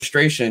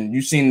orchestration.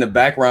 You seen the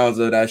backgrounds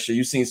of that shit.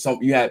 You seen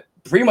you had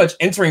pretty much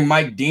entering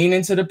Mike Dean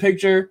into the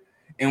picture.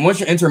 And once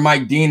you enter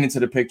Mike Dean into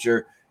the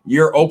picture,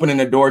 you're opening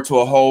the door to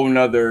a whole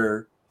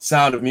nother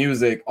sound of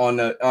music on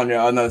the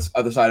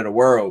other side of the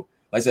world.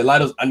 Like I said, a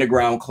lot of those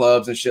underground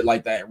clubs and shit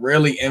like that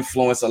really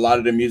influence a lot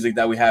of the music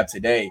that we have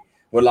today.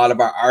 With a lot of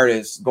our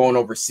artists going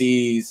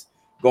overseas,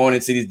 going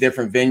into these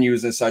different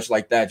venues and such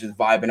like that, just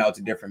vibing out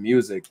to different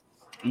music.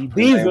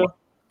 Ibiza.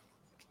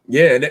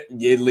 Yeah,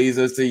 it leads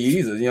us to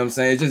Yeezus. You know what I'm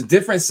saying? It's just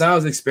different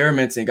sounds,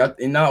 experimenting.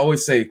 And I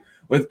always say,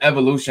 with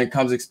evolution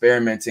comes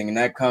experimenting, and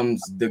that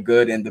comes the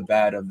good and the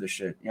bad of the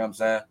shit. You know what I'm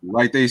saying?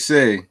 Like they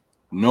say,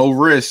 no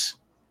risk,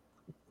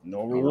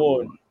 no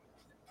reward.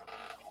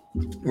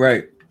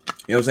 Right.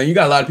 You know what I'm saying? You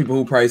got a lot of people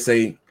who probably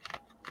say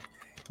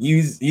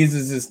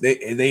Yeezus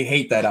they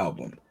hate that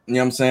album. You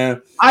know what I'm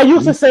saying? I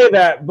used to say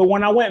that, but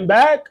when I went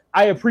back,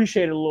 I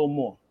appreciate it a little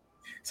more.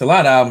 It's a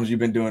lot of albums you've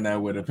been doing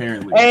that with,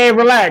 apparently. Hey,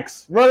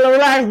 relax,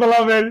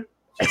 beloved.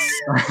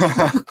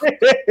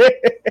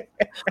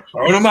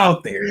 Throw them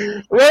out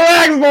there.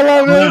 Relax,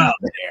 beloved.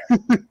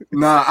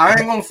 Nah, I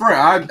ain't gonna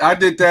front. I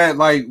did that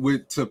like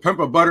with To Pimp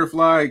a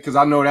Butterfly because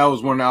I know that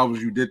was one of the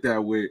albums you did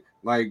that with.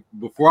 Like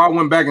before I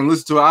went back and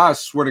listened to it, I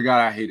swear to God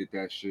I hated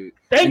that shit.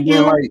 Thank you.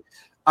 Like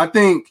I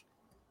think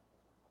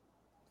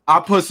I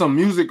put some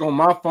music on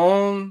my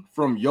phone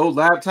from Yo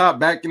Laptop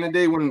back in the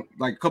day when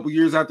like a couple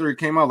years after it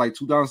came out, like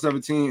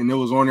 2017, and it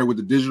was on there with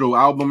the digital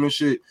album and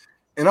shit.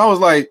 And I was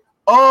like,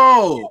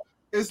 oh,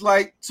 it's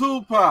like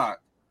Tupac.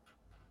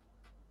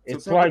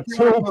 It's like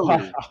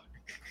Tupac.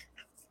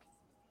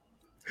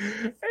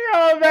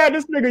 Hey, man,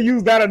 this nigga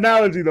used that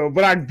analogy though,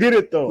 but I get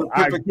it though.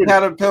 I get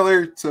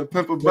Caterpillar to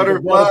Pimp a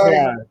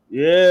Butterfly.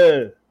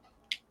 Yeah.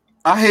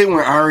 I hate when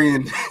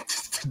Arian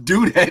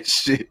do that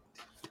shit.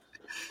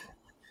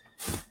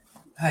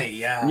 Hey,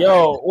 yeah.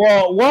 Yo,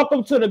 well,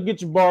 welcome to the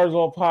Get Your Bars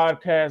On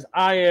podcast.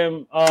 I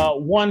am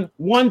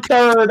one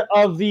third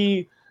of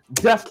the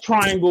Death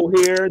Triangle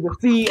here, the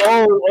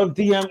CEO of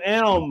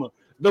DMM,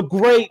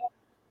 the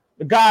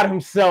God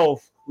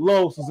himself,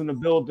 Los is in the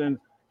building,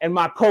 and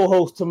my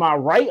co-host to my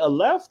right or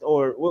left,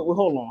 or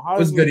hold on.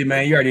 What's goody,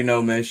 man? You already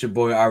know, man. It's your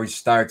boy Ari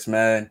Starks,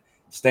 man.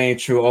 Staying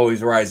true,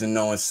 always rising,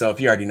 knowing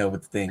self. You already know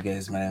what the thing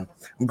is, man.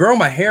 I'm growing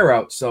my hair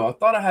out, so I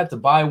thought I had to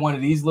buy one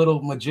of these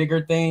little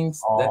majigger things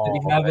that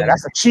we have.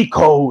 That's a cheat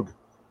code.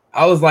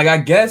 I was like, I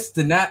guess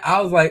I'm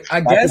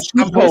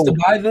supposed to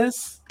buy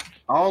this.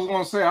 I was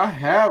gonna say I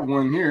have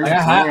one here.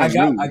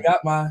 I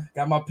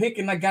got my pick,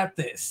 and I got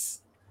this.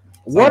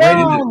 So What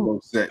I'm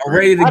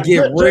ready to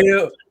get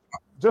real.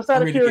 Just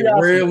out of curiosity,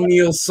 real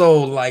Neo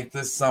Soul like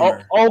this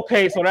summer.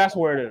 Okay, so that's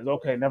where it is.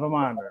 Okay, never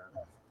mind that.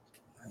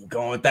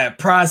 Going with that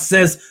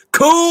process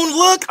coon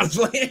look. I'm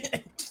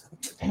like,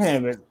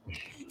 damn it.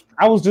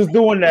 I was just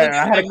doing that.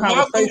 I had a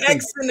conversation.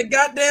 X in the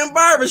goddamn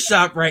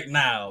barbershop right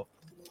now.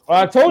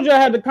 I told you I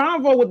had the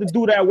convo with the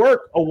dude at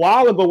work a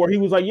while ago where he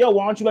was like, yo,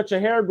 why don't you let your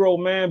hair grow,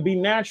 man? Be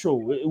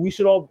natural. We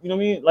should all, you know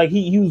what I mean? Like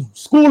he was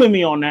schooling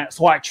me on that.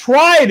 So I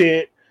tried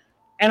it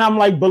and I'm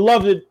like,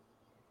 beloved,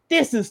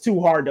 this is too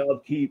hard to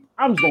upkeep.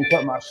 I'm just gonna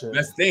cut my shit.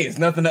 That's the thing. It's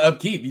nothing to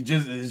upkeep. You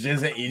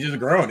just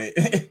growing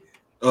it.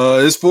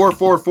 It's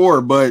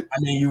 444, but I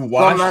mean, you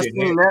watch it. I'm not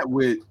saying that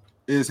with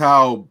is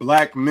how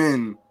black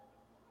men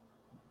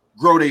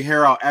grow their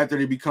hair out after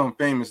they become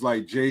famous,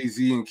 like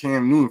Jay-Z and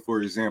Cam Newton,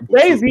 for example.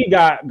 Jay-Z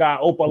got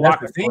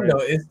Opa-locka.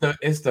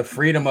 It's the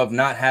freedom of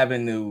not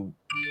having to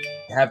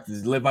have to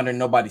live under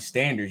nobody's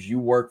standards. You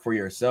work for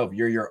yourself.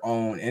 You're your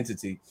own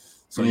entity.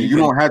 So you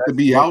don't have to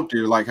be out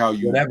there like how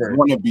you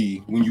want to be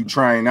when you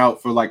trying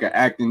out for like an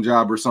acting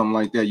job or something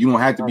like that. You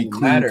don't have to be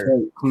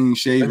clean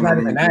shaven. It's not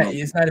even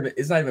that.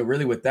 It's not even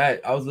really with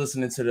that. I was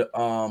listening to the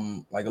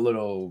like a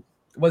little.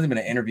 It wasn't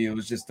even an interview. It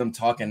was just them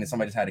talking, and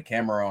somebody just had a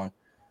camera on.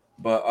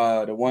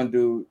 But the one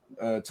dude,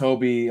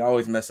 Toby, I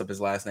always mess up his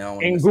last name.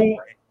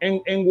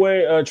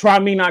 Ingwe, try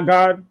me, not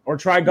God, or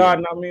try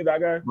God, not me, that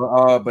guy.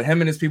 But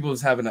him and his people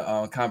was having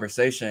a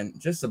conversation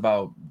just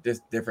about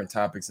just different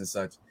topics and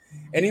such.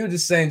 And he was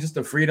just saying just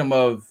the freedom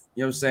of,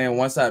 you know what I'm saying,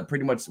 once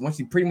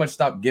he pretty much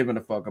stopped giving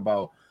a fuck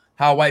about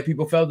how white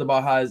people felt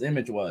about how his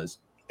image was.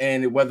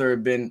 And whether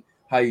it been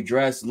how you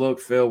dress, look,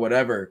 feel,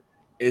 whatever,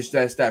 it's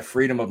just that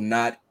freedom of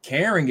not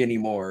caring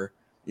anymore.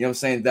 You know what I'm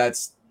saying?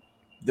 That's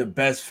the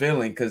best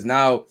feeling, because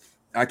now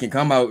I can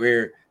come out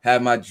here,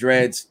 have my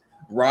dreads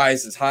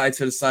rise as high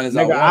to the sun as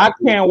I want. I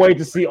can't wait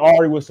to see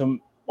Ari with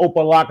some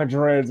Opa-locka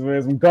dreads,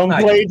 man. Some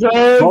gunplay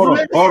dreads. Hold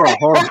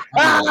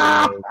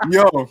on.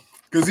 Yo,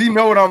 because he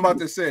know what I'm about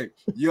to say.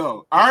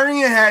 Yo,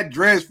 Arian had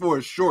dreads for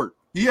a short.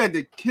 He had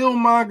the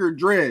Killmonger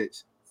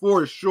dreads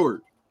for a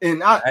short.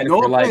 And I had it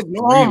for like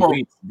 3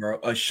 weeks, bro.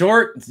 A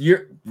short,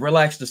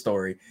 relax the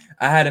story.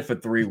 I had it for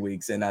 3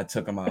 weeks and I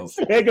took him out. This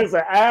nigga's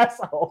an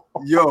asshole.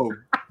 Yo,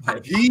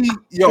 he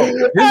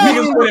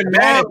was putting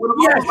mad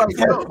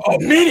a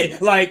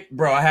minute. Like,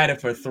 bro, I had it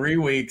for 3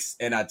 weeks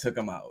and I took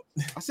him out.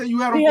 I said you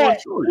had him for a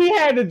short. He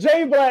had the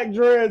J Black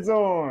dreads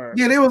on.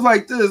 Yeah, they was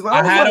like this.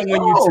 I had him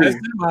when you test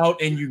them out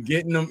and you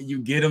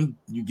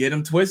get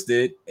them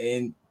twisted,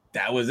 and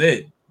that was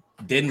it.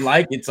 Didn't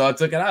like it, so I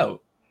took it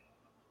out.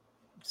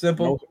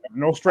 Simple.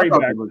 No straight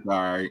back. All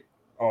right.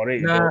 Oh, there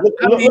you Nah, go.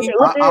 I mean,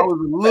 I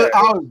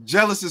was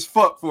jealous as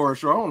fuck for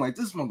sure. I'm like,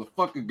 this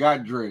motherfucker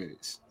got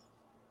dreads.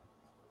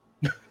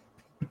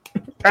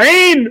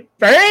 Pain.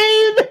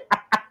 What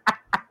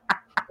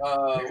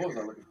was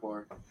I looking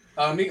for?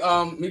 Let me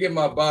get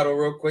my bottle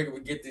real quick and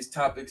we get these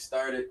topics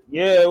started.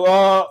 Yeah,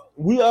 I got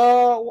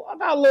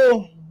a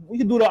little. We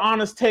can do the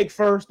honest take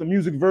first, the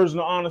music version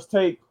of honest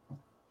take,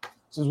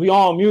 since we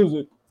all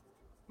music.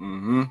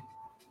 Mm-hmm.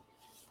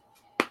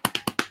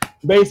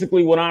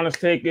 Basically, what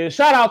honest take is.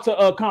 Shout out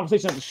to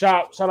Conversation at the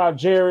Shop. Shout out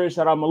Jared.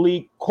 Shout out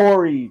Malik,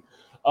 Corey,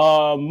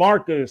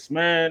 Marcus.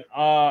 Man,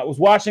 I was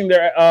watching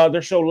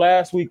their show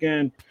last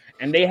weekend,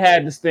 and they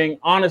had this thing,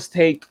 honest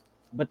take,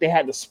 but they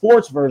had the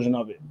sports version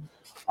of it.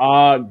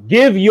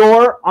 Give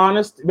your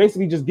honest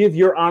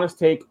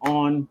take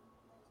on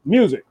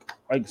music,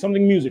 like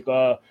something music.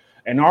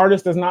 An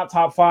artist that's not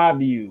top 5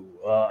 to you,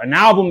 an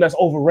album that's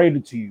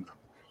overrated to you.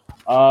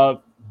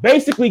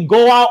 Basically,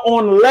 go out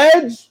on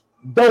ledge,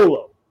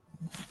 dolo.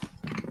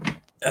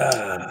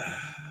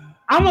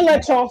 I'm gonna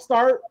let y'all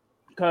start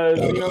because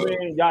you know what I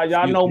mean.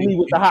 Y'all know me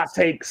with the hot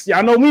takes.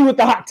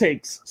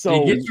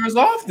 So get yours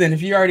off then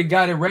if you already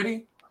got it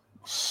ready.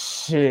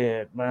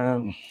 Shit,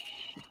 man.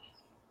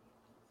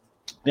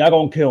 Y'all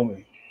gonna kill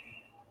me,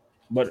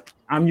 but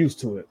I'm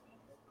used to it.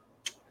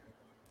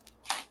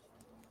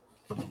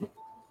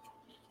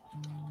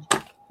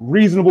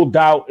 Reasonable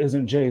Doubt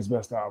isn't Jay's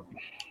best album.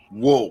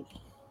 Whoa.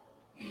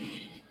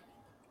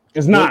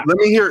 It's not. Let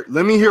me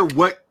hear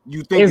what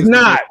you think. It's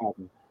not.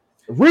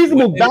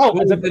 Reasonable Doubt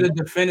is a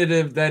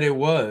definitive that it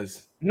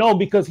was. No,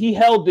 because he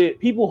held it.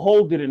 People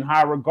hold it in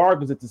high regard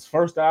because it's his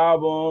first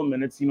album,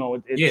 and it's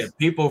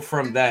people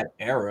from that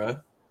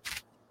era.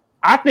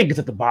 I think it's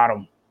at the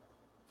bottom.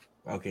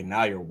 Okay,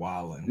 now you're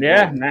wilding.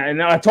 Yeah,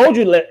 and I told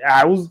you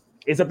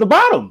it's at the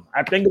bottom.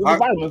 I think it's at the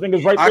bottom. I think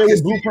it's right there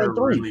with Blueprint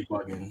 3.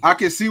 Really I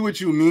can see what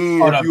you mean.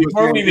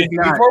 Before we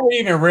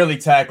even really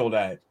tackle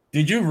that,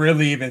 did you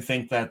really even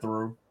think that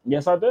through?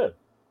 Yes, I did.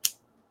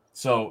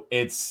 So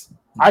it's.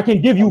 I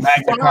can give you 5.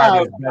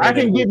 I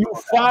can give you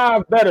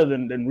 5 better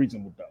than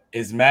Reasonable Doubt.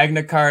 Is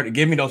Magna Carta?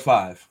 Give me those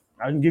 5.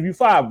 I can give you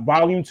 5.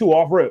 Volume 2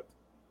 off rip.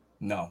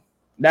 No,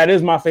 that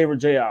is my favorite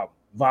J album.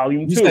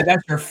 Volume 2. You said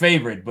that's your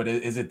favorite, but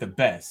is it the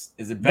best?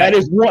 Is it better?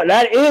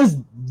 That is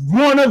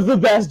one of the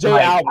best J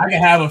albums. I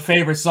can have a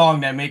favorite song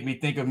that make me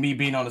think of me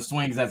being on the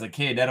swings as a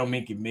kid. That don't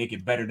make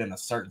it better than a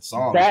certain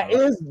song. That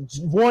is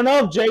one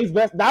of Jay's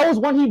best. That was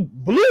when he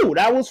blew.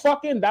 That was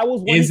when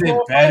is it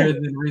better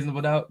than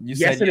Reasonable Doubt? You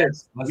yes, said it yes.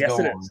 Is. Let's yes, go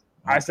it on. is.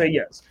 I say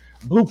yes.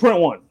 Blueprint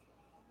 1.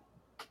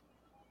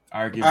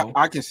 Arguable.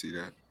 I can see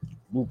that.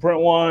 Blueprint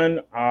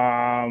 1.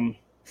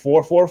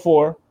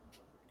 444.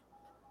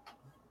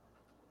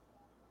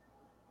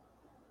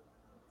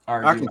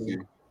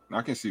 Arguable.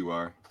 I can see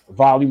why.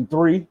 Volume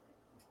 3.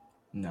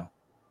 No.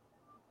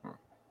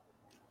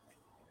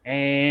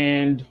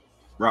 And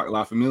Rock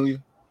La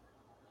Familia.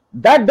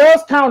 That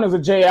does count as a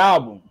J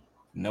album.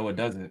 No, it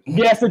doesn't.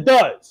 Yes, it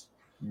does.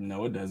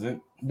 No, it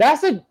doesn't.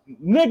 That's a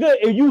nigga.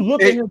 If you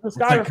look at his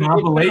discography, it's a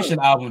compilation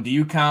album. Do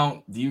you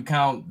count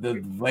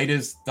the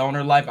latest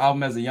Stoner Life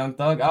album as a Young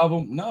Thug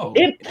album? No.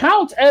 It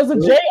counts as a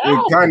J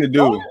album. It kind of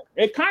do.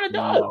 It kind of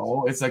does.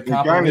 No, it's a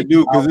compilation. It kind of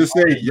do because it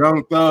say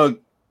Young Thug,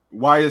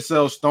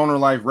 YSL, Stoner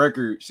Life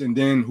Records, and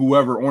then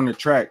whoever on the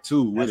track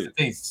too with That's it.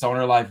 The thing.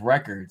 Stoner Life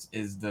Records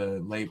is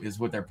is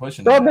what they're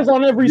pushing. Thug is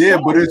on every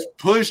song. But it's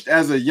pushed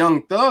as a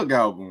Young Thug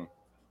album.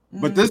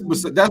 But that's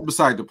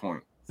beside the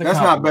point. That's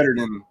not better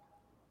than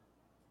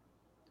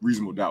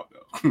Reasonable Doubt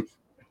though.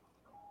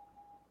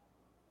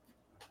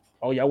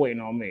 Oh, y'all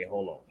waiting on me.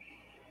 Hold on.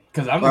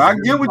 Because I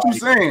get what you're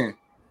saying.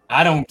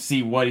 I don't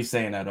see what he's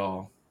saying at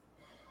all.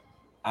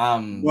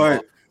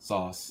 But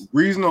sauce.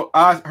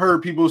 I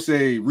heard people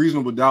say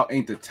Reasonable Doubt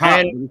ain't the top.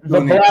 And the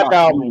Black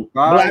Album.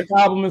 Black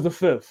Album is the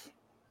 5th.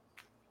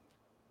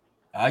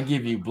 I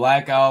give you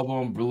Black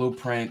Album,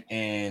 Blueprint,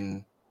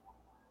 and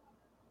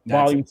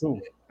Volume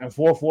 2 and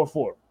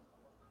 444.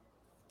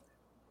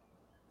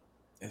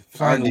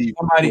 Finally,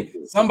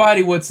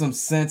 somebody with some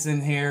sense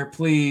in here,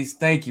 please.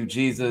 Thank you,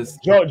 Jesus.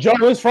 Joe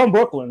is from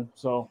Brooklyn,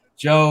 so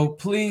Joe,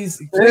 please.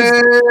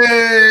 Hey,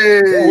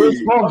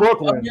 he's from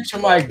Brooklyn. Unmute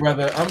your mic,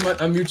 brother.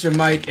 Unmute your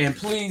mic, and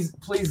please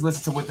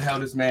listen to what the hell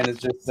this man has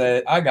just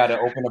said. I gotta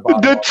open the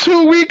bottle. The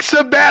 2-week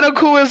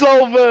sabbatical is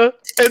over,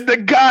 and the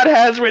God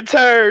has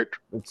returned.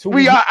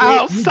 We are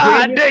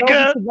outside,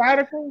 nigga.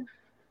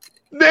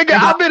 Nigga,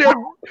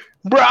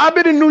 I've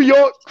been in New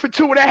York for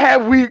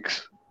 2.5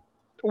 weeks.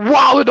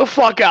 Wilding the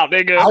fuck out,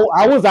 nigga.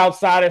 I was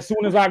outside as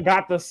soon as I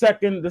got the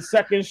second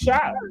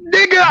shot.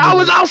 Nigga, I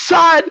was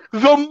outside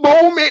the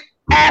moment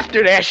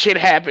after that shit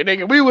happened,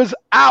 nigga. We was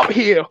out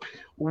here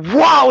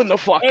wilding the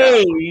fuck out.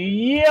 Hey,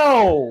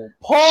 yo.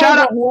 Shout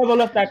out whoever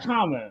left that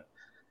comment.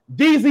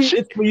 DZ,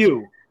 it's for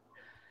you.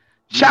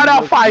 Shout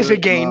out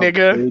Pfizer game,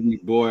 nigga. Baby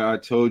boy, I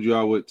told you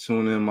I would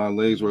tune in. My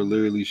legs were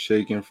literally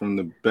shaking from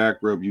the back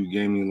rub you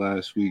gave me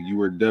last week. You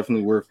were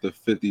definitely worth the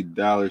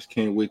 $50.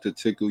 Can't wait to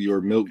tickle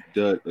your milk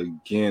dud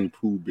again,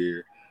 Pooh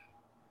Bear.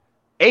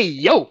 Hey,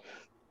 yo.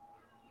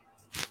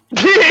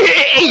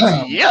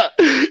 Yeah.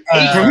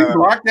 Can we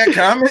block that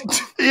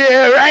comment?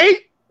 Yeah, right?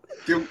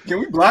 Can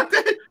we block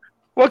that?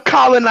 What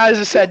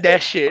colonizer said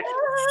that shit?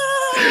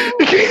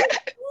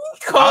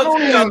 I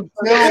don't even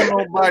tell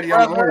nobody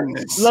I'm on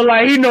this. Look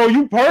like he know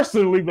you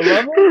personally,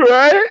 beloved.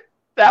 Right?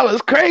 That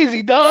was crazy,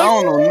 I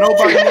dog. don't know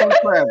nobody named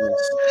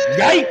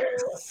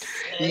Travis.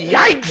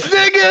 Yikes,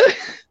 nigga.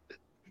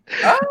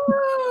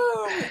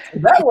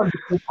 That one,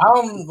 I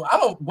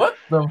don't. What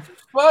the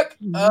fuck?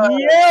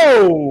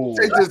 Yo,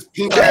 Take this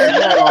pink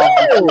ass hat off.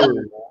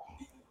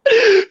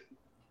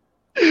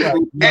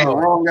 No.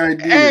 Wrong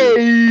idea.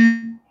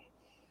 Hey.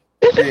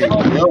 Hey,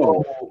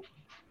 yo.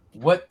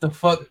 What the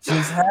fuck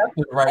just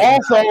happened right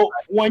also, now?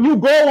 when you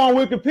go on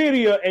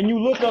Wikipedia and you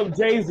look up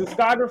Jay's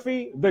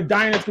discography, the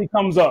Dynasty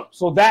comes up.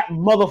 So that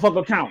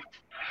motherfucker count.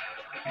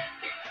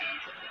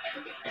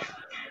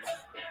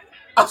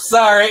 I'm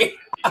sorry.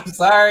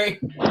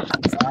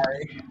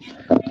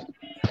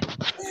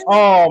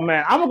 Oh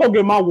man, I'm gonna go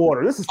get my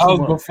water. This is I too was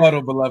much.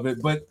 befuddled,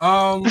 beloved. But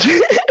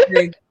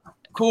okay,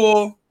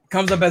 cool.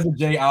 Comes up as a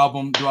J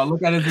album. Do I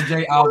look at it as a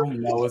J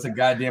album? No, it's a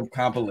goddamn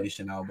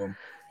compilation album.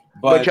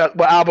 But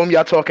What album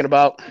y'all talking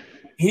about?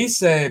 he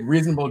said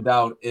Reasonable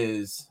Doubt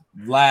is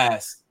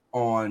last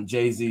on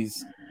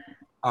Jay-Z's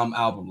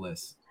album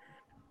list.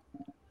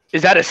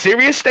 Is that a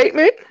serious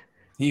statement?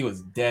 He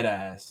was dead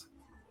ass.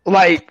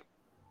 Like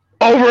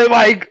over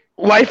like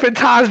Life and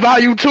Times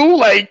Volume 2?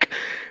 Like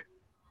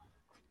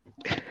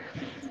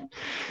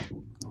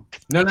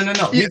No.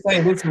 He's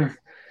saying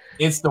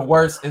it's the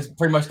worst. It's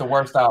pretty much the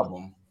worst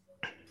album.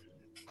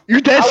 you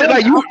said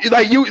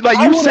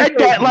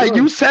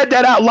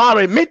that out loud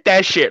and admit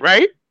that shit,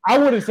 right? I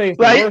wouldn't say it's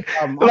the Like worst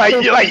album.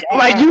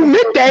 like you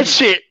admit that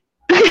shit.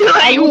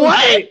 Like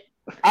what?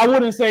 I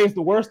wouldn't say it's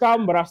the worst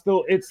album, but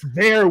it's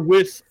there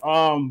with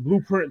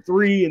Blueprint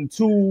 3 and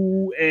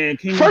 2 and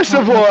King. First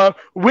of all,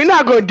 we're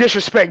not going to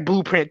disrespect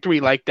Blueprint 3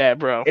 like that,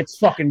 bro. It's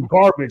fucking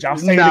garbage. I'll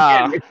say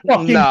Nah, it again. It's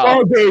fucking no.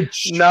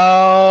 garbage.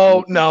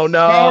 No.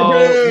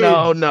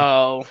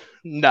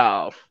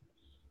 Garbage.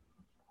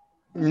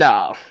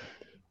 No.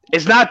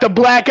 It's not the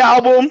Black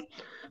Album,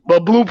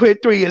 but Blueprint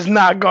 3 is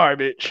not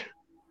garbage.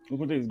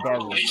 Blueprint 3 is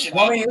garbage.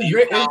 Well, I mean,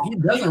 he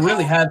doesn't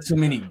really have too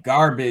many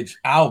garbage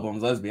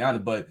albums. Let's be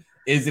honest, but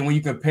is it when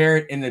you compare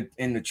it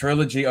in the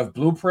trilogy of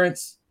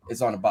Blueprints?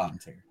 It's on the bottom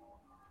tier.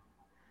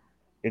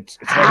 It's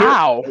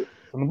How?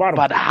 on the bottom.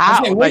 But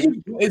how?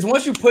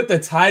 Once you put the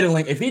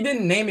titling. If he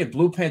didn't name it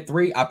Blueprint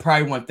 3, I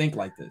probably wouldn't think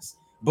like this.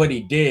 But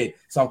he did,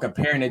 so I'm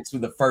comparing it to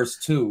the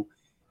first two.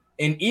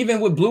 And even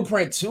with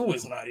Blueprint 2,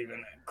 it's not even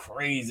that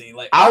crazy.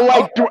 Like I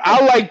like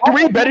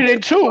 3 better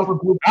than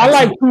 2. I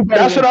like 2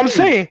 better. That's what I'm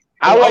saying.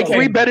 I like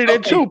 3 better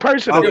than 2 I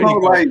personally.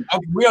 felt like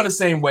we on the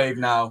same wave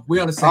now. We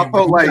on the same. I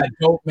felt wave. like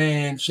Dope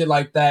Man, shit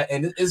like that,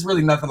 and it's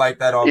really nothing like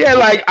that. Yeah,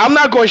 like I'm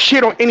not going to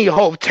shit on any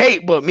whole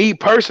tape, but me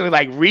personally,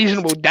 like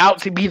Reasonable Doubt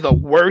to be the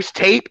worst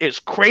tape is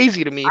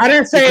crazy to me. I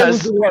didn't say it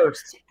was the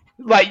worst.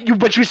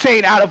 But you're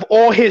saying out of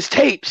all his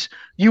tapes,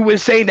 you were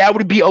saying that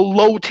would be a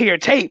low tier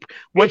tape,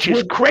 which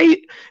is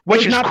crazy.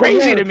 Which is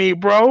crazy to me,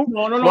 bro.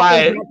 No.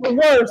 Like, It's not the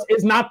worst.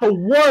 It's not the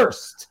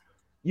worst.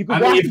 You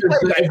can watch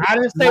it. I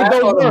didn't say that's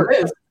the on the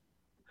worst. list.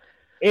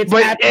 It's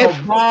at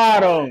the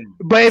bottom.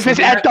 But if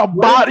it's at the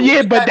bottom,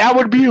 yeah, but that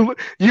would be,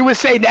 you would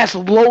say that's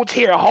low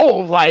tier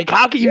hole. Like,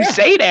 how can you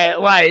say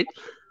that? Like,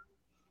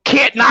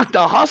 can't knock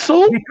the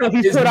hustle. Because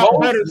he put out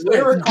better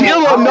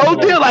Deal or no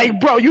deal, like,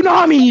 bro, you know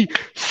how I mean?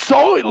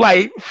 So,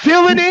 like,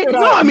 feeling it, you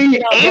know what I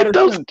mean?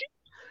 Anthems,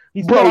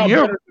 bro,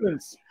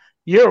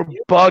 you're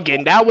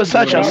bugging. That was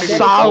such a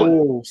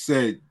solid.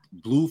 Said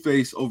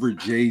Blueface over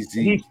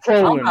Jay-Z. He's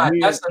trolling.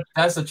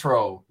 That's a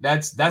troll.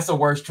 That's a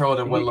worse troll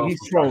than what Lowe's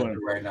trolling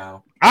right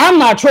now. I'm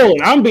not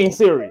trolling. I'm being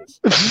serious.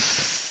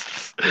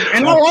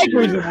 And I like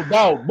Reasonable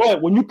Doubt,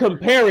 but when you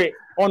compare it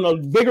on a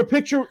bigger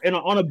picture and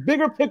on a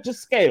bigger picture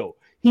scale,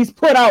 he's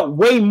put out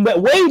way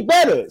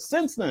better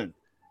since then.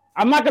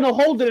 I'm not gonna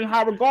hold it in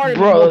high regard,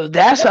 bro.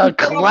 That's a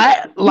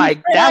classic.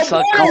 Like that's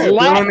a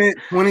classic.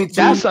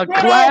 That's a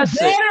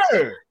classic.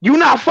 You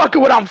not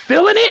fucking with I'm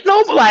feeling it?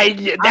 No, like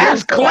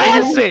that's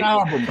classic.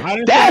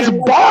 That's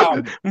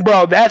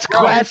bro. That's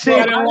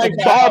classic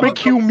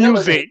barbecue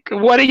music.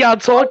 What are y'all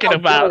talking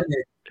about?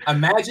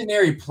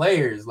 Imaginary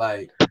Players,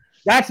 like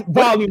that's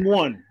volume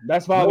 1.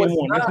 That's volume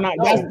 1. It's not.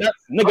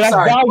 That's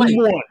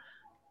volume 1.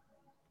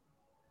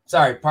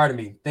 Sorry, pardon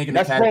me. Thinking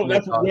that's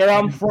where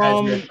I'm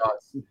from.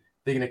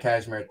 Thinking of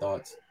Cashmere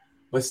Thoughts,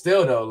 but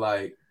still though,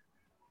 like,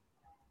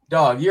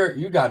 dog,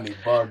 you got me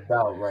bugged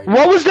out right now.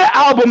 What was the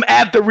album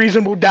after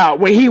Reasonable Doubt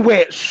when he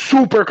went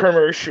super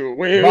commercial?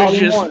 Where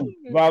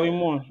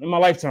Volume 1 in my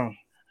lifetime.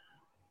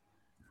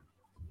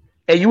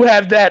 And you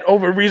have that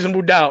over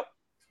Reasonable Doubt?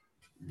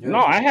 No,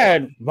 I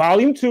had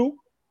Volume 2,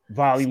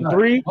 Volume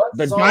 3,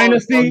 The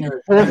Dynasty,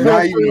 and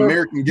not even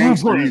American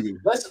Gangster either.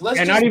 Let's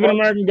not even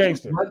American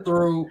Gangster.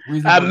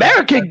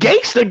 American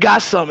Gangster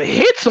got some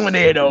hits on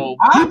there though.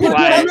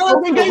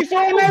 American Gangster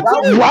on that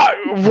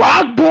too.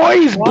 Rock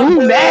Boys,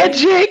 Blue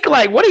Magic.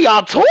 Like, what are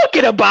y'all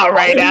talking about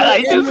right now?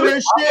 Like,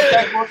 ignorant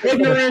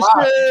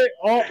shit.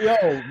 Oh,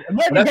 yo,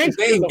 American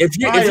Gangster. If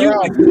you're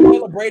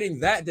celebrating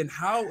that, then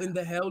how in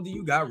the hell do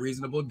you got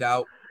Reasonable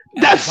Doubt?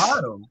 That's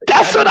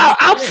what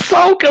I'm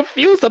so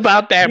confused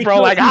about that,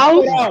 bro. Like,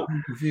 how?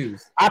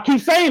 Confused. I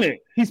keep saying it.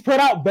 He's put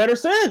out better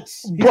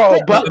since, bro.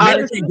 But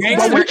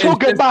we're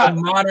talking about a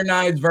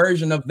modernized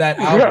version of that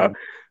album.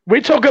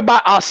 We're talking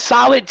about a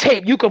solid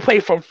tape you can play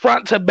from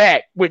front to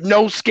back with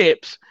no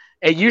skips,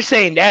 and you're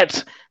saying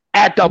that's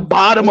at the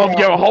bottom of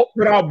your whole.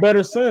 Put out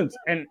better since,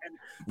 and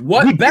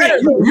what better? I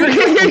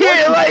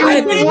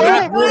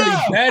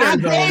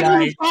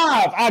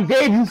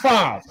gave you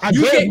five.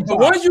 The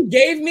ones you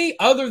gave me,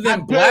 other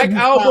than Black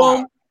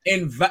Album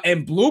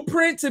and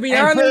Blueprint, to be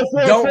honest,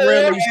 don't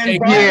really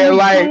shake. Yeah,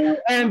 like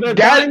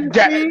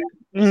that.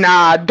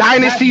 Nah,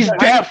 Dynasty's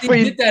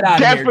definitely.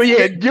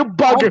 Yeah, you're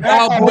bugging.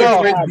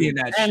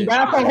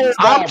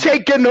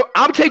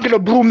 I'm taking the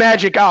Blue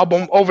Magic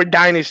album over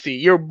Dynasty.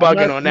 You're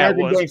bugging on that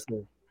one.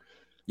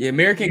 Yeah,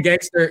 American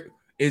Gangster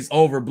is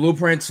over.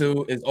 Blueprint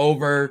 2 is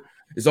over.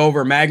 It's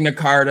over Magna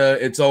Carta.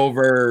 It's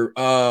over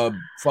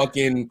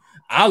fucking.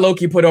 I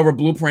low-key put over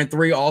Blueprint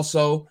 3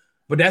 also,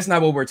 but that's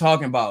not what we're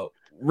talking about.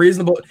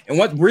 Reasonable. And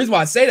what reason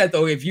why I say that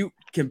though, if you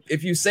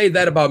say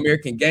that about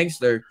American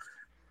Gangster,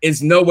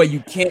 is no way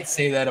you can't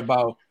say that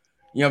about,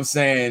 you know what I'm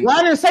saying? Well,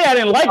 I didn't say I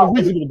didn't like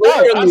Reasonable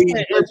Doubt.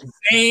 It's the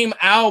same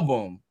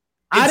album.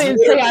 I didn't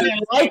say I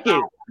didn't like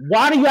it.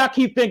 Why do y'all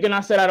keep thinking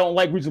I said I don't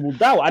like Reasonable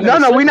Doubt?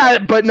 We're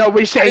not. But no,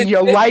 we're saying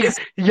you like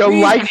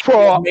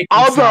for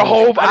other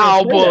Hove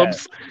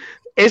albums.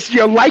 It's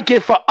your like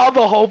it for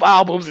other Hove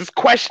albums. It's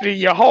questioning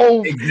your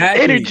whole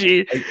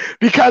energy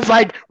because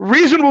like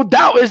Reasonable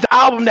Doubt is the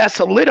album that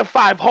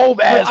solidified Hove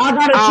as.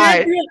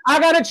 I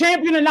got a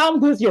champion an album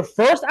because it's your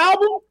first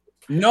album.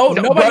 No,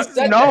 nobody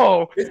said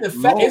that.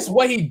 It's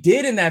what he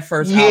did in that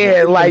first album.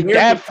 Yeah, like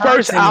that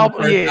first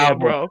album. Yeah,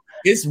 bro.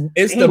 It's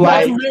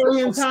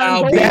the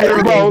style,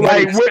 bro.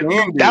 Like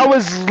that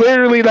was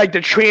literally like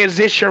the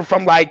transition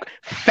from like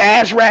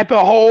fast rapping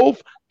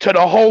Hove to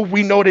the Hove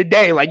we know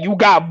today. Like you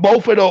got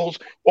both of those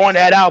on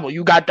that album.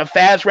 You got the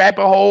fast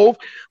rapping Hove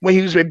when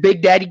he was with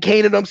Big Daddy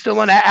Kane and them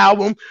still on that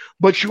album,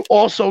 but you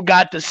also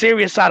got the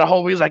serious side of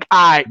Hove. He's like,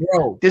 all right,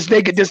 this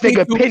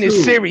nigga Pen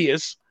is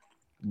serious.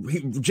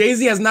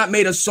 Jay-Z has not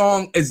made a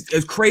song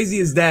as crazy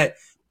as that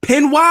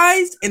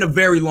pen-wise in a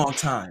very long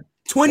time.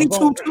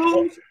 22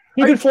 tunes.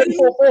 He did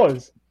 44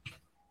 fours.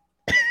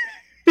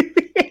 He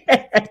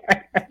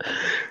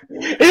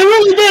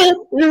really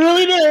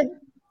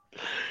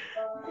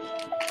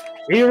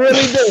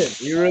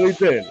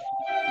did.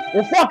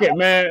 Well, fuck it,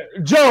 man.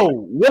 Joe,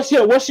 what's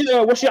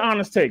your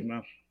honest take,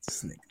 man?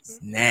 This nigga's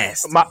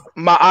nasty.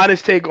 My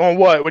honest take on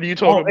what? What are you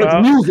talking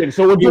about? It's music.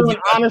 So we're doing an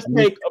honest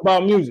take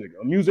about music.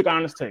 A music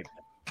honest take.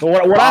 So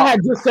what I had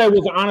just said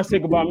was an honest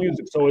take about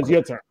music. So it's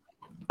your turn.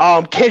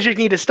 Kendrick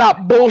need to stop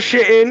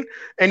bullshitting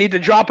and need to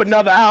drop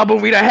another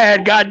album. We done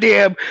had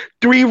goddamn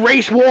 3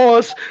 Race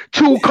Wars,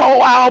 2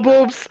 Cole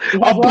albums,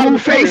 a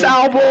Blueface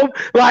album.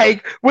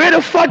 Like, where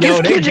the fuck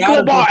is Kendrick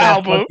Lamar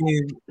album?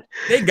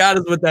 They got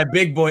us with that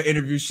Big Boy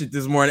interview shit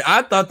this morning.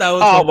 I thought that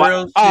was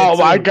real shit. Oh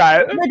my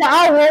god, bro,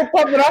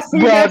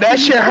 that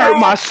shit hurt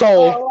my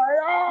soul.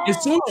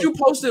 As soon as you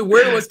posted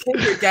where was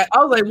Kendrick at, I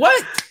was like,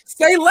 what?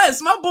 Say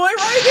less, my boy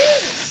right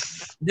here.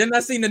 Then I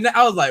seen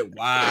I was like,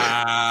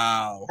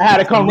 wow. I had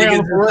to come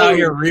around out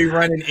here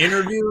rerunning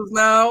interviews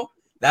now.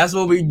 That's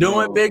what we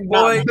doing, Big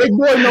Boy. Big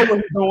Boy know what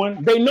he's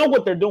doing. They know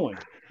what they're doing.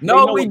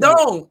 No, we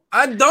don't.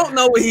 I don't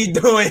know what he's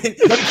doing.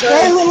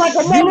 Trolling like a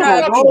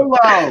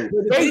motherfucker.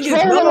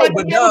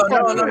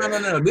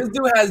 No. This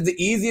dude has the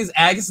easiest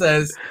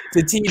access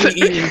to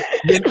TDE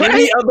than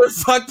any other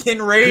fucking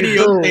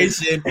radio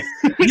station.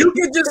 You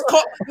can just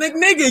call,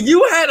 nigga.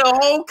 You had a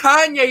whole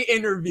Kanye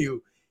interview.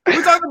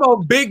 We're talking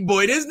about Big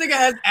Boy. This nigga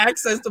has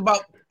access to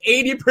about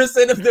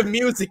 80% of the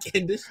music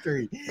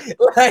industry.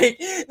 Like,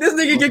 this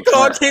nigga can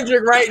call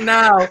Kendrick right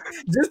now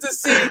just to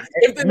see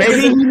if the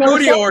nigga's in the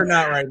studio or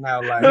not right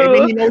now. Like,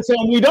 maybe he knows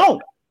something we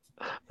don't.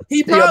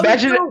 He probably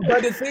do,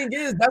 but the thing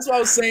is, that's what I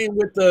was saying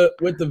with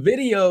the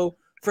video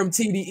from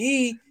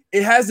TDE.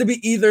 It has to be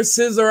either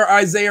SZA or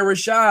Isaiah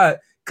Rashad,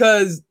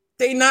 because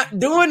they not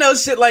doing no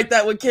shit like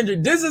that with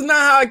Kendrick. This is not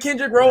how a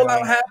Kendrick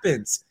rollout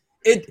happens.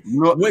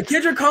 When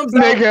Kendrick comes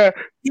out,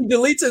 he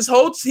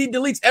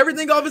deletes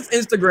everything off his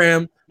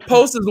Instagram,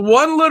 posts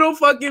one little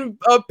fucking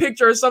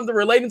picture or something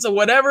relating to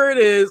whatever it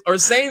is, or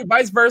same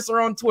vice versa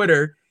on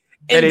Twitter.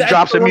 And it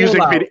drops a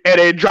music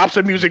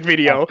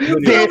video.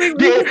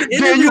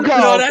 There you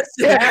go.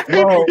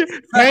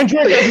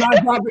 Kendrick is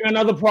not dropping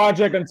another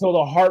project until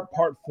The Heart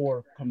Part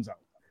 4 comes out.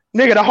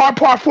 Nigga, The Heart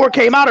Part 4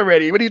 came out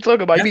already. What are you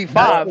talking about? You need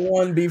 5. That's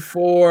one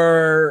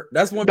before.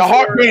 The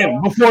Heart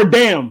Damn. Before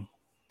Damn.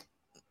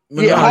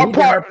 Yeah, Hard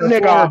Part,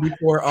 nigga.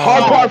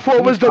 Hard Part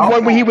 4 was the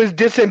one where he was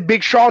dissing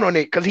Big Sean on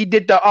it because he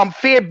did the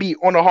fair beat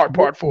on the Hard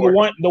Part 4.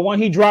 The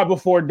one he dropped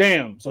before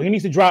Damn. So he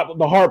needs to drop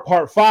the Hard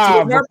Part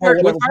 5. Was Hard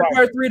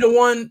Part 3 the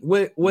one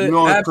with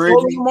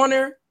Absol on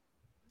there?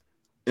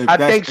 I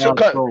think so.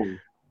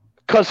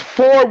 Because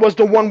 4 was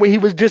the one where he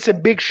was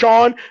dissing Big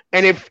Sean,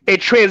 and if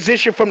it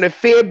transitioned from the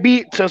fair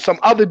beat to some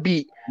other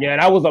beat. Yeah,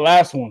 that was the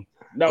last one.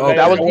 That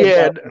was.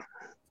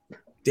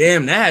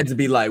 Damn, that had to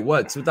be like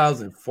what,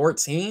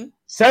 2014?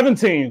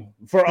 17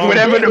 for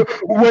whenever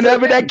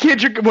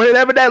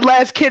that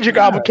last Kendrick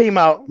album came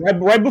out,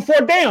 right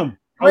before Damn.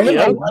 A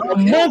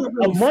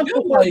month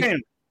before Damn.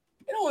 It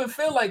don't even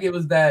feel like it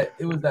was that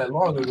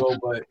long ago,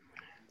 but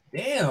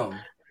damn.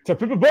 So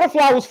Pimp a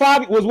Butterfly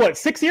was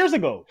 6 years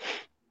ago.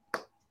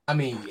 I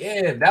mean,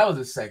 yeah, that was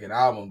his second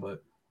album,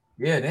 but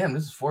yeah, damn,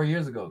 this is 4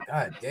 years ago.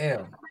 God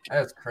damn,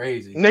 that's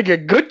crazy.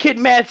 Nigga, Good Kid,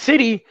 Mad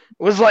City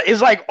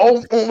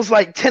almost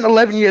like 10,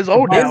 11 years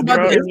old now,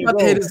 bro. It's about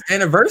to hit his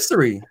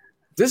anniversary.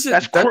 I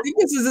think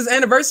this is his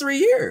anniversary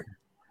year.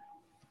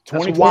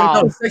 That's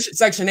wild. No,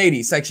 Section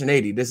 80.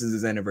 This is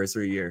his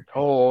anniversary year.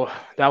 Oh,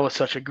 that was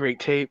such a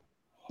great tape.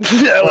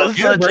 For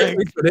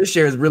this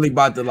year is really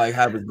about to like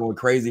have it going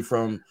crazy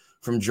from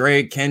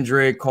Drake,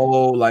 Kendrick,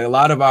 Cole, like a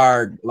lot of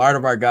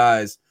our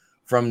guys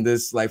from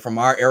this, like from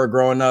our era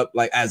growing up,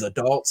 like as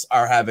adults,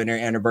 are having their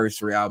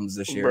anniversary albums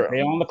this year.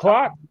 They on the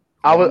clock.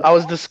 I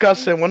was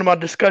discussing, one of my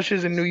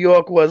discussions in New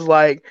York was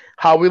like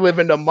how we live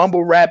in the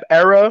mumble rap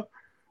era,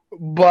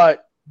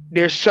 but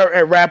there's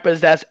certain rappers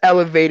that's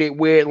elevated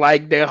where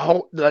like they're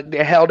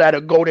held at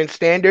a golden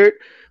standard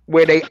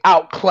where they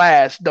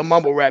outclass the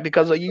mumble rap,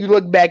 because you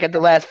look back at the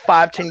last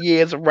 5-10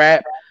 years of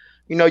rap,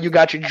 you know, you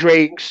got your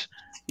Drakes,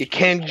 your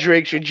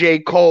Kendricks, your J.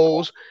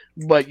 Cole's,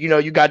 but you know,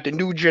 you got the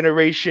new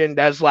generation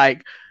that's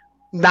like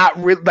not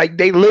really, like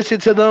they listen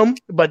to them,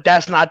 but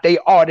that's not they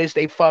artists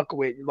they fuck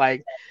with.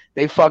 Like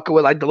they fuck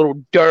with like the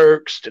little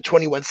Dirks, the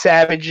 21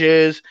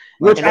 Savages,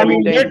 which I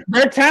mean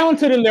they're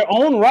talented in their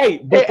own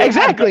right, but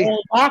exactly their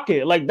own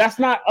pocket. Like that's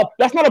not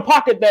a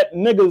pocket that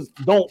niggas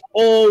don't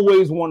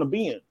always want to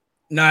be in.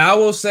 Now I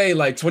will say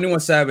like 21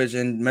 Savage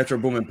and Metro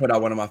Boomin put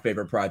out one of my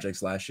favorite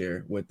projects last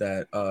year with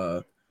that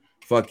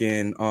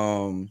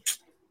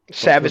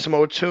Savage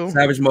Mode 2.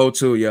 Savage Mode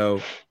 2, yo.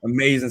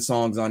 Amazing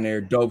songs on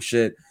there, dope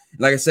shit.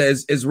 Like I said,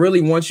 it's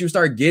really once you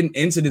start getting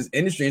into this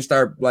industry and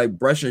start like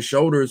brushing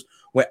shoulders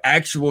with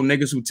actual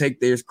niggas who take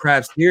their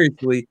craft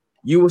seriously,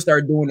 you will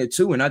start doing it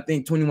too. And I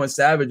think 21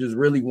 Savage is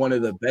really one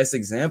of the best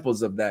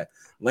examples of that.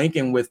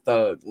 Linking with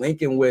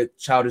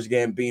Childish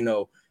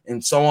Gambino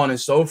and so on and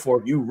so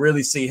forth. You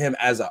really see him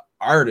as an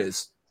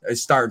artist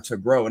is starting to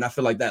grow. And I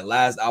feel like that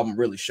last album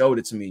really showed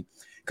it to me.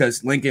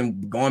 Because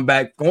Lincoln going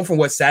from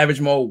what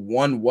Savage Mode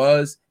 1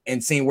 was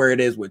and seeing where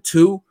it is with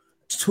two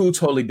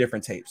totally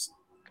different tapes.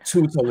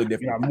 Two totally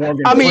different. Yeah,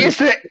 I mean, it's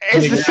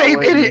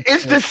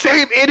the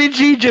same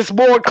energy, just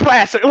more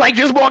classic, like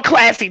just more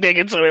classy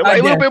nigga to it, like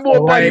a little bit more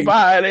money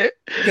behind it.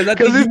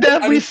 Because it's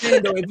definitely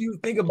though, if you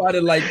think about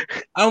it, like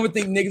I don't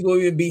think niggas will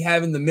even be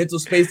having the mental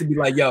space to be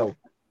like, yo,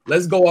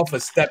 let's go off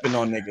of stepping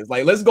on niggas.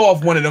 Like, let's go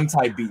off one of them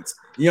type beats.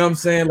 You know what I'm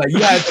saying? Like,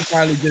 you have to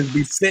probably just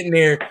be sitting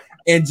there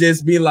and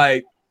just be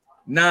like,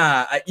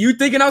 nah, you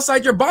thinking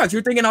outside your box.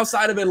 You're thinking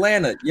outside of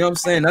Atlanta. You know what I'm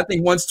saying? I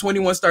think once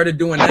 21 started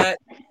doing that,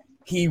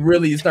 he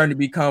really is starting to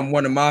become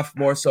one of my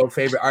more so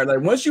favorite artists.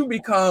 Like, once you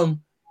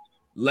become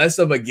less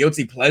of a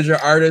guilty pleasure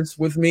artist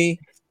with me,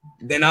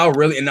 then I'll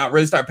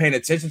really start paying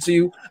attention to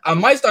you. I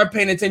might start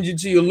paying attention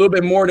to you a little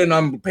bit more than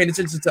I'm paying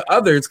attention to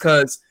others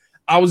because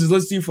I was just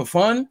listening to you for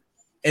fun.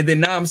 And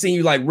then now I'm seeing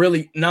you like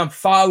really, now I'm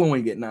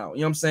following it now. You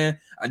know what I'm saying?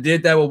 I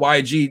did that with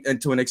YG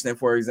and to an extent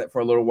for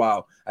a little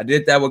while. I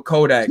did that with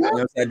Kodak. You know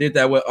what I'm saying? I did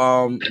that with you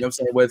know what I'm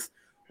saying, with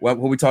what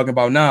we're talking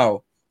about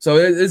now. So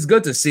it's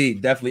good to see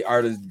definitely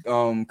artists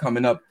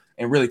coming up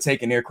and really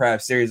taking their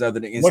craft serious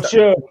other than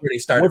where they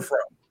started from.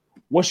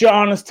 What's your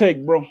honest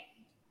take, bro?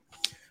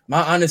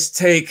 My honest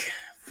take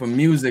for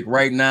music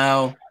right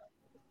now.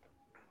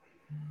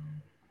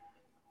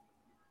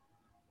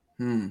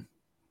 Well,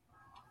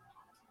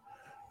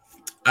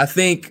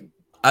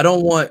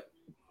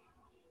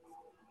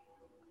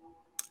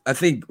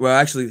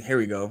 actually, here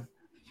we go.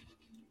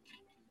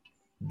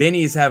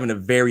 Benny is having a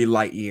very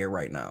light year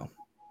right now.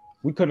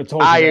 We could have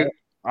told you that.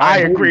 I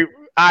agree.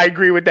 I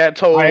agree with that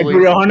totally. I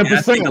agree 100%.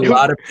 I think a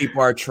lot of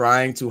people are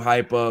trying to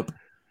hype up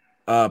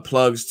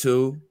Plugs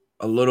 2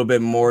 a little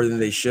bit more than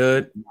they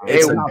should.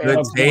 It's a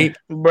good tape,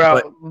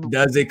 bro. But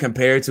does it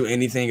compare to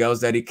anything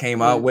else that he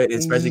came out with,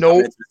 especially coming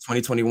into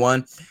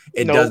 2021?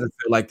 It doesn't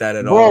feel like that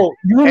at all.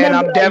 And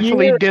I'm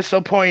definitely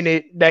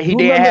disappointed that he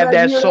didn't have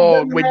that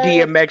song with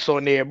DMX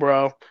on there,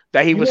 bro.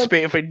 That he was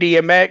spitting for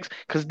DMX,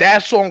 because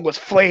that song was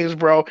flames,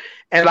 bro.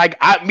 And like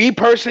me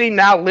personally,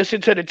 now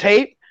listen to the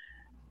tape.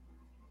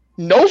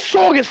 No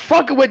song is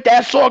fucking with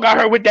that song I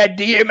heard with that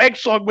DMX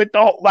song with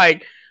the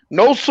like.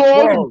 No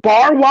song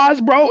bar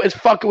wise, bro, is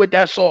fucking with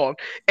that song,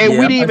 and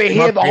we didn't even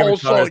hear the whole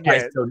song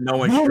yet. You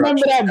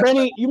remember that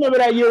Benny? You remember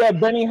that year that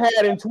Benny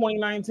had in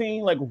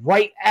 2019, like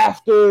right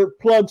after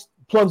Plugs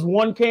Plugs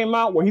 1 came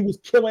out, where he was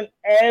killing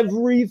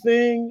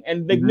everything,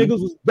 and the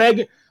niggas was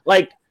begging,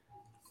 like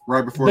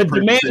right before the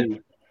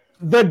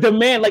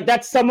demand, like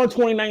that summer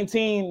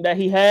 2019 that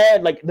he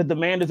had, like the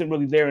demand isn't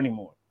really there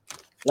anymore.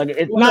 Like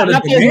it's not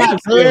there.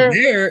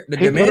 The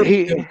demand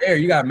is still there.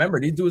 You gotta remember,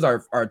 these dudes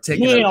are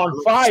taking. He ain't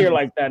on fire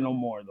like that no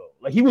more though.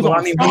 Like he was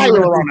on fire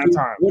around that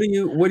time. What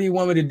do you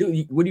want me to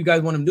do? What do you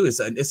guys want him to do? It's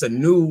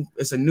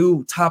a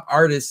new top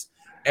artist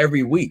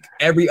every week.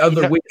 Every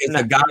other week it's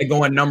a guy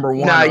going number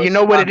one. Nah, you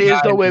know what it is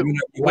though with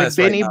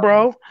Benny,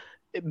 bro.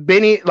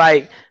 Benny,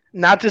 like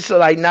not to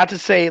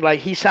say like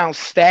he sounds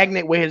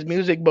stagnant with his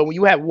music, but when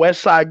you have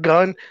Westside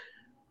Gunn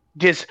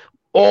just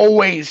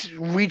always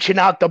reaching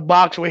out the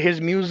box with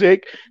his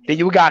music, then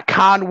you got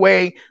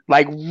Conway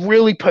like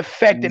really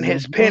perfecting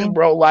his pen,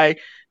 bro. Like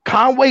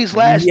Conway's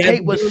last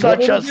tape was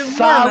such a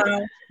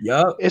solid.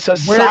 Yep. It's a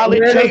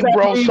solid tape,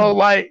 bro. So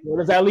like,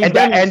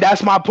 and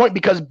that's my point,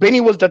 because Benny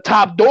was the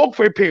top dog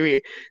for a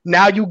period.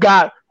 Now you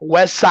got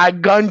Westside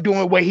Gunn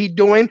doing what he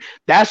doing.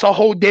 That's a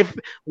whole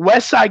different.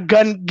 Westside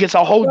Gunn gets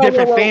a whole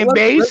different fan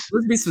base.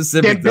 Let's be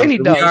specific. Than Benny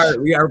does.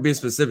 We are being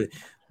specific.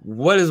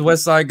 What is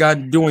Westside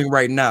Gunn doing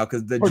right now?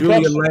 Because the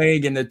Julia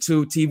Lang and the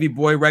 2 TV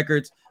Boy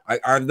records,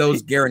 are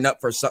those gearing up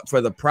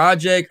for the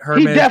project?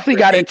 He definitely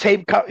got a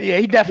tape.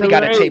 He definitely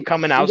got a tape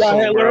coming out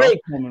soon, bro.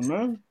 Coming,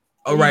 man.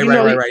 Oh,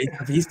 right.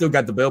 He still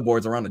got the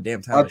billboards around the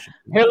damn time.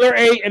 Hitler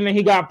 8, and then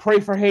he got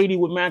Pray for Haiti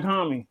with Mac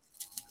Homie.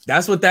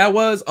 That's what that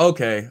was?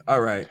 Okay,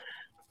 all right.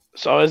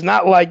 So it's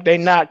not like they're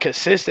not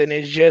consistent.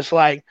 It's just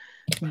like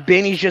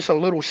Benny's just a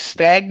little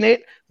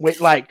stagnant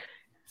with like,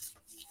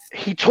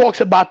 he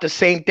talks about the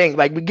same thing.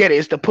 Like, we get it.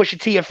 It's the Pusha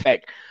T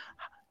effect.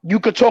 You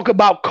could talk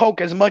about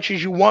Coke as much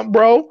as you want,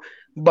 bro,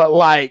 but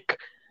like,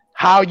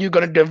 how you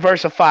going to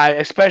diversify,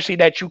 especially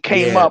that you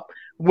came up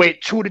with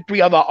 2 to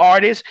 3 other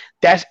artists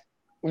that's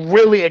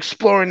really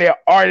exploring their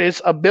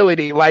artist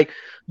ability. Like,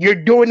 you're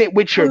doing it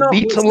with your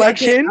beat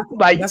selection.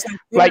 I'm saying.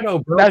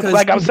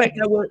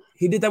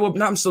 He did that with,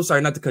 no, I'm so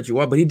sorry not to cut you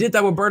off, but he did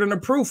that with Burden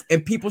of Proof,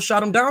 and people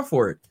shot him down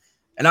for it.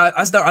 And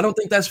I don't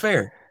think that's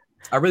fair.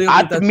 I really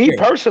don't think that's fair.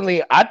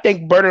 Personally, I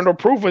think Burden of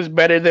Proof is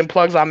better than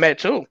Plugs I Met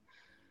too.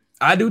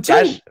 I do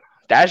too.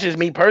 That's just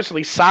me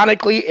personally.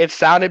 Sonically, it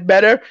sounded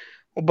better,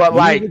 but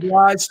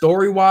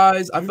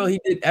story-wise, I felt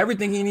he did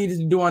everything he needed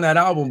to do on that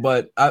album.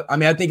 But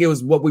I think it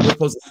was what we were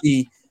supposed to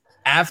see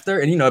after.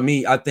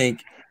 And I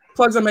think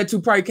Plugs I Met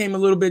 2 probably came a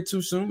little bit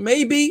too soon.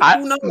 Maybe.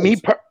 Who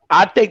knows?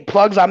 I think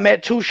Plugs I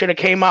Met 2 should have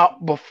came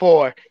out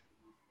before.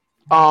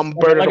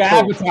 Burden like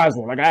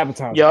an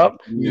advertisement.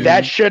 Yup. Yeah.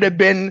 That should have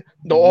been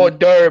the hors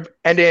d'oeuvre,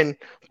 and then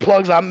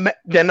Plugs Burden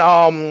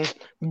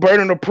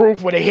of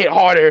Proof would have hit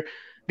harder,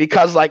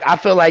 because like I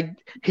feel like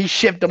he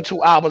shifted them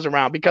 2 albums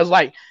around, because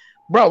like,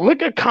 bro,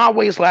 look at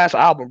Conway's last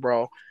album,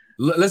 bro.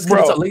 Let's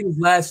get to his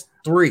last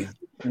 3.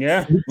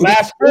 Yeah.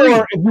 Last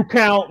 4 if you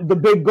count the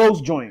Big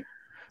Ghost joint.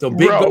 So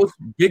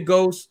Big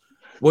Ghost.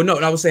 Well, no,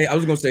 I was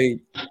gonna say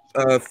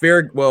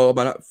Fair. Well,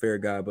 not Fair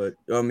Guy, but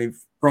I mean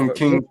from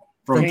King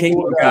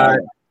of God,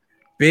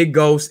 Big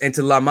Ghost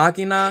into La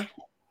Máquina.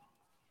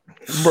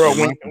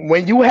 Bro,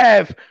 when you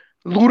have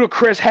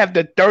Ludacris have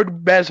the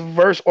 3rd best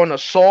verse on a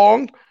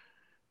song,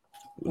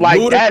 like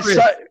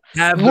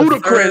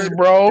Ludacris,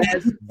 bro.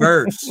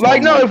 Verse.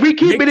 Like, no, if we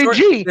keep it in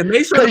G,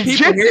 make sure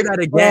people hear that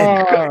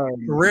again.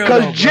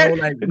 Because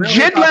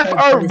Jid left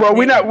Earth, bro.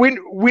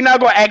 We're not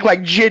gonna act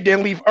like Jid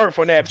didn't leave Earth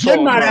on that song.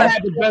 Jid might have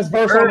had the best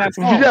verse on that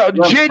song.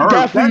 Jid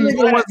definitely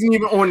wasn't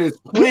even on his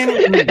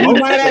planet. He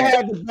might have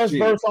had the best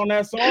verse on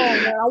that song.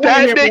 Man. I want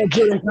to hear more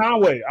Jid and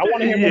Conway. I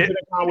want to hear more Jid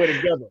and Conway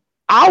together.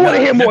 I want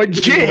to hear more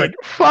Jid.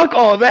 Fuck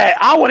all that.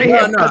 I want to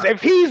hear, because if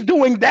he's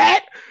doing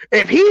that,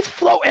 if he's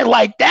floating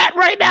like that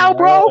right now,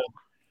 bro,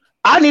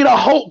 I need a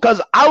hope, because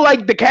I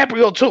like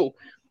DiCaprio too.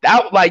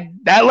 That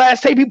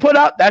last tape he put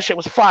out, that shit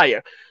was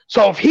fire.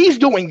 So if he's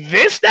doing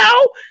this now,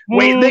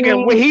 when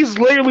he's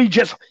literally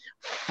just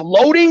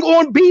floating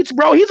on beats,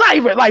 bro, he's not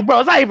even it's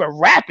not even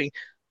rapping.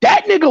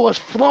 That nigga was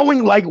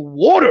flowing like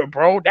water,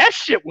 bro. That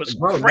shit was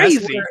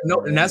crazy.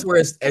 That's where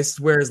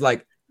it's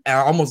like, I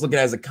almost look at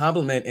it as a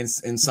compliment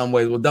in some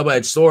ways, with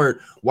double-edged sword,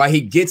 why he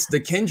gets the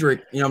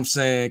Kendrick,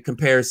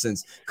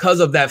 comparisons,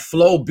 because of that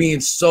flow being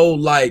so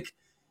like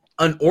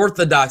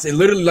unorthodox and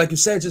literally, like you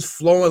said, just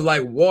flowing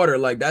like water.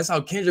 Like that's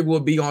how Kendrick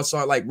would be on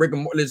song like Rick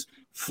and Morty, just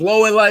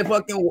flowing like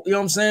fucking, you know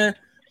what I'm saying?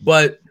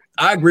 But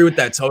I agree with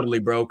that totally,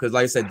 bro. Because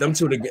like I said, them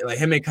two together, like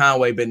him and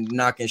Conway been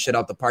knocking shit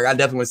out the park. I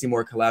definitely want to see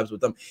more collabs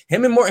with them.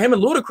 Him and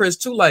Ludacris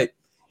too. Like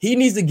he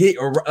needs to get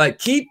like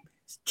keep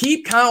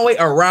Conway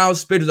around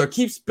spitters, or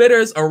keep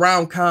spitters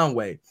around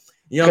Conway.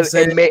 You know what I'm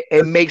saying?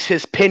 It makes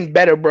his pen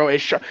better, bro.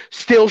 It's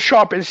still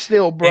sharp and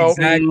still, bro.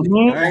 Exactly.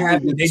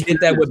 Mm-hmm. They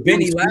did that with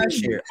Benny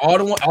last year. All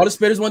the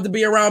spitters want to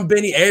be around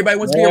Benny. Everybody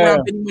wants to be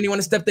around Benny when you want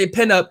to step their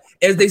pen up,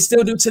 as they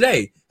still do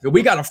today.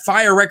 We got a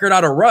fire record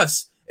out of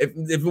Russ. If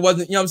it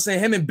wasn't, you know what I'm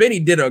saying, him and Benny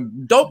did a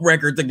dope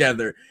record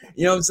together.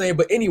 You know what I'm saying?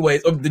 But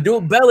anyways, the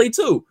dude Belly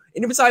too.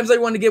 And every time they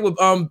want to get with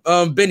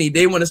Benny,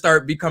 they want to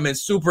start becoming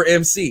super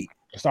MC.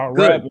 Start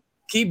rapping.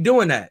 Keep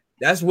doing that.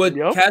 That's what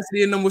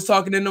Cassidy and them was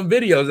talking in them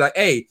videos. Like,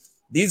 hey,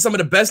 These are some of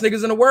the best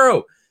niggas in the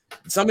world.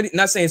 Somebody,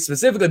 not saying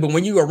specifically, but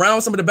when you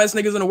around some of the best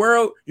niggas in the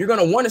world, you're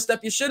gonna want to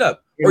step your shit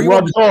up. Or you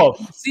rubs off.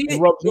 See it,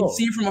 you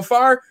see it from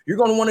afar. You're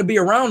gonna want to be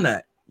around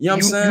that. You know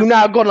what I'm saying? You're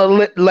not gonna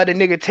let a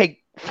nigga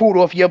take food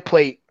off your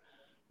plate.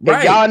 Right.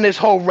 If y'all in this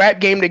whole rap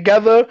game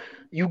together,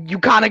 you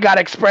kind of gotta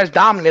express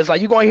dominance.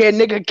 Like you gonna hear a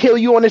nigga kill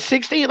you on the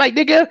 16? Like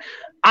nigga,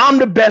 I'm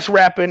the best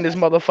rapper in this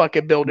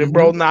motherfucking building,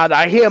 bro. Now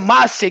I hear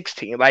my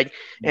 16, like,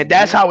 and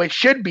that's how it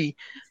should be.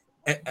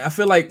 And I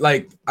feel like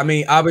I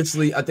mean,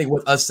 obviously, I think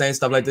with us saying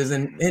stuff like this,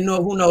 and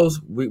who knows,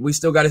 we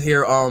still got to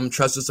hear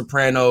Trust the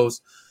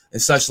Sopranos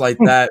and such like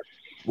that.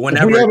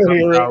 Whenever it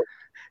comes out.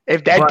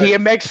 If that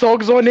DMX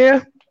song's on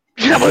there,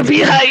 I'm gonna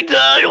be like,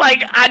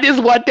 like I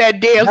just want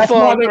that damn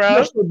song, they bro.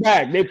 Pushed it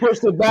back. They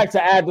pushed it back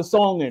to add the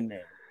song in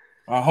there.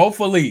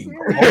 Hopefully,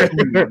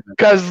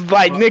 because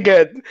like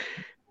nigga,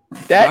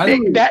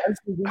 that.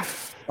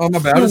 Oh my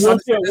bad.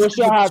 What's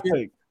your hot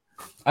take?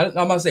 I'm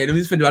about to say,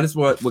 I just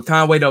want with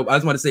Conway though. I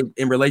just want to say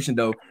in relation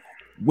though,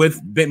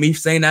 with me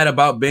saying that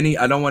about Benny,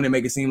 I don't want to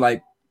make it seem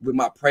like with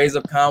my praise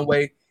of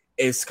Conway,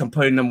 it's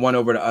putting them one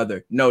over the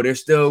other. No, they're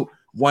still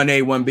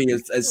 1A,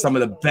 1B as some of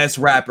the best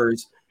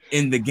rappers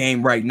in the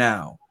game right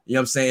now. You know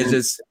what I'm saying? It's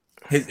just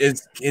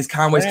his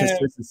Conway's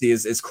consistency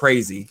is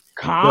crazy.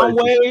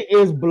 Conway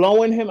is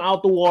blowing him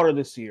out the water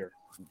this year.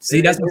 See,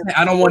 that's what I'm saying.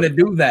 I don't want to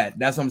do that.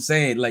 That's what I'm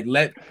saying. Like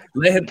let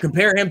him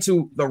compare him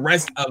to the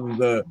rest of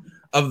the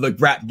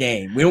rap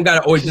game. We don't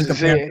gotta always just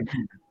compare him.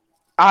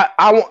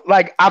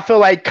 I feel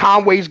like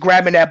Conway's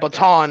grabbing that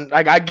baton.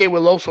 Like I get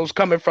where Loso's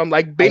coming from.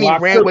 Like Benny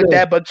ran with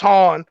that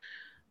baton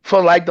for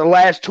like the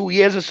last 2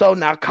 years or so.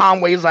 Now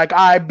Conway's like, all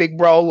right, big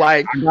bro,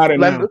 like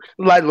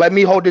let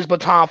me hold this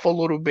baton for a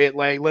little bit.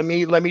 Like let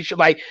me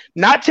like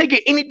not taking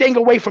anything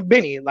away from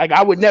Benny. Like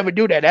I would never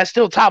do that. That's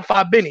still top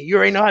 5 Benny. You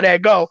already know how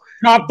that go.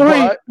 Top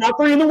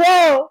 3 in the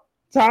world.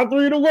 Top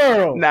 3 in the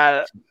world.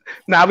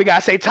 Now we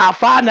gotta say top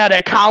 5. Now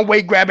that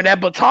Conway grabbing that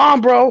baton,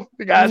 bro.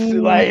 We gotta see,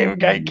 like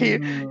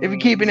if we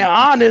keeping it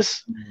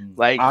honest,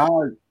 like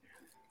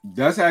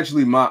that's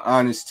actually my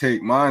honest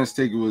take. My honest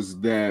take was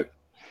that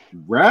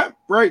rap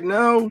right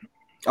now,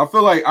 I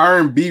feel like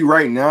R&B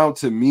right now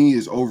to me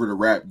is over the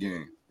rap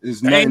game.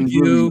 There's nothing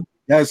really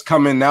that's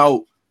coming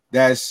out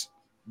that's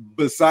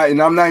beside,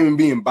 and I'm not even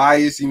being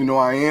biased, even though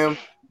I am.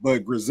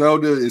 But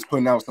Griselda is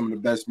putting out some of the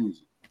best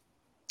music.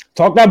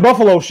 Talk that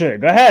Buffalo shit.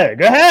 Go ahead.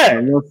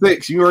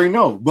 You already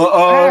know.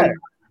 But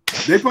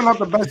they putting out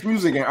the best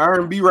music, and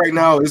R&B right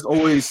now is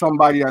always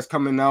somebody that's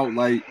coming out.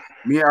 Like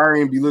me and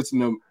R&B listen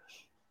to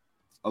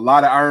a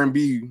lot of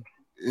R&B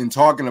and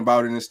talking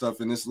about it and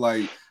stuff, and it's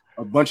like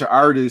a bunch of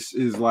artists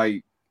is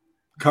like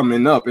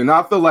coming up. And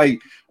I feel like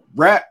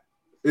rap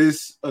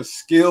is a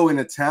skill and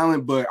a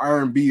talent, but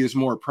R&B is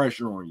more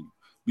pressure on you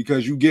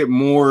because you get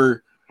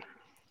more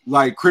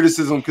like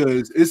criticism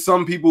because it's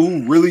some people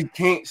who really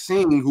can't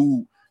sing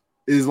who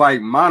is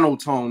like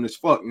monotone as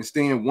fuck and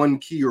stay in one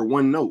key or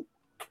one note.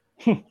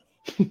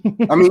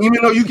 I mean, even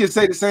though you can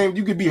say the same,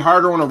 you could be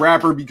harder on a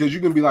rapper because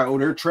you can be like, oh,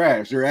 they're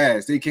trash, they're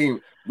ass, they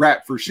can't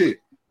rap for shit.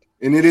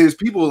 And it is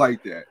people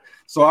like that.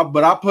 So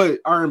I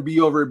put R&B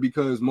over it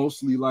because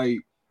mostly like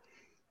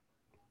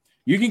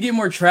you can get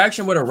more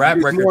traction with a rap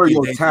record than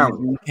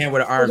you can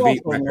with an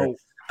R&B record.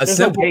 A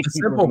simple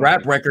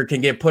rap record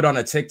can get put on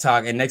a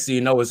TikTok and next thing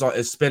you know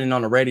it's spinning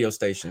on the radio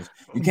stations.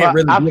 You can't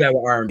really do that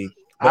with R&B.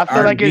 I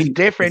feel like it's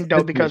different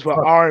though because with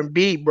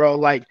R&B, bro,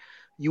 like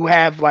you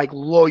have like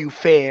loyal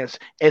fans.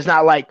 It's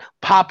not like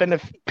popping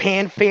the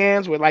pan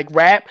fans with like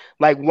rap.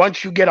 Like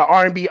once you get an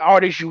R&B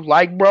artist you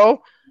like,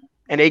 bro,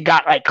 and they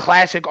got like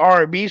classic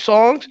R&B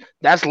songs,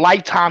 that's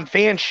lifetime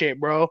fan shit,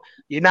 bro.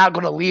 You're not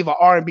gonna leave an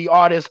R&B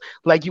artist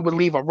like you would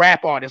leave a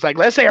rap artist. Like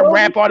let's say a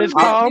rap artist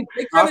come.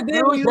 They kind of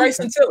did with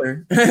Bryson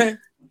Tiller.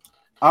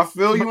 I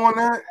feel you on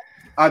that.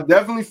 I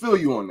definitely feel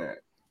you on that.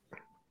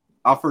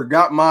 I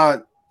forgot my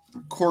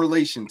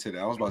correlation to that.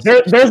 I was about to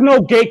say there's no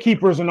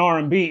gatekeepers in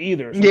R&B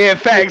either. So yeah,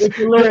 facts. It's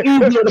a little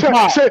easier to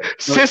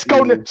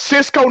pop.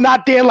 Cisco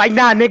not there like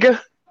nah, nigga.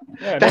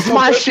 Yeah, that's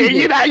my shit.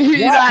 You not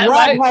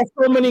rap has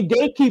so many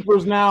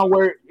gatekeepers now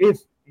where if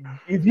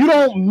you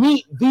don't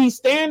meet these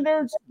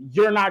standards,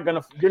 you're not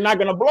gonna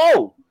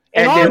blow.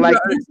 And then like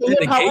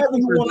the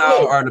gatekeepers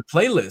now are the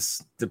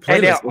playlists. The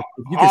playlists.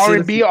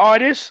 R&B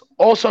artists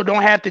also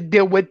don't have to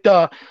deal with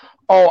the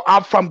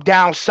I'm from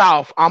down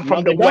south. I'm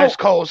from the West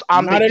Coast.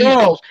 I'm the East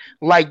Coast.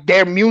 Like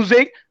their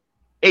music,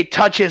 it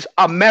touches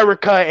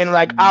America and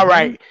like, all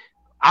right,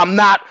 I'm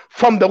not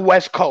from the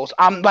West Coast.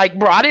 I'm like,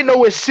 bro, I didn't know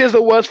where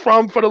SZA was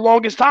from for the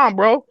longest time,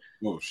 bro.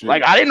 Oh, shit.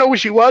 Like I didn't know where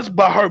she was,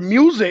 but her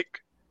music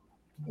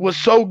was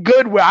so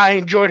good where I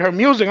enjoyed her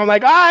music. I'm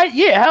like, all right,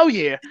 yeah, hell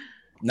yeah.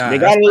 Nah, they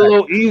got it a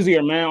little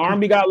easier, man.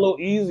 R&B got a little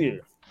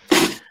easier.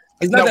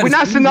 No.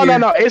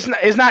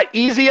 It's not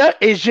easier.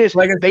 It's just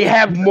like they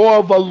have more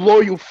of a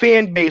loyal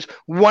fan base.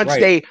 Once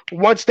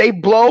they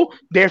blow,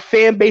 their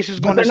fan base is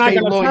going to stay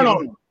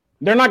loyal.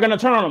 They're not going to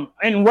turn on them.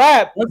 And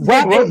rap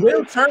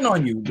will turn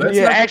on you.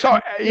 Ask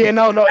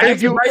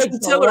Bryson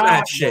Tiller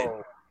that shit.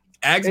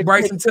 Ask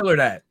Bryson Tiller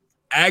that.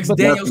 Ask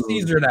Daniel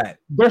Caesar that.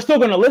 They're still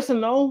gonna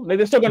listen though.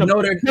 They're still gonna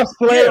just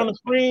play on the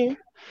screen.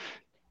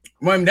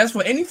 Well, I mean, that's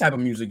for any type of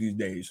music these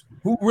days.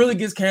 Who really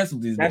gets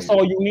canceled these days? That's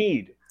all you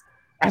need.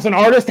 As an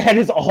artist, that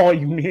is all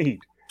you need.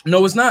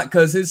 No, it's not,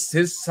 because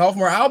his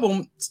sophomore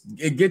album,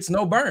 it gets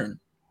no burn.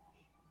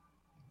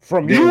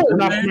 From you or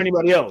not from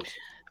anybody else?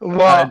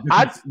 Well,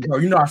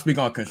 you know I speak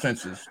on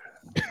consensus.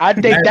 I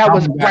think that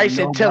was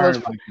Bryson Tiller's,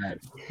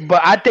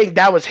 but I think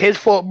that was his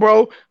fault,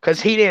 bro,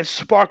 because he didn't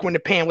spark when the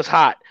pan was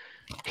hot.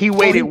 He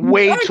waited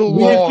way too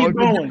long,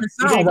 bro.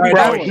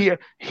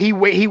 He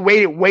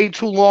waited way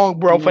too long,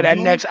 bro, for that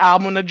next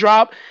album to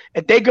drop.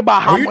 And think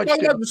about how much. You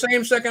talking about the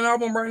same second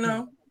album right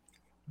now?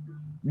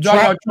 We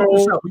talking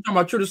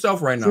about True to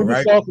Self right now,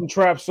 right? True to Self and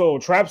Trap Soul.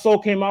 Trap Soul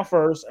came out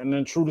first, and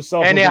then True to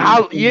Self. And then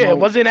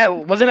wasn't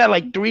that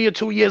like 3 or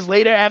 2 years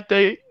later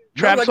after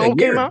Trap Soul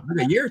came out?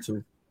 Like a year or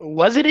two.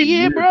 Was it a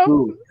year,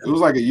 bro? It was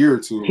like a year or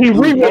two. He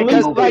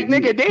re-released like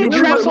nigga, didn't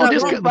Trap Soul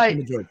just like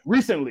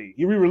recently?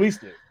 He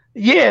re-released it.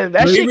 Yeah,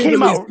 that shit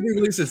came out. He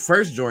released his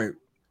first joint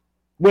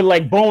with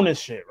like bonus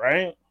shit,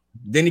 right?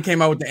 Then he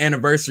came out with the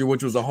Anniversary,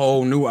 which was a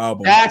whole new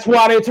album. That's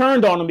why they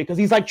turned on him, because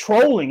he's like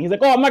trolling. He's like,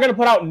 "Oh, I'm not gonna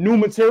put out new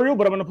material,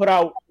 but I'm gonna put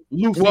out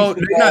loose." Well,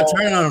 they're not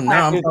turning on him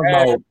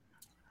now.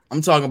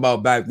 I'm talking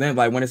about back then,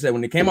 like when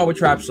they came out with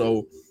Trap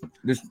Soul,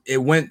 it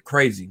went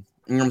crazy.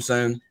 You know what I'm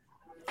saying?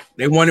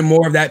 They wanted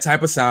more of that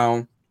type of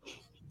sound.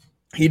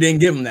 He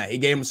didn't give him that. He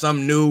gave him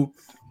something new.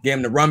 Gave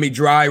him the Rummy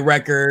Dry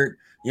record.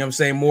 You know what I'm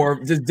saying? More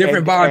just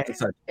different vibes.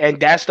 And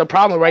that's the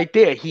problem right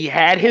there. He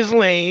had his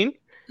lane,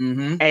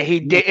 and he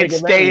didn't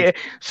stay.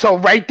 So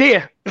right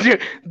there.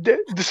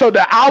 So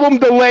the album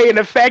delay and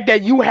the fact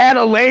that you had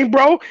a lane,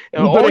 bro,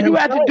 and all you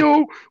had to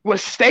do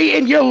was stay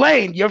in your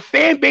lane. Your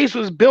fan base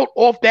was built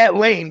off that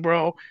lane,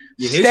 bro.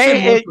 Yeah,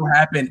 his shit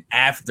happened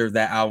after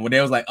that album when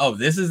they was like, "Oh,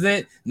 this is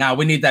it. Now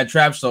we need that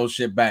Trap Soul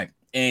shit back,"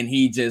 and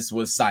he just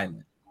was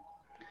silent.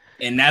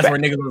 And that's where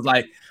niggas was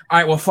like, "All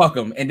right, well, fuck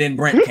him." And then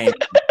Brent came.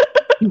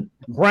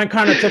 Brent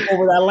kind of took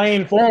over that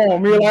lane for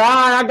him. You're like, "All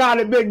right, I got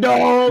it, big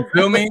dog."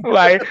 Feel me?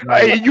 Like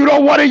you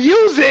don't want to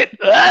use it.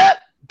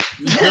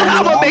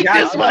 I'm gonna make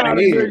this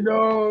money.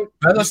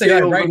 As I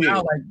say, like right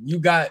now, like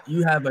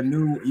you have a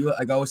new,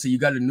 like I always say, you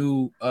got a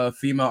new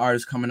female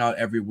artist coming out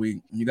every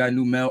week. You got a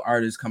new male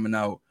artist coming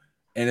out,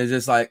 and it's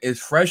just like it's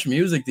fresh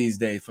music these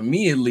days. For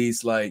me, at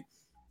least, like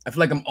I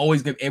feel like I'm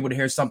always able to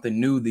hear something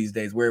new these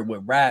days. Where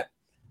with rap,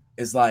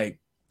 it's like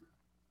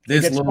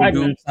this little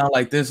dude sound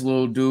like this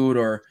little dude,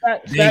 or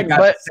they got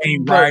the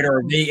same writer,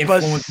 or they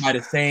influenced by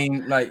the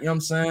same, like, you know what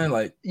I'm saying?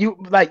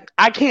 Like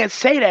I can't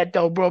say that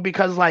though, bro,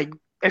 because like,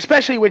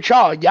 especially with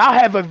y'all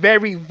have a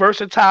very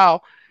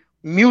versatile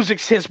music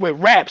sense with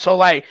rap. So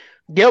like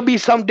there'll be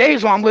some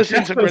days where I'm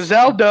listening to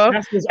Griselda,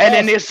 and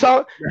then there's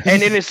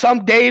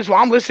some days where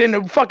I'm listening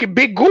to fucking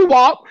Big Goo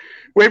Wop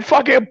with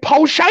fucking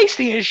Poe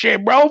Shiesty and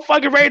shit, bro.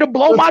 Fucking ready to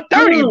blow my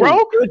 30, bro.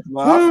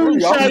 But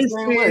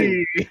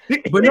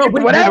no,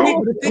 whatever.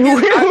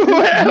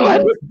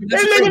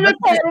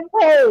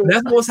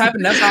 That's what's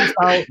happened. That's how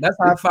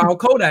I found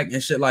Kodak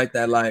and shit like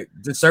that. Like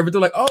the server, they're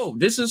like, "Oh,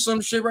 this is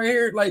some shit right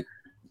here. Like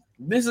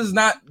this is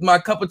not my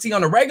cup of tea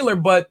on the regular,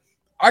 but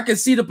I can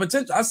see the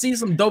potential. I see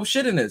some dope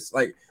shit in this.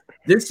 Like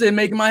this shit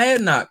making my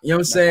head knock. You know what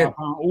I'm saying?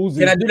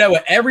 Can I do that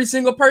with every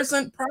single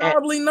person?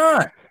 Probably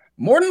not.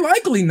 More than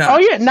likely not. Oh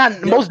yeah,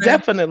 most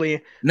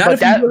definitely. But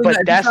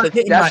that's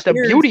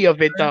the beauty of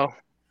it, though.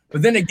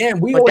 But then again,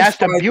 that's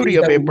the beauty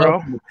of it, bro.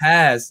 The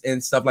past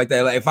and stuff like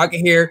that. Like if I can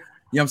hear, you know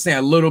what I'm saying,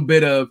 a little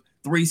bit of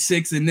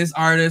 3-6 in this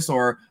artist,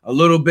 or a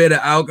little bit of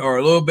Alk, or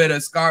a little bit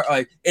of Scar,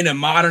 like in a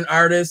modern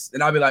artist,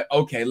 and I'll be like,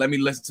 okay, let me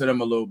listen to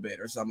them a little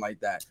bit or something like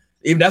that.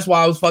 Even that's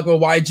why I was fucking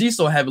with YG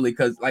so heavily,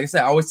 because like I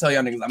said, I always tell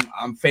y'all niggas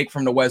I'm fake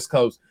from the West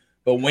Coast.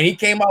 But when he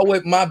came out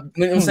with my, you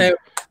know what I'm saying,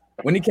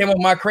 when he came up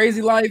with My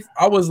Crazy Life,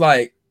 I was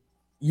like,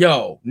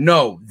 yo,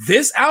 no,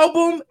 this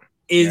album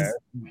is,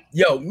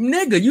 yo,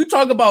 nigga, you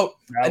talk about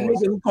a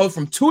nigga who goes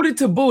from Tooted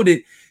to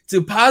Booted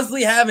to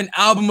possibly have an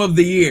album of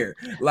the year.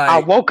 Like I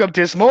woke up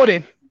this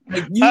morning.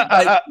 Like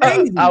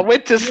I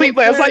went to sleep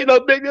last night. No,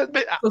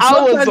 nigga,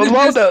 I was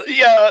alone.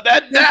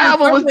 That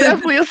album was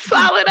definitely a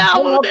solid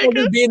album.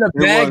 Nigga. Being a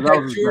bag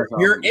that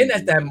you're in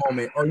at that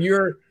moment, or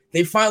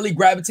they finally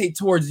gravitate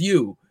towards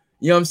you.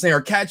 You know what I'm saying, or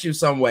catch you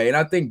some way. And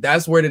I think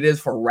that's what it is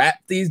for rap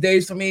these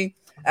days for me.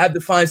 I have to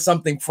find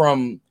something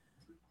from,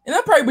 and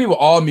that probably be with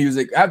all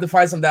music. I have to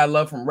find something that I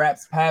love from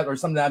rap's past, or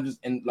something that I'm just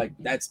in, like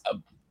that's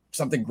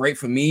something great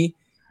for me.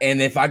 And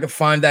if I could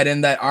find that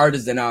in that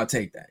artist, then I'll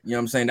take that. You know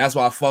what I'm saying? That's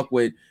why I fuck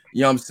with,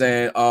 you know what I'm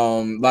saying,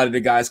 a lot of the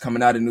guys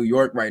coming out of New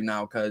York right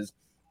now, because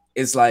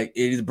it's like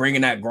it is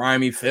bringing that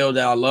grimy feel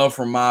that I love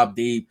from Mobb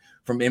Deep,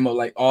 from Emo,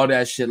 like all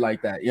that shit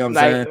like that. You know what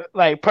I'm saying?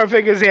 Like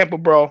perfect example,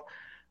 bro.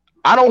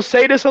 I don't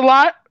say this a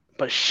lot,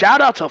 but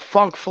shout out to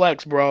Funk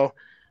Flex, bro.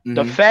 Mm-hmm.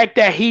 The fact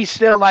that he's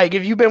still like,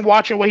 if you've been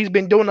watching what he's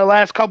been doing the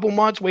last couple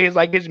months, with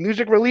his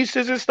music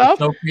releases and stuff,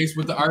 showcase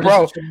with the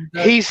artists,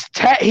 bro, he's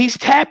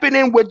tapping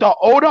in with the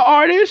older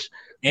artists,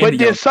 But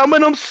then some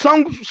of them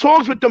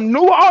songs with them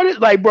new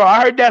artists, like bro,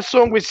 I heard that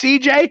song with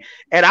CJ,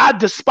 and I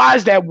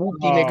despise that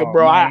Wookie nigga,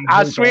 bro. Man,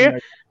 I swear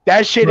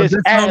that shit is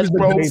ass,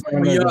 bro.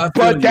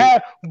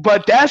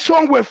 But that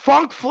song with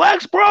Funk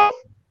Flex, bro,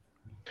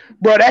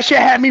 that shit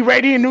had me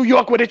ready in New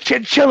York with a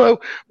chinchilla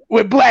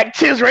with black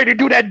tips ready to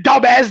do that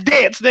dumbass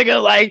dance,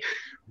 nigga. Like,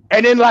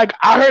 and then like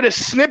I heard a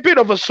snippet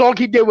of a song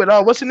he did with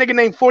what's the nigga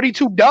named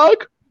 42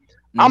 Doug.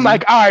 I'm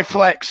like, all right,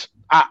 Flex.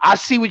 I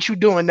see what you're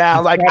doing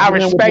now. Like, I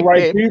respect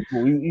it.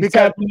 He's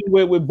tapping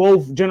with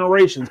both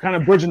generations, kind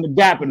of bridging the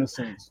gap in a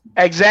sense.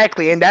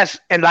 Exactly, and that's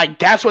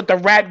what the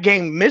rap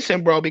game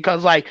missing, bro.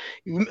 Because like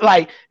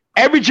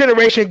every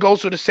generation goes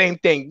through the same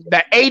thing.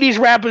 The 80s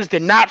rappers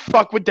did not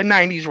fuck with the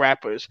 90s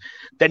rappers.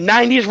 The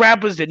 90s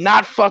rappers did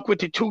not fuck with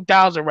the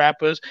 2000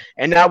 rappers,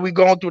 and now we're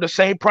going through the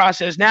same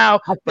process now.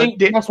 I think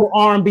that's what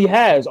R&B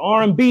has.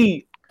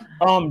 R&B,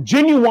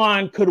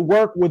 Genuine could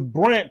work with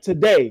Brent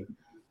today.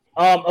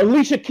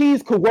 Alicia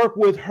Keys could work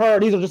with her.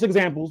 These are just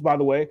examples, by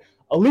the way.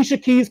 Alicia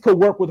Keys could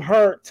work with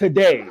her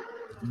today.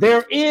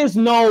 There is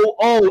no,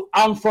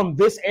 I'm from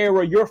this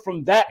era, you're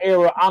from that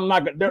era. I'm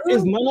not. There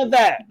is none of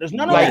that. There's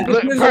none of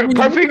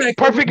that.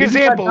 Perfect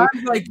example.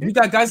 You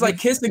got guys like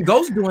Kiss and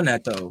Ghost doing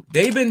that though.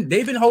 They've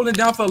been holding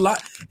down for a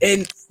lot,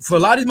 and for a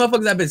lot of these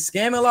motherfuckers that have been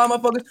scamming a lot of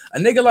motherfuckers. A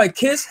nigga like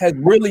Kiss has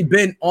really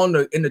been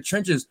in the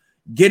trenches,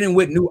 getting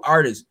with new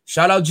artists.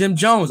 Shout out Jim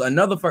Jones,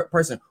 another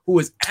person who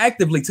is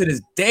actively to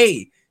this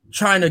day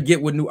trying to get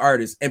with new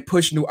artists and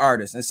push new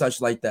artists and such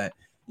like that.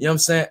 You know what I'm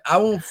saying?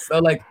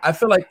 I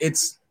feel like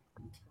it's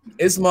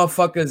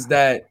motherfuckers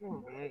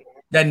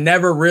that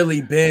never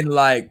really been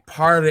like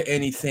part of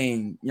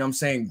anything, you know what I'm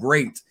saying,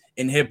 great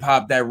in hip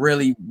hop that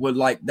really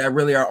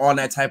are on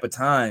that type of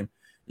time.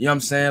 You know what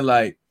I'm saying?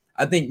 Like,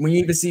 I think when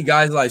you even see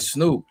guys like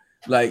Snoop,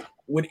 like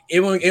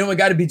it don't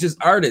got to be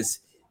just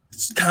artists,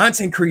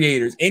 content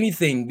creators,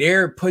 anything,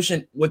 they're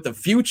pushing with the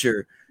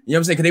future. You know what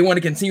I'm saying? Because they want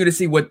to continue to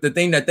see what the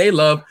thing that they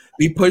love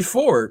be pushed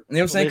forward. You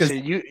know what I'm saying?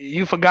 Because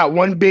you forgot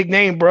one big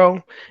name,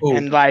 bro. Ooh.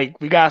 And like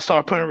we gotta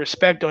start putting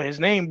respect on his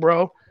name,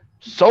 bro.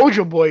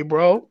 Soulja Boy,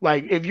 bro.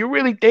 Like if you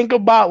really think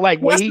about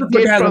like what he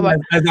did for like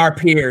as our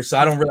peer, so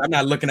I'm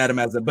not looking at him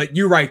as a. But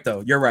you're right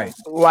though. You're right.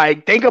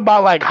 Like think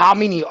about like how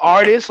many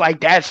artists like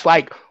that's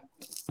like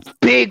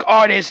big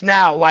artists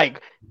now.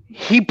 Like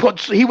he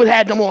would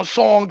have them on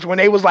songs when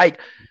they was like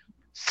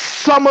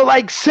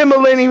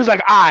similar, and he was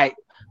like, all right.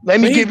 Let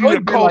me give you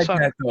the call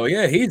sign.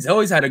 Yeah, he's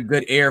always had a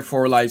good air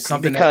for like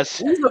something. Because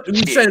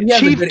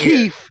Chief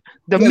Keef,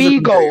 the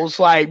Migos,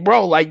 like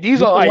bro, like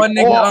these are like one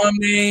nigga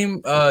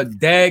named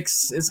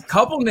Dex. It's a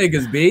couple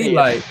niggas,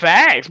 like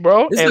facts,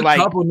 bro. It's a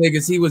couple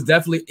niggas. He was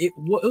definitely. It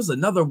was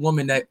another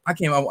woman that I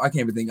can't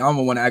even think. I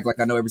don't want to act like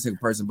I know every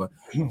single person, but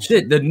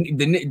shit,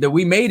 the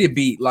We Made It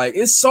beat. Like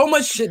it's so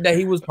much shit that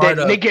he was part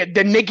of.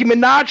 The Nicki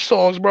Minaj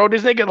songs, bro.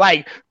 This nigga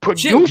like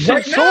producing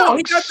right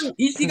songs.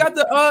 He got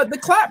the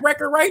clap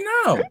record right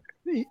now.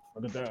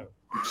 Look at that.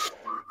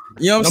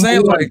 You know what I'm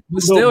saying? Like,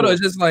 but still, though,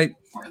 it's just like,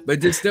 but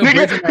just still.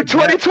 Nigga,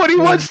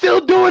 2021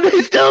 still doing it.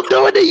 He's still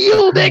doing it.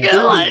 You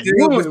nigga, like,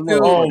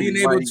 still being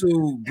able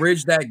to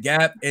bridge that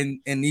gap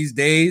in these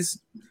days.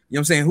 You know what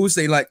I'm saying? Who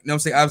say like, you know what I'm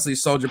saying? Obviously,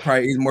 Soulja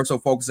probably he's more so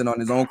focusing on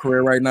his own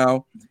career right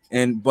now,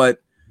 but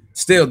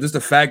still, just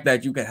the fact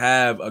that you can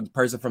have a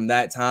person from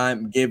that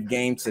time give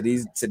game to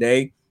these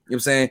today. You know what I'm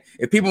saying?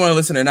 If people want to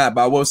listen or not,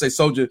 but I will say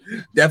Soulja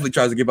definitely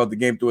tries to give up the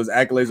game through his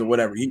accolades or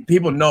whatever.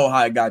 People know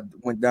how it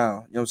went down. You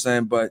know what I'm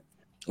saying? But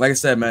like I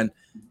said, man,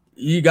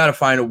 you got to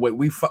find a way.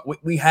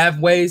 We have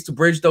ways to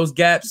bridge those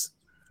gaps.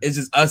 It's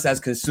just us as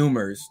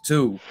consumers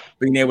too,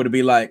 being able to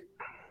be like,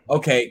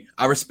 okay,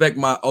 I respect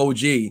my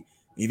OG. If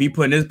he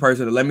putting this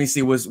person, let me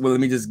see let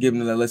me just give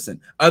him a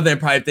listen. Other than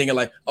probably thinking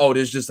like, oh,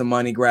 there's just a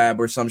money grab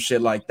or some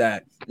shit like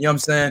that. You know what I'm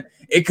saying?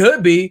 It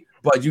could be,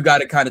 but you got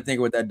to kind of think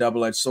with that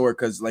double-edged sword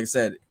because, like I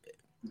said,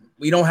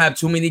 we don't have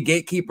too many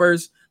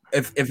gatekeepers.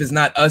 If it's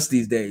not us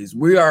these days,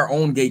 we are our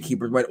own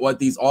gatekeepers. Right?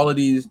 All of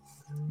these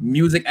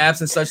music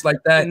apps and such like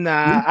that.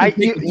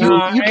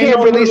 You can't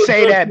really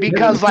say that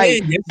because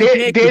like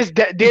there's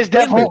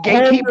definitely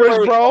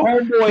gatekeepers, bro.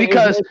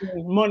 Because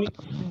money,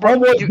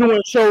 Homeboy's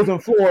doing shows in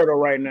Florida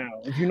right now.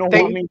 If you know what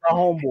I mean by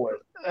Homeboy.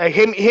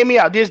 Hear me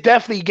out. There's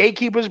definitely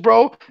gatekeepers,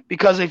 bro.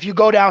 Because if you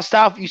go down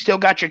south, you still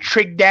got your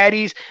Trick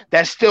Daddies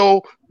that's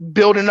still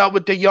building up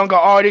with the younger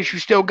artists. You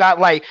still got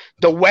like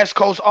the West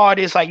Coast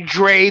artists like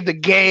Dre, The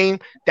Game,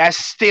 that's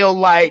still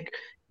like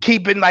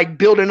keeping like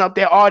building up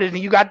their artists.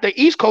 And you got the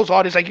East Coast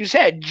artists, like you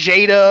said,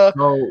 Jada.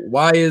 So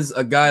why is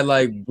a guy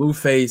like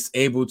Blueface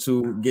able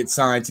to get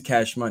signed to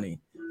Cash Money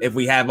if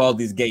we have all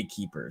these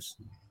gatekeepers?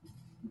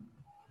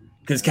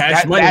 Because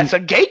Cash Money, that's a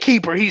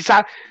gatekeeper. He's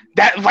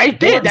that right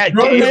there. That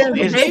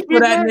is for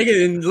that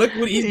nigga. And look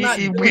what he's not.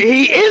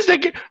 He is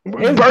the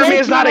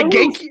Birdman's not a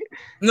gatekeeper.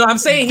 No, I'm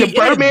saying the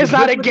Birdman's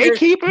not a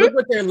gatekeeper. Look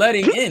what they're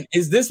letting in.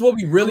 Is this what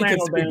we really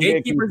consider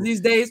gatekeepers these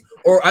days?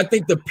 Or I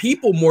think the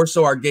people more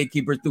so are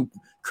gatekeepers through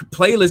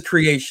playlist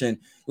creation.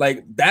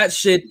 Like that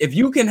shit. If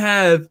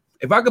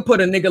I could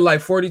put a nigga like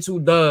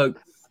 42 Doug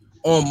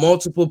on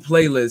multiple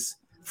playlists,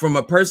 from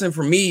a person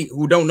from me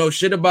who don't know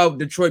shit about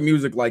Detroit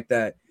music like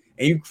that,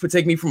 and you could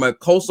take me from a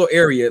coastal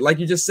area, like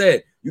you just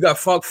said, you got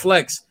Funk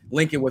Flex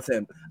linking with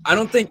him. I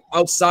don't think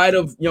outside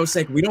of, you know what I'm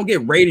saying, we don't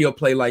get radio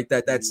play like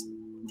that. That's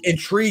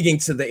intriguing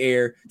to the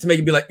air to make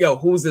it be like, yo,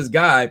 who's this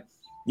guy?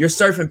 You're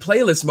surfing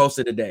playlists most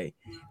of the day.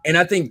 And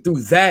I think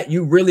through that,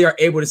 you really are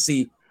able to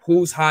see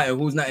who's hot and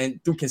who's not,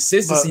 and through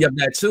consistency of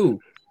that too.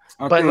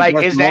 But like,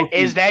 is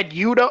that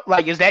you though?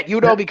 Like, is that you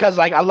though? Because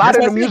like a lot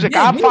of the music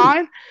I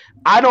find,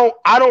 I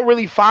don't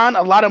really find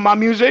a lot of my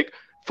music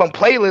from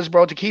playlists,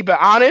 bro. To keep it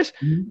honest,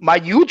 my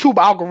YouTube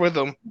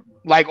algorithm,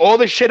 like all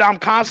the shit I'm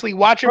constantly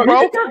watching,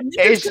 bro,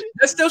 that's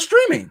still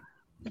streaming.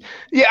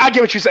 Yeah, I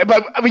get what you say,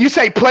 but when you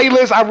say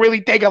playlist, I really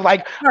think of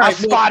like a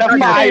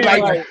Spotify,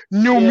 like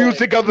new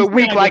music of the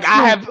week. Like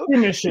I have,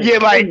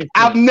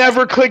 I've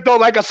never clicked on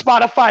like a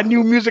Spotify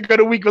new music of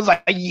the week. It was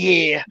like,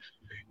 yeah.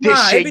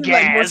 This shit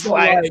gas,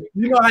 like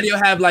you know how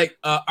you'll have like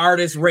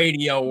artist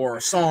radio or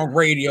song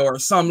radio or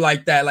something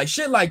like that, like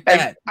shit like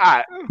that.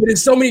 But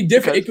there's so many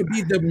different. It could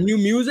be the new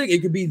music.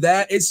 It could be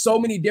that. It's so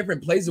many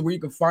different places where you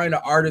can find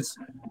an artist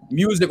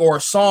music or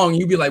a song.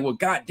 You'd be like, well,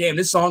 goddamn,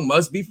 this song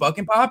must be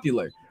fucking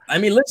popular. I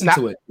mean, listen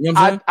to it. You know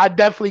what I'm saying? I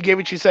definitely get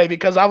what you say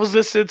because I was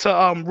listening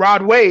to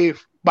Rod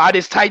Wave, but I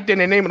just typed in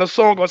the name of the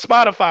song on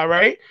Spotify,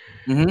 right?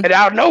 And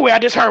out of nowhere, I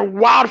just heard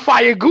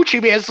Wildfire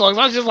Gucci Mane songs.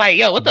 I was just like,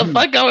 yo, what the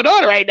fuck going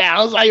on right now?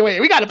 I was like, wait,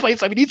 we got to play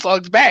some of these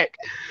songs back.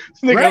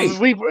 This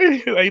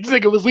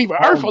nigga was leaving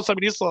Earth on some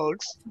of these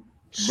songs.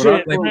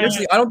 But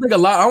I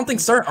don't think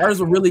certain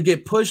artists would really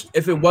get pushed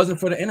if it wasn't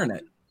for the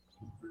internet.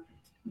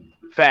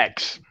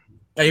 Facts.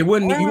 Like, you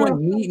wouldn't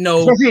need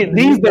no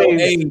these days.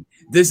 Hey,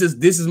 this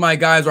is my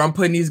guys, or I'm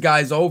putting these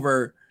guys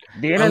over.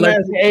 The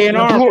internet's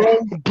A&R,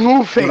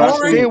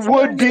 Blueface. There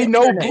would be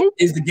no Blue.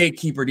 Is the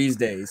gatekeeper these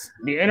days.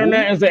 The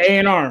internet is the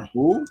A&R.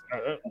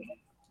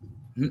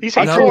 You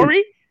say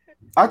Tory?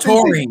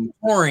 Touring.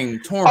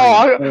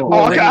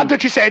 Oh, okay. I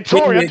thought you said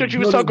Tory. I thought you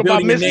were talking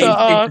about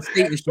Mr.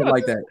 Shit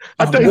like that.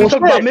 I thought you were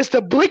talking about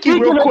Mr. Blicky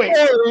real quick.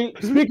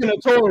 Speaking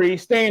of Tory,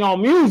 staying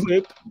on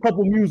music,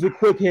 couple music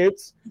quick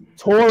hits.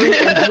 Tory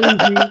and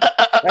Breezy.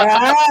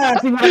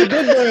 See what I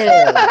did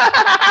there.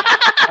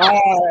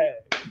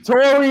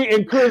 Tory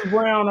and Chris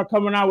Brown are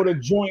coming out with a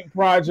joint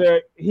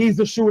project. He's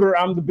the shooter,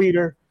 I'm the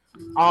beater.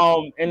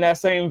 In that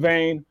same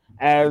vein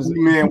as he's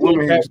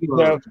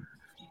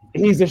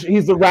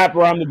the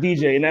rapper, I'm the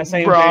DJ. In that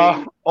same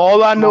vein.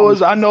 All I know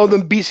is I know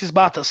them beats is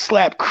about to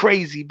slap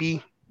crazy,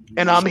 B.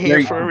 And I'm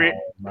here for it.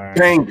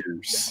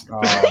 Bangers.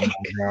 Oh my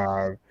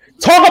God.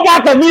 Talk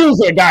about the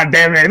music,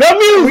 goddammit. The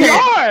music. We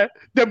are.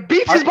 The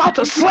beats is about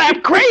to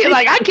slap crazy.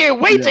 Like, I can't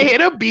wait to hear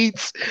the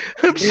beats.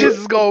 Them shit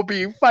is gonna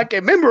be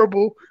fucking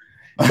memorable.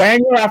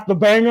 Banger after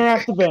banger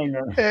after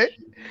banger.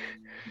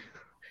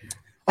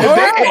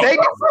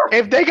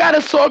 If they got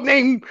a song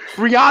named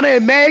Rihanna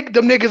and Meg,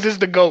 them niggas is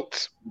the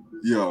GOATs.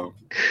 Yo.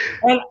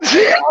 And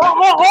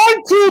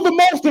on to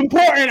the most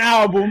important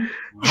album.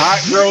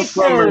 Hot Girl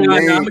Summer.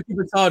 I'm gonna keep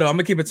it tall though. I'm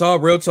gonna keep it tall.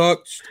 Real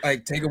talk.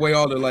 Like, take away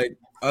all the like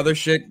other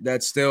shit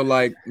that's still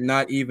like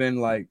not even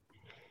like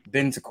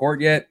been to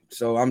court yet.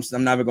 So I'm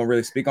not even gonna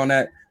really speak on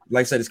that.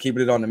 Like I said, just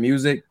keeping it on the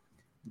music.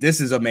 This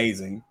is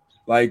amazing.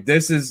 Like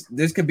this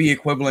could be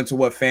equivalent to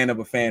what Fan of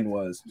a Fan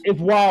was. It's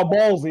wild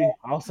ballsy.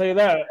 I'll say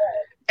that.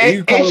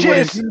 It's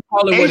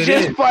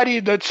just funny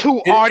the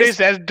two artists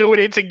that's doing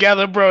it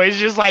together, bro. It's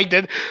just like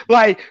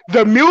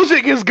the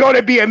music is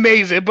gonna be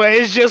amazing, but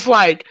it's just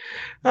like,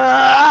 all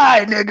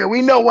right, nigga,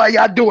 we know why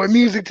y'all doing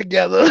music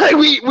together. Like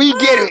we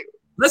get it.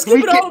 Let's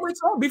keep it all the way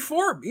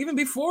to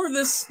before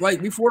this,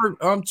 like before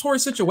Tory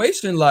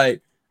situation.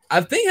 Like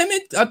I think him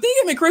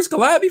and Chris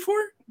collab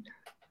before.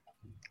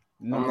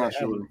 No, I'm not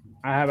sure.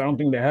 I don't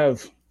think they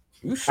have.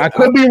 I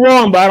could be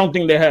wrong, but I don't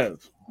think they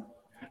have.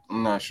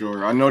 I'm not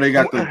sure. I know they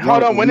got the.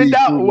 Hold on. When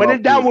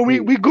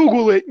we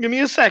Google it. Give me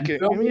a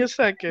second.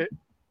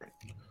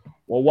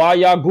 Well, while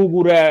y'all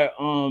Google that,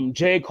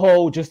 J.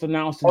 Cole just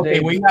announced today. Okay,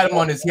 well, he had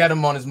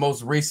him on his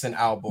most recent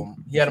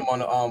album. He had him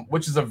on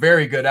which is a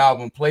very good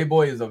album.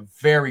 Playboy is a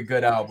very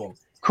good album.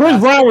 Chris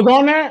Brown was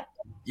on that?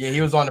 Yeah,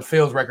 he was on the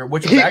Fields record,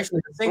 which is actually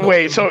the single.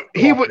 Wait, so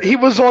he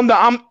was on the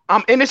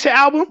I'm Innocent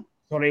album?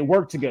 So they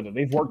worked together.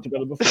 They've worked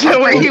together before. So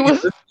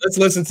let's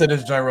listen to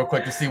this joint real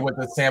quick to see what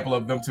the sample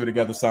of them two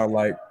together sound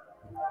like.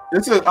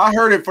 I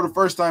heard it for the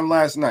first time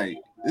last night.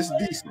 It's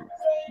decent.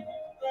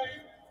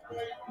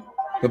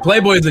 The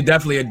Playboy is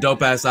definitely a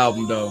dope ass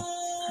album, though.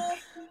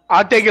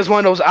 I think it's one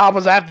of those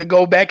albums I have to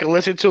go back and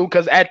listen to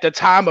because at the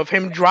time of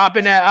him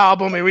dropping that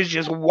album, it was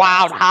just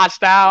wild,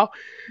 hostile.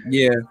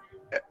 Yeah.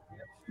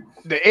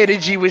 The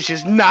energy was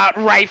just not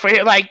right for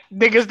him. Like,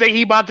 niggas think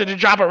he about to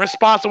drop a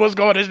response to what's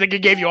going on. This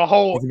nigga gave you a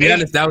whole. To be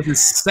honest, that was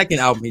his second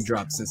album he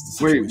dropped since the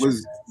situation.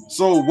 Was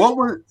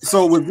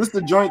this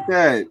the joint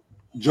that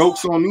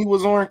Jokes on Me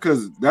was on?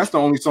 Because that's the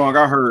only song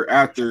I heard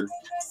after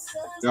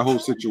that whole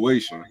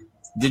situation.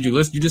 Did you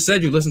listen? You just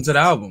said you listened to the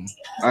album.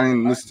 I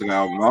didn't listen to the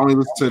album. I only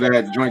listened to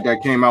that joint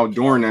that came out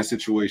during that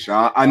situation.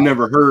 I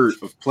never heard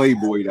of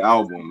Playboy, the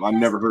album. I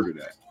never heard of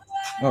that.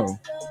 Oh.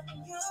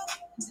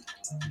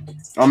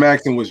 I'm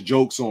asking was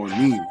Jokes on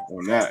Me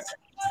on that.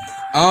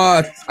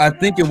 I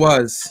think it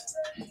was.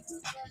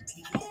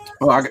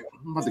 Oh, I'm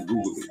about to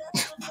Google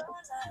it.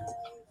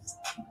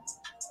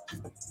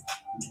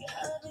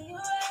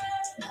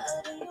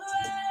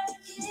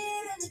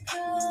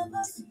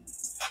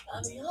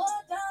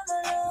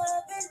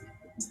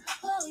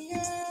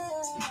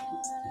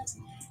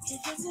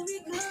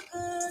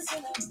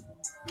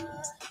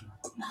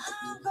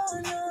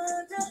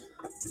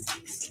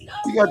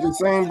 You got the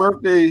same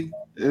birthday.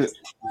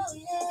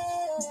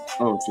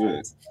 Oh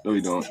shit! No,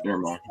 you don't. Never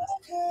mind.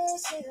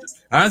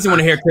 I honestly want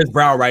to hear Chris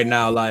Brown right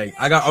now. Like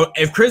I got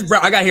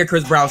to hear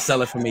Chris Brown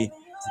sell it for me.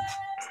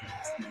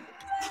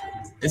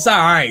 It's all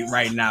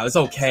right now. It's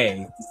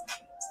okay.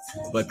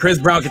 But Chris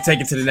Brown can take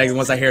it to the next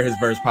once I hear his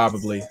verse,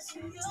 probably.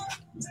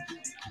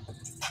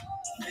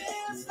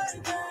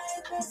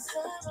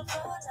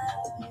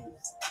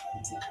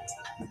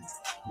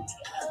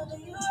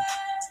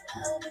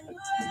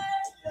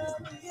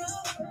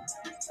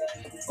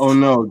 Oh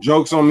no,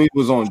 Jokes on Me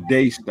was on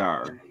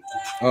Daystar.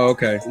 Oh,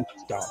 okay.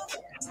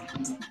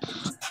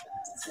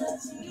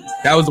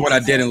 That was the one I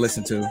didn't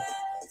listen to.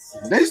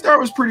 Daystar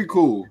was pretty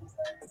cool.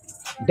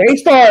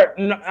 Daystar,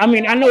 I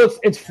mean, I know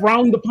it's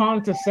frowned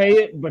upon to say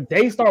it, but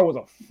Daystar was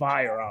a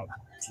fire album.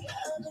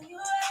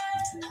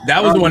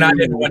 That was the one I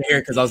didn't want to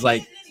hear because I was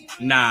like,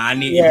 nah, if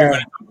you're going to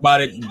talk about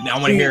it, I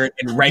want to hear it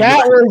in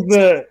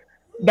regular.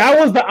 That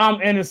was the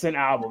I'm Innocent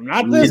album,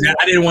 not this.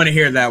 I didn't want to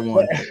hear that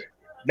one.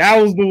 That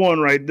was the one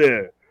right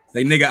there.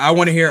 Like, nigga, I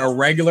want to hear a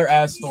regular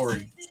ass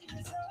story.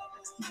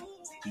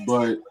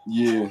 But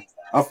yeah,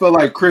 I feel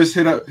like Chris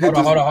hit up. Hold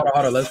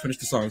on. Let's finish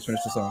the song.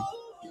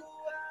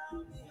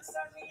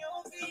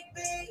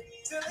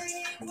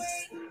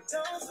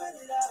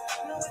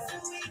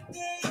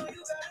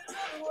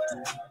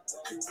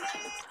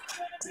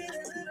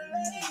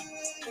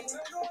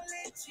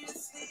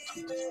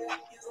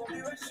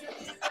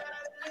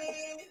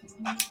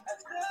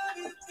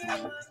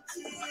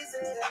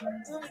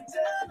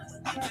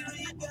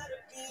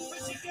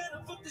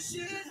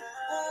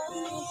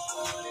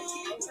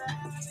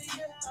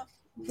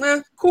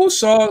 Cool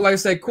song. Like I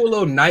said, cool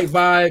little night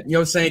vibe. You know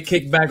what I'm saying?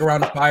 Kick back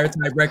around the fire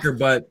type record,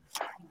 but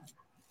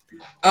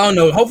I don't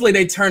know. Hopefully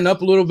they turn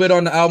up a little bit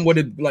on the album. What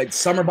it like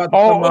summer about to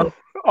come up?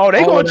 Oh,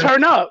 they gonna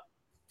turn up.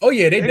 Oh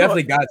yeah, they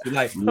definitely got to.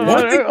 Like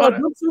one thing about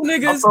them two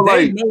niggas,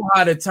 they know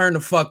how to turn the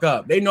fuck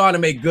up. They know how to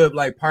make good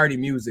like party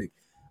music.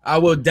 I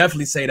will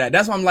definitely say that.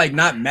 That's why I'm like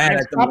not mad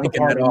at them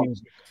making that all.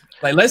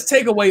 Like let's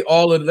take away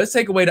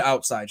the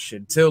outside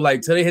shit till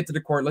they hit to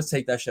the court. Let's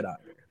take that shit out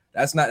of here.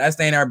 That's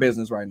ain't our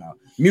business right now.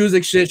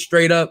 Music shit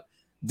straight up.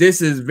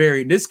 This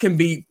can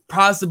be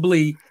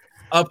possibly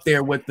up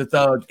there with the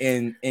Thug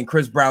and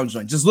Chris Brown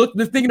joint. Just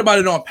thinking about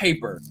it on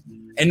paper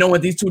and knowing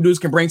what these two dudes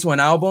can bring to an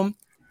album.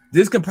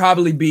 This could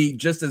probably be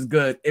just as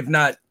good, if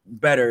not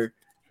better,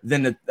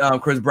 than the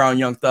Chris Brown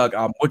Young Thug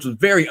album, which was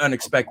very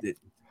unexpected.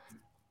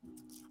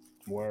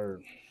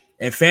 Word.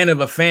 And Fan of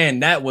a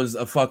Fan, that was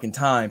a fucking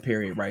time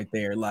period right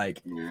there.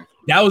 Like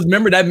that was,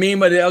 remember that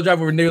meme of the L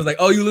Driver where niggas like,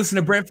 oh, you listen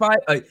to Brent Fight?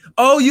 Like,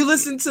 oh, you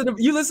listen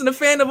to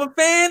Fan of a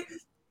Fan?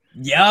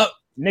 Yep.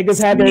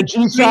 Niggas had their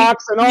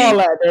G-Shocks and all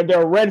that.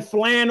 Their red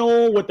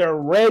flannel with their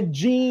red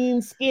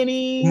jeans,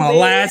 skinny. My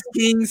last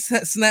King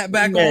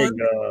snapback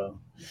on.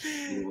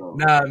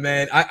 Nah,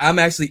 man, I'm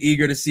actually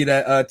eager to see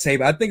that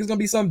tape. I think it's gonna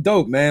be something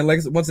dope, man. Like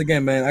once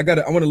again, man, I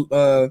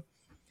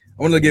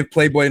want to give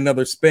Playboy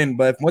another spin.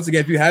 But once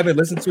again, if you haven't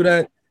listened to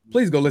that,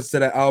 please go listen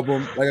to that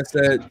album. Like I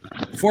said,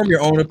 form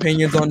your own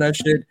opinions on that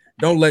shit.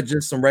 Don't let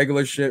just some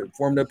regular shit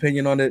form the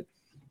opinion on it.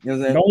 You know what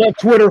I'm saying? Don't let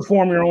Twitter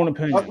form your own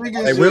opinion.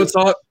 Like, real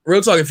talk.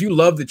 If you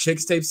love the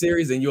Chicks Tape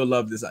series, then you'll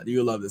love this.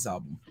 You'll love this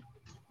album.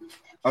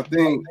 I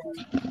think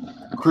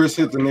Chris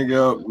hit the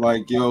nigga up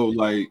like, yo,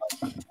 like,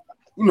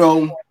 you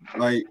know,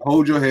 like,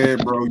 hold your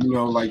head, bro. You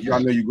know, like, I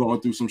know you're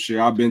going through some shit.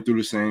 I've been through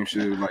the same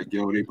shit. Like,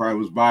 yo, they probably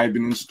was vibing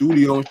in the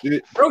studio and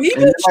shit. Bro, he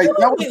been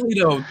chilling lately,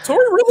 though.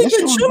 Tory really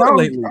been chilling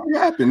lately. What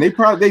happened?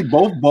 They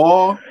both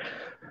ball.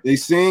 They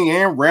sing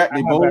and rap.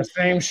 They both that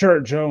same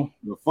shirt, Joe.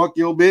 The fuck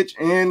your bitch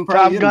and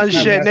Top Gun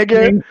shit,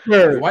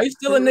 nigga. Why you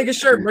still a nigga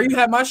shirt, bro? You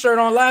had my shirt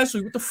on last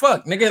week. What the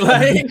fuck, nigga?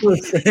 Like,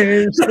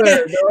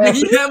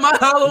 nigga, you had my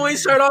Halloween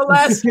shirt on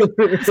last week.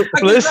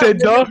 Listen,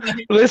 dog.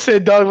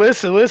 Listen. I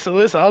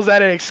was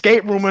at an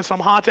escape room in some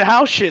haunted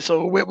house shit.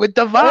 So with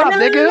the vibe,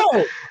 nigga.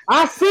 No.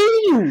 I see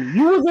you.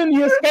 You was in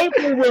the escape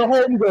room with a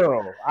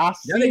homegirl. I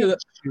see you.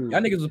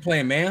 Y'all niggas was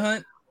playing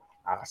Manhunt.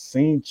 I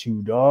seen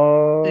you,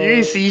 dog. You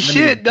ain't see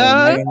shit,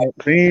 dog. I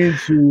seen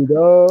you,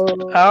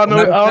 dog. I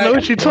don't know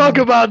what you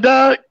talking about,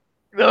 dog.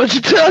 Know what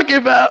you talking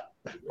about?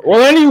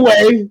 Well,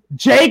 anyway,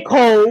 J.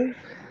 Cole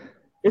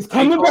is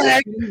coming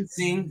back.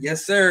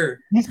 Yes, sir.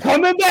 He's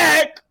coming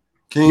back.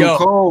 King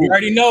Cole. You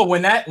already know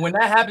when that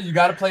happens, you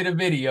gotta play the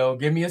video.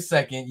 Give me a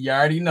second. You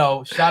already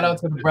know. Shout out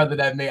to the brother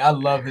that made. I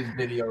love his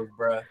videos,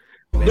 bro.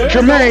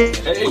 Jermaine.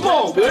 Hey, come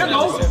on, there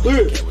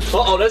goes.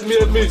 Uh-oh, that's me.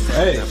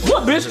 Hey.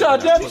 What, bitch?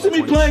 Goddamn, you see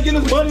me playing,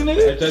 getting this money,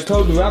 nigga? I just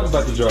told you rap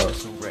about the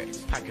drugs.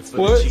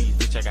 What?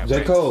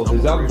 J. Cole,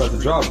 his album about to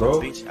drop,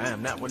 bro.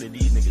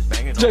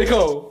 J.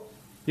 Cole.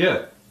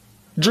 Yeah.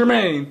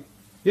 Jermaine.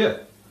 Yeah.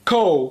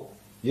 Cole.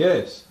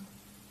 Yes.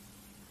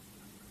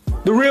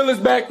 The real is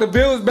back. The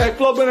bill is back.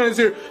 Flo Banana is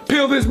here.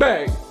 Peel this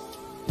back.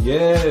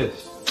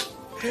 Yes.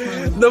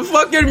 The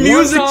fucking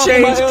music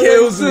change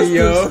kills me,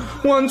 yo.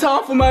 One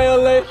time for my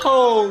LA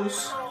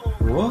hoes.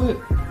 What?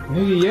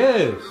 Nigga,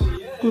 yes.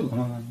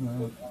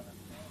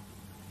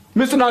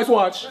 Mr. Nice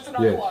Watch.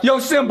 Yes. Young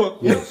Simba.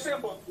 Yes.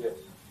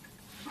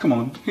 Come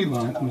on. He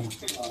lying. Come on.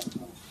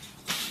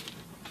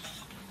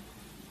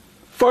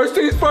 First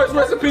things first,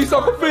 rest in peace,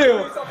 Uncle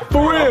Phil.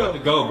 For real.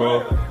 Go, bro.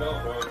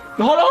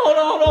 Hold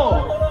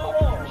on.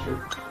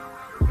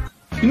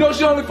 You know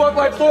she only fucked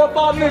like 4 or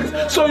 5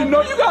 niggas, so you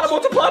know you gotta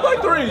multiply by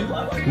 3.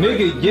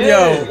 Nigga,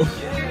 yes. Yo.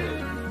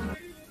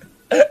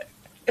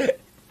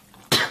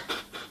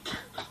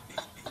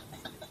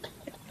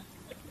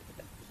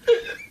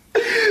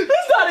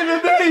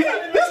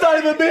 This not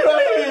even me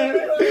right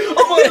here.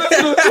 I'm gonna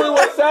listen to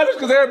 21 Savage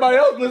because everybody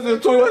else listens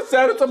to 21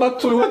 Savage. Talking about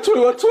 21.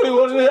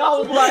 And I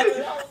was like,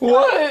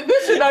 what?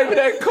 This shit not even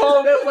that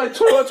cold. It was like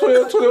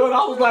 21.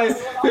 I was like,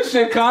 this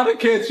shit kinda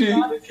catchy,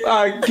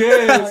 I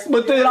guess.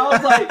 But then I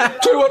was like,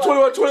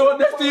 21.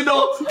 Next thing you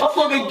know, I'm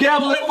fucking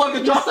gambling,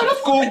 fucking dropping out of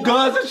school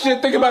guns and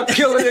shit, thinking about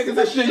killing niggas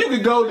and shit. You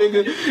can go,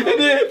 nigga. And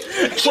then,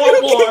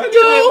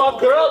 my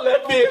girl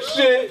left me and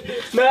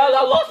shit. Now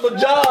I lost my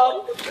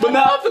job. But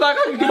now I feel like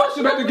I can get my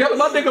shit back together.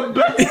 My nigga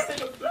back.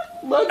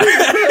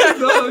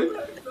 Dog.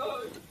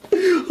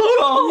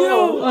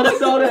 Hold on. I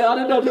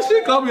didn't know this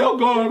shit caught me off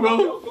guard,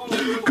 bro.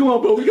 Come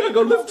on, bro. We gotta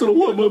go listen to the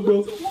warm-up,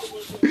 bro.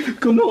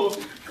 Come on.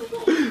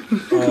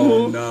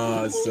 Oh,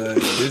 nah, son.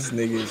 This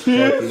nigga is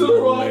fucking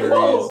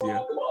hilarious, yeah.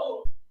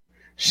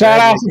 Shout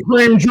out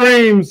Supreme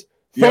Dreams.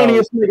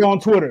 Funniest nigga on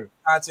Twitter.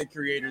 Content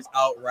creators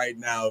out right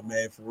now,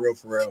 man. For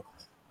real.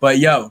 But,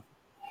 yo.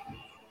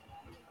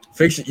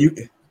 Fiction,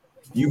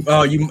 your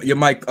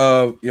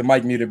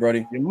mic muted,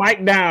 Brody. Your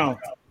mic down.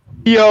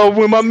 Yo,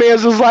 when my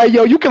man's was like,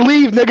 yo, you can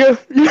leave, nigga.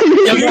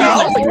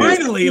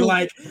 Finally,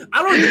 like,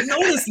 I don't even know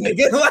this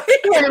nigga. Like,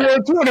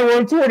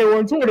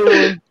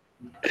 21.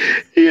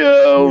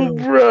 Yo,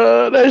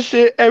 bro, that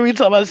shit, every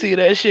time I see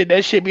that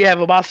shit be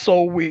having my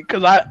soul weak.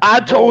 Cause I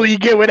totally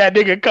get where that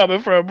nigga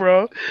coming from,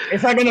 bro.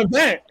 It's like an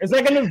event.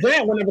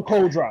 Whenever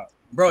Cole drops.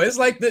 Bro, it's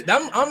like that.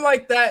 I'm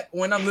like that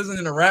when I'm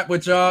listening to rap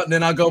with y'all, and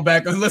then I'll go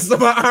back and listen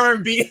to my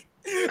R&B.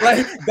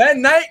 Like that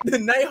night, the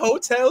night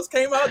Hotels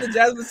came out, the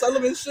Jasmine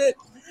Sullivan shit,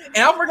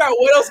 and I forgot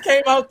what else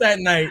came out that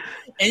night.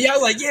 And y'all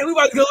was like, yeah, we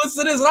about to go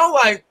listen to this, and I'm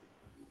like,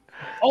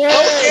 oh,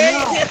 okay.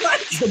 Nah.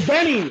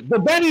 The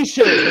Benny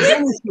shit.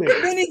 The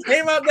Benny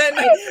came out that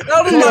night. And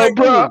I was like,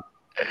 bro,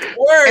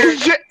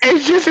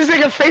 it's just his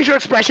nigga facial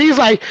expression. He's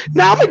like,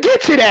 nah, I'm gonna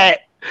get to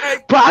that.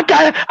 But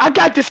I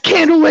got this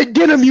candlelit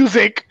dinner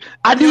music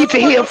I need to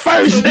hear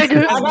first,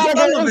 nigga.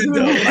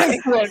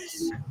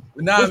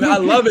 Nah, man, I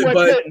love it,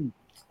 but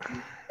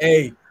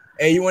hey,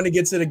 you want to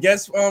get to the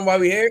guests while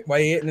we here? While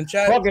you hitting the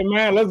chat? Fuck it,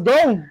 man. Let's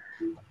go.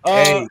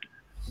 Hey,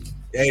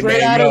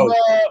 straight man, out of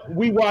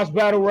We Watch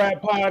Battle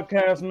Rap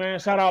podcast, man.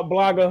 Shout out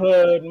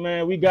Bloggerhood,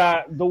 man. We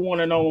got the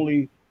one and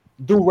only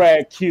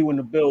Durag Q in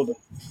the building.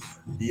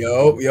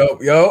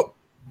 Yo.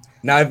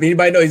 Now, if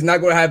anybody know, he's not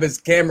going to have his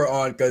camera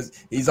on because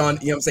he's on,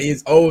 you know what I'm saying?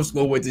 He's old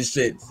school with this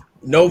shit.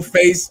 No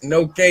face,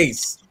 no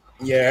case.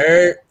 You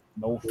heard?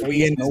 No face,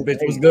 we in this bitch.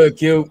 What's good,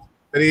 Q?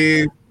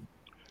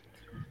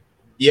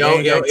 Yo.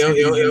 Y'all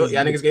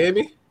niggas can hear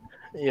me?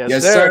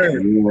 Yes,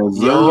 sir.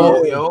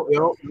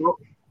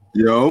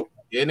 Yo.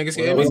 Yeah, niggas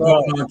can hear me? What's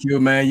going on, Q,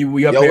 man?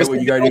 We up here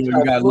with you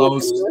got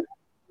Los.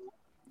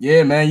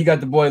 Yeah, man, you got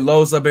the boy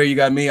Los up here. You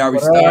got me, Ari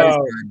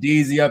Styles,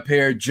 DZ up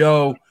here,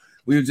 Joe.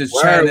 We were just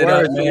chatting it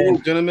up,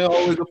 man. Gentlemen,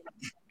 always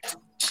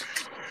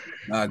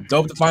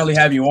dope to finally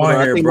have you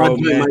on here, bro,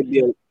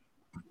 man.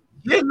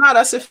 Yeah,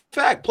 that's a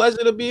fact.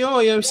 Pleasure to be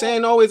on, you know what I'm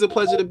saying? Always a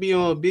pleasure to be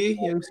on, B, you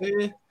know what I'm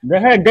saying? Go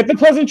ahead, get the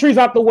pleasantries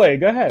out the way.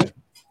 Go ahead.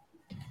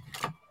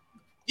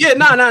 Yeah,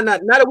 now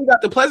that we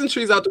got the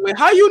pleasantries out the way,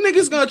 how you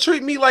niggas gonna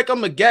treat me like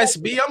I'm a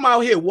guest, B? I'm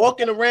out here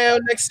walking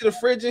around next to the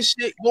fridge and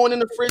shit, going in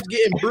the fridge,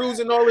 getting bruised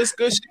and all this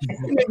good shit.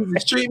 You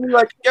niggas treat me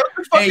like, yo, what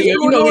the fuck hey,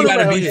 you know we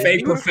gotta be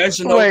fake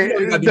professional. Wait,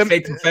 we gotta be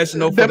fake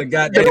professional for the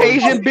goddamn. The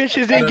Asian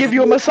bitches didn't give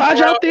you a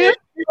massage out there?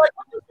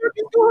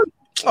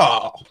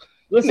 Oh.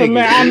 Listen,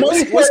 man, I know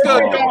you put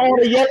all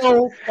the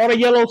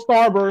yellow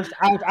starburst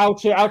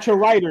out your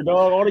writer,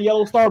 dog. All the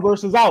yellow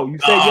starburst is out. You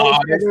said yellow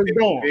starburst is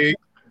gone.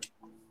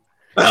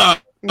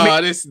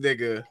 This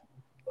nigga.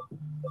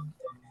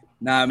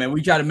 Nah, man,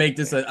 we try to make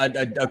this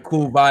a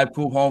cool vibe,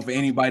 cool home for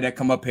anybody that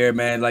come up here,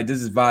 man. Like this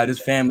is vibe, this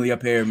family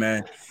up here,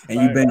 man. And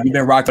you've been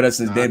rocking with us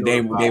since day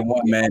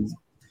one, man.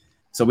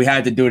 So we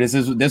had to do this.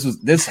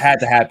 This had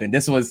to happen.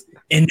 This was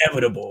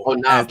inevitable. Oh,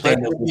 nah, pleasure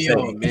to be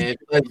on, man.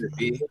 Pleasure to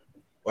be.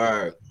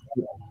 Word.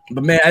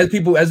 But man,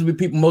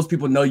 most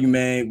people know you,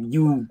 man.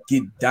 You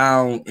get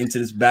down into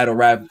this battle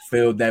rap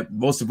field that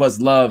most of us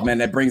love, man.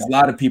 That brings a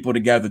lot of people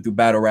together through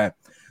battle rap.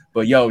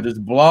 But yo, this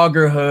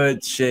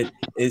bloggerhood shit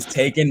is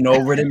taking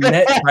over the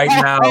net right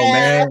now,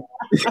 man.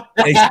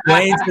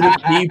 explain to the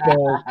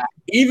people,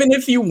 even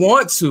if you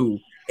want to,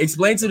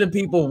 explain to the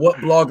people what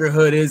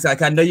Bloggerhood is.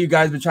 Like, I know you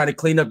guys been trying to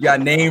clean up your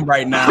name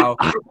right now,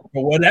 but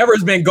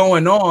whatever's been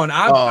going on,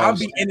 I'll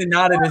be in and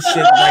out of this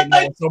shit right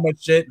now. So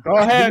much shit. Go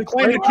ahead,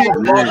 claim the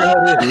people.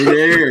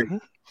 Yeah.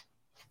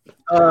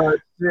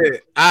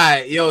 Shit. All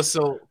right, yo.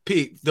 So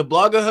Pete, the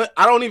Bloggerhood.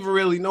 I don't even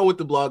really know what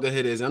the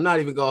Bloggerhood is. I'm not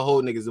even gonna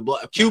hold niggas. The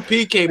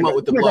QP came up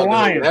with the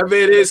Bloggerhood. Whatever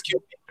it is,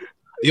 QP.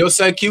 Yo,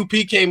 son,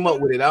 QP came up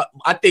with it.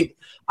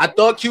 I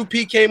thought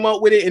QP came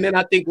up with it, and then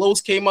I think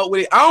Los came up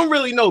with it. I don't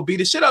really know, B.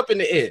 The shit up in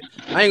the air.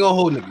 I ain't gonna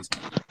hold niggas.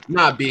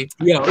 Nah, B.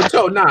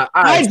 Nah.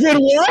 I did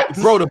what?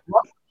 Bro,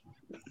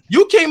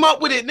 you came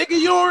up with it, nigga.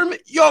 You don't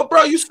remember? Yo,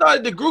 bro, you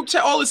started the group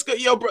chat, all this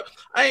good. Yo, bro,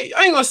 I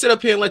ain't gonna sit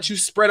up here and let you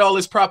spread all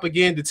this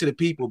propaganda to the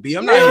people, B.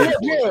 I'm not here for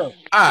it.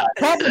 All right.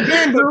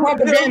 Propaganda.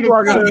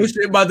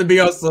 Shit about to be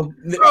on some.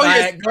 Bro,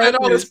 spread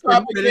all this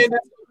propaganda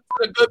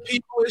for the good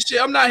people and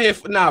shit. I'm not here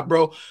for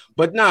bro.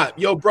 But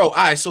yo, bro. All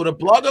right, so the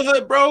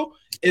Bloggerhood, bro,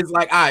 is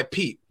like, all right,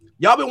 Pete.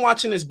 Y'all been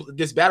watching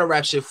this battle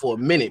rap shit for a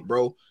minute,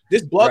 bro.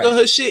 This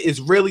Bloggerhood shit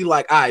is really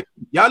like, all right,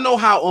 y'all know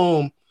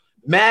how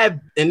mad,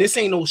 and this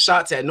ain't no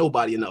shots at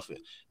nobody or nothing.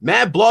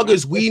 Mad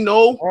bloggers we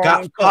know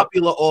got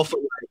popular off of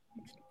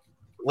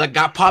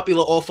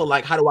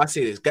how do I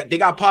say this? They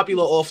got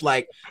popular off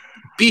like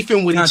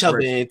beefing with each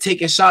other and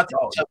taking shots at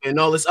each other and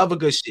all this other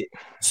good shit.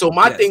 So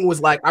my thing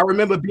was like, I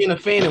remember being a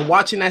fan and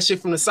watching that shit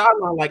from the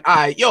sideline, like, all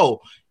right, yo,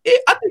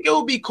 I think it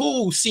would be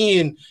cool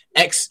seeing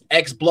X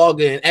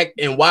blogger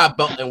and Y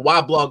blogger,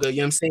 you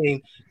know what I'm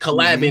saying,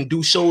 collab and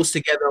do shows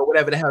together or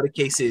whatever the hell the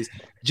case is,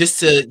 just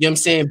to, you know what I'm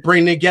saying,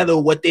 bring together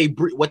what they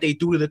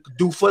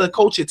do for the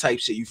culture type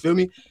shit. You feel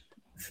me?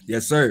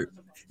 Yes, sir.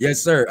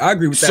 I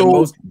agree with that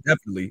most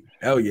definitely.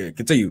 Hell yeah.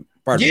 Continue.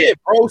 Pardon me.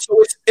 Bro.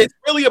 So it's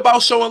really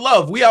about showing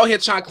love. We out here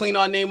trying to clean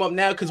our name up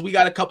now because we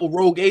got a couple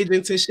rogue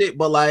agents and shit.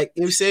 But like,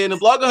 you know what I'm saying, the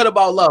Bloggerhood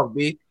about love,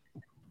 B.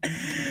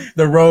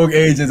 The rogue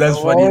agents, that's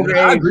funny.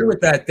 I agree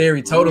with that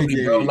theory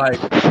totally, bro. Like,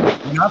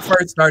 when I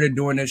first started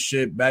doing this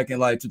shit back in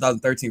like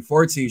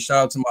 2013-14, shout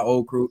out to my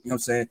old crew, you know what I'm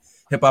saying,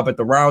 hip hop at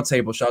the round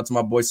table, shout out to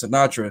my boy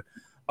Sinatra.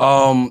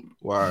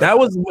 That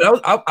was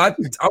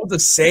I was the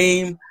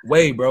same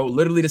way, bro,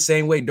 literally the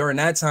same way during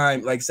that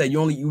time. Like I said,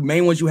 you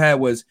main ones you had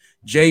was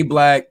J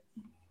Black,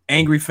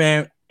 Angry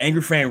Fan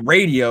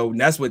Radio, and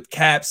that's with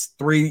Caps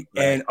 3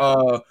 and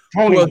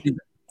Tony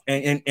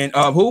and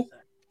who?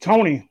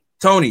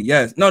 Tony,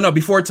 yes. No,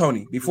 before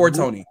Tony.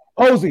 Posey.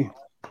 Posey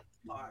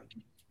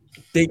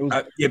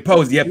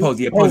was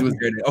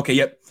there. Okay,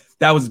 yep.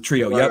 That was a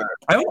trio. Yep.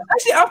 I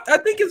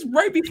think it's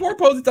right before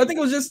Posey. I think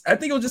it was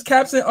just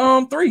Caps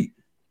and 3.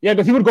 Yeah,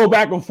 because he would go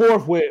back and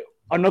forth with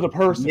another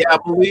person. Yeah, I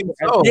believe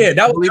so. Yeah,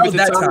 that was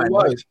that time.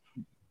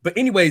 But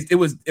anyways, it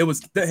was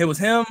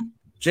him,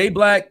 J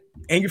Black,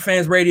 Angry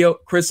Fans Radio,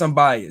 Chris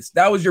Unbiased.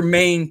 That was your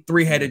main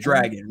three-headed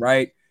dragon,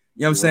 right?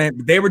 You know what I'm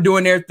saying? They were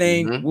doing their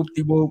thing,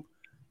 whoop-de-whoop.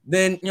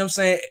 Then, you know what I'm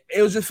saying,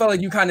 it was just felt like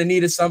you kind of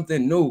needed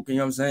something new. You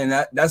know what I'm saying?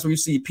 That's where you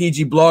see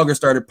PG Blogger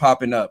started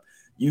popping up.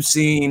 You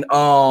seen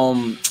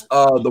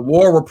the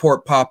War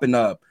Report popping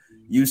up.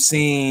 You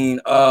seen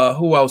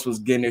who else was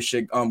getting this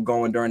shit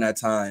going during that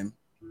time?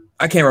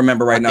 I can't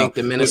remember right now. I think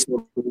the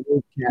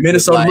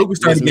Minnesota Luke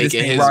started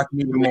getting his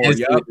rocking even more. At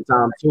the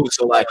time too.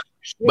 So like,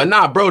 but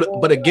nah, bro.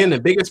 But again, the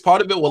biggest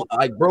part of it was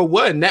like, bro,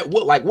 what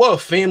a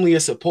family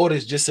of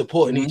supporters just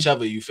supporting each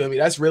other. You feel me?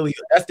 That's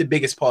the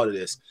biggest part of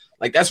this.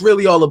 Like, that's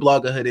really all the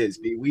Bloggerhood is.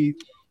 B. We, you know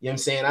what I'm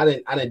saying? I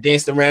didn't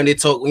dance around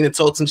it, we didn't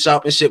talk some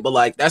shop and shit, but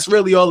like, that's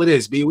really all it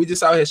is. B. We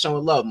just out here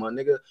showing love, my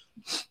nigga.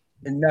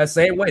 In that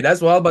same way,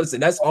 that's what I was about to say.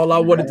 That's all I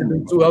wanted to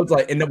do too. I was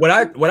like, and what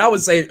I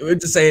would say,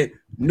 just saying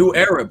new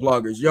era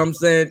bloggers. You know what I'm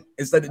saying?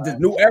 Instead of the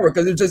new era,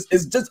 because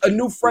it's just a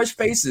new fresh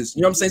faces.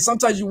 You know what I'm saying?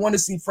 Sometimes you want to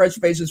see fresh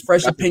faces,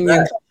 fresh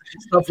opinions,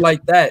 stuff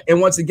like that.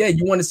 And once again,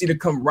 you want to see the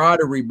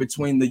camaraderie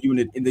between the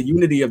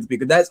unity of the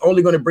people. That's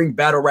only going to bring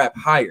battle rap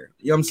higher.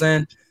 You know what I'm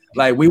saying?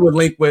 Like, we would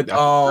link with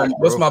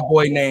what's my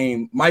boy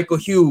name? Michael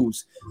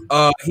Hughes.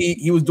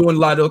 He was doing a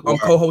lot of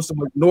co-hosting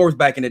with Norris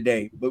back in the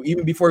day. But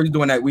even before he was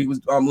doing that, we was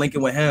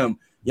linking with him.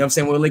 You know what I'm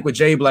saying? We'll link with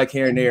J Black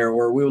here and there,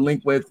 or we'll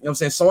link with, you know what I'm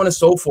saying, so on and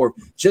so forth.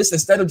 Just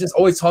instead of just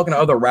always talking to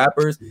other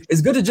rappers, it's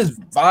good to just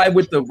vibe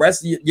with the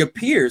rest of your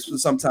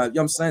peers sometimes. You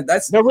know what I'm saying?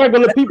 They're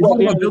regular people at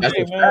the end of the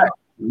day, man.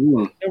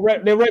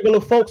 They're regular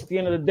folks at the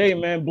end of the day,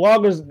 man.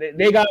 Bloggers,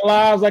 they got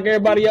lives like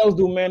everybody else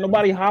do, man.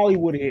 Nobody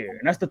Hollywood here.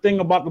 And that's the thing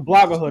about the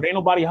Bloggerhood. Ain't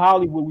nobody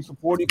Hollywood. We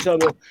support each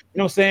other. You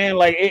know what I'm saying?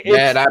 Like,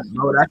 that's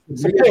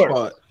the biggest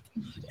part.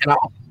 And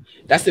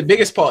that's the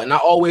biggest part. And I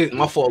always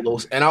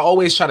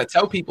try to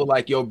tell people,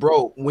 like, yo,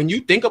 bro, when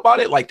you think about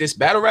it, like, this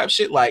battle rap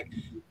shit, like,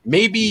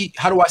 maybe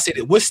how do I say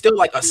that? We're still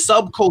like a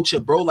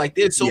subculture, bro. Like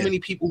there's so many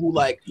people who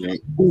like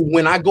who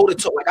when I go to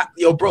talk, like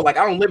bro, like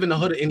I don't live in the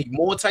hood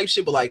anymore type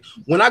shit. But like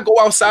when I go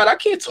outside, I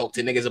can't talk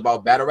to niggas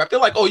about battle rap. They're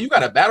like, oh, you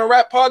got a battle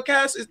rap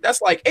podcast?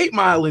 That's like 8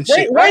 Mile and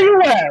shit. Where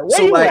you at?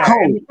 Where you at?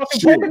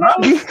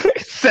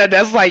 Said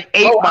that's like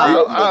 8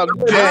 Mile. I'm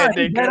dead,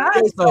 nigga.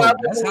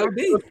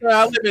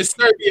 I live in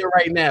Serbia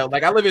right now.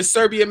 Like I live in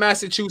Serbia,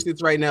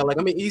 Massachusetts right now. Like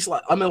I'm in East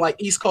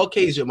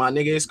Caucasia, my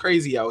nigga. It's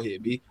crazy out here,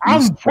 B.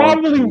 I'm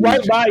probably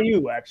right by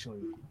you,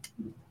 actually.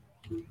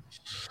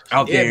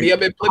 Out there, B, I've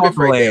been flipping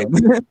for land.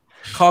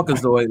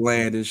 Caucasoid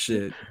land and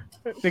shit.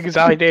 Niggas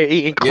out there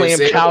eating clam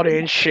chowder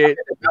and shit.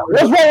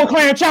 What's wrong with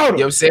clam chowder? You know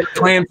what I'm saying?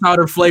 Clam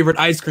chowder flavored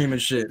ice cream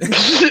and shit.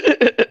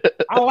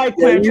 I like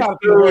clam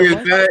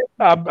chowder.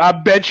 I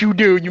bet you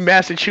do, you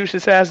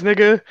Massachusetts ass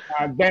nigga.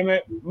 God damn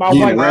it. My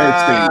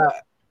wife.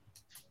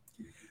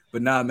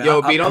 But nah, man.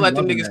 Yo, B, don't let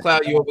them niggas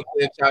cloud you over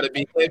clam chowder.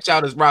 B, clam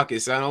chowder's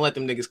rockets, so I don't let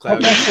them niggas cloud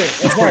you. That's it.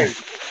 That's right.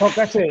 Fuck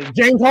that shit.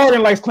 James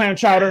Harden likes clam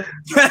chowder.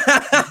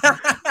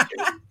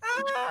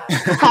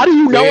 How do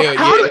you know?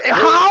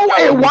 How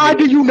and why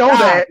do you know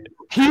that?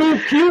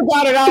 Q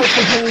got it out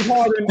for James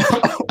Harden.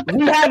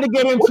 We had to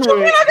get into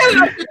it.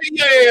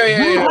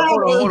 Yeah.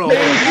 Hold on.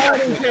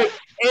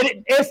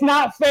 It's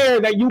not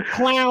fair that you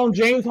clown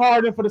James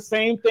Harden for the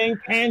same thing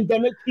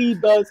Pandemic P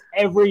does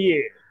every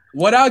year.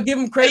 What I'll give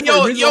him credit for.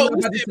 I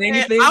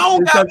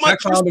don't got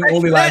much respect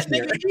for that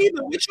nigga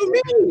either. What you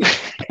mean?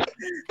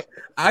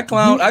 I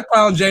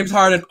clown James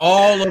Harden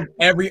all of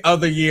every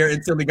other year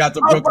until he got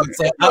to Brooklyn.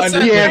 So I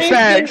understand. Yeah,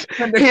 facts.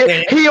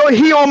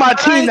 He on my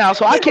team now,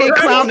 so I can't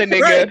clown the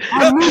nigga.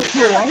 I'm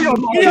neutral.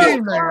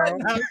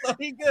 So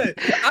he good.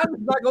 I'm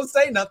just not gonna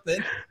say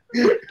nothing.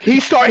 He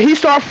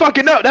start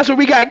fucking up. That's what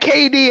we got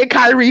KD and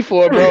Kyrie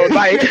for, bro.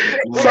 Like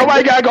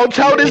somebody gotta go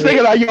tell this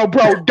nigga like, yo,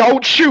 bro,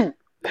 don't shoot.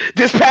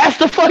 Just pass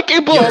the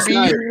fucking ball, B.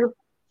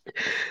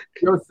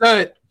 Yo,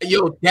 son,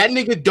 that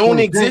nigga don't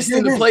exist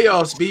in the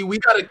playoffs, B. We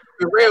gotta keep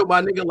it real,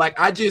 my nigga. Like,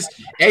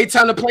 every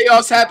time the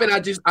playoffs happen,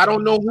 I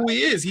don't know who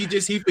he is. He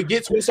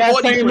forgets what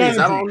sport he plays.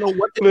 I don't know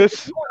what the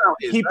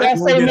Keep that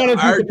same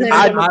energy.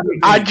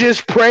 I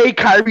just pray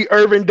Kyrie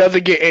Irving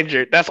doesn't get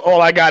injured. That's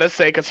all I gotta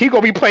say, because he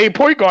gonna be playing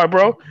point guard,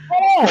 bro.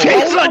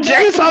 James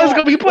Harden's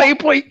gonna be playing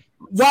point.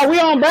 While we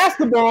on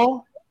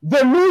basketball,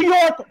 the New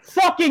York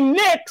fucking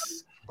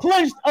Knicks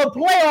clinched a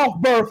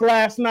playoff berth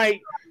last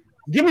night.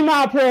 Give me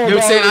my applause. You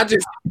know what I'm saying?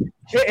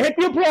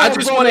 I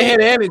just want to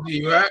hit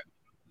energy, right?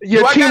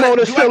 Your team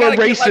owner still a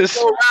racist.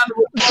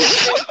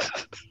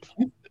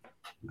 Do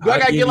I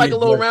gotta get like a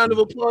little round of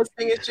applause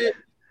thing and shit?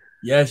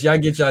 Yes, y'all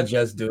get y'all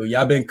just due.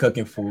 Y'all been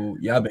cooking food.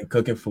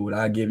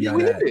 I'll give y'all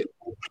that.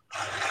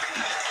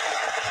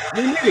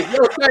 We need it.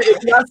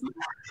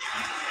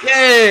 Yo,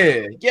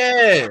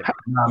 yeah.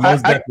 Nah,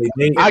 most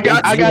definitely. I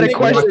got a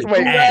question.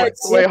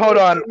 Wait, hold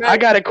on. I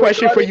got a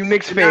question for you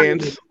Knicks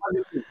fans.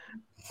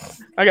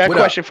 I got a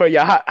question for you.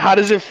 How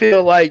does it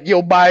feel like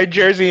you'll buy a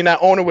jersey and that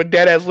owner with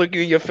dead ass look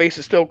you in your face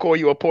and still call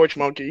you a porch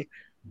monkey?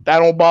 That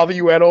don't bother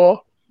you at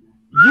all?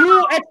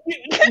 Your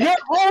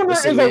owner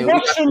is a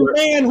Russian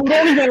man who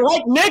don't even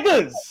like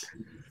niggas.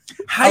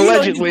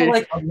 Allegedly.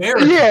 Like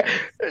America?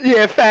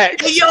 Yeah,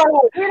 facts. He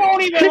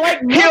don't even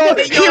like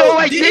niggas. He don't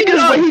like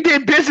niggas, but he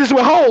did business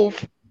with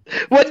Hove.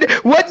 What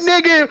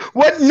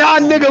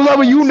non-nigga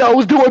lover you know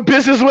is doing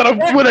business with a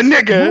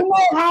nigga? You know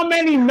how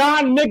many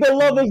non-nigga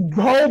lovers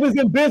Hove is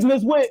in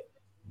business with?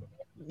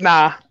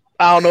 Nah,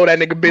 I don't know that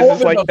nigga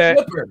business like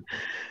that.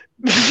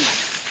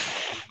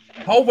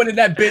 Hove went in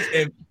that bitch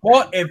and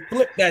bought and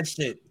flipped that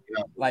shit.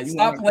 Like,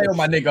 stop playing with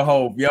my nigga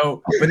Hove,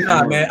 yo. But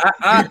nah, man,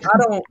 I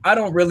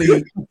don't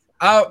really.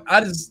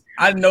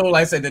 I know,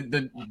 like I said,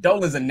 the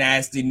Dolan's a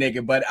nasty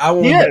nigga, but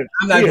I'm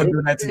not gonna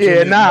do that to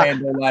Julius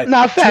Randle.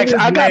 Nah, facts.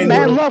 I got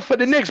mad love for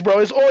the Knicks, bro.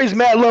 It's always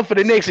mad love for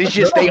the Knicks. It's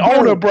just they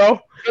owner, bro.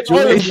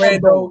 Julius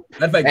Randle,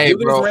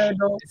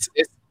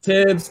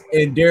 Tibbs,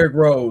 and Derrick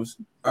Rose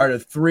are the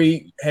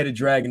three-headed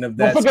dragon of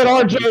that. Don't forget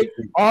RJ.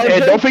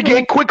 And don't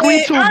forget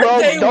quickly too,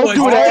 bro. Don't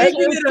do that.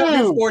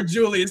 Before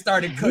Julius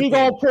started cooking. We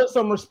gonna put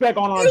some respect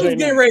on RJ. He was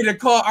getting ready to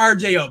call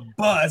RJ a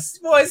bust.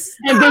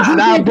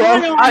 Nah, bro.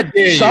 I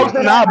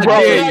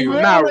dare you.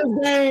 Nah,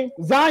 bro.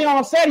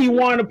 Zion said he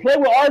wanted to play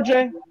with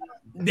RJ.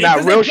 Nah,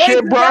 real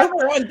shit, bro.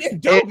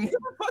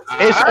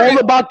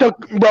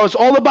 It's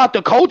all about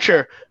the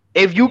culture.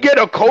 If you get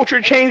a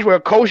culture change where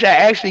a coach that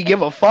actually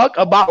give a fuck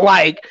about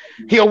like,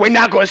 we're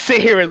not gonna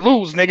sit here and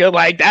lose, nigga.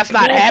 Like that's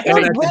not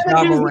happening.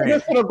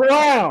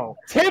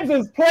 Tibbs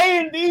is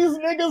playing these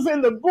niggas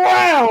in the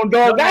ground,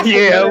 dog. That's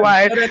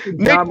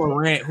Ja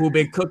Morant, who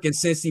been cooking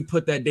since he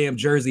put that damn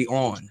jersey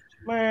on.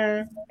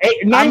 Man,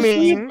 9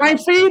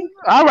 feet.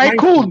 All right,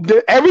 cool.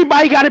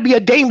 Everybody got to be a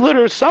Dame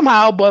Lillard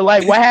somehow, but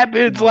like, what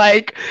happens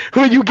like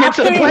when you get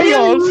to the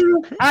playoffs?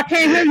 I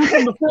can't hear you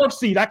from the 4th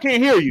seed. I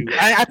can't hear you.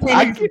 I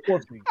can't hear you from the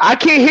 4th seed. I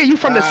can't hear you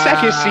from the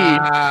 2nd seed.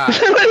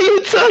 What are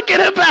you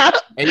talking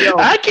about? Hey, yo,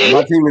 I can't.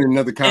 My team in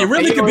another conference. It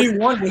really could be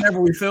one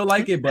whenever we feel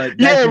like it, but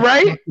yeah,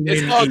 right.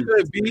 It's all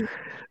good, B.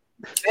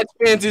 Nets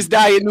fans just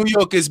die in New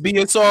Yorkers, B.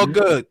 It's all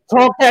good.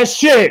 Talk that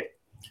shit.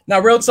 Now,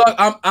 real talk,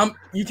 I'm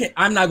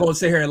not gonna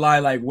sit here and lie.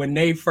 Like when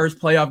they first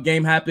playoff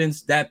game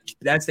happens, that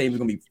stadium is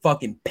gonna be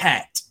fucking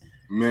packed.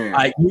 Man,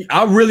 like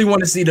I really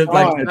want to see the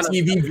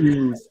TV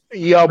views.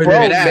 Yo,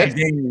 bro, that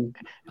game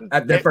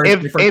at the first.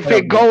 If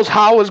it goes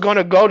how it's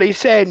gonna go, they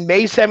said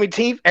May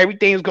 17th,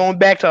 everything's going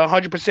back to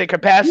 100%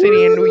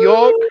 capacity in New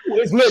York.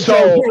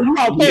 So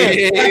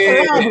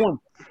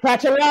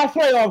catch a last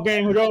playoff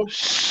game, bro.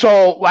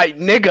 So like,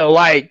 nigga,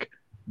 like.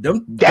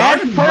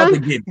 That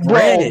first,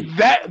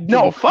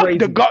 bro, fuck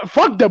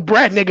the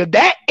bread, nigga.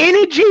 That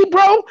energy,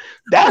 bro,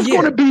 that's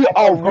gonna be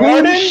a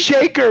room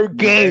shaker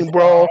game,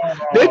 bro.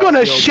 They're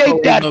gonna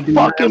shake that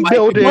fucking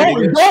building.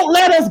 Don't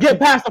let us get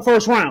past the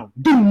first round.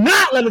 Do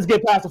not let us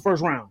get past the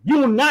first round. You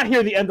will not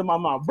hear the end of my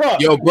mouth, bro.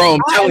 Yo, bro,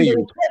 I'm telling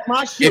you,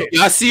 if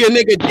I see a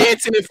nigga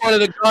dancing in front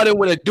of the garden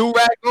with a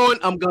do-rag on,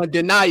 I'm gonna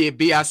deny it,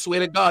 B. I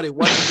swear to God, it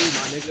wasn't me,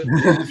 my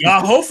nigga.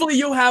 Yeah, hopefully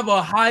you'll have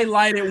a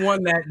highlighted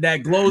one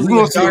that glows in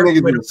the dark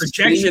with a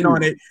projection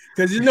on it,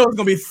 because you know it's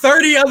gonna be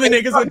 30 other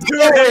niggas with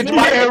do-rags,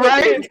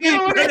 right?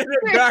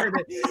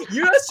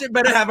 You shit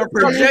better have a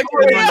projection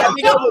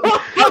on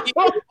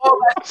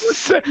that.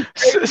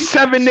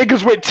 7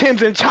 niggas with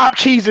Timbs and chopped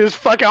cheeses,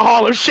 fucking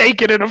Harlem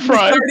shaking in the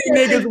front. 30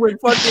 niggas with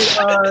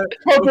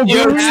fucking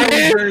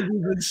jerseys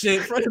and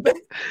shit.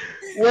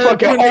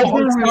 Fucking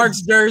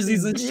Starks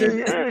jerseys and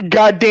shit.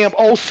 Goddamn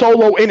old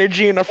Solo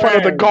energy in the front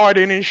of the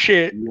garden and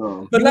shit.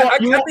 But like, I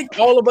think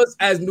all of us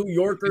as New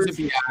Yorkers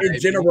in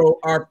general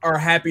are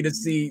happy to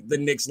see the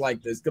Knicks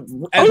like this.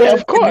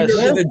 Of course.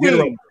 In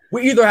general,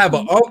 we either have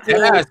an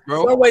uncle,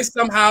 some way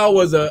somehow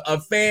was a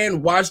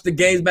fan, watched the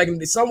games back in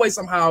the some way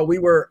somehow we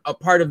were a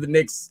part of the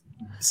Knicks.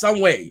 Some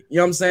way, you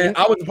know what I'm saying?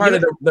 I was part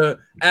of the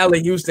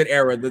Allen Houston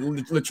era, the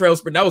Latrell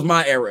Sprint. That was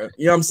my era,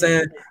 you know what I'm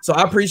saying? So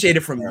I appreciate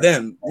it from them,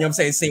 you know what I'm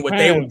saying? Seeing what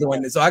they were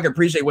doing, so I can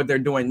appreciate what they're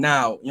doing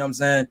now, you know what I'm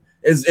saying?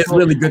 It's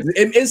really good.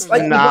 It's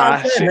like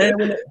man.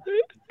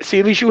 See,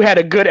 at least you had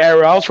a good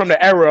era. I was from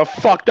the era of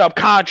fucked up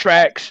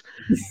contracts.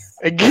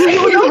 I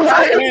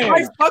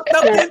fucked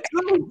up that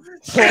too.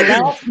 So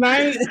last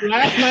night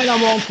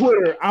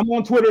I'm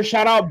on Twitter.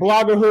 Shout out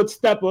Bloggerhood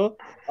Stepper.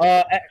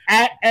 At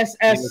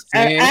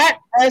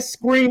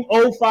Scream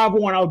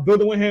 051. I was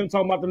building with him,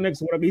 talking about the Knicks,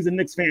 whatever. He's a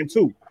Knicks fan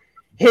too.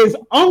 His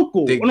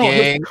uncle,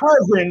 his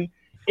cousin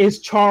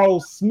is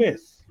Charles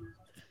Smith.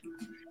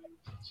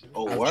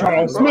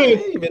 Charles Smith.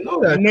 I didn't even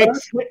know that.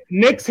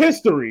 Knicks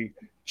history.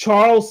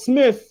 Charles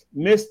Smith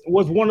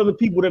was one of the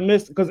people that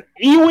missed because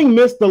Ewing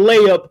missed the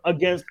layup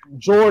against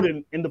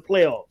Jordan in the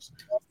playoffs.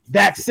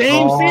 That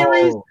same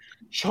series,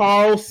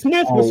 Charles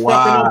Smith was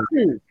fucking up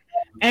too.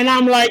 And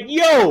I'm like,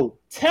 yo,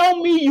 tell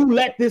me you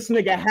let this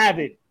nigga have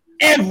it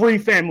every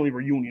family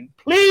reunion,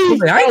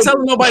 please. I ain't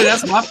telling nobody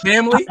that's my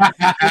family.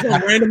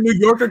 A random New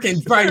Yorker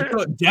can probably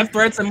put death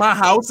threats in my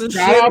house and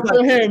shit. Shout out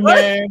to him,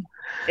 man.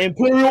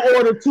 Imperial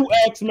Order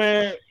 2X,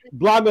 man.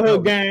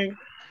 Bloggerhood gang.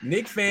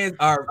 Nick fans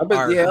are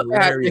hilarious.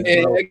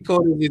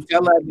 Cody,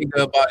 tell that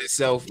nigga about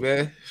himself,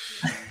 man.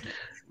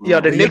 Yo,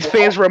 the Knicks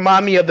fans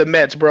remind me of the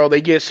Mets, bro. They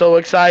get so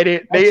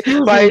excited. They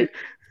like.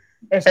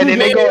 And then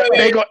they go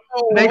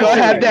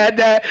have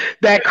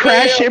that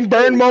crash and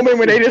burn moment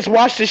when they just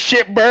watch the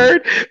shit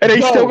burn, and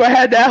they still gonna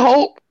have that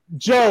hope.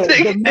 Joe,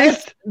 the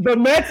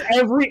Mets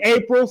every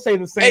April say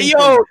the same. Hey,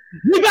 yo,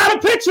 we got a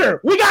pitcher.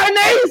 We got an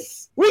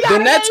ace. The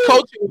Nets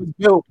coaching was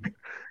built.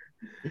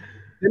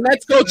 The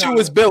Nets coaching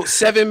was built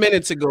 7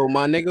 minutes ago,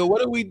 my nigga.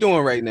 What are we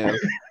doing right now?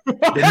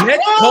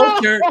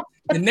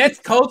 The Nets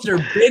culture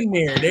been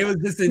there. They was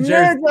just in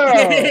Jersey.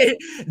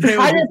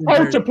 How you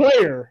coach a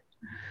player?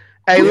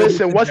 Hey,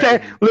 listen,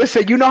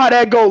 listen, you know how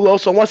that go, Lo.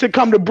 So once it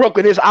come to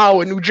Brooklyn, it's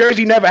our New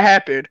Jersey never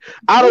happened.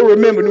 I don't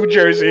remember New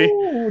Jersey.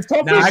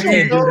 I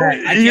can't do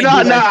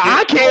that.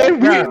 I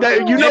can.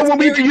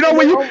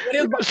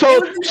 So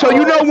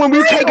when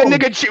we take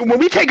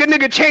a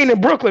nigga chain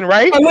in Brooklyn,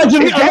 right?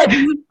 Allegedly,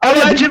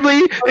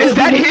 is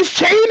that his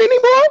chain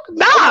anymore?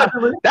 Nah,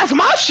 that's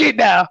my shit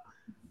now.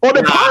 Or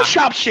the pawn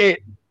shop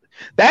shit.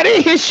 That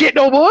ain't his shit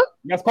no more.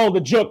 That's called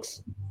the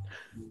Jukes.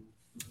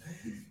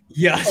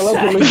 Yes,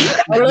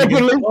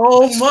 allegedly.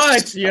 So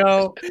much,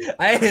 yo.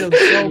 I hate him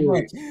so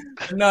much.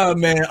 No,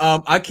 man.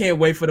 I can't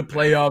wait for the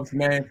playoffs,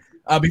 man.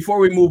 Before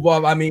we move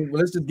off, I mean,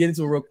 let's just get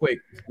into it real quick.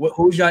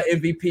 Who's your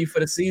MVP for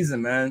the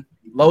season, man?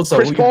 Loso,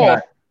 Chris Paul.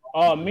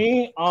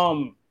 Me.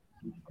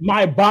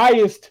 My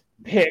biased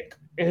pick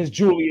is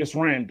Julius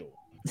Randle.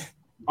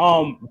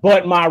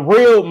 But my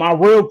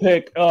real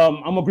pick,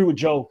 I'm gonna agree with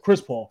Joe. Chris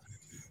Paul.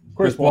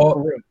 Chris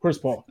Paul,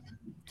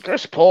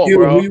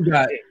 bro. Who you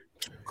got?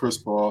 Chris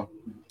Paul.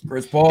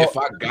 If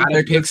I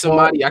gotta pick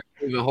somebody, I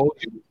can't even hold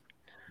you.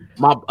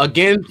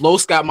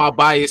 Los got my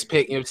bias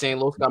pick. You know what I'm saying?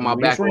 Los got my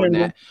back on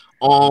that.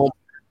 You know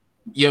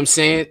what I'm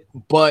saying?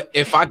 But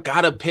if I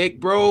gotta pick,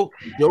 bro,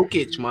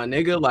 Jokic, my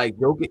nigga, like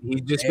Jokic, he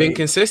just been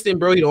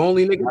consistent, bro. He the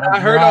only nigga I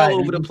heard all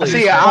over the place.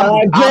 See,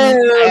 I'm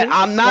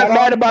not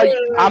mad about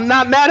you. I'm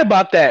not mad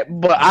about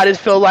that, but I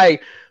just feel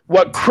like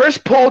what Chris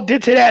Paul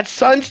did to that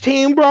Suns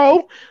team,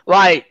 bro,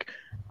 like.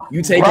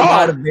 You take him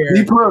out of there.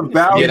 He put a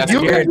value. The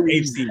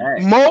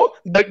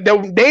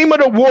name of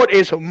the award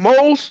is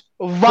most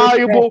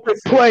valuable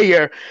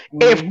player.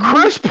 If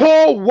Chris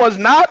Paul was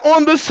not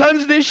on the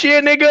Suns this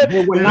year, nigga,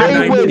 they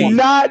would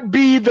not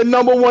be the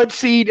number 1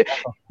 seed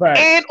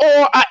and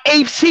or an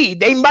 8th seed.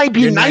 They might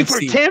be 9th or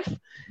 10th.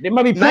 They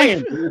might be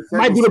playing.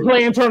 Might be the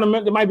play-in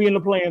tournament. They might be in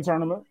the play-in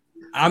tournament.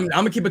 I'm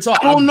gonna keep it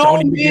talking. I don't know,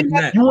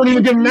 man. You won't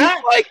even give him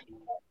that? Like,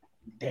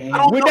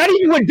 with that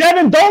even with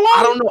Devin Dolan?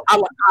 I don't know.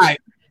 All right.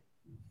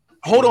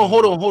 Hold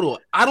on.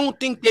 I don't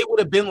think they would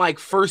have been like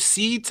first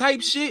seed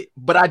type shit,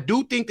 but I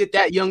do think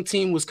that young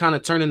team was kind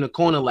of turning the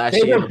corner last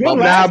year.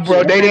 Nah,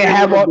 bro, they didn't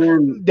have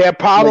their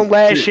problem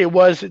last year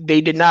was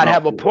they did not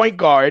have a point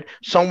guard,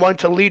 someone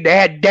to lead. They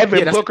had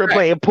Devin Booker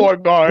playing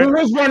point guard, who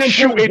was running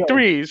shooting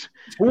threes.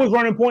 Who was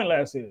running point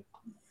last year?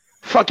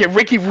 Fucking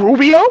Ricky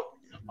Rubio.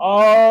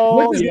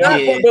 Oh, which is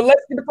not, but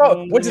let's get the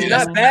problem. Which is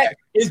not that.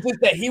 It's just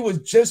that he was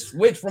just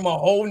switched from a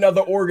whole nother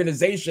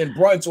organization,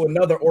 brought into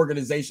another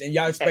organization. And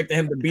y'all expected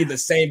him to be the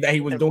same that he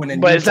was doing in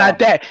But Utah. it's not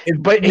that.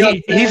 But he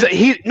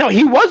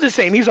was the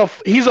same. He's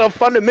a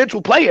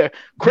fundamental player.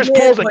 Chris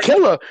Paul's a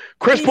killer.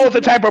 Chris Paul's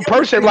the type of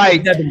person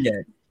like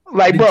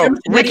bro,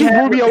 Ricky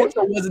Rubio,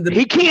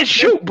 he can't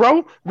shoot,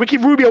 bro. Ricky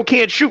Rubio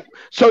can't shoot.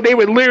 So they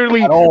would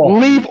literally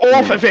leave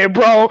off of it,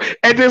 bro,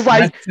 and just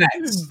like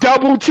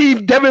double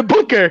team Devin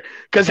Booker.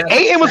 Because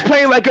A.M. was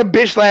playing like a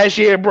bitch last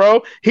year,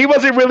 bro. He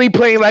wasn't really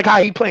playing like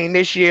how he playing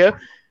this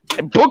year.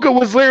 And Booker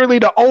was literally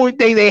the only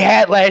thing they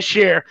had last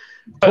year.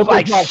 But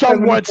like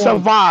somewhat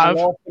survive.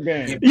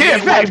 Yeah,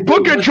 facts.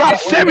 Booker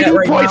dropped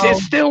 70 points and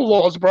still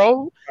lost,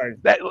 bro.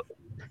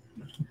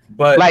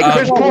 But like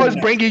Chris Paul is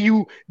bringing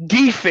you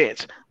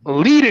defense,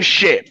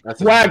 leadership,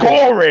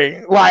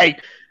 scoring,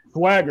 like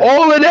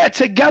all of that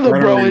together,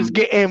 bro, is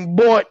getting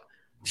bought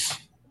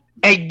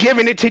and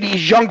giving it to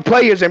these young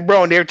players, and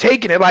bro, and they're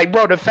taking it. Like,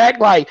 bro, the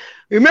fact, like,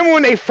 remember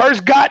when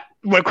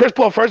Chris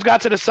Paul first got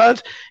to the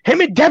Suns,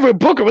 him and Devin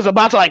Booker was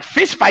about to like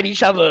fist fight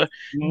each other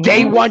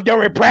day one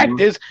during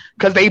practice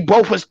because they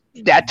both was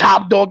that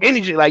top dog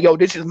energy. Like, yo,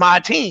 this is my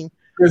team.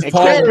 Chris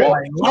Paul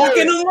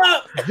locking him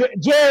up.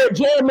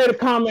 Jared made a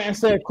comment and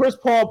said Chris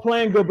Paul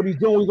playing good, but he's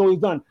doing what he's always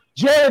done.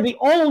 Jared, the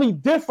only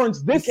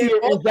difference this year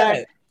is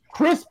that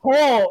Chris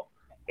Paul,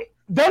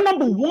 they're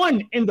number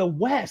 1 in the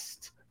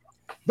West.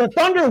 The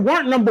Thunder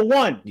weren't number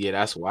 1. Yeah,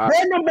 that's wild.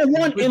 They're number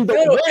 1 in the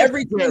West.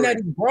 Everything that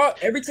he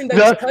brought, everything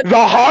that the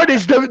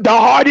hardest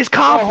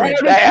conference.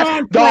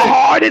 The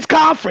hardest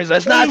conference.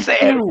 Let's not say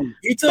it.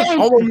 He took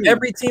almost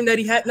every team that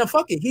he had. No,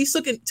 fuck it. He's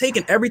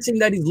taking every team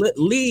that he's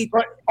lead.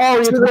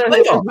 It's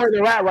where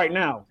they're at right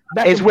now.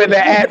 It's where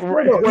they're at.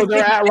 Where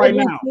they're at right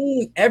now.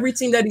 Every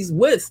team that he's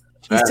with,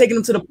 he's taking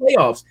them to the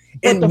playoffs.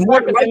 And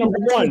more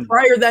likely,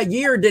 prior that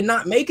year did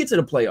not make it to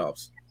the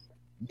playoffs.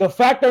 The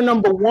fact they're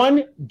number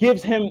 1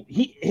 gives him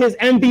his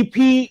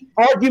MVP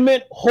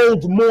argument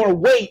holds more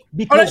weight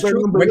because they're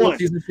number 1.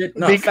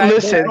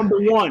 Listen,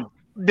 number 1.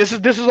 This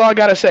is all I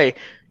gotta say.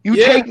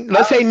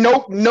 Let's say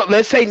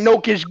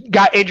Jokic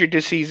got injured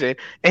this season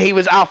and he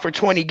was out for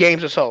 20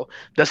 games or so.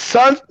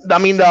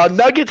 The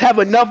Nuggets have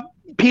enough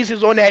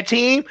pieces on that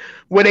team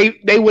where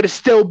they would have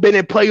still been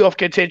in playoff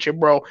contention,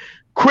 bro.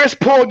 Chris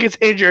Paul gets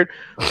injured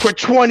for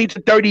 20 to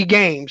 30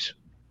 games.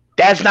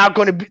 That's not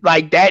going to be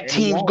like that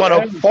team's going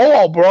to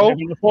fall, bro. I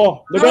ain't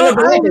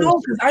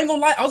gonna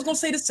lie. I was going to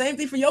say the same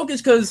thing for Jokic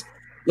because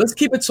let's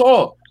keep it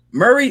tall.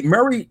 Murray,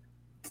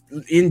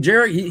 and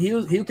Jared,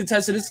 he'll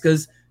contest to this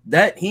because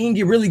that he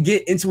didn't really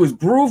get into his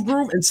groove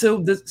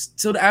until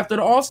after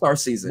the All-Star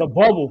season. The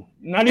bubble,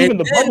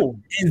 bubble.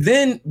 And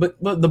then, but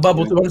the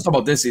bubble. I'm just talking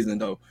about this season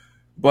though.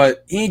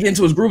 But he didn't get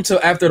into his groove till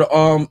after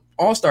the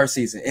All-Star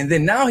season, and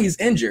then now he's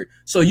injured.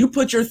 So you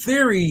put your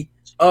theory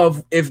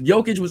of if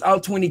Jokic was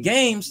out 20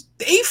 games,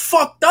 they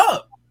fucked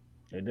up.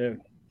 They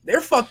did.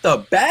 They're fucked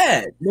up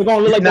bad. They're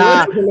gonna look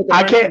like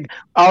I can't.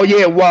 Oh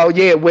yeah, well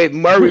yeah, with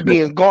Murray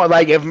being gone,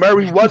 like if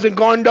Murray wasn't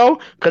gone though,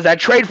 because I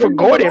trade for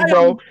Gordon,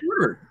 bro.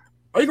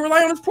 Or you can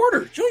rely on his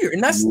Porter Jr.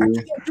 And that's I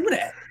can't do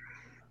that.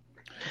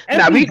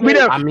 Now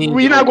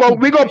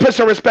we're gonna put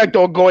some respect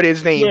on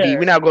Gordon's name. Yeah.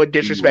 We're not gonna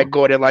disrespect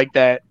Gordon like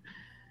that.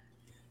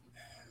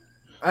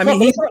 I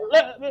mean,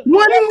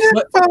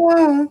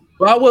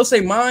 but I will say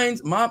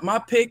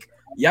my pick.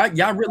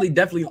 Y'all really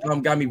definitely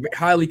got me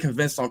highly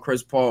convinced on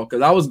Chris Paul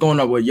because I was going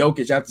up with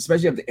Jokic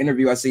especially after the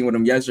interview I seen with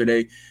him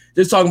yesterday,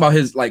 just talking about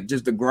his like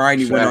just the grind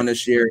he went on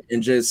this year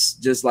and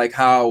just like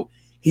how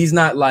he's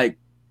not like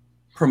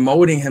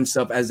promoting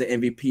himself as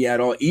an MVP at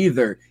all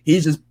either.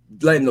 He's just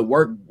letting the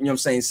work,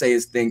 say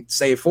his thing,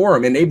 say it for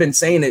him, and they've been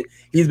saying it.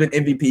 He's been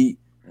MVP.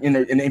 In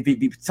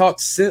MVP talk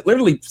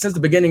literally since the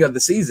beginning of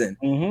the season,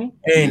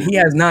 and he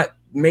has not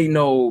made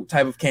no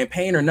type of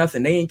campaign or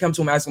nothing. They ain't come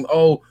to him asking,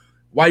 "Oh,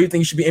 why do you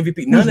think you should be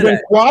MVP?" None of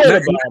that.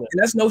 And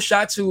that's no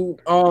shot to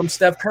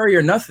Steph Curry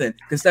or nothing,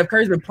 because Steph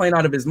Curry's been playing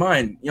out of his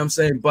mind. You know what I'm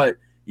saying? But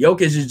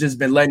Jokic has just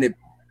been letting it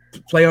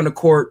play on the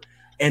court,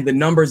 and the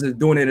numbers is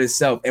doing it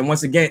itself. And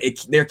once again,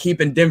 they're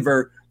keeping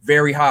Denver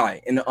very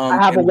high.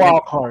 I have a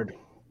wild card.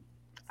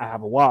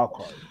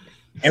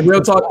 And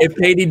real talk, if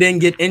KD didn't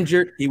get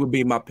injured, he would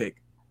be my pick.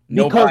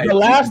 Because the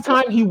last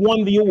time he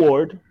won the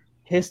award,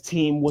 his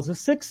team was a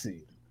 6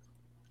 seed.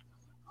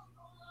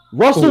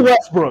 Russell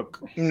Westbrook.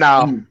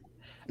 No.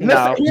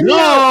 No. Hear me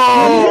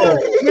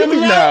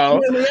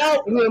out.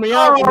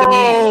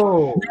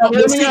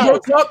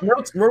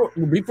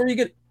 Before you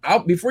get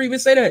out, before you even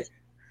say that,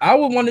 I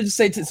would want to just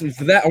say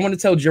for that. I want to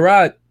tell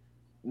Gerard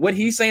what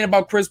he's saying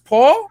about Chris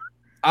Paul.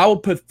 I will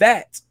put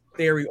that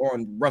theory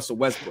on Russell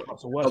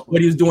Westbrook. What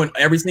he was doing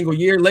every single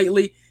year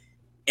lately,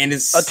 and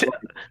it's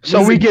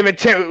so we give it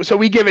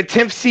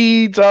 10th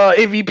seeds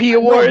MVP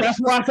awards. No, that's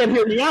why I said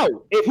hear me out.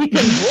 If he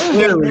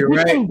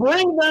can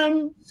bring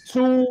them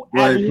to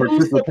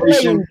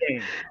participation.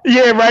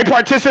 Yeah, right.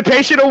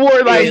 Participation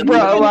award,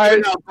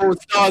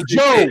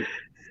 Joe.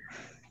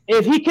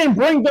 If he can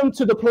bring them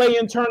to the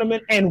play-in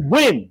tournament and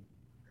win,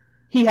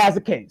 he has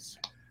a case.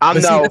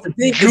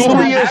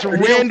 Julius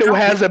Randle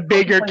has a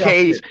bigger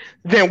case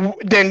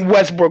than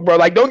Westbrook, bro.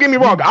 Like, don't get me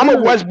wrong, I'm a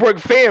Westbrook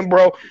fan,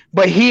 bro,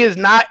 but he is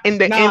not in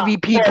the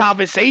MVP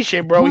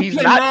conversation, bro. He's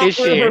not this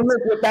year.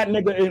 What that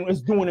nigga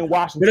is doing in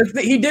Washington?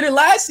 But he did it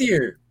last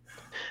year.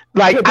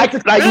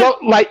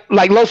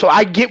 Loso,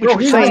 I get what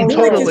you're saying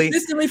totally.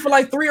 Consistently for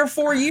like 3 or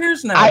 4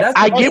 years now.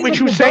 I get what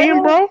you're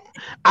saying, bro.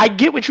 I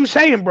get what you're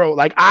saying, bro.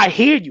 Like, I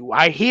hear you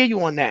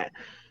on that.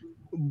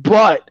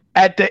 But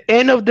at the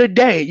end of the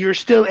day, you're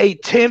still a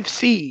 10th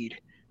seed.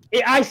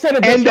 I said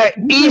it. And the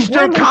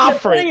Eastern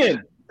Conference.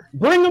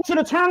 Bring them to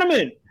the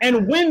tournament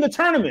and win the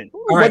tournament.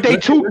 But they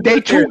two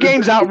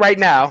games out right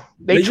now.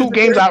 They 2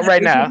 games out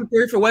right now.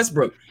 For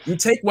Westbrook, you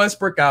take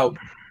Westbrook out.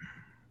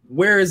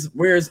 Where's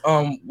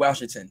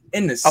Washington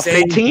in the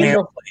same 15?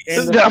 A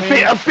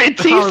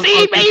 15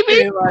 seed,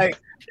 baby. Like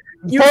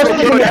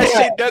that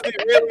shit doesn't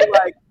really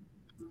like.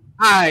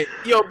 All right,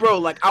 yo, bro.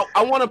 Like,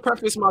 I want to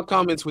preface my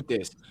comments with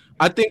this.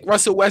 I think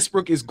Russell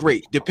Westbrook is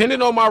great.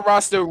 Depending on my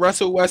roster,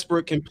 Russell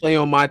Westbrook can play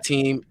on my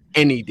team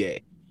any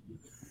day.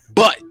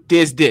 But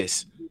there's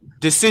this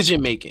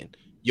decision making.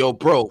 Yo,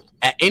 bro,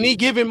 at any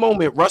given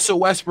moment, Russell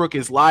Westbrook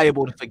is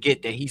liable to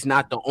forget that he's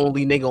not the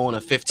only nigga on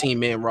a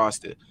 15-man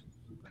roster.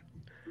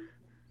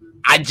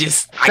 I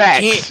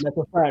can't.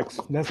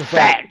 That's a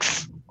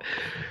fact.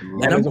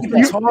 And I'm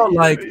keeping tall,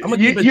 like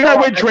you heard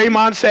what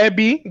Draymond said,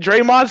 B?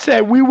 Draymond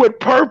said we would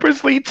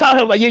purposely tell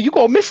him, like, yeah, you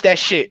gonna miss that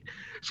shit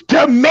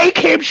to make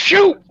him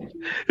shoot.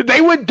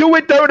 They would do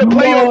it during the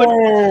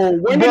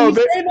playoffs. When did he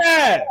say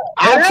that?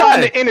 I'm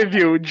trying to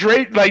interview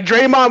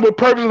Draymond would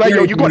purposely like,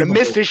 yo, you're gonna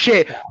miss this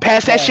shit.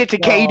 Pass that shit to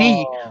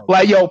KD.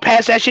 Like, yo,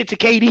 pass that shit to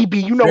KD. B,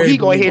 you know he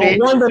gonna hit it.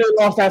 No wonder they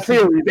lost that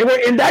series. They were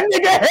in that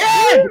nigga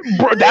head,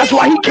 bro. That's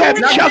why he kept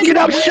chucking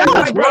up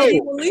shots, bro.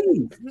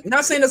 You're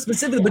not saying that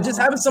specifically, but just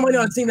having somebody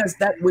on the team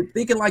with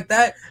thinking like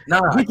that.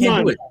 Nah, I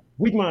can't do it.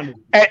 Weak-minded.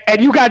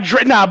 And you got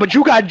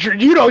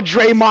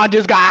Draymond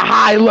just got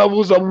high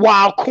levels of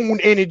wild coon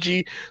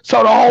energy.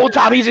 So the whole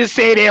time he's just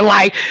saying there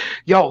like,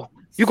 yo,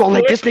 you gonna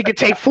let this nigga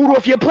take food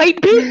off your plate,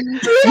 B? You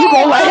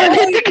gonna let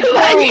him hit the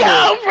like,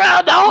 yo,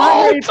 bro, the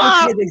whole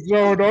time.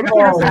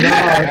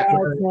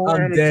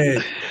 I'm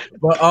dead.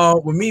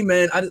 But with me,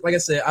 man, like I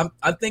said,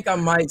 I think I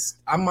might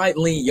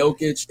lean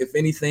Jokic, if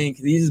anything,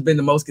 because he's been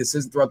the most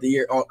consistent throughout the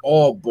year on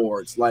all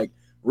boards. Like,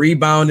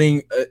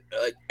 rebounding,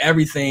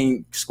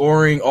 everything,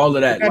 scoring, all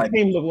of that. What that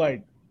team look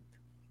like?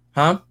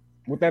 Huh?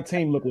 What that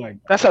team look like?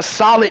 That's a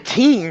solid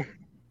team.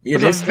 Yeah,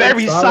 it's a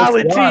very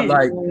solid team.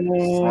 Like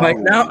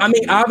now, I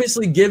mean,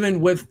 obviously,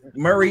 given with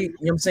Murray, you know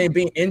what I'm saying,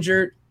 being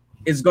injured,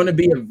 it's going to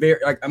be I'm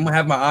going to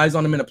have my eyes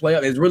on him in the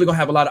playoff. It's really going to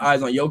have a lot of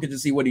eyes on Jokic to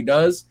see what he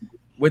does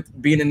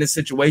with being in this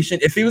situation.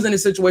 If he was in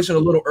this situation a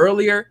little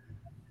earlier,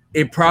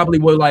 it probably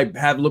would like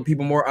have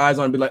people more eyes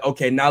on and be like,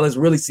 okay, now let's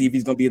really see if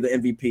he's going to be the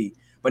MVP.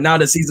 But now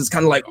the season's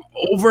kind of like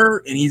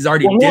over, and he's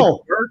already did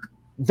work.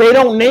 They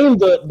don't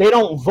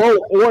vote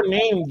or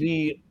name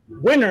the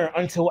winner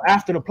until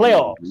after the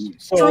playoffs.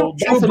 So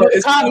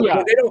that's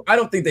caveat. I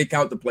don't think they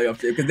count the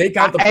playoffs because they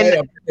count the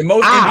playoffs.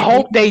 I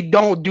hope they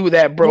don't do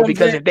that, bro.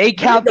 Because if they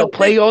count the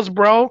playoffs,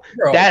 bro,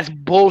 that's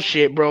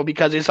bullshit, bro.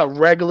 Because it's a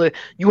regular.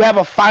 You have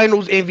a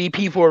Finals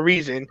MVP for a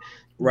reason.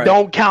 Right.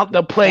 Don't count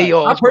the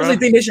playoffs. I personally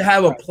think they should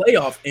have a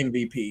playoff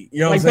MVP.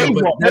 You know what I'm saying?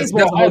 But that's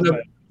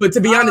But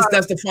to be honest,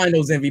 that's the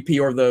Finals MVP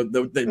or the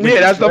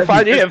that's the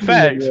final. Yeah,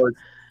 facts.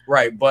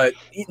 Right, but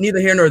neither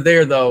here nor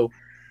there though.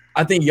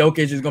 I think Jokic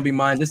is going to be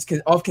mine just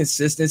off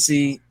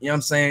consistency. You know what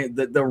I'm saying?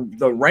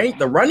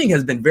 The running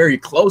has been very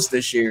close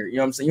this year. You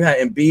know what I'm saying? You had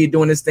Embiid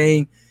doing this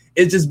thing.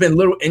 It's just been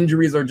little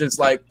injuries or just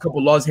like a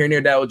couple laws here and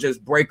there that will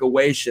just break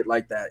away shit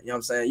like that. You know what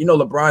I'm saying? You know,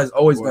 LeBron is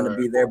always going to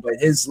be there, but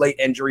his late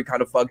injury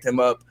kind of fucked him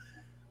up.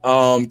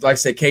 Like I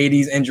said,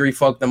 KD's injury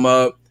fucked him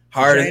up.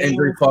 Harden's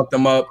injury fucked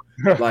him up.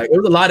 Like, there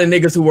was a lot of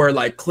niggas who were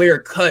like clear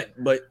cut,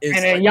 but it's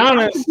and then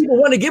Giannis,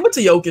 people want to give it to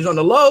Jokic on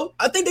the low.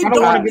 I think they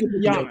don't want to give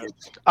it to Giannis.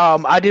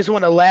 I just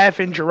want to laugh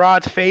in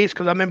Gerard's face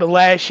because I remember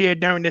last year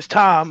during this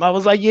time, I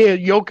was like, yeah,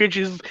 Jokic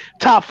is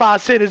top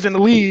 5 centers in the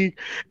league,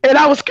 and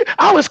I was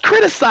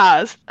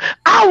criticized.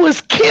 I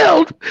was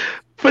killed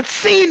for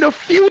seeing the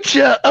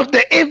future of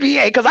the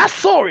NBA because I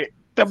saw it.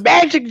 The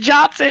Magic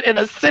Johnson in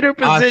a center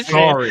position.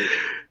 I saw it.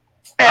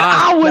 And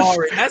I was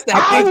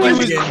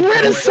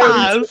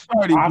criticized.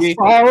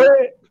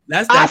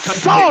 I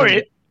saw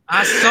it.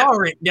 I saw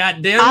it,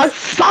 goddamn. I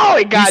saw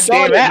it,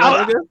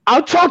 goddamn.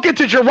 I'm talking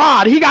to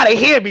Gerard. He gotta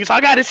hear me, so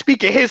I gotta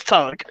speak in his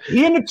tongue.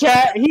 He in the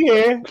chat. He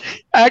here.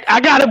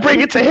 I gotta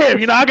bring it to him.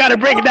 You know, I gotta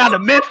bring it down to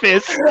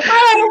Memphis.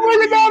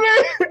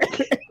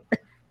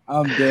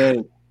 I'm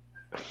dead.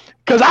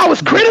 Cause I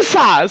was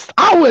criticized.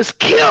 I was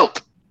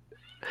killed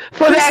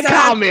for that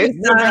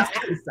comment.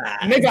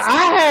 Nigga,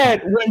 I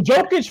had when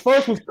Jokic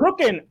first was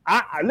cooking.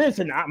 I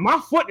listen.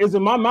 My foot is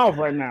in my mouth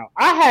right now.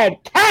 I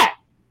had cat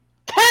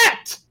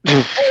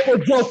over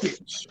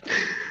Jokic.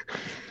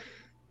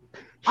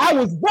 I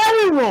was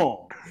very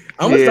wrong.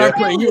 I'm gonna start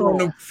putting you on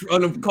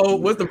the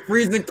cold. What's the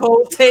freezing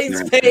cold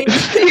takes page?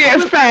 Yeah,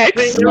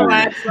 facts.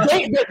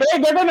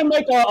 They're gonna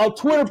make a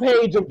Twitter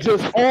page of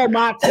just all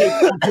my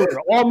takes on Twitter,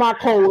 all my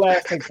cold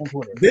ass takes on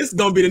Twitter. This is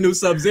gonna be the new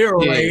Sub-Zero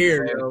right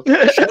here, yo.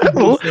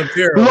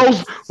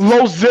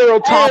 Low zero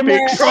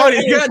topics.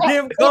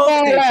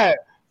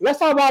 Let's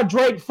talk about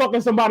Drake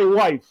fucking somebody's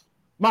wife.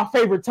 My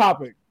favorite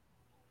topic.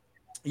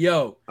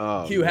 Yo,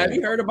 Q, have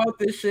you heard about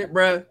this shit,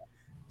 bruh?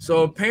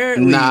 So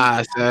apparently,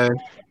 son.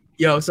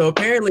 So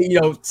apparently,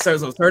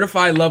 so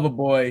Certified Lover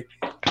Boy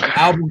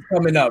album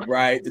coming up,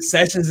 right? The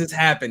sessions is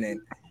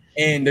happening,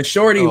 and the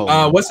shorty,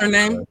 what's her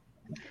name?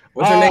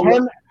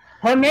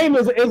 Her name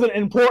isn't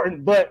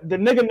important, but the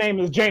nigga name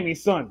is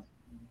Jamie's son.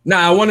 Nah,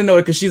 I want to know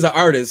it because she's an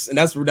artist, and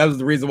that was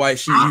the reason why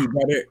she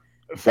brought it.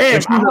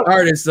 She's an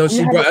artist, so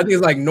she brought. I think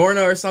it's like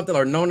Norna or something,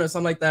 or Nona or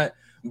something like that.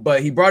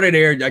 But he brought her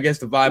there, I guess,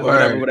 the vibe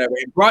or whatever.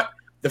 He brought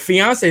the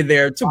fiance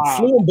there,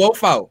 flew them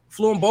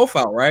both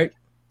out, right?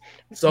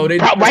 So they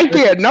right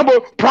there,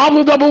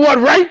 problem number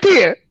one, right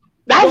there.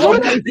 That's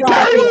what dirty naked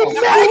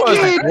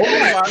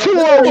to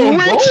a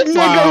rich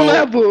nigga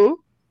level.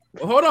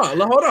 Well, hold on.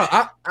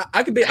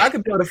 I could be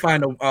able to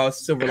find a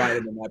silver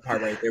lining in that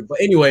part right there. But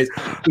anyways,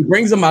 he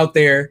brings them out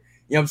there.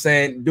 You know what I'm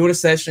saying, doing the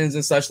sessions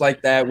and such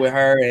like that with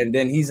her, and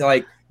then he's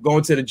like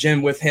going to the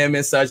gym with him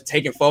and such,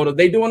 taking photos.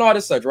 They doing all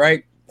this such,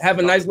 right? Have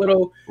a nice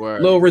little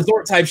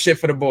resort type shit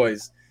for the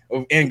boys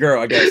and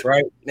girl, I guess,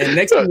 right? And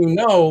next thing you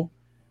know,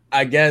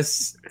 I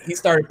guess he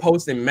started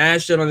posting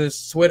mad shit on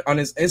his Twitter, on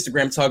his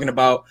Instagram, talking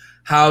about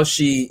how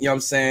she, you know what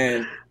I'm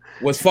saying,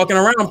 was fucking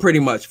around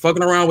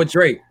with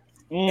Drake.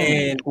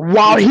 And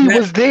while he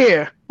was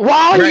there,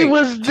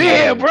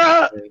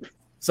 bro.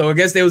 So I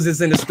guess they was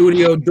just in the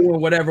studio doing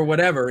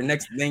whatever. And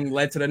next thing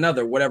led to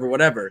another,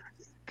 whatever.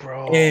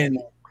 Bro. And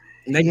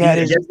I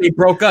guess they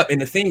broke up. And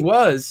the thing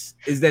is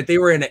that they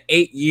were in an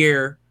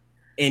 8-year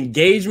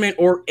engagement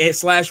or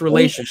 /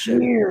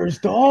 relationship. 8 years,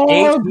 dog.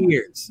 8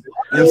 years.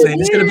 You know what I'm saying?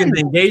 This could have been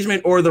the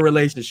engagement or the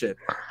relationship.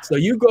 So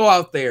you go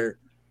out there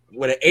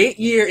with an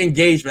 8-year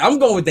engagement. I'm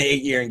going with the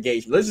 8-year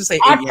engagement. Let's just say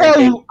 8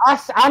 years.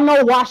 I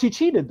know why she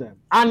cheated then.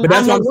 But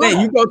that's what I'm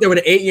saying. You go out there with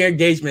an 8-year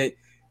engagement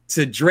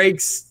to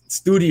Drake's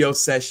studio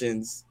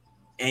sessions,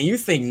 and you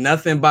think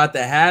nothing about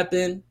to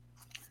happen.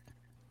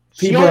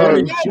 People,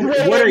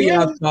 what are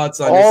y'all thoughts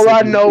on this? All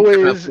I know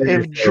is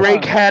if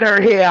Drake had her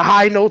hit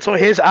high notes on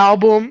his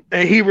album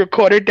and he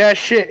recorded that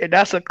shit, and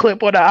that's a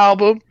clip on the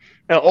album,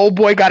 and old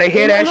boy gotta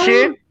hear that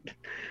shit.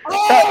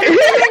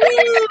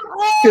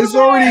 It's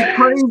already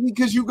crazy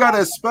because you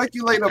gotta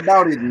speculate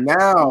about it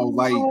now.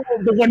 Like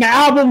when the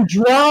album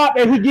dropped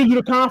and he give you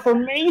the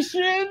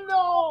confirmation.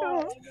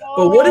 No.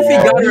 But what if he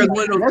got her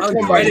one of those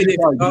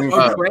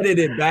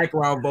uncredited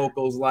background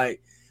vocals,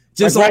 like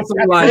just on some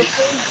like,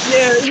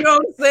 yeah, you know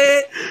what I'm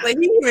saying? Like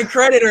he didn't even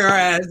credit her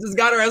ass, just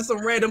got her as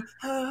some random.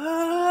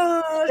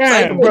 Bro,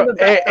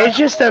 it's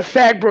just a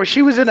fact, bro.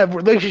 She was in a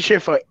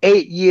relationship for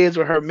 8 years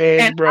with her man,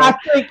 and bro. I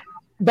think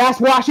that's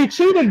why she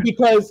cheated,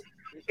 because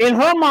in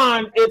her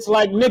mind, it's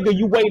like, nigga,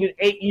 you waited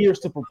 8 years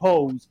to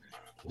propose.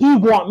 He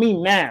want me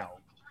now.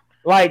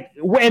 Like,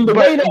 and the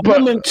way that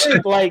women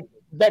think, like,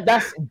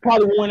 that's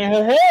probably one in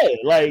her head.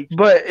 Like,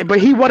 but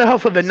he wanted her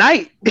for the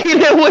night. He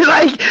didn't want,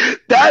 like,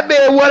 that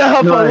man wanted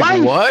her for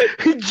life. What?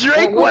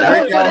 Drake wanted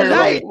her for the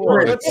night.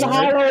 What did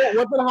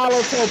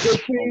Hollow say?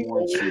 Who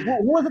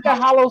was it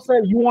that Hollow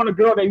said? You want a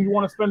girl that you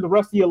want to spend the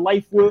rest of your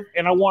life with,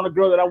 and I want a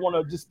girl that I want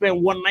to just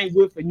spend one night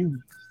with, and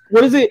you.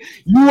 What is it?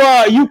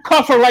 You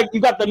cuff her like you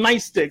got the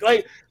nightstick.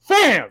 Like,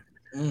 fam,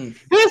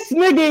 this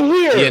nigga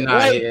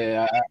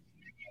here.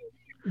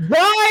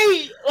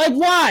 Why? Like,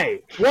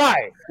 why?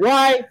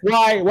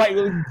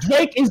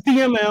 Drake is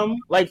DMM.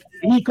 Like,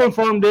 he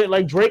confirmed it.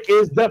 Like, Drake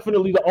is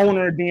definitely the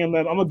owner of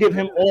DMM. I'm gonna give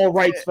him all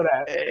rights for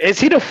that. Is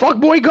he the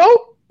fuckboy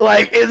goat?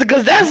 Like, is it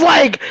because that's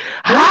like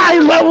high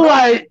level?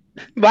 Like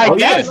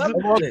yes.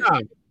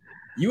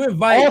 You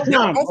invite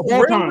on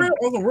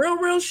the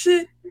real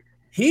shit.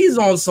 He's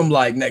on some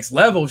like next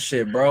level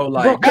shit, bro.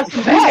 Like, bro,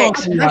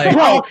 facts.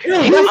 Bro,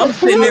 I'm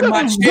sitting in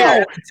my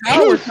chair.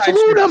 He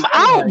flew them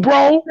out,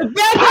 bro.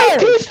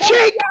 Piped his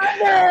chick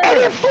and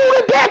then flew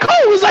him back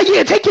home. He was like,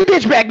 yeah, take your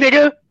bitch back,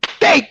 nigga.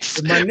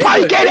 Thanks.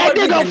 Probably get that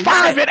nigga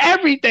 5 and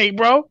everything,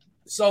 bro.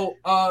 So,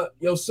 so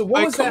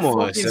what was that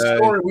fucking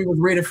story we was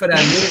reading for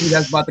that movie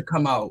that's about to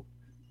come out?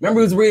 Remember,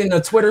 we was reading the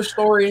Twitter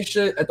story and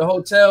shit at the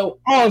hotel.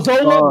 Oh,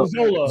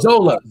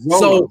 Zola.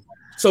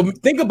 So So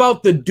think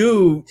about the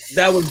dude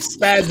that was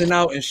spazzing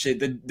out and shit.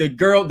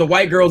 The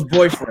white girl's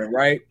boyfriend,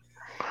 right?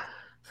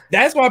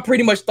 That's what I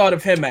pretty much thought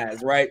of him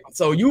as, right?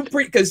 So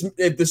because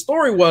if the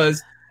story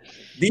was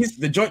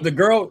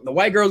the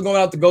white girl's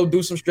going out to go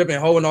do some stripping,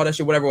 hoe and all that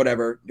shit,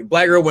 whatever. The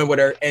black girl went with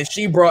her, and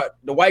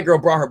the white girl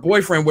brought her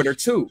boyfriend with her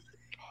too.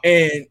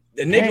 And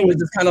the nigga was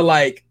just kind of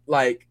like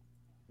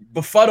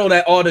befuddled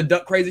at all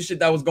the crazy shit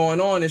that was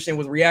going on and shit,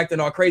 was reacting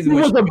all crazy. He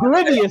was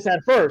oblivious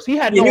at first. He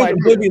had no idea.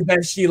 Oblivious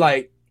that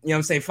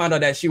she found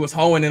out that she was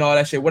hoeing and all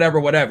that shit,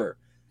 whatever.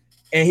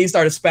 And he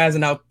started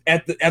spazzing out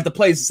at the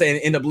place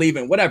saying end up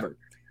leaving, whatever.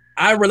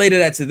 I related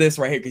that to this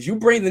right here because you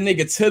bring the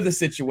nigga to the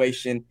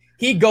situation.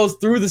 He goes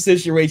through the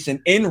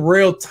situation in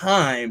real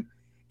time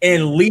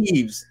and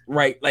leaves,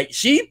 right? Like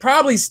she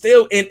probably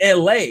still in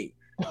LA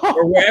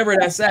or wherever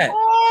that's at.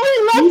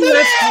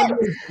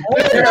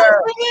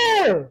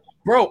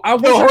 Bro,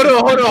 hold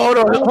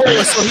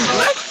on. So he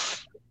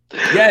left.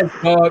 Yes,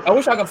 dog. I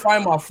wish I could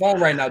find my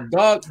phone right now,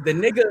 dog. The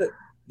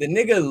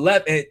nigga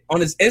left, and on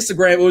his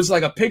Instagram, it was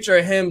like a picture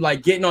of him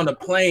like getting on the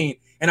plane.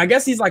 And I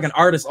guess he's like an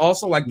artist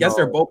also. I guess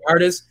they're both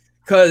artists.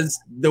 Cause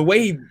the way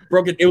he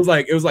broke it, it was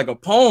like a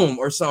poem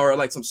or so, or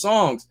like some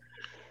songs.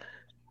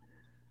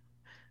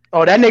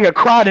 Oh, that nigga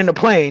cried in the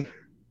plane.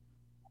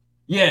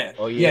 Yeah.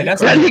 Oh yeah. That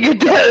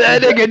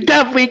nigga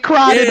definitely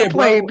cried in the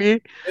plane, B.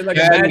 It's like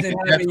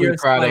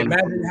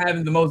imagine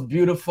having the most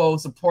beautiful,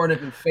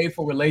 supportive, and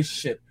faithful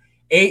relationship,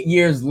 8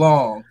 years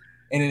long,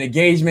 and an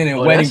engagement and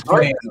wedding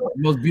plan. The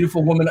most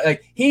beautiful woman.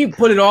 Like he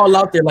put it all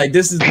out there. Like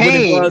this is what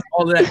it was.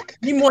 All of that.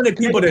 He wanted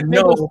people to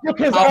know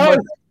how much.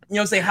 You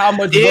know what I'm saying? How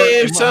much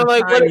work? So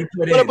like,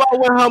 what about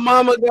when her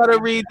mama gotta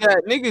read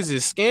that? Niggas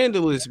is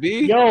scandalous,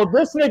 B. Yo,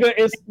 this nigga.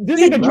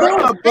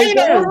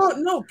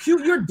 No,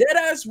 Q, you're dead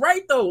ass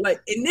right though. Like,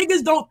 and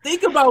niggas don't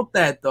think about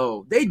that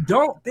though. They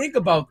don't think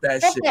about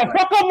that shit. Yeah,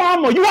 fuck her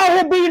mama. You out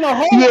here being a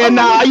hoe.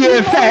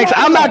 Yeah, facts.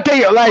 I'm not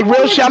thinking like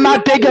real shit. I'm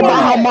not thinking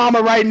about her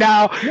mama right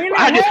now.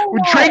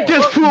 Drake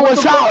just flew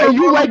us out, and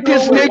you like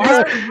this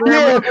nigga.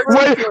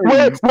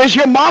 Yeah, was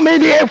your mama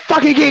in there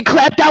fucking getting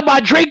clapped out by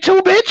Drake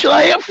too, bitch?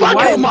 Like, fuck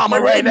her mama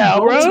right now,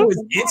 bro.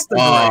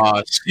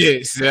 Oh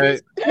shit, son.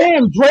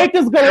 Damn, Drake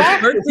is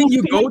galactic. The first thing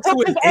you go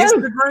to is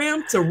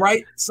Instagram to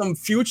write some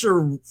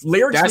future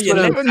lyrics. That's he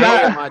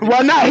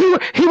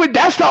would.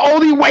 That's the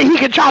only way he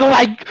could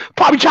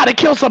probably try to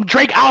kill some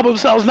Drake album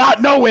sales,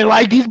 not knowing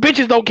like these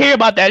bitches don't care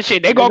about that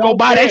shit. They gonna go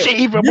buy that shit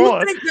even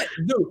more.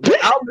 Dude, the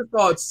album is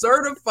called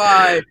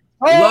Certified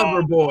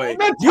Lover Boy. You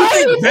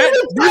think that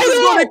this is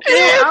gonna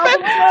kill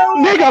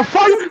nigga?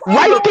 Fuck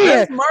right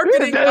there,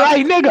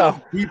 like nigga.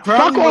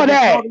 Fuck all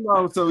that.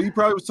 So he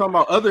probably was talking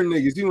about other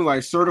niggas. He was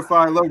like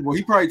Certified Lover Boy.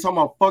 He probably talking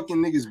about fucking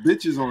niggas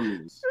bitches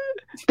on this.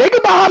 Think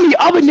about how many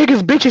other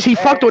niggas bitches he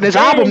fucked on his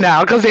album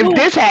now. Because if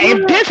this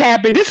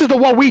happened, this is the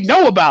one we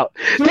know about.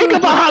 Think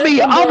about how many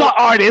other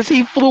artists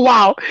he flew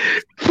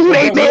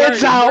their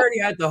dance out. He already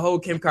had the whole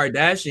Kim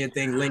Kardashian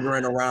thing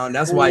lingering around.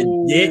 That's why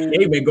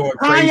they been going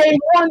crazy. Kanye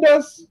warned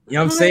us. You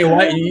know what I'm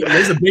saying?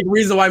 There's a big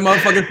reason why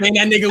motherfuckers think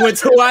that nigga went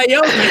to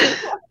YL.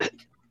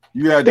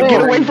 You had to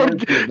get away from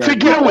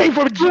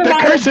the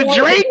curse of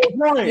Drake.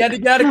 You had to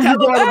get out of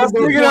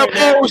California.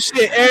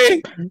 Bullshit,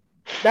 eh?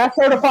 That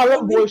Certified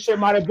Lover Boy shit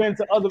might have been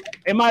to other.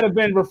 It might have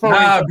been referring.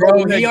 Nah,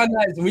 bro. When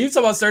you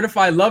talk about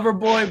Certified Lover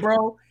Boy,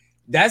 bro,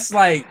 that's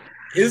like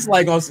it's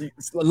like on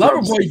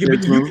Lover Boy.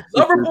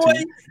 Lover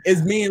Boy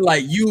is mean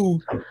like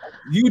you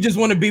just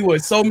want to be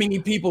with so many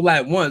people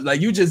at once. Like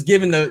you just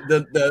giving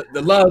the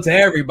love to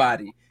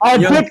everybody. You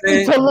know what I'm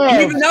saying?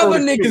 Even other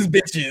niggas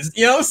bitches.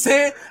 You know what I'm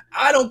saying?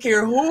 I don't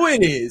care who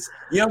it is.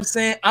 You know what I'm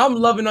saying? I'm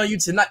loving on you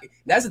tonight.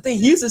 That's the thing.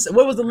 He used to say,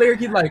 what was the lyric?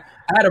 He's like,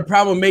 I had a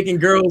problem making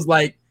girls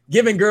like.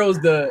 Giving girls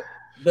the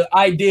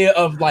idea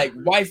of like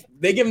wife,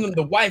 they giving them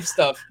the wife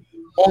stuff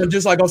on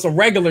just like on some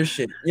regular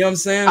shit. You know what I'm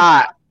saying?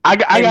 I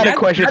got a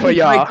question for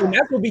y'all. Like,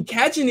 that's what be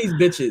catching these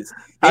bitches.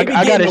 They be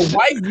getting the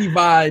wifey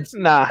vibes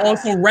on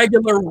some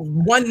regular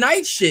one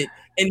night shit,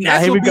 and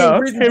that's what the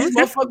reason these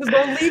motherfuckers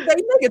gonna leave they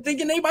nigga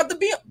thinking they about to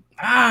be.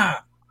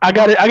 I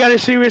got a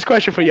serious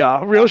question for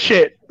y'all. Real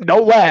shit.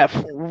 Don't laugh.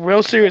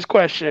 Real serious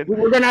question.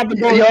 We're gonna have to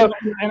go in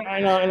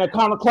a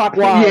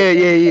counterclockwise.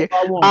 Yeah.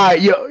 All right,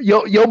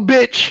 your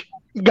bitch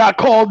got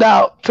called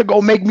out to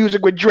go make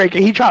music with Drake,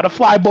 and he tried to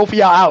fly both of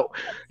y'all out.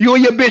 You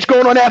and your bitch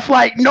going on that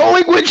flight,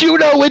 knowing what you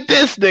know with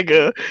this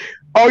nigga.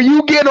 Are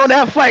you getting on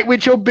that flight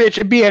with your bitch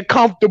and being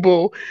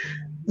comfortable?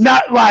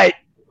 Not like,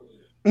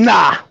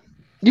 nah,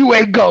 you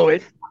ain't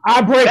going.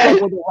 I break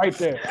up with it right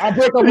there. I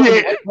break up with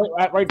it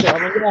right there.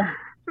 I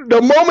mean,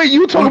 the moment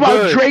you talk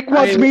about Drake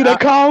wants me to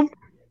come,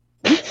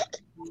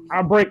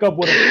 I break up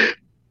with her.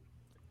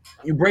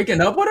 You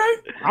breaking up with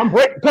her? I'm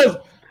because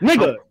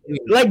nigga,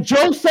 like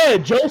Joe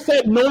said,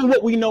 knowing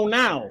what we know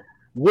now,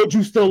 would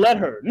you still let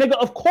her? Nigga,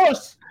 of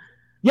course.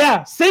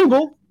 Yeah,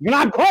 single. You're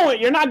not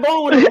going in a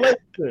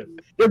relationship.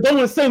 You're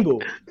going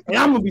single, and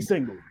I'm gonna be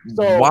single.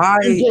 So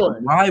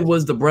why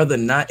was the brother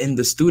not in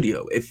the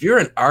studio? If you're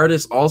an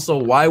artist, also,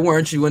 why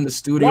weren't you in the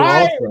studio?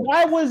 Why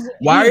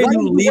are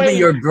you leaving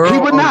your girl? He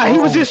was not. He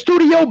was in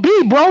Studio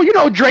B, bro. You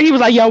know, Dre. He was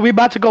like, "Yo, we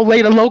about to go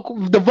lay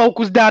the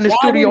vocals down in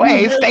Studio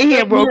A. Stay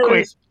here real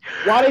quick."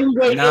 Why didn't you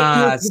wait?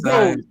 Nah,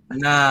 son.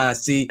 Nah.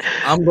 See,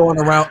 I'm going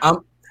around.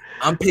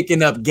 I'm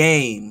picking up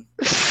game.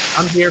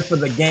 I'm here for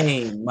the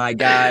game, my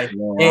guy.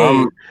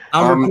 Hey,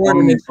 I'm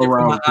recording this shit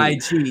for my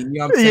IG. You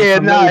know what I'm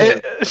saying? Yeah,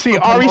 see,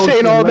 Ari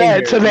saying all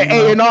that to the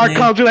A&R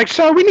comes. You're like,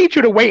 sir, we need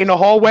you to wait in the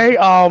hallway.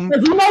 Now when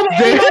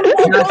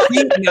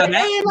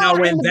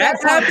that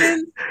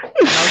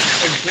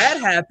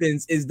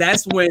happens,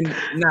 that's when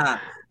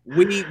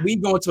we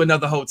go to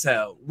another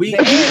hotel. We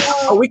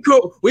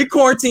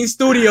quarantine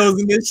studios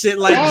and this shit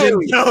like Jim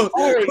Jones.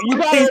 You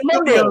gotta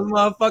remember,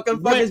 motherfucker.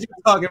 What is you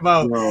talking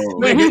about?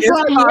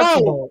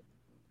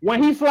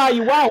 When he fly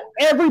you out,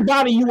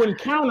 everybody you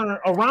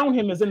encounter around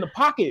him is in the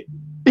pocket.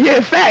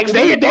 Yeah, facts.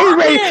 They here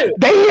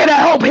to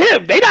help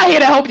him. They not here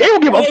to help. They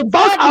don't give a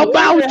fuck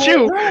about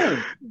you.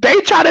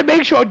 They try to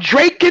make sure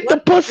Drake get the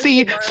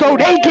pussy so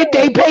they get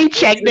their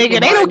paycheck,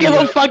 nigga. They don't give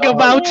a fuck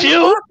about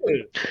you.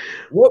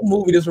 What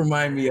movie this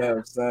remind me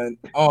of, son?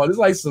 Oh, this is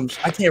like some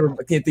I can't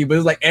think, but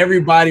it's like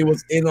everybody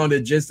was in on the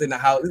gist in the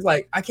house. It's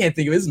like I can't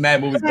think of it. It's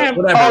mad movies, but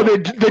whatever. Oh,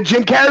 the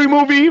Jim Carrey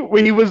movie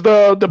where he was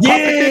the puppet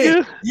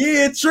nigga?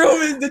 Yeah,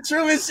 Truman, the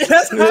Truman shit.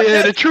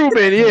 The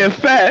Truman, yeah,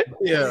 fat.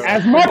 Yeah.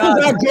 As much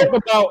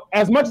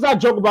as I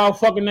joke about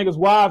fucking niggas'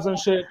 wives and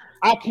shit,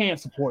 I can't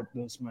support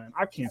this, man.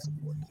 I can't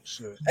support this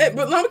shit. Hey,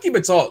 but I'm gonna keep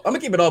it tall. I'm gonna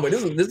keep it all the way.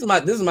 This is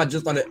my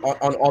just on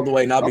all the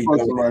way. And I'll be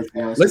done.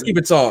 Let's keep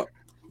it tall.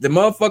 The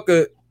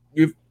motherfucker,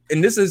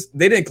 and this is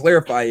they didn't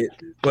clarify it,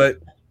 but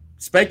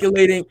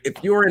speculating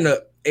if you're in a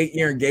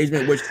 8-year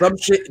engagement, which some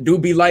shit do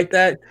be like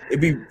that,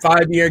 it'd be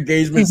 5-year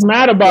engagement. She's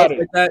mad about it.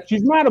 Like that.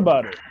 She's mad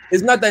about it.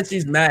 It's not that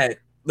she's mad.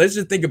 Let's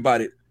just think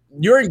about it.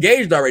 You're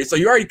engaged already, so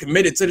you're already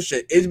committed to the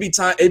shit. It'd be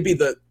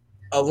the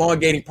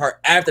elongating part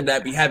after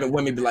that, be having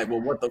women be like,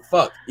 well, what the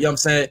fuck? You know what I'm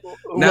saying?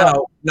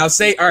 Now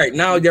say, all right,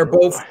 now they're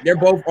both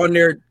on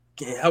their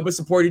helping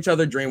support each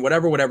other, dream,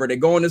 whatever. They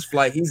go on this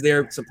flight. He's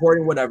there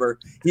supporting whatever.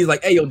 He's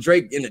like, hey, yo,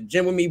 Drake in the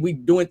gym with me. We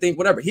doing things,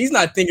 whatever. He's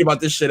not thinking about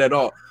this shit at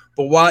all.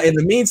 But while in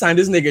the meantime,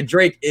 this nigga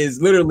Drake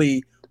is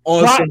literally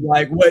on some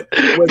like what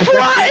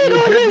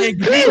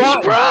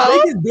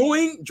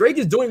Drake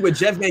is doing what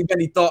Jeff Van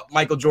Gundy thought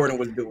Michael Jordan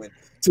was doing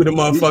to the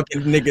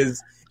motherfucking niggas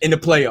in the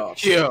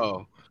playoffs.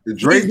 Yo.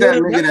 Drake that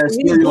nigga that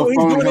steal your phone.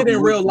 He's doing it in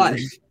real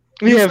life.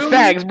 Yeah,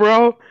 facts,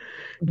 bro.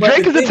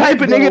 Drake is the type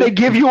of nigga to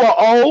give you an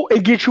O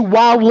and get you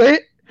wild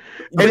lit,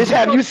 and just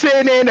have you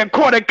sitting there in the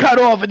corner cut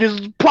off and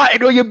just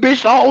plotting on your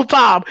bitch the whole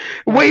time,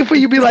 waiting for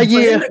you to be like,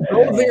 yeah.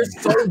 They're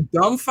so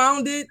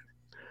dumbfounded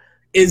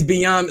is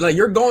beyond. Like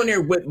you're going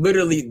there with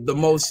literally the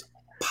most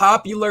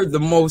popular, the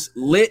most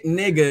lit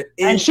nigga,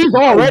 and she's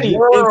already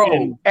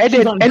world. And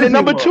then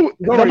number two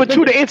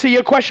to answer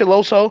your question,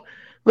 Loso.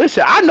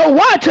 Listen, I know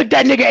why it took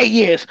that nigga 8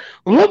 years.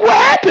 Look what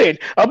happened.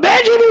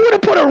 Imagine he would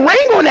have put a ring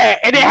on that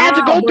and it had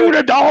to go through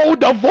the whole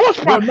divorce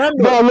process.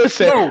 Bro,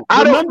 listen,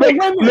 I don't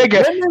think,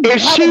 nigga,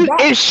 if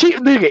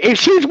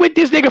she's with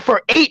this nigga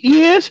for 8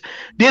 years,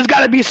 there's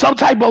got to be some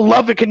type of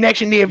love and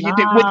connection there if you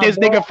did with this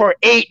nigga for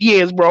 8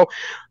 years, bro.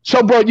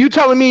 So, bro, you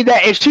telling me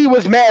that if she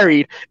was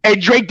married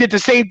and Drake did the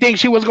same thing,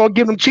 she was going to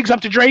give them cheeks up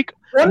to Drake?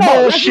 Well,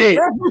 no, bullshit.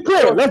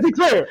 Let's be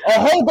clear. A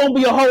hoe going to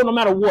be a hoe no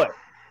matter what.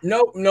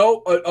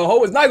 No, a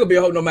hoe is not gonna be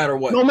a hoe no matter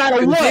what. No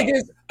matter what.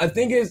 I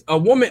think is a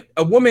woman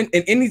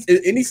in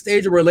any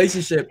stage of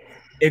relationship,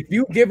 if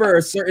you give her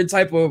a certain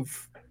type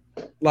of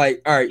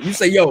like, all right, you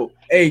say, yo,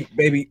 hey,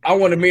 baby, I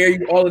want to marry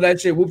you, all of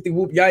that shit, whoop de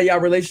whoop, yeah,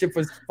 relationship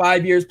for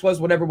 5 years plus,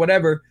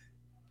 whatever.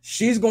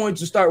 She's going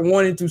to start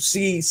wanting to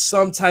see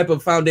some type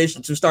of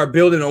foundation to start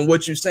building on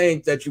what you're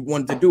saying that you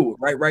wanted to do.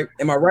 Right?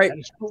 Am I right?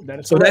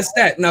 So that's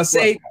that. Now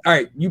say, all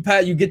right, you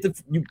get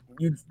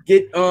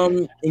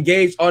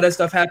engaged, all that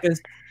stuff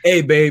happens.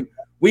 Hey, babe,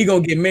 we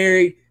gonna get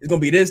married. It's gonna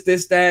be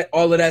this, that,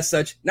 all of that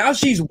such. Now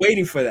she's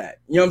waiting for that.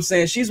 You know what I'm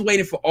saying? She's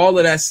waiting for all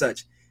of that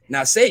such.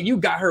 Now say you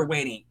got her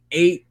waiting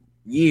 8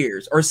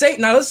 years, or say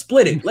now let's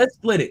split it.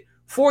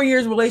 4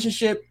 years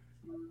relationship.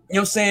 You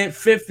know what I'm saying?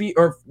 50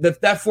 or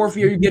that fourth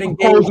year you get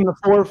engaged,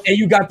 and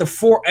you got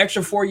the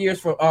extra 4 years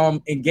for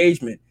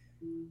engagement.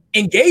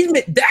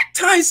 Engagement, that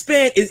time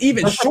span is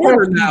even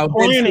shorter now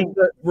than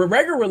the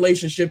regular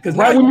relationship because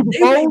now you're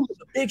dating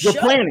a big show.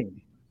 Planning.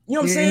 You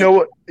know what I'm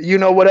saying? You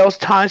know what else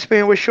time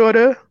span was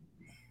shorter?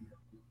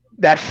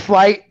 That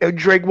flight of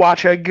Drake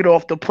watch her get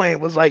off the plane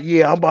was like,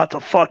 yeah, I'm about to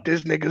fuck this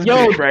nigga's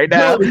bitch right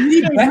now.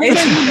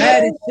 It's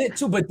bad as shit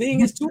too. But thing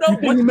is too though,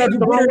 once you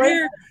put her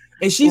there,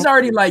 and she's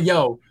already like,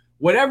 yo,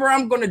 whatever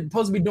I'm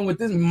supposed to be doing with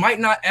this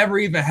might not ever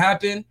even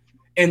happen.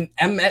 And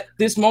I'm at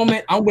this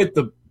moment, I'm with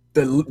the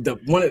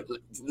one,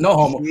 no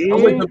homo. Yeah.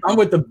 I'm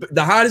with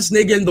the hottest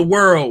nigga in the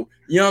world.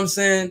 You know what I'm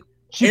saying?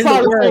 In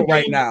the world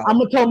right now. I'm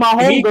gonna tell my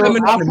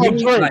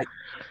homegirl. Like, you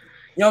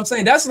know what I'm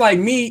saying? That's like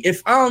me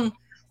if I'm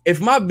if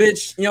my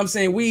bitch, you know what I'm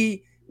saying,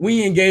 we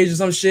engage in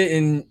some shit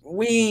and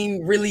we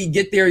ain't really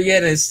get there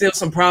yet, and still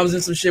some problems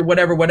and some shit,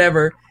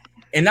 whatever,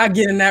 and I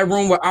get in that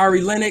room with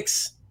Ari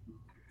Lennox.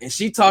 And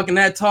she talking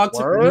that talk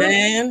to me,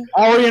 man.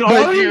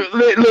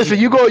 Listen,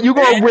 you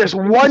gonna risk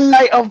one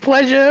night of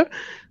pleasure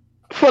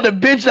for the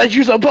bitch that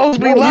you supposed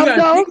to be loved,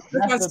 though?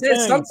 Like I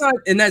said, sometimes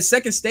in that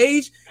second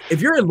stage, if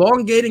you're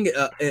elongating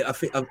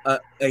a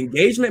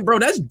engagement, bro,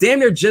 that's damn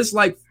near just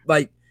like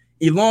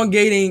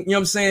elongating, you know what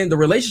I'm saying, the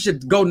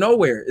relationship to go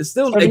nowhere. It's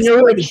still going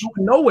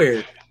nowhere.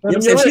 You know what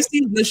I'm saying? She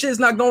sees the shit's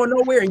not going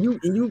nowhere, and you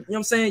know what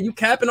I'm saying, you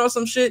capping on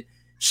some shit.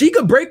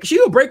 She'll break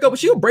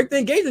the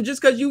engagement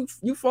just because you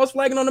false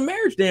flagging on the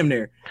marriage, damn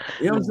near.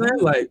 You know what I'm saying?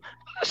 Like,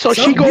 so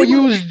she gonna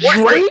use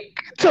Drake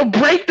to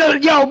break the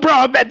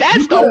bro.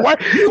 That's the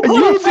worst.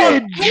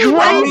 Using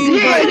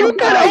Drake, yeah, you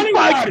could have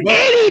fucked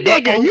any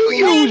nigga. You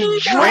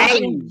use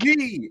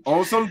Drake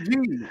on some G.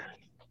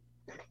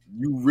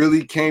 You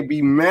really can't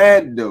be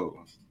mad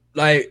though.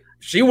 Like,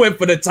 she went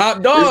for the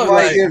top dog.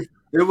 Like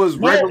if it was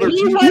regular.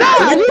 You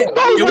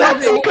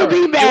could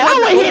be mad. I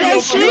want to hear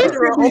that shit.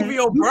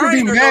 You could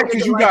be mad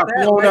because you got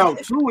blown out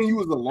too, and you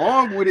was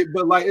along with it.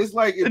 But like, it's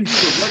like if you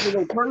was a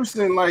regular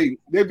person, like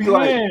they'd be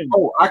like,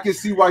 "Oh, I can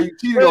see why you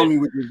cheated on me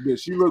with this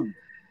bitch. She looked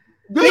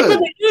good." Think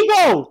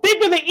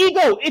of the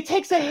ego. It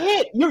takes a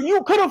hit.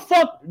 You could have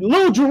fucked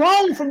Lil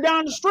Jerome from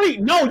down the street.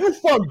 No, you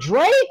fucked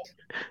Drake.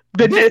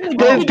 This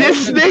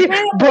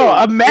nigga,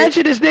 bro,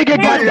 imagine this nigga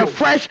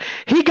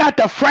got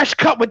the fresh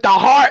cut with the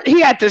heart. He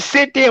had to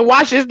sit there and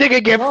watch this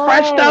nigga get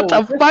freshed up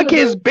to fuck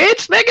his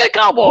bitch, nigga.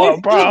 Come on,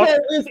 bro.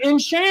 Is in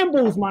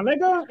shambles, my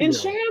nigga. In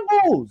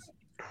shambles.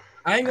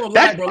 I ain't gonna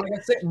lie, bro. Like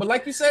I said, but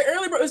like you said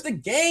earlier, bro, it's the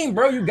game,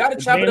 bro. You gotta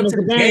chop it up to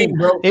the game,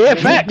 bro. Yeah,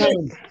 fact.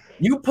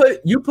 You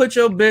put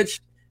your bitch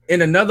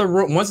in another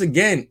room. Once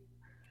again,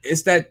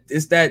 it's that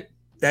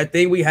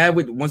thing we have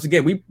with, once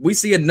again, we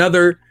see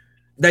another.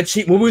 That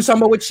cheat when we were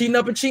talking about with cheating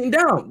up and cheating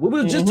down. We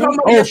were just talking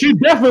about. Oh, she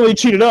definitely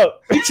cheated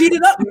up. He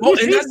cheated up. Oh,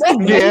 and that's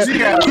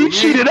he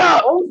cheated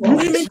up.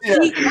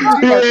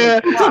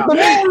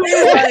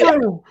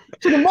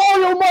 She the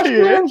Mario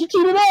mushroom. She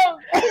cheated up.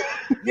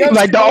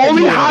 Like the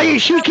only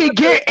highest she can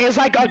get is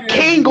like a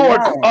king or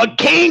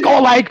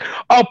like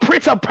a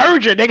Prince of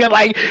Persia, nigga.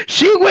 Like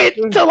she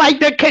went to like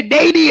the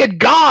Canadian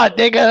god,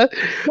 nigga.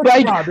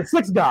 Like the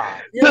sixth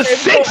god. The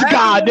sixth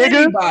god,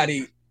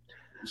 nigga.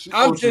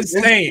 I'm just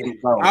saying.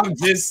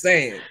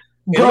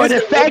 Bro, the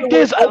fact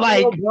is,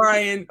 like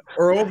Brian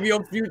or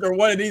OVO Future or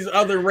one of these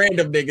other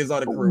random niggas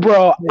on the crew.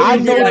 Bro, I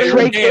know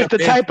Drake is the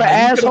type of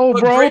asshole,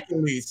 bro.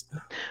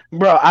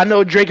 Bro, I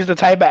know Drake is the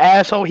type of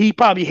asshole. He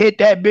probably hit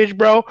that bitch,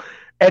 bro,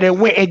 and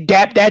then went and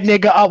dapped that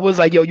nigga up. Was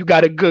like, yo, you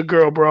got a good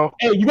girl, bro.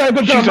 Hey, you got a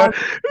good girl.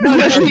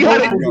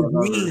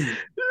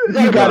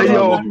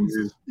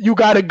 You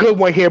got a good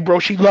one here, bro.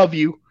 She love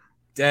you.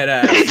 Dead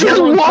ass.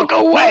 Just walk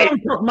away.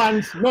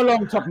 No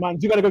long talk, man.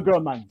 You got a good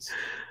girl, man.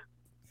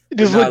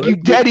 Just look you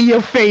dead in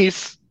your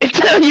face and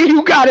tell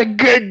you got a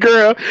good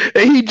girl,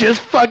 and he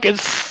just fucking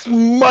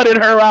smutted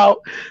her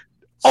out.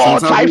 All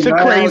types of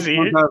crazy.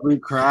 Sometimes we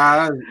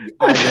cry.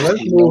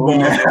 Let's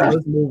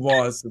move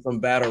on to some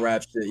battle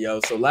rap shit, yo.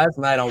 So last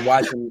night I'm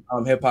watching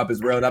Hip Hop Is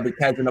Real. I've been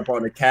catching up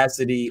on the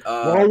Cassidy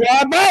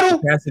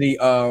battle. Cassidy, you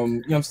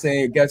know what I'm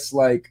saying? It gets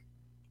like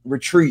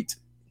retreat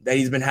that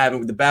he's been having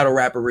with the battle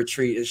rapper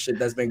retreat and shit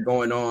that's been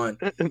going on.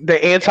 The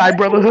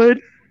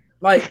anti-brotherhood?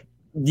 Like,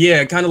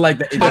 yeah, kind of like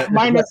the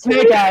minus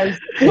snake eyes.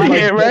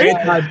 Yeah, right?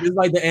 It's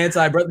like the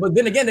anti-brother. But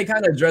then again, they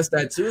kind of addressed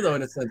that too, though,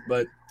 in a sense.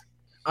 But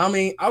I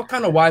mean, I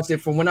kind of watched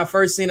it from when I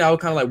first seen it. I was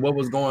kind of like, what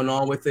was going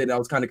on with it? I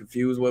was kind of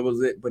confused. What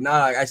was it? But now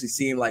I actually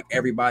seeing like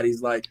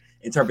everybody's like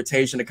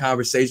interpretation, the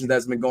conversation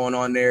that's been going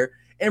on there.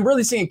 And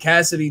really seeing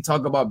Cassidy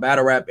talk about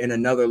battle rap in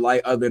another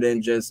light other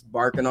than just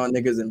barking on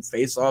niggas and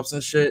face-offs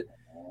and shit.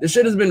 This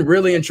shit has been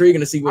really intriguing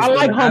to see what's going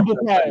on. I like Humble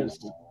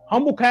Cast.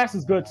 Humble Cast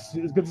is good.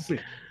 It's good to see.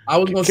 I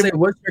was gonna say,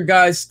 what's your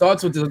guys'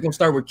 thoughts with this? I'm gonna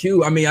start with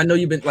Q. I mean, I know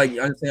you've been like, I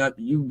understand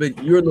you're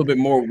a little bit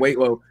more weight.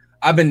 Well,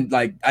 I've been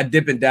like, I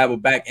dip and dabble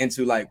back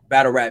into like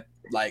battle rap,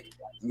 like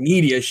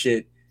media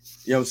shit.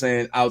 You know what I'm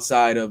saying?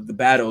 Outside of the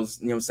battles,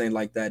 you know what I'm saying,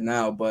 like that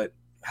now. But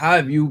how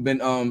have you been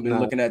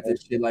looking at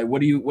this shit? Like,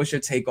 what's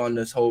your take on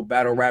this whole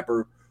battle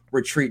rapper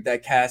retreat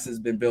that Cass has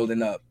been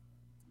building up?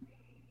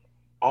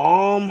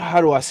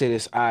 How do I say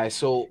this?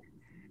 So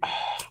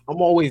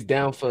I'm always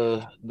down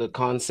for the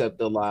concept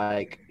of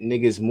like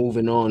niggas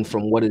moving on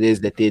from what it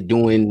is that they're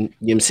doing, you know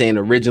what I'm saying,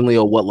 originally,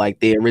 or what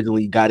like they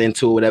originally got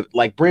into, or whatever,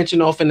 like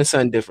branching off into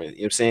something different.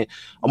 You know what I'm saying?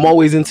 I'm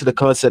always into the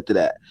concept of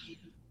that.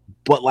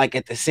 But like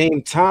at the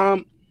same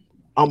time,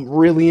 I'm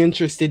really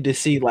interested to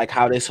see like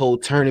how this whole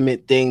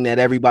tournament thing that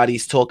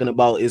everybody's talking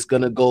about is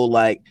gonna go.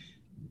 Like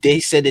they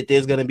said that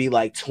there's gonna be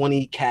like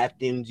 20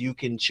 captains you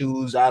can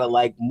choose out of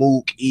like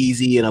Mook,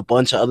 Easy, and a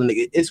bunch of other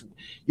niggas. It's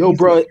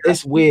bro,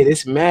 it's weird.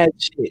 It's mad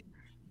shit.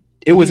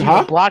 It was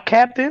block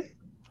captain.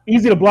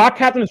 Easy to block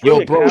captain is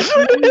really bro. Bro,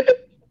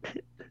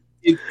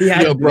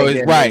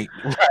 it's right.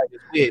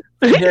 It's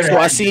weird. So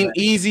I seen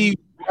Easy,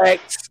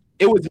 Rex,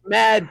 It was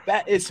mad.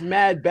 It's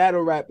mad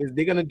battle rappers.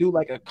 They're gonna do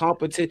like a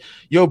competition.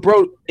 Yo,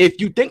 bro, if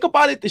you think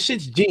about it, the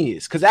shit's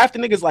genius. Because after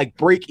niggas like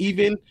break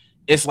even,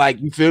 it's like,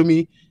 you feel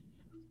me?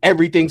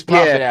 Everything's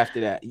profit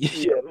after that.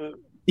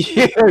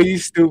 Yeah, you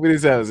stupid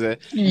as hell, man.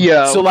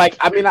 Yeah. So like,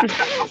 I mean, I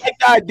like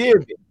the idea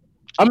of it.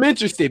 I'm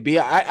interested, B.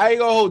 I ain't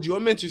gonna hold you.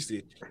 I'm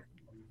interested.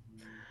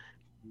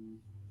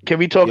 Can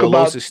we talk about?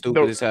 Los is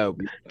stupid as hell.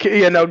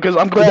 You know, because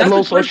I'm glad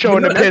Los was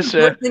showing the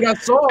picture.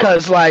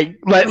 Because like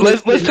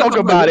let's talk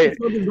about it.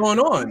 What's going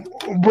on,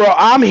 bro?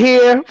 I'm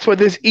here for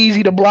this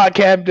Easy the Block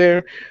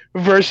Captain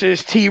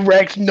versus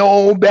T-Rex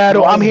no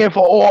battle. I'm here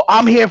for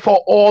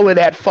all of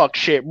that fuck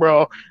shit,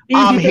 bro. Easy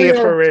I'm here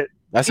for it.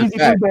 That's easy.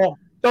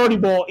 30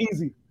 ball,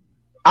 easy.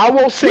 I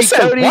won't say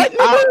 30.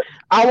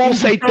 I won't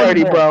say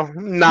 30, bro.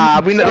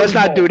 Nah, let's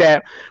not do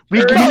that.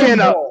 We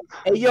can't.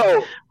 Hey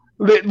yo.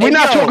 We're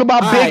not talking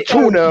about Big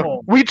Tuna.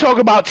 We talk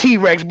about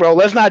T-Rex, bro.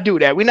 Let's not do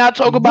that. We're not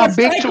talking about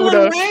Big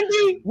Tuna.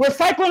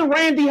 Recycling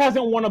Randy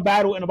hasn't won a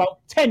battle in about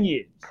 10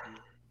 years.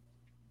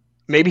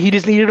 Maybe he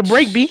just needed a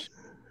break, B.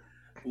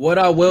 What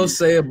I will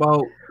say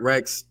about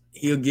Rex,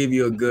 he'll give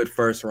you a good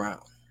first round.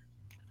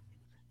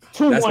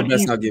 2-1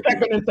 easy.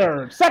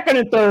 Second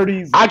and third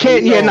easy. I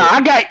can't. Yeah, no.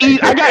 I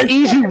got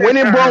easy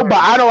winning, bro. But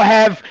I don't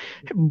have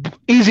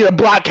Easy the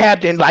Block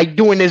Captain like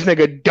doing this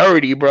nigga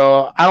dirty,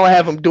 bro. I don't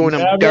have him doing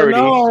him dirty.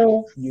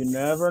 You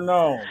never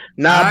know.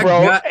 Nah,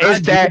 bro.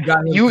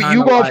 You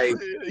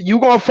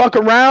gonna fuck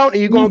around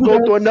and you gonna go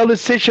through another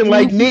session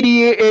like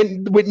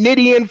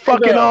Nitty and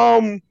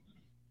fucking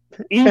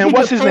and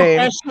what's his name?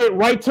 That shit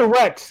right to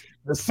Rex.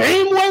 The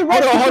same way.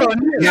 Hold on.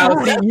 Now,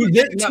 you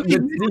did.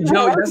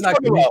 No, that's not.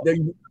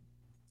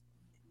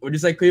 What'd you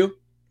say, Q?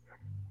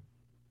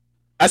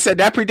 I said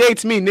that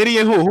predates me. Nitty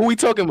and who? Who we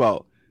talking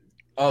about?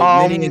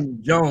 Oh, Nitty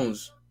and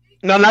Jones.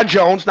 No, not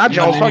Jones. Not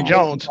Jones. Fuck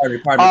Jones.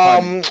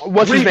 Pardon.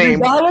 What's his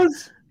name?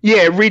 $3?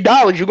 Yeah, Reed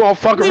Dollars. You gonna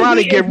fuck around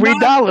and get Reed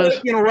Dollars?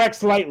 Rex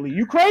slightly.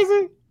 You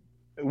crazy?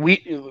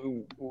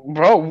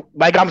 Bro.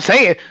 Like I'm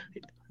saying,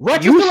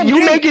 Rex you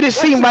making it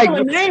seem like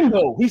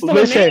he's still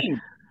a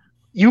name.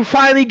 You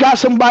finally got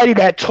somebody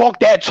that talk,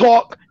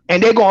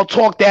 and they're gonna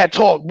talk that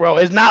talk, bro.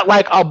 It's not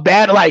like a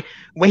battle. Like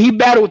when he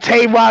battled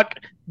Tay Rock,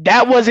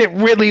 that wasn't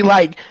really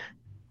like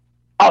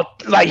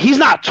he's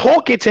not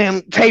talking to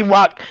him, Tay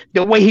Rock,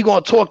 the way he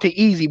gonna talk to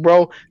Easy,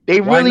 bro. They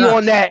really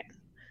on that.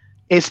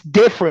 It's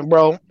different,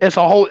 bro. It's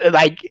a whole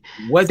like.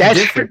 What's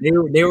different?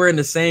 They were in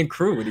the same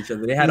crew with each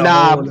other. They had a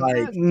whole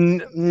like.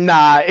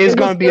 It's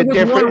gonna be a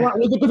different.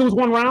 Was it because it was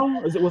one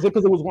round? Was it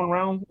because it was one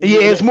round? Yeah,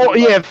 it's more.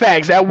 Yeah,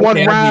 facts. That one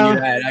round.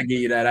 I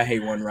give you that. I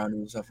hate one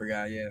round. I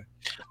forgot. Yeah.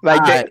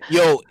 Like that.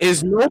 Yo,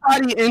 is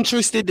nobody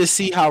interested to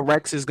see how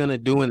Rex is gonna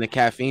do in the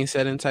caffeine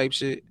setting type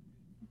shit?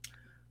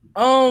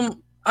 I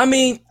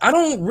mean, I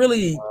don't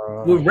really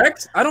with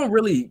Rex. I don't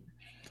really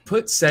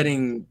put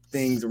setting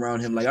things around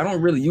him. Like I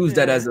don't really use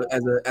that as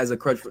a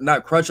crutch,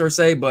 not crutch or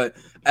say, but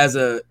as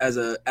a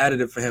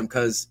additive for him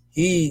because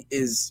he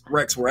is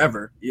Rex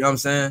wherever. You know what I'm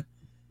saying?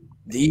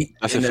 Even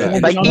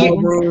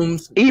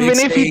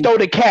if he throw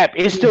the cap,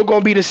 it's still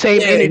gonna be the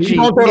same energy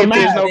if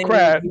there's no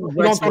crap.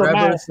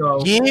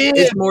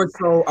 It's more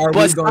so are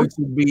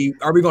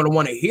we going to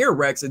want to hear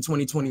Rex in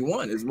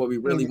 2021 is what we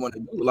really want to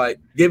do. Like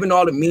given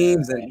all the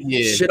memes and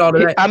shit, all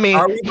of that. I mean,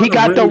 he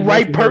got the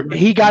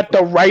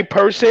right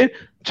person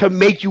to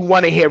make you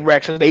want to hear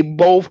Rex, and they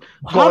both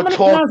gonna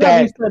talk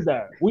that.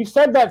 We've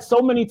said that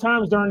so many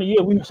times during the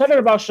year. We said it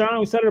about Sean.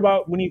 We said it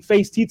about when he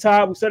faced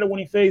T-Top. We said it when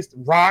he faced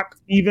Rock.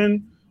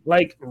 Even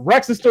like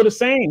Rex is still the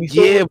same.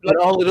 But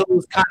all of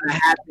those kind of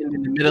happened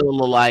in the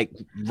middle of like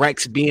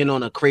Rex being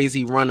on a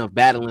crazy run of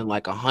battling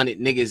like 100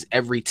 niggas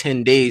every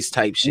 10 days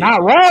type shit.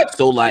 Not Rock.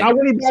 So like, not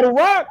when he battled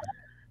Rock.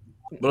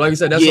 But like you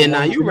said, that's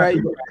you're right.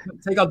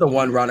 Take out the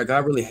one rounder. I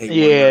really hate.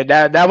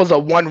 Yeah, that was a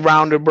one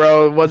rounder,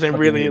 bro. It wasn't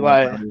really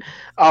like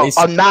a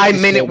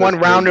 9-minute one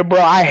rounder, bro.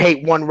 I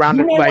hate one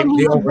rounder. Like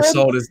they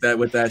oversold us that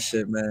with that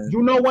shit, man.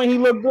 You know when he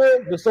looked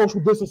good? The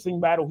social distancing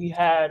battle he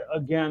had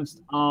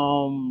against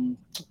You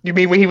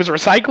mean when he was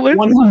recycling?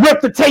 When he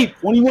ripped the tape.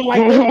 When he went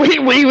like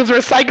when he was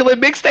recycling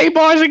mixtape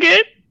bars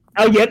again?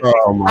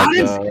 Oh my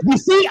God. You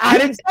see, I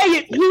didn't say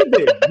it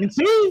either. You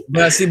see?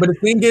 But the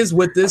thing is,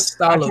 with this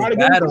style of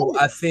battle,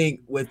 I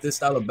think with this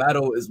style of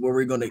battle is where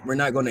we're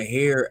not gonna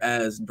hear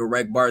as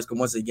direct bars. Because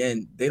once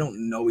again, they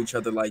don't know each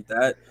other like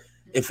that.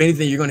 If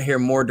anything, you're gonna hear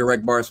more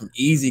direct bars from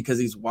Easy because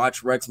he's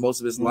watched Rex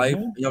most of his life. You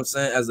know what I'm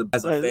saying? As a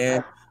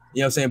fan. You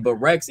know what I'm saying? But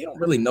Rex, he don't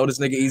really know this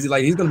nigga Easy.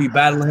 Like he's gonna be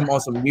battling him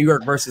on some New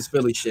York versus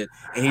Philly shit,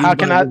 and he's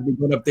gonna be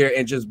going up there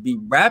and just be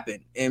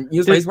rapping. And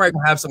he's probably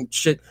gonna have some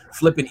shit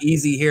flipping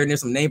Easy here and there's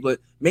some name, but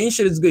main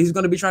shit is good. He's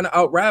gonna be trying to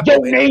out rap.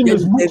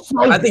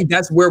 I think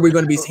that's where we're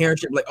gonna be hearing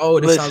shit like, oh,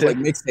 this sounds like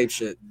mixtape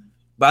shit.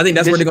 But I think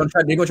that's where they're gonna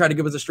try to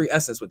give us a street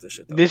essence with this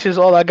shit. Though. This is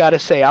all I gotta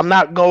say. I'm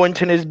not going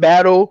to this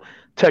battle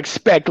to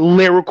expect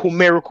lyrical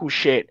miracle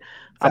shit.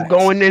 I'm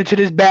going into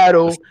this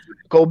battle.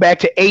 Go back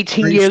to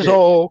 18 years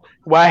old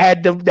where I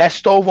had that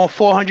stove on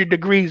 400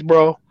 degrees,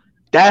 bro.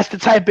 That's the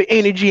type of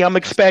energy I'm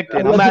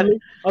expecting.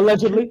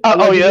 Allegedly.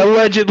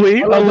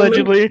 Allegedly.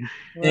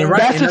 And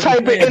That's the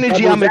type of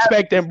energy I'm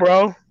expecting,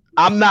 bro.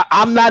 I'm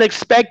not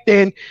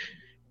expecting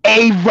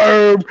A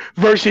Verb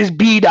versus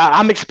B Dot.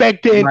 I'm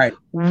expecting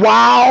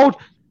wild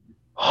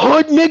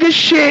hood nigga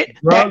shit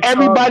that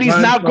everybody's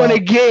not gonna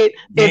get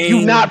if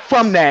you're not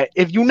from that.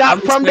 If you're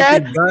not from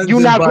that,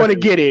 you're not gonna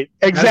get it.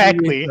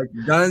 Exactly.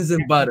 Guns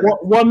and butter.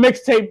 What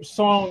mixtape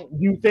song do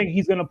you think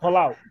he's gonna pull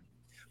out?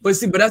 But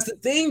that's the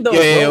thing, though.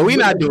 Yeah, we're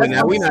not doing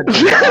that. We're not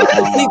doing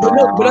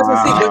that. But that's what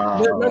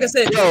I'm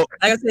saying.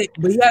 Like I said,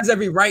 but he has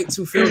every right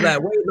to feel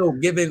that way, though,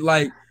 given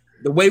like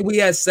the way we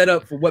had set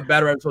up for what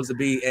battle rap is supposed to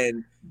be,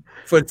 and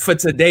for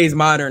today's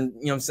modern,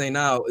 you know what I'm saying,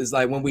 now is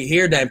like when we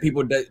hear that and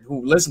people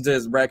who listen to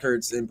his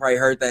records and probably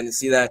heard that and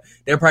see that,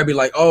 they'll probably be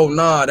like, oh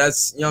nah,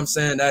 that's, you know what I'm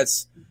saying,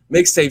 that's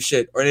mixtape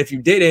shit. Or if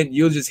you didn't,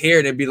 you'll just hear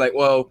it and be like,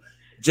 well,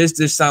 just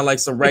sound like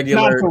some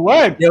regular,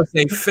 they'll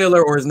say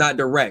filler or it's not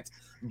direct.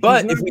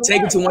 But if we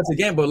take it to once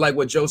again, but like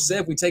what Joe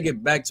said, if we take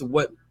it back to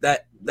what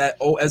that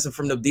old essence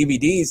from the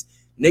DVDs,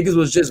 niggas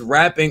was just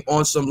rapping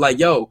on some like,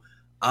 yo,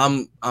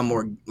 I'm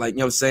more like, you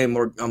know what I'm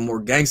saying, I'm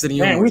more gangster than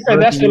you. Man, we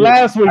said that shit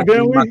last week,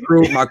 didn't we?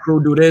 My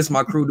crew do this,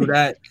 my crew do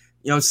that.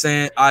 You know what I'm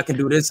saying? I can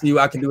do this to you,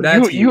 I can do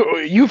that to you.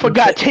 You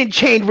forgot 10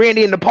 Chain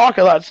Randy in the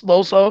parking lot,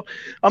 Loso.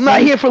 I'm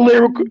not here for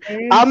lyrical.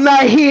 I'm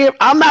not here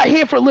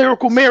for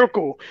lyrical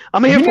miracle.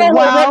 I'm here for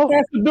wild. What Rex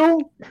has to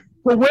do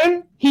to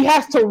win? He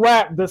has to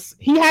rap this.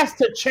 He has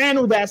to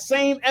channel that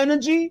same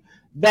energy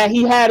that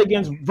he had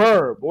against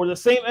Verb, or the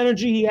same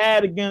energy he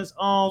had against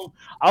I'll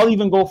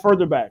even go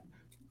further back.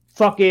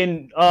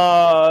 Fucking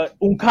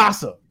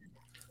Unkasa.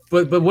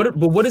 But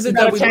what is it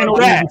that we love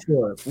Easy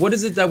for? What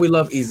is it that we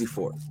love Easy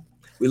for?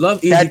 We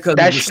love Easy because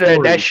that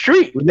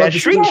street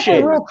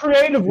shit. Real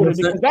creative with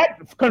it, because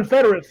that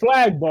Confederate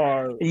flag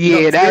bar.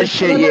 That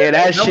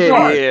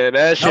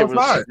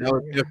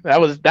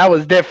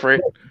was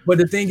different. But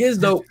the thing is,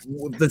 though,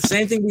 the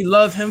same thing we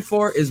love him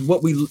for is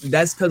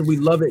that's because we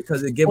love it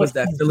because it gives us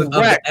that feeling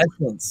of the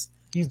essence.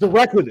 He's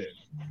direct with it.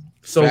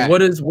 So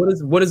what is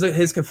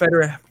his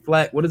Confederate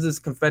flag? What does this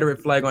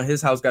Confederate flag on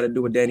his house got to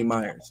do with Danny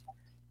Myers?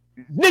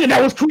 Nigga,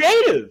 that was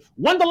creative.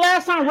 When the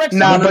last time Rex?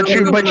 Nah, but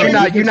you're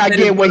not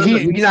getting what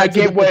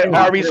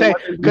Ari said,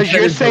 because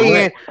you're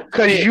saying,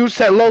 because you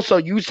said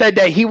Loso, you said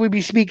that he would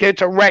be speaking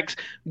to Rex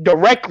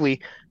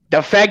directly.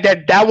 The fact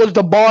that was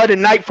the bar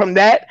tonight from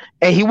that,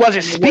 and he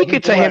wasn't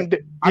speaking to him,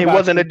 it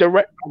wasn't a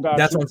direct.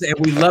 That's what I'm saying.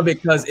 We love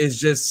it because it's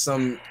just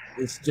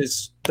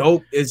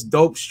dope. It's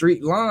dope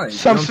street lines.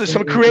 Some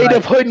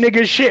creative hood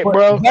nigga shit,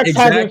 bro. Rex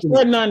hasn't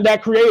said nothing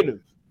that creative.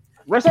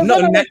 And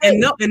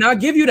I'll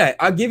give you that.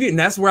 And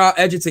that's where I'll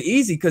edge it to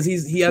Easy because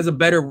he has a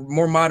better,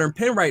 more modern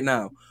pen right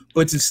now.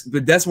 But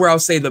that's where I'll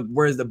say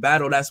where's the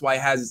battle. That's why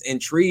it has its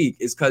intrigue,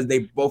 is because they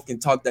both can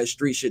talk that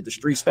street shit, the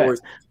street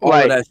stories, all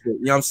of that shit. You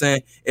know what I'm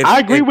saying? I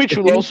agree with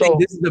you, Loso.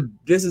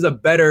 This is a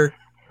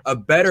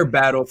better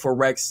battle for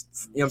Rex.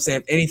 You know what I'm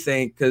saying? If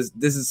anything, because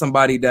this is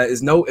somebody that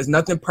is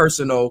nothing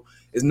personal.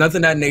 It's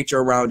nothing that nature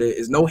around it.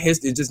 It's no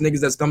history. It's just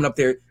niggas that's coming up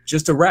there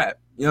just to rap.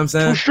 You know what I'm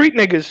saying? Two street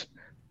niggas.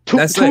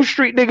 Two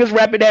street niggas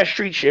rapping that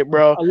street shit,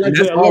 bro. And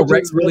that's all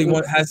Rex really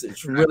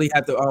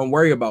have to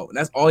worry about. And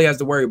that's all he has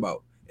to worry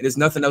about. And there's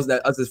nothing else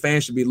that us as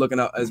fans should be looking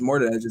at as more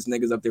than just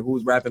niggas up there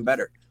who's rapping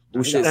better,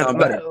 who shit sound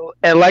better.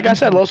 And like I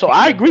said, Loso,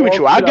 I agree with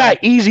you. I got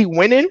Easy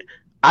winning.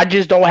 I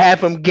just don't have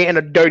him getting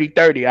a dirty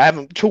 30. I have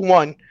him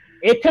 2-1.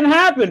 It can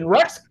happen.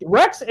 Rex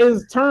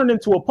is turned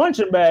into a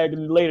punching bag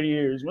in the later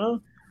years,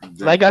 man.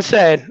 Like I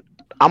said,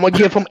 I'm gonna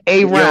give him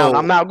a round.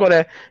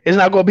 It's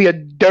not gonna be a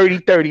dirty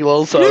 30,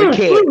 Loso. It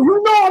can't.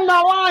 You know I'm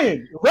not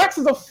lying. Rex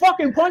is a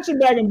fucking punching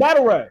bag in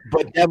battle rap.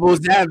 But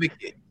devil's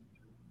advocate.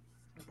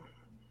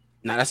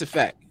 Nah, that's a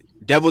fact.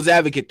 Devil's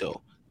advocate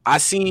though. I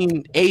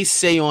seen Ace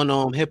say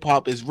on Hip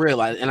Hop Is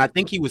Real, and I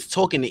think he was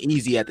talking to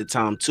Easy at the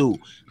time too.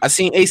 I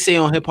seen Ace say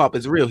on Hip Hop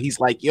Is Real. He's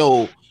like,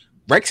 "Yo,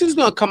 Rex is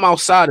gonna come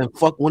outside and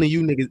fuck one of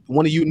you new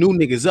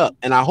niggas up,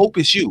 and I hope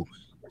it's you."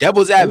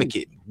 Devil's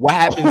advocate. What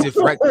happens if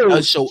Rex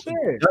does show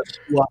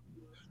up?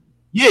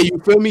 Yeah, you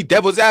feel me?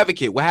 Devil's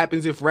advocate. What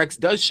happens if Rex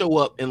does show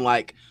up and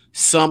like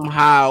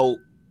somehow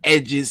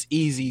edges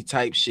Easy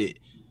type shit?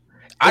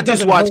 I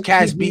just watched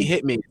Cash beat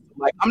Hitman.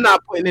 Like, I'm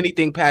not putting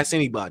anything past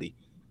anybody.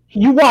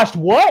 You watched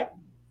what?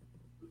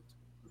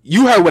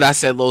 You heard what I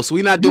said, Los.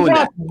 We're not doing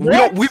that.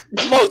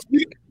 Los,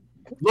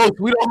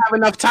 we don't have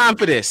enough time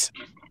for this.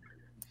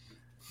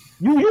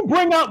 You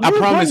bring up. I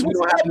promise we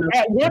don't have enough.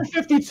 At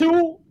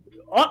 152.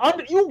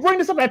 You bring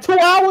this up at 2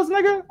 hours,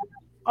 nigga.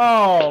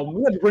 Oh,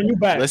 we have to bring you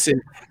back.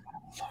 Listen,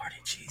 Lordy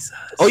Jesus.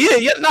 Oh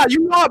yeah. Nah, you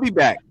know I'll be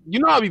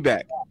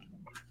back.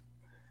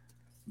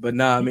 But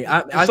nah, I mean,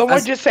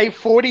 someone just say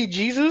 40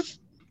 Jesus.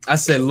 I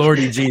said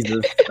Lordy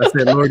Jesus.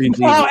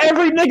 Wow,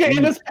 every nigga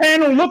in this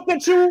panel looked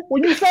at you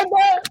when you said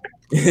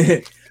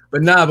that.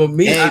 But nah, but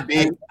me, I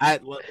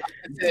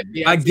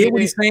get what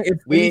he's saying.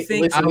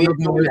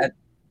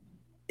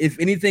 If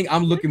anything,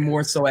 I'm looking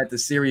more so at the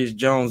Serious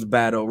Jones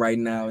battle right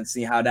now and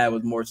see how that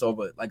was more so of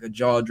a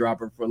jaw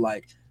dropper for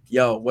like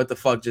yo, what the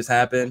fuck just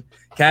happened?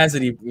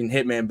 Cassidy in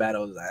Hitman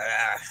battles,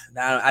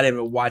 I didn't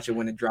even watch it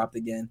when it dropped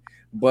again.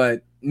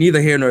 But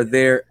neither here nor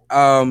there.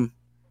 I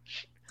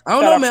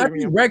don't know,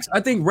 man. I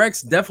think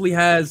Rex definitely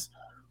has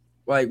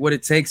like what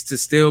it takes to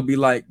still be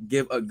like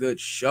give a good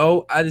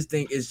show. I just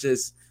think it's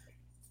just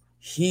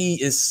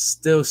he is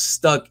still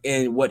stuck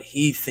in what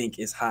he think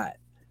is hot.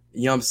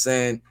 You know what I'm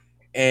saying?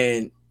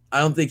 And I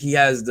don't think he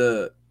has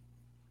I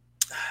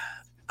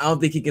don't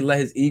think he can let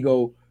his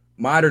ego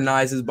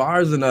modernize his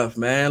bars enough,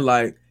 man.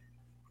 Like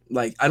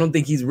I don't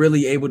think he's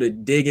really able to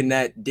dig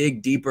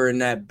deeper in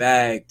that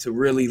bag to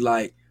really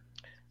like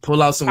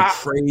pull out some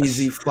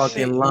crazy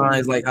fucking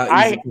lines. Like how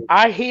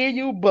I hear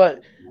you,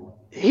 but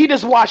he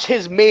just watched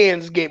his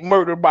mans get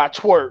murdered by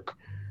Twerk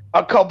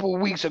a couple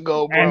weeks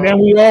ago, bro. And then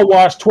we all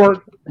watched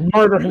Twerk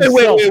murder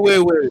himself.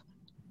 Wait.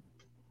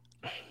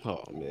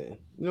 Oh man.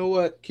 You know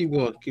what? Keep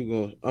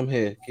going. I'm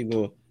here. Keep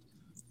going.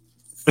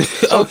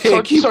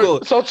 Keep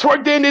going. So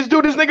Twerk didn't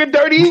do this nigga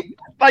dirty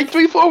like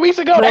 3-4 weeks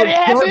ago. That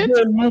happened. Twerk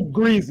did Mook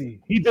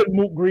Greasy. He did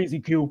Mook Greasy,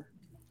 Q.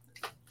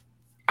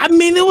 I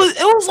mean, it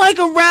was like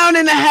a round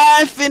and a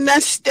half, and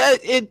that's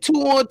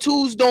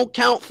 2-on-2s don't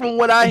count from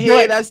what I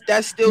hear. That's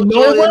still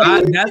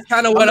that's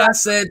kind of what I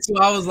said too.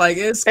 I was like,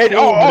 it's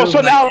cool,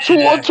 so now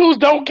 2-on-2s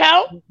don't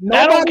count.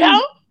 That don't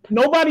count.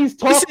 Nobody's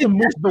talked to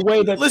Mook the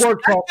way that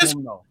Twerk talked to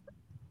him though.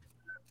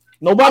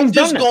 I'm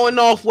just going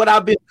off what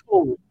I've been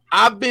told.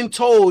 I've been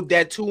told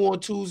that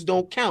 2-on-2s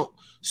don't count.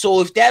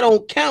 So if that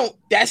don't count,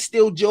 that's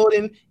still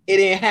Jordan. It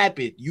ain't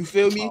happened. You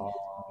feel me?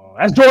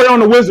 That's Jordan on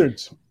the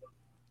Wizards.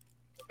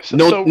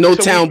 No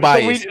town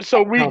bias.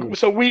 So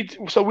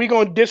we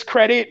gonna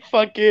discredit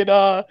fucking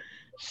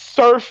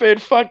Surf and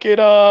fucking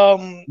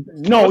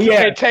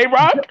Tay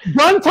Rock.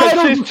 One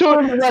title.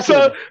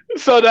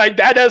 So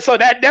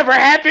that never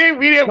happened.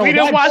 We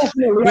didn't watch.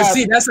 But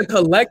see, that's a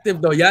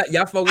collective though.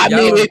 Y'all focus.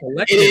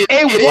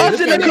 It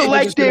wasn't a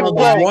collective,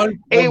 bro.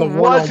 It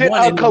wasn't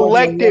a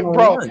collective,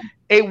 bro.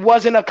 It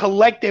wasn't a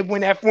collective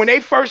when they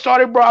first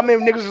started, bro. I mean,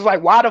 niggas was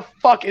like, why the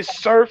fuck is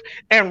Surf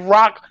and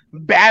Rock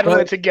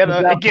battling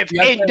together against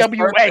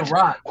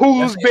NWX,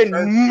 who's been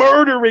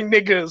murdering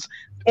niggas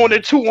on the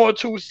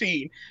 2-on-2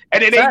 scene?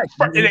 And then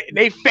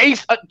they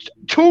faced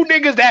two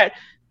niggas that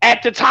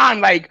at the time,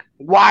 like,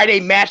 why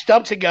they matched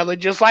up together,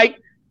 just like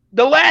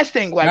the last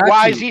thing. Like,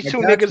 why is these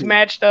two niggas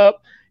matched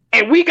up?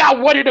 And we got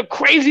one of the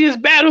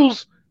craziest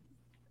battles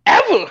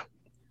ever.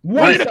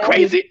 One of the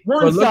crazy.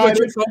 But look what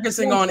you're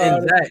focusing on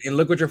in that, and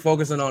look what you're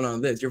focusing on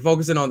this. You're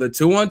focusing on the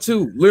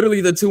 2-on-2,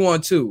 literally the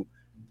 2-on-2.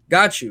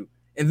 Got you.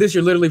 And this,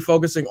 you're literally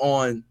focusing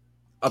on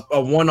a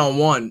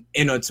 1-on-1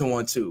 in a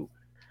 2-on-2.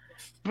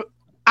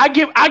 I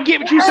get what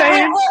you're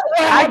saying.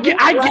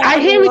 I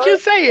hear what you're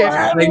saying.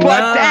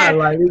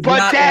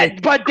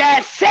 But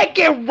that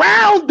second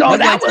round though,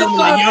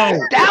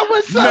 that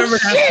was some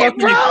shit,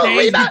 bro.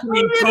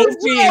 Between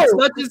Kofi and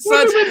such and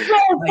such.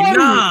 Like,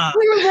 nah.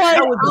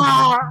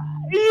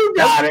 You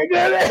got it.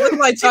 That's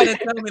like trying to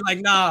tell me, like,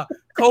 nah,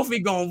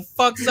 Kofi gonna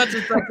fuck such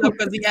and such up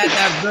because he had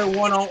that good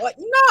one-on-one.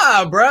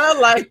 Nah, bro.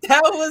 Like,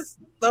 that was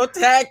so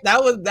tact.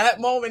 That was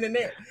that moment in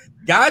there.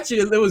 Got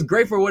you. It was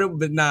great for what it,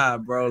 but nah,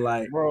 bro.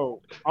 Like,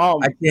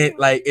 I can't.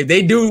 Like, if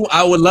they do,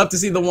 I would love to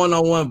see the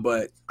 1-on-1,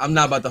 but I'm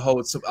not about to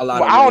hold a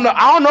lot. I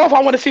don't know if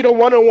I want to see the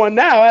 1-on-1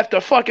 now after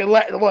fucking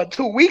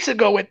 2 weeks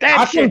ago with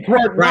that shit.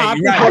 Right,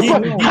 you got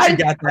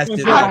that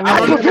shit. I'm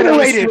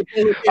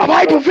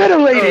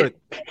hyperventilated.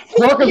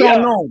 Twerk is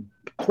unknown.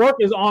 Twerk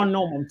is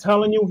unknown. I'm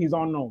telling you, he's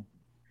unknown.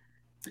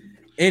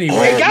 Anyway,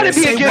 it gotta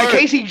be against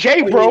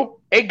KCJ, bro.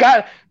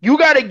 You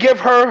gotta give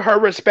her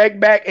respect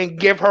back and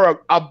give her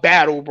a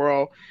battle,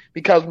 bro.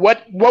 Because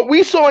what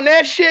we saw in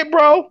that shit,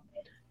 bro,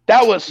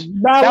 that was he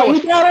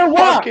battling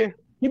Rock.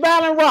 He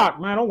battling Rock,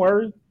 man. Don't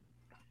worry.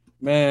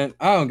 Man,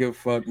 I don't give a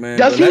fuck, man.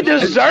 Does he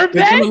deserve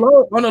that?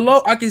 On the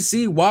low, I can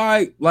see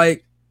why.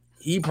 Like,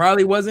 he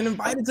probably wasn't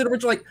invited to the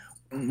retreat. Like,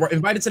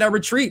 invited to that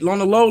retreat on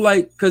the low.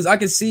 Like, because I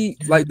can see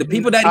like the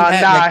people that he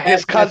had. Nah,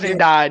 his cousin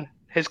died.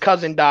 His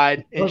cousin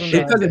died. Is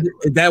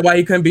that why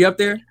he couldn't be up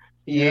there?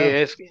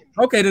 Yeah.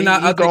 Okay, then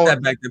I'll take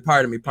that back. Then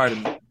pardon me.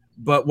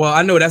 But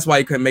I know that's why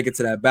he couldn't make it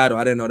to that battle.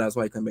 I didn't know that's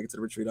why he couldn't make it to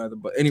the retreat either.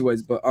 But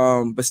anyways, but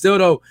still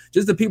though,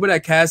 just the people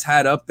that Cass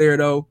had up there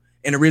though,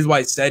 and the reason why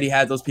he said he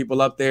had those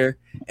people up there,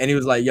 and he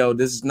was like, "Yo,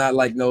 this is not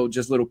like no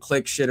just little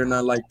clique shit or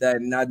nothing like that."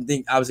 And I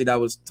think obviously that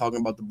was talking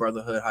about the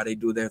brotherhood, how they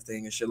do their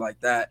thing and shit like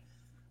that.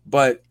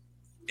 But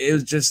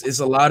it's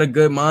a lot of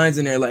good minds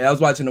in there. Like, I was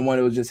watching the one,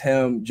 it was just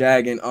him,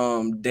 Jag,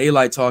 and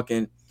Daylight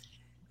talking,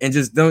 and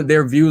just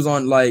their views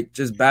on like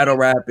just battle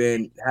rap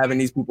and having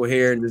these people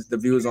here, and just the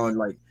views on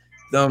like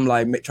them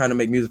like trying to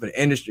make music for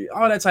the industry,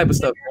 all that type of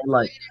stuff. And,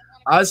 like,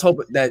 I just hope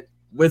that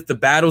with the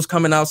battles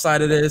coming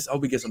outside of this, I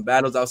hope we get some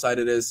battles outside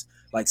of this,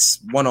 like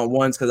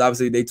 1-on-1s, because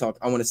obviously they talk.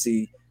 I want to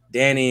see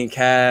Danny and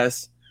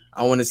Cass.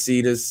 I want to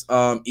see this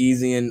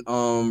Easy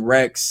and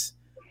Rex.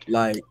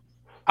 Like,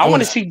 I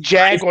want to see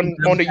Jag on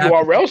the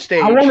URL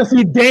stage. I want to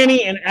see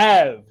Danny and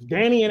Av.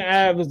 Danny and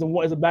Av is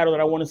a battle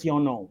that I want to see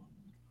unknown.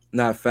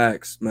 Not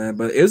facts, man.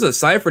 But it was a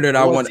cipher that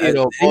I want. They had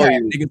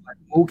niggas like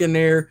Mook in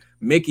there,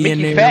 Mickey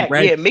in there. Fat.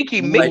 Yeah,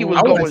 Mickey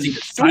was going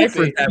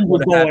stupid. He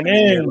was going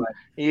in. Like,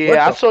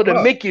 yeah, I saw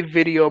the Mickey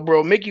video,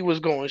 bro. Mickey was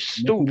going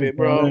stupid,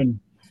 bro.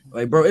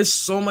 Like, bro, it's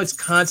so much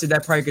content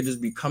that probably could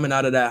just be coming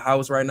out of that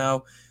house right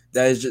now.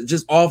 That is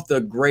just off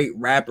the great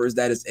rappers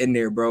that is in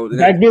there, bro.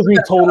 That gives me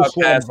total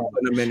swag.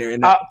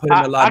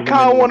 I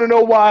kind of want to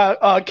know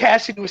why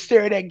Cassidy was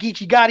staring at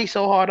Geechee Gotti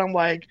so hard. I'm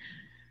like,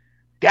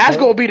 that's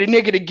gonna be the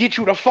nigga to get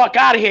you the fuck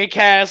out of here,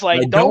 Cass.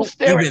 Like don't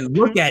stare even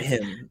look at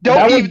him.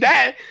 Don't even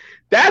that.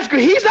 That's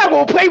good. He's not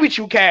gonna play with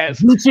you, Cass.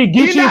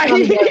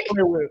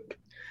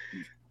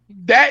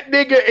 That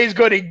nigga is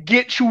gonna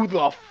get you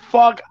the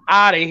fuck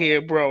out of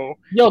here, bro.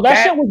 Yo,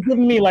 that shit was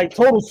giving me like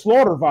Total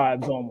Slaughter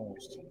vibes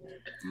almost.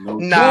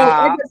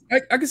 Nah,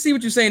 I can see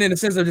what you're saying in the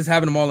sense of just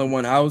having them all in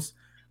one house,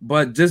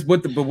 but just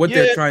what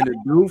they're trying to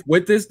do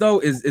with this though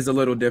is a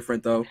little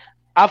different though.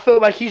 I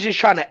feel like he's just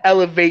trying to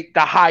elevate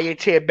the higher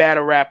tier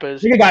battle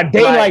rappers. You got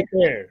Daylight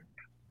there.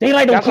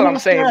 Daylight. That's what I'm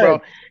saying,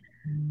 bro.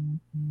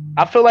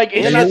 I feel like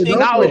it's just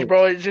knowledge,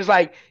 bro. It's just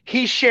like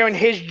he's sharing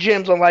his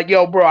gems. I'm like,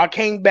 yo, bro, I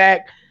came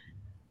back.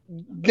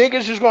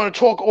 Niggas just gonna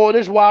talk all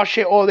this wild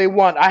shit all they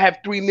want. I have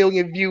 3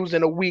 million views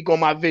in a week on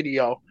my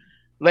video.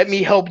 Let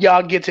me help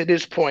y'all get to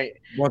this point.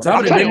 Well,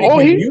 they're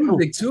making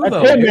music too,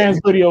 though. That's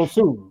man's video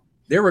too.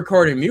 They're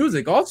recording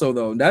music also,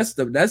 though. That's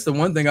the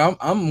one thing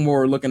I'm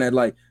more looking at.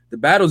 Like the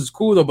battles is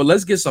cool though, but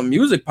let's get some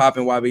music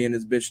popping while we in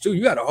this bitch too.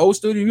 You got a whole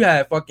studio. You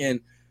had fucking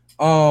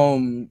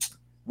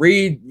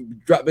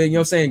Reed dropping, you know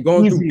what I'm saying,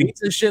 going through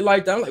beats and shit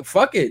like that. I'm like,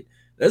 fuck it.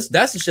 That's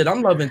the shit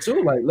I'm loving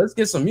too. Like, let's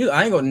get some music.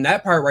 I ain't going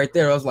that part right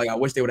there. I was like, I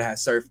wish they would have had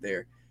Surf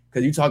there.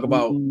 Cause you talk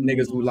about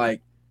niggas who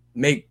like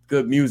make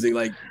good music.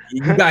 Like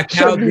you got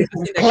Cal. Surf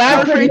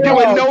ain't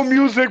doing no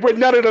music with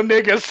none of them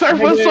niggas. Surf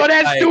was on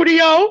that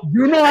studio.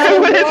 You know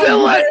how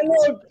like?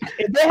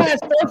 If they had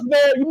Surf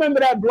there, you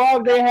remember that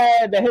blog they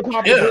had, the hip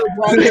hop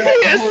blog?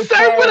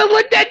 Surf would have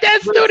looked at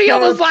that studio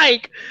and was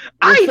like,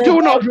 I ain't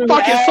doing no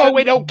fucking song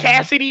with no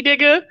Cassidy,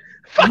 nigga.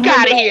 Fuck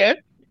out of here.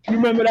 You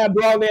remember that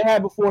blog they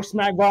had before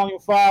Smack Volume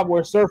 5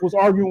 where Surf was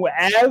arguing with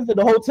Av at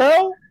the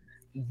hotel?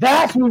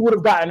 That's when we would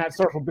have gotten that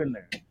Surf have been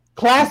there.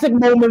 Classic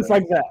moments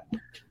like that.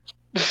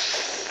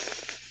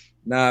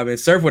 Nah, man,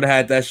 Surf would have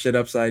had that shit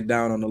upside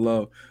down on the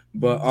low.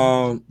 But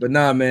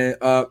nah, man.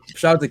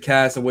 Shout out to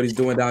Cass and what he's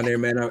doing down there,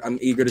 man. I'm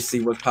eager to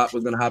see what Pop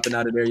was gonna happen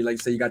out of there. Like you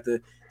say, you got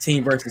the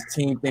team versus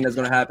team thing that's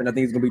gonna happen. I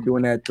think he's gonna be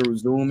doing that through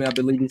Zoom, I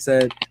believe he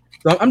said.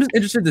 So I'm just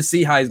interested to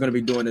see how he's gonna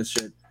be doing this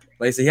shit.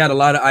 Like I said, he had a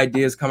lot of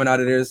ideas coming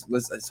out of this.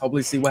 Let's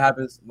hopefully see what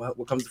happens,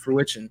 what comes to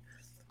fruition.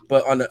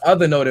 But on the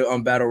other note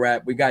on battle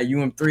rap, we got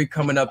UM3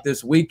 coming up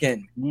this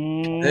weekend.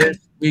 This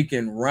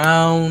weekend,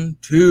 round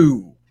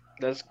 2.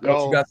 Let's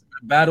go. You got some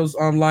battles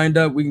lined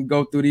up. We can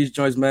go through these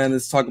joints, man.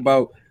 Let's talk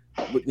about,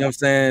 you know what I'm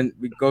saying?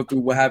 We go through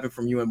what happened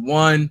from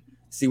UM1,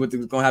 see what's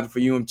going to happen for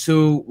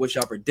UM2, what's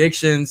your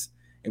predictions,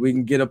 and we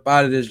can get up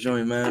out of this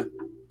joint, man.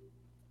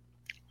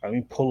 Let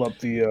me pull up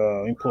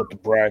the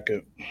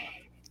bracket.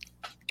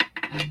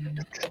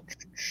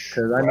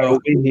 Because I know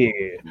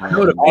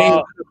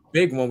the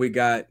big one we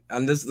got.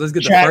 Let's get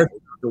the first out of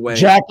the way.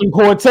 Jack and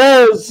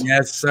Cortez.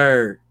 Yes,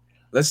 sir.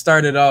 Let's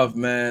start it off,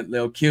 man.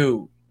 Lil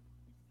Q.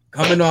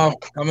 Coming off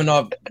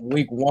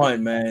week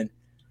 1, man.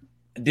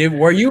 Did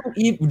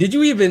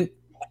you even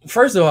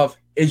first off,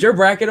 is your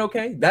bracket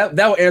okay? That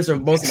will answer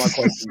most of my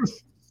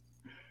questions.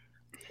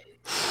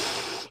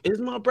 Is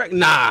my bracket?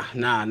 Nah.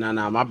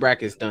 My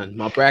bracket's done.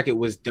 My bracket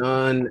was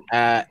done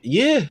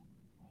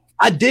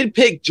I did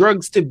pick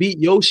Drugs to beat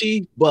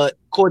Yoshi, but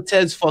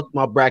Cortez fucked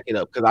my bracket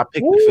up because I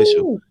picked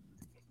Official.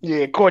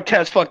 Yeah,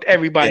 Cortez fucked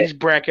everybody's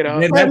bracket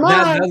up. That's going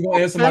to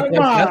answer my question.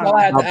 That's all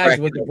I had to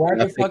ask. Was the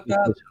bracket fucked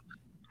up?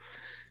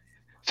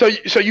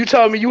 So you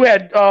telling me you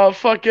had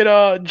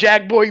fucking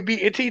Jack Boy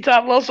beating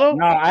T-Top also?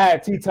 No, I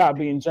had T-Top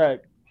beating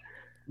Jack.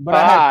 But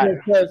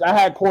I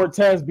had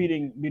Cortez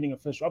beating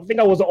Official. I think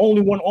I was the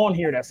only one on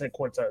here that said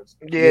Cortez.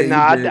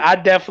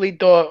 I definitely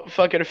thought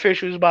fucking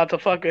Official was about to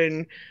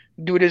fucking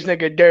do this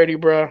nigga dirty,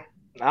 bro.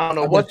 I don't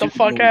know what the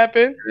fuck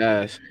happened.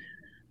 Yes.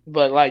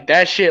 But like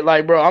that shit,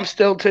 like, bro, I'm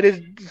still to this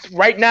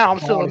right now. I'm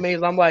still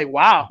amazed. I'm like,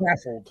 wow.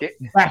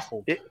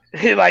 Baffled.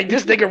 Like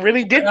this nigga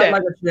really did that.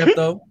 Like a champ,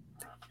 though.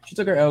 She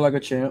took her L like a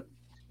champ.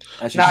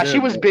 She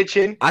was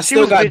bitching. I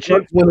still got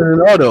Drugs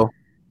winning it all, though.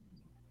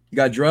 You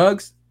got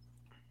Drugs?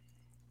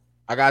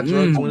 I got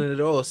Drugs winning it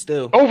all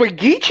still. Over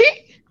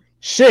Geechee?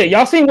 Shit,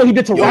 y'all seen what he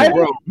did to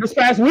Ryder this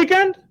past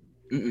weekend?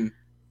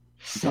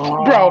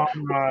 Bro,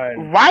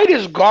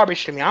 Ryder's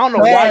garbage to me. I don't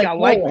know why y'all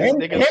like this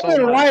nigga so much.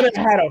 Him and Ryder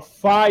had a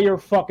fire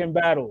fucking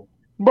battle.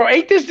 Bro,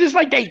 ain't this just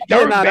like they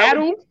third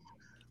battle?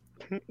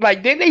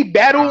 Like, didn't they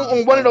battle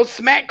on one of those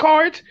smack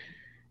cards?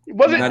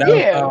 Was it?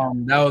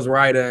 That was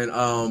Ryder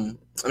and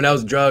that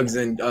was Drugs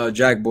and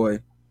Jack Boy.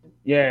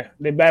 Yeah,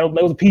 they battled.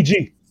 That was a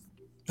PG.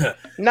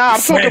 Nah,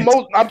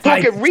 I'm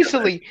talking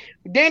recently.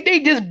 Didn't they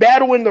just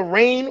battle in the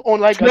rain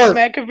on like a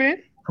smack event?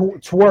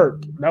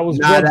 Twerk. That was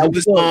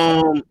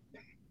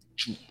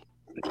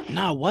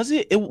was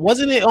it? It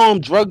wasn't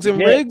it Drugs and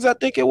Rigs, I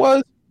think it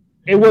was.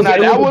 It was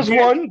that was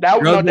one.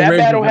 That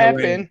battle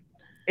happened.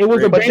 It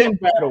was a band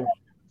battle.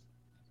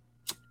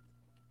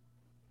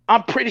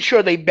 I'm pretty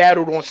sure they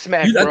battled on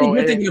Smack, I bro. think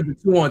you're thinking of the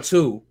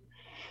 2-on-2.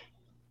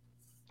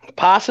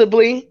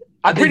 Possibly.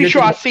 I'm pretty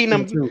sure I've seen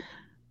them.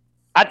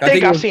 I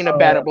think I've seen a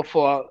battle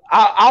before.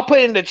 I'll put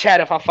it in the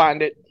chat if I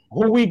find it.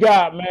 Who we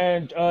got,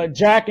 man?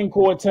 Jack and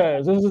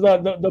Cortez. This is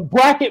the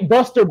bracket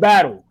buster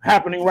battle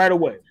happening right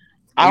away.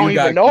 I don't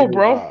even know,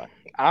 bro.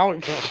 I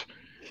don't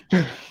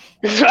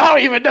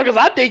even know because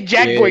I think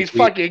Jack Boy is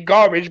fucking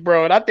garbage,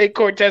 bro, and I think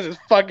Cortez is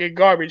fucking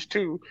garbage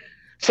too.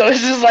 So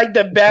this is like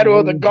the battle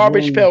of the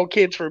garbage pail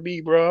kids for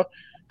me, bro.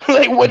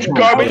 Like which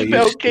garbage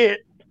pail kid?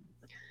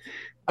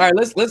 All right,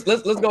 let's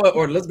go in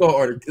order. Let's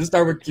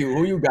start with Q.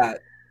 Who you got?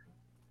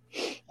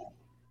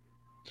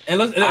 And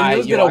let's get I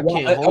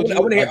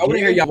want to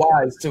hear your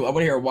whys too. I want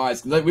to hear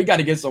whys. We got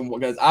to get some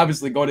because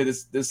obviously going to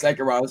this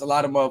second round, there's a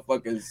lot of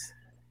motherfuckers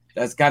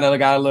that's kind of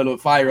got a little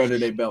fire under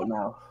their belt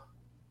now.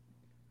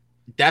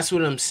 That's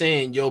what I'm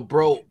saying, yo,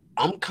 bro.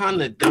 I'm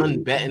kind of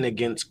done betting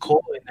against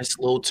Cole in this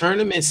little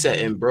tournament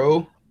setting,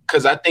 bro.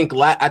 Because I think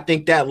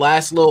that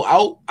last little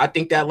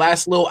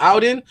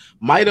outing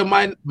might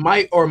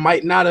or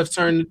might not have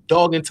turned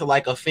Dog into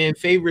like a fan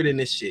favorite in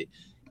this shit.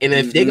 And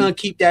if they're gonna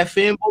keep that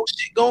fanboy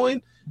shit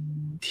going,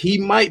 he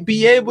might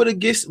be able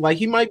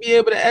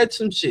to add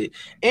some shit.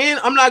 And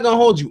I'm not gonna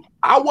hold you.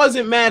 I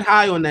wasn't mad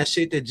high on that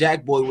shit that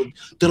Jack Boy would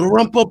the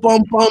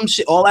rumpa-bum-bum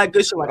shit, all that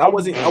good shit. Like I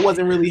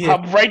wasn't really hit.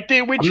 I'm right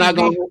there with you.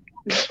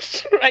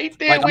 Right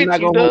there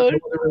with you, dog.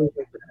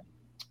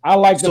 I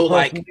like the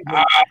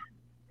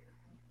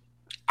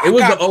it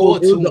was the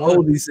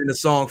oldies in the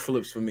song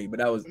flips for me, but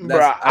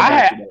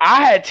I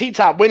had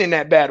T-Top winning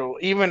that battle.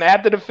 Even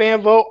after the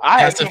fan vote,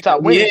 I had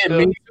T-Top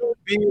winning.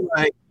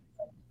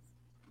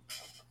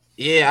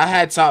 I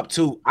had top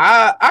 2.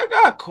 I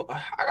got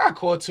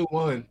core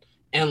 2-1.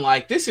 And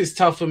like this is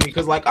tough for me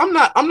because like I'm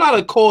not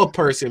a core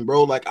person,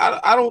 bro. Like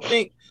I don't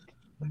think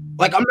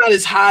like I'm not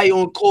as high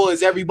on core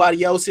as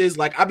everybody else is.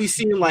 Like I be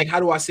seeing like how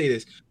do I say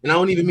this? And I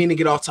don't even mean to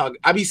get off topic.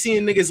 I be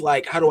seeing niggas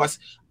like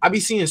I be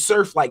seeing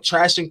Surf like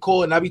trashing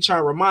Core, and I be trying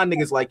to remind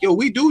niggas like, yo,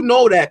 we do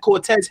know that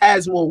Cortez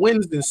has more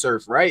wins than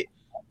Surf, right?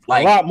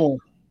 Like a lot more.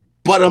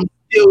 But I'm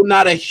still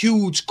not a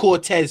huge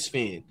Cortez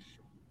fan.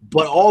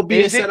 But all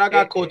being said, I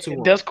got Core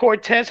 2-1. Does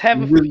Cortez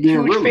have a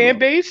huge fan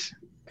base?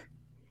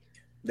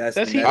 That's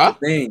the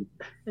thing.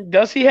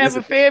 Does he have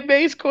a fan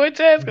base,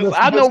 Cortez? Because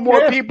I know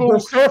more people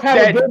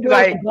that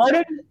like.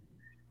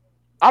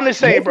 I'm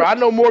just saying, bro. I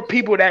know more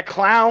people that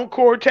clown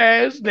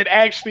Cortez than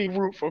actually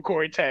root for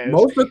Cortez.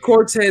 Most of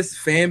Cortez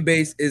fan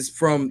base is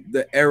from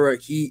the era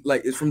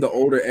it's from the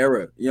older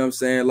era. You know what I'm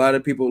saying? A lot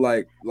of people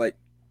like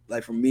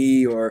from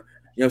me or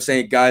you know what I'm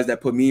saying, guys that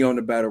put me on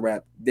the battle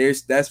rap.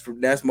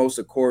 That's most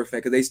of Core fan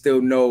because they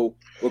still know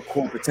what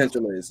Core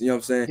potential is. You know what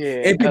I'm saying?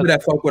 Yeah, and people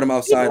that fuck with him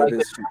outside of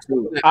this shit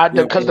too.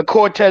 Because the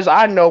Cortez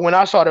I know when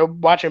I started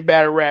watching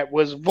battle rap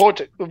was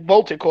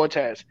Volted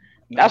Cortez.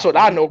 That's what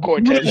I know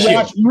Cortez.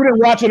 You didn't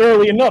watch it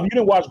early enough. You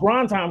didn't watch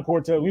Grind Time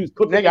Cortez. He was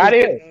cooking. Nigga, I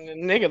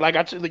didn't. Nigga, like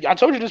I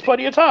told you this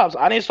plenty of times.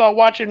 I didn't start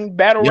watching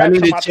battle rap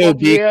until my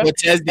 12th year.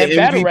 Cortez the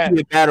MVP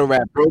of battle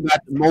rap. Bro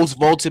got the most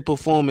vaulted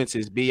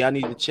performances. B, I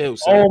need to chill.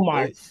 Sir. Oh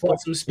my! Put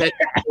some respect.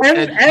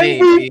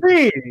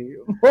 MVP.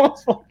 Put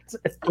some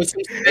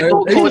respect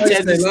on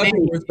Cortez's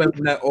name. Respect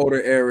from that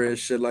older era and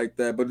shit like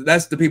that. But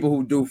that's the people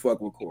who do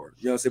fuck with Core.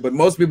 You know what I'm saying? But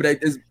most people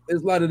it's a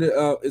lot of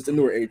it's the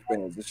newer age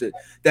fans and shit.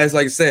 That's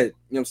like I said.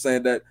 You know what I'm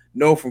saying? That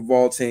know from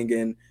vaulting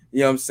and you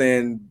know what I'm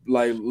saying,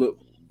 like look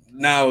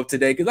now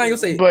today because I ain't gonna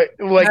say but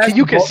like can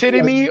you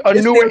consider me a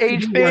newer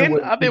age fan?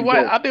 I've been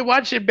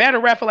watching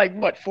battle rap for like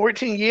what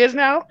 14 years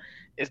now.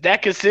 Is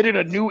that considered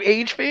a new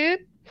age fan?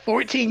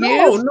 14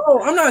 years?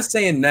 No, I'm not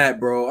saying that,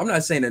 bro. I'm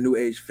not saying a new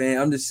age fan.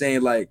 I'm just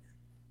saying like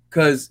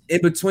because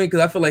in between because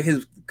I feel like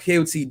his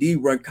KOTD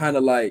run kind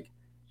of like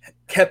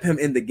kept him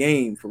in the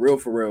game for real.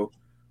 You know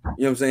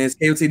what I'm saying? His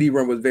KOTD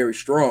run was very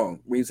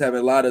strong. We was having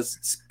a lot of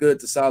good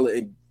to solid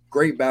and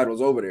great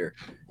battles over there.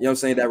 You know what I'm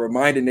saying? That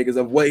reminded niggas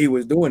of what he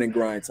was doing in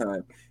Grind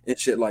Time and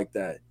shit like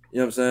that. You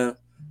know what I'm saying?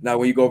 Now,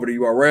 when you go over to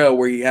URL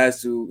where he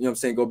has to, you know what I'm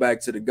saying, go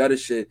back to the gutter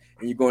shit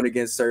and you're going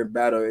against certain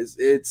battles,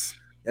 that's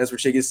where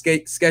shit gets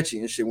sketchy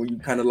and shit when you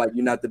kind of like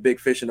you're not the big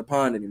fish in the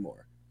pond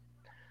anymore.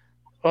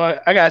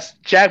 I got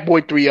Jack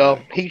Boy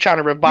 3-0. He trying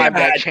to revive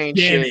that chain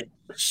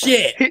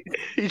shit.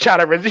 He trying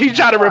to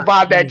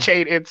revive that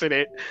chain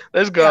incident.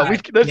 Let's go.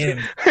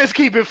 Let's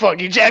keep it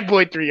funky. Jack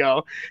Boy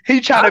 3-0. He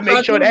trying to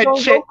make sure that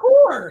shit.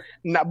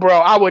 Nah, bro,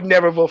 I would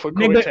never vote for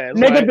Cortez.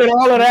 Nigga did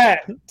all of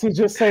that to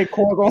just say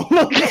Core gonna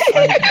look.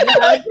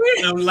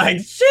 I'm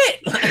like shit.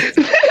 What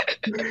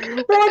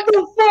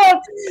the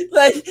fuck?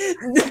 Like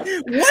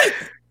what?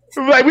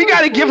 Like we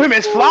gotta give him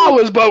his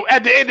flowers, but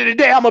at the end of the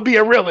day, I'm gonna be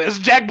a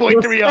realist. Jack Boy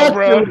 3-0,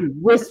 bro.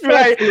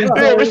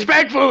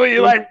 Respectfully,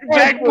 like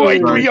Jack Boy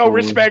 3-0,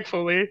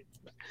 respectfully.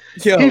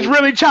 Yo. He's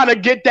really trying to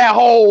get that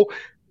whole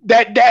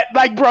that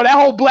like, bro, that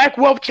whole Black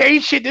Wolf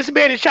change shit. This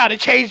man is trying to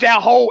change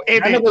that whole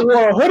image. I never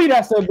wore a hoodie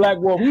that said Black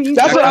Wolf.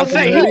 That's what I'm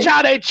saying. He's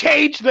trying to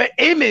change the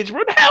image.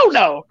 Hell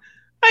no,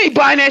 I ain't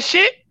buying that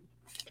shit.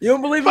 You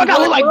don't believe Fuck, I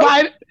look like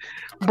buying,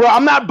 bro.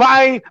 I'm not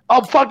buying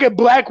a fucking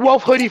Black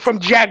Wolf hoodie from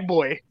Jack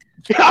Boy.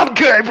 I'm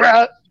good,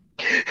 bro.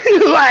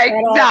 Like,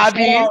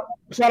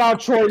 shout out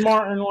Troy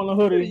Martin on the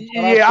hoodie.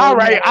 Yeah, all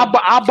right.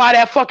 I'll buy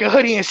that fucking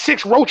hoodie and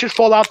 6 roaches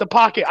fall out the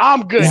pocket.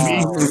 I'm good,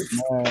 man.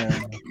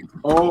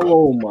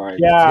 Oh my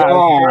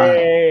God.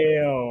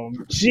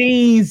 Damn.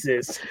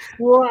 Jesus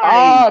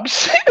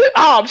Christ.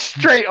 I'm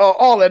straight on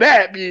all of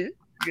that, man.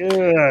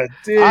 Good.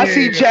 Damn. I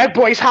see Jack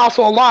Boy's house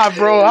online,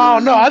 bro. I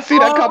don't know. I see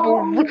that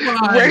couple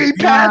Ray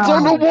pads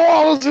on the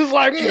walls. It's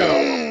like,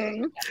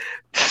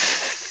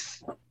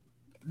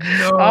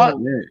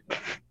 no,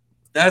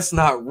 that's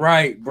not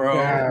right,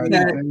 bro.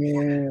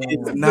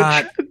 It's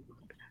not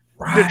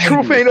right. The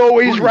truth ain't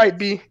always right,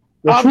 B.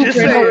 I'm just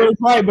saying.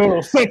 Right, bro.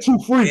 It'll set you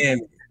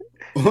free.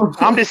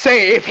 I'm just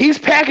saying, if he's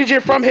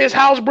packaging from his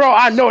house, bro,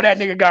 I know that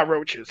nigga got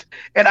roaches.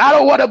 And I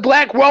don't want a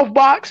Black Wealth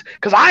box,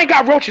 because I ain't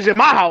got roaches in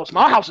my house.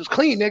 My house is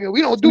clean, nigga. We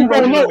don't do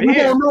roaches over here. We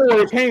don't know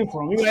where it came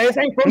from.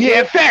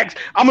 Yeah, facts.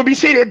 I'm going to be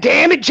saying that,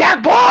 damn it,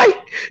 Jack Boy.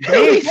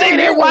 He sitting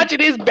there watching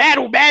this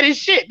battle bad as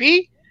shit,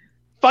 B.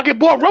 Fucking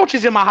bought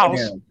roaches in my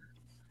house.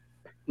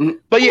 Yeah.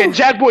 But yeah,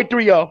 Jack Boy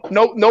 3-0.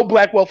 No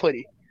Black Wealth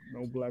hoodie.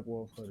 No Black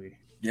Wealth hoodie.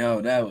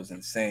 Yo, that was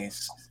insane.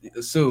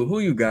 Sue, who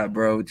you got,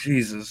 bro?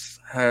 Jesus,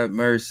 have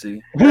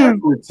mercy.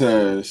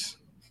 Cortez.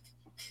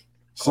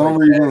 Some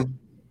reason,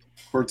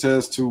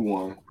 Cortez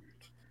 2-1.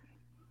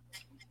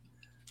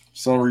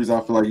 Some reason,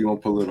 I feel like you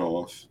don't pull it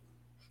off.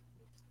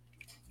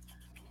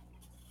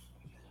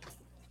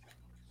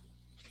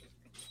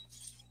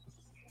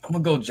 I'm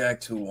gonna go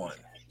Jack 2-1.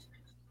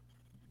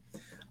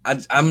 I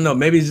don't know.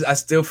 Maybe I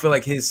still feel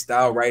like his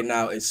style right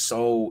now is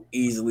so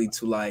easily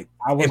to like.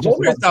 And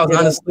both his styles,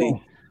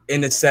 honestly,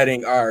 in the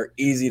setting are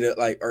easy to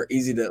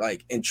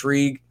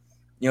intrigue.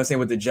 You know what I'm saying,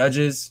 with the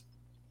judges.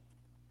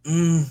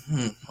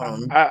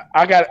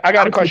 I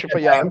got a question for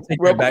y'all.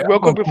 Real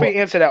quick before you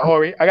answer that,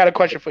 Ori. I got a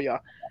question for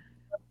y'all.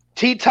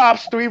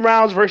 T-Top's 3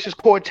 rounds versus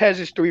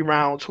Cortez's 3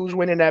 rounds. Who's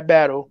winning that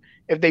battle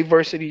if they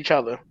verse each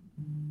other?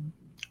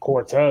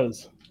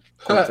 Cortez.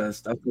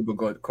 That's people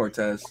go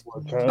Cortez.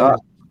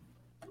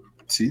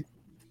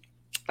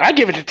 I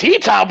give it to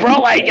T-Top, bro.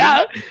 Like,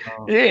 yeah,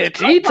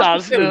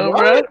 T-Top still,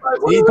 bro.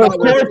 Cortez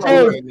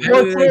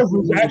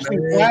was actually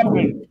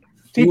clowning.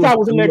 T-Top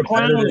was in there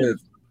clowning.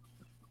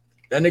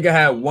 That nigga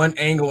had one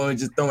angle and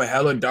just throwing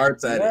hella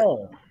darts at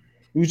it.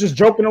 He was just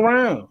joking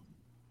around.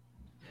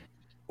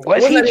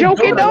 Was he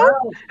joking though?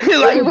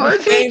 Like,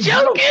 was he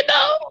joking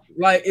though?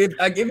 Like,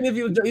 even if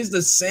it's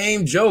the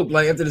same joke,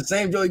 like after the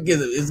same joke,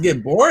 it's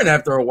get boring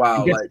after a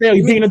while. Like,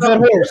 he's being a dead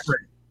horse.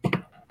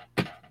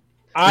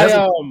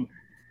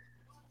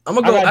 I'm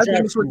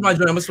gonna switch my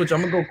joint. I'm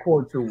gonna go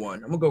Core 2-1.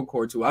 I'm gonna go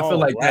Core 2. I feel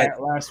like that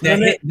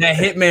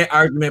Hitman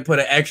argument put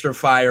an extra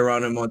fire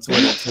on him on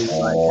Twitter too.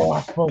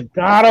 I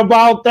forgot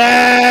about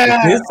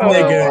that. This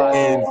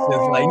nigga is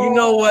just like, you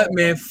know what,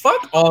 man?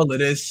 Fuck all of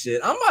this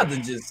shit. I'm about to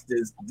just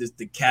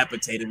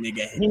decapitate a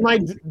nigga. He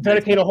might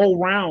dedicate a whole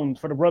round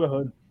for the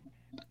Brotherhood.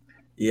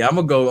 Yeah, I'm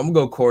gonna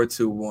go Core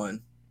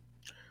 2-1.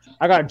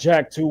 I got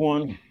Jack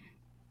 2-1.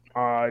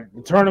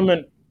 The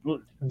tournament.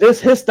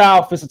 His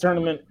style fits the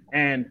tournament,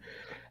 and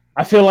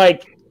I feel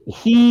like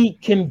he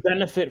can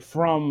benefit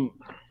from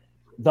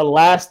the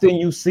last thing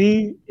you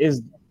see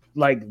is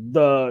like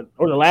the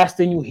last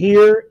thing you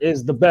hear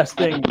is the best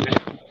thing.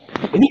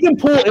 If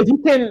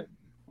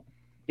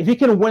he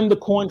can win the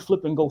coin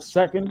flip and go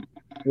second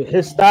with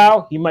his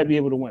style, he might be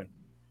able to win.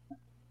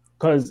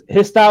 Because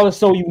his style is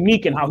so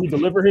unique in how he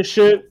deliver his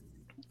shit.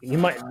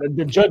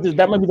 The judges,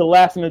 that might be the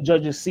last thing the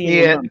judges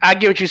see. Yeah, I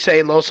get what you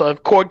say, Lo. So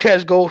if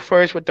Cortez goes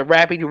first with the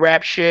rappity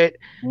rap shit,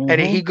 and then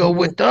he go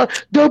with the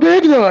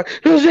big one,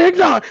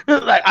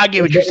 like I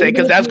get what you say,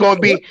 because that's gonna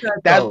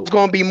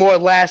be more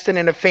lasting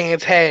in the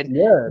fans' head.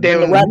 Yeah,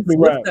 than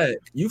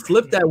you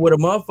flip that with a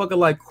motherfucker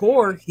like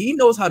Core. He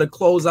knows how to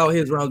close out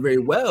his rounds very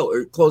well,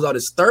 or close out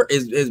his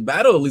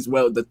battle at least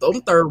well.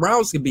 The third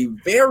rounds can be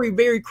very,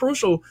 very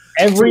crucial.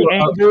 Every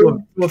angle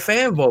to a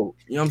fan vote.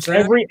 You know what I'm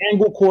saying? Every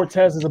angle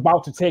Cortez is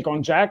about to take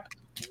on Jack,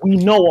 we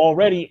know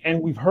already,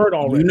 and we've heard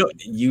already.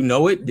 You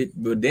know it,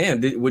 but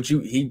damn,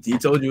 he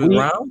told you in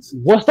rounds?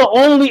 What's the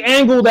only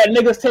angle that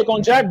niggas take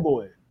on Jack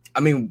Boy? I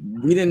mean,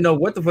 we didn't know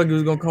what the fuck he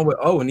was gonna come with.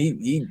 Oh, and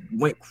he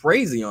went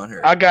crazy on her.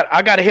 I got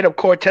to hit up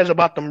Cortez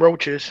about them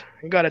roaches.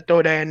 You gotta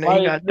throw that in there.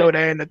 You gotta throw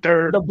that in the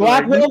third. The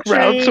Black Milk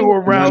round 2 or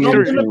round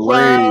 3.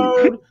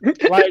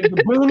 Like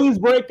the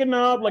boonies breaking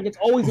up. Like it's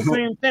always the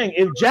same thing.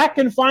 If Jack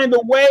can find a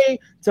way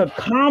to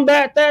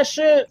combat that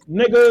shit,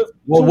 nigga.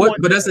 Well,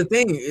 what? But that's the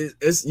thing.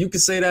 You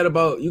could say that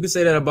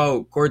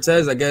about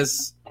Cortez, I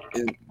guess.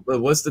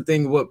 But what's the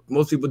thing? What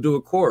most people do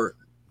with court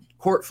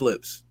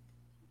flips,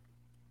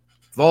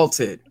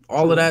 vaulted.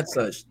 All of that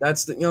such.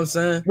 That's the, you know what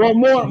I'm saying?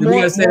 Well, you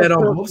gotta say that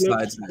on both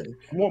sides.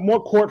 More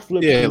court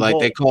flips. Yeah, like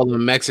they call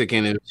them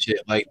Mexican and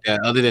shit like that.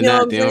 Other than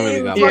that, they don't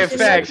really got. Yeah,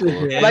 facts.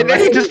 Like they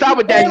need to stop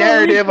with that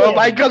narrative of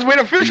like, because when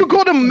official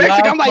called him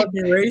Mexican, I'm like,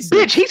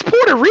 bitch, he's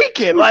Puerto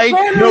Rican. Like,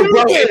 no,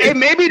 bro. And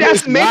maybe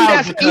that's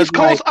East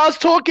Coast us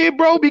talking,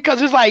 bro,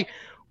 because it's like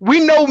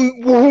We know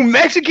who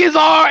Mexicans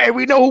are, and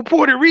we know who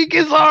Puerto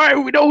Ricans are,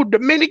 and we know who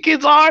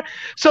Dominicans are.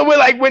 So we're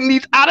like, when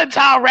these out of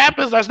town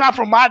rappers that's not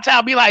from my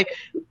town be like,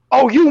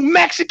 "Oh, you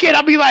Mexican,"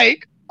 I'll be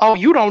like, "Oh,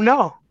 you don't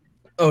know.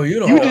 Oh,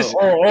 you don't You know. just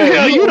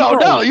you don't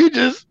know. You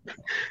just."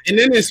 And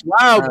then it's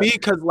wild,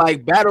 because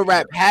like battle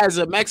rap has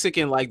a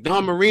Mexican. Like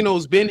Don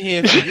Marino's been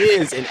here for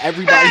years, and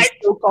everybody's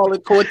still calling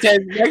Cortez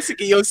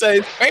Mexican. Yo, son,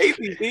 it's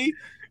crazy, B.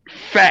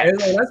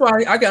 Facts. Like, that's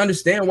why I can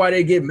understand why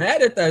they get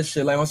mad at that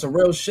shit. Like on some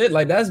real shit.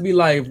 Like that's be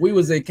like if we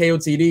was at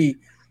KOTD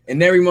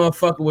and every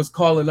motherfucker was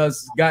calling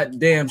us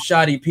goddamn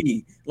Shoddy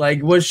P. Like,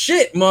 well,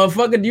 shit,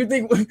 motherfucker. Do you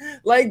think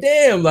like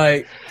damn,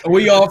 like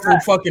we all from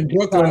fucking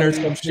Brooklyn or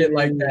some shit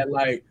like that?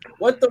 Like,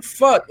 what the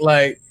fuck?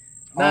 Like,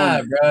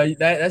 nah, bro.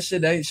 That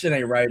shit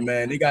ain't right,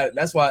 man. They got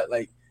that's why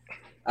like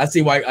I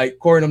see why like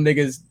Corey and them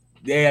niggas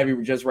they have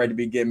just right to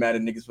be getting mad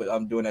at niggas for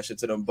doing that shit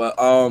to them. But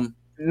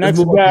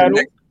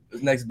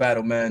next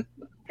battle, man.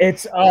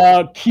 It's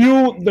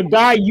Q, the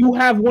guy you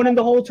have winning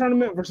the whole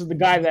tournament versus the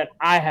guy that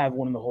I have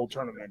winning the whole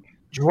tournament.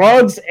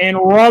 Drugs and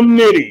Rum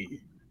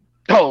Nitty.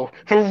 Oh,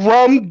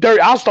 Rum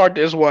Dirty. I'll start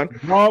this one.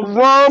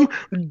 Rum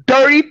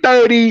Dirty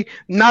 30.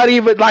 Not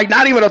even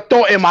a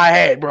thought in my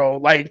head, bro.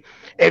 Like,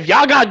 if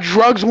y'all got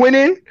Drugs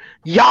winning,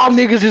 y'all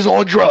niggas is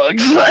on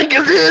drugs. Like,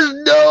 there's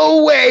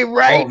no way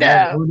now.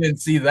 Man, who didn't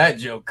see that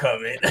joke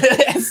coming?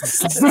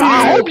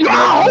 I hope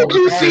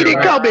you see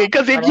it coming,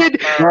 because if you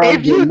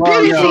didn't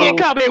see it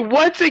coming,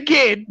 once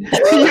again,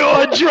 you're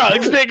on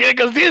drugs, nigga,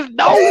 because there's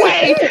no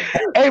way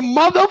in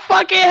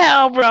motherfucking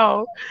hell,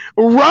 bro.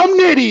 Rum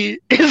Nitty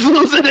is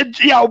losing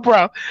yo,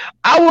 bro.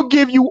 I will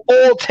give you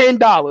all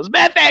 $10.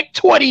 Matter of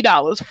fact,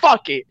 $20.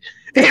 Fuck it.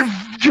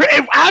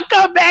 If I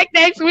come back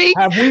next week,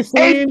 have we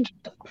seen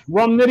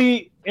Rum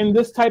Nitty in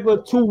this type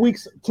of 2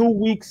 weeks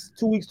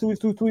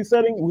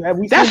setting? Have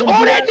we? That's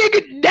all that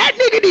nigga. That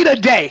nigga need a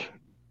day.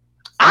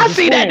 I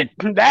see that.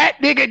 That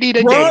nigga need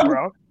a day,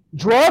 bro.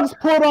 Drugs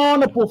put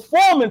on a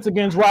performance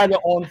against Ryder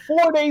on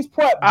 4 days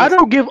prep. I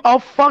don't give a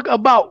fuck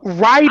about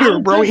Ryder,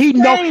 bro. He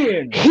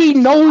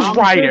knows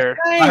Ryder.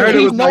 I heard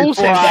it was like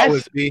 4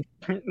 hours, B.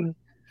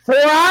 4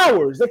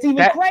 hours. That's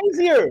even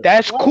crazier.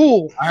 That's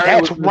cool.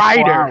 That's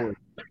Ryder.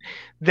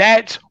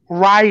 That's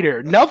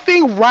Ryder.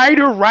 Nothing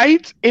Ryder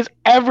writes is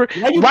ever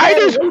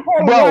Ryder's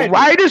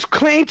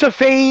claim to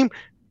fame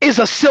is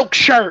a silk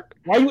shirt.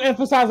 Why you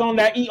emphasize on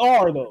that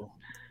ER though?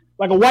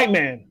 Like a white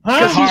man,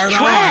 because he's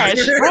trash.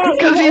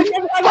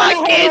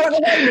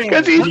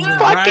 Because he's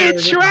fucking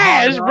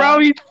trash, bro.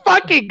 He's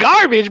fucking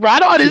garbage, bro. I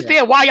don't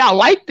understand why y'all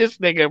like this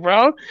nigga,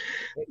 bro.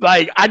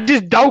 Like, I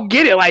just don't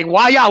get it. Like,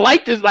 why y'all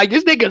like this? Like,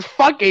 this nigga's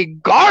fucking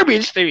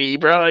garbage to me,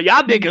 bro.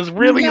 Y'all niggas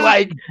really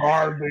like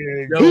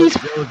garbage. He's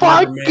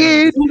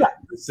fucking.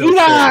 He's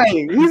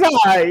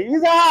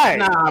high.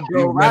 Nah,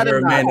 bro.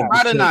 Ryder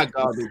not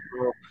garbage,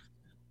 bro.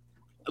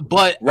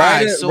 But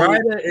Ryder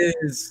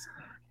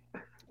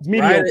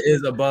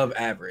is above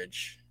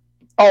average.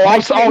 Oh,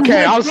 I'm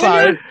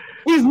sorry.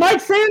 He's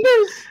Mike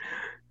Sanders.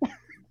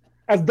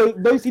 That's the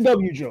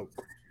WCW joke.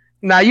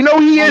 Now you know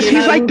he is.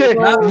 He's like the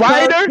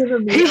Ryder.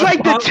 He's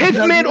like the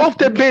 10th man off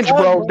the bench,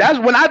 bro. That's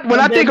when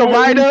I think of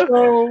Ryder,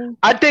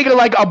 I think of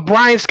like a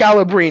Brian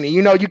Scalabrine.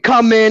 You know, you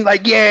come in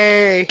like,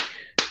 yay.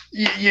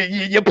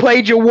 You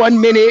played your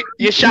 1 minute.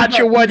 You shot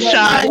your one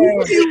shot.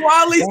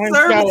 Wally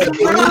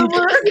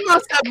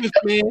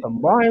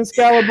Brian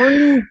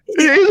Scalabrine.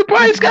 He's a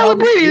Brian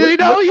Scalabrine. You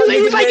know,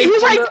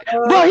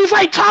 he's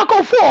like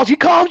Taco Falls. He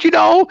comes, you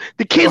know,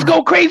 the kids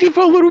go crazy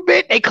for a little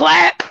bit. They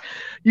clap.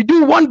 You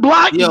do one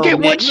block, you get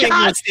one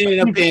shot.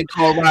 Standing up there and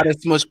call Ryder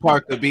Smush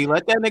Parker, B.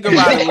 Let that nigga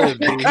Ryder live,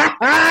 B.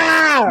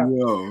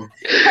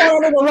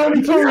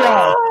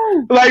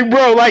 Like,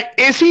 bro, like,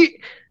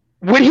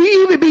 would he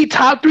even be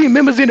top 3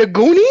 members in the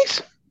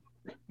Goonies?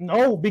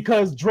 No,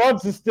 because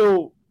Drugs is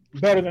still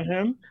better than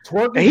him.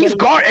 Twerk is he's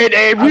guarded.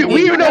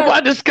 We even know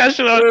about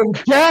discussion on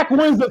Jack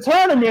wins the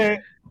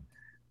tournament.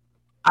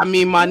 I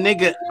mean, my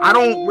nigga, I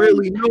don't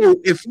really know.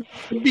 If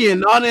you're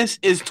being honest,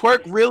 is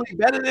Twerk really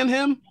better than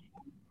him?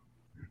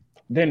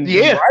 Then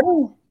yeah.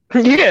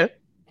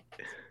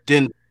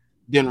 Then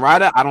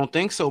Ryder, I don't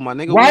think so, my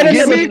nigga.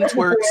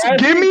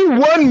 Give me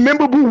one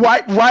memorable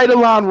Ryder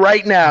line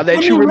right now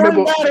that you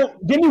remember.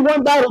 Give me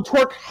one battle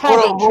Twerk.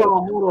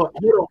 Hold on.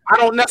 I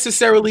don't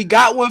necessarily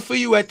got one for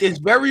you at this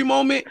very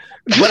moment,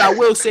 but I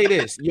will say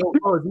this. Yo,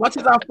 bro, as much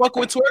as I fuck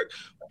with Twerk,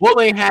 Bull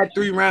ain't had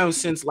 3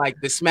 rounds since like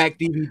the Smack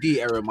DVD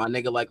era, my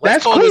nigga. Like,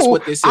 let's call this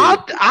what this is.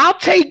 I'll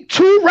take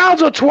 2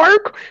 rounds of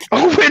Twerk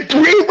over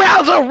 3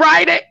 rounds of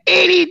Ryder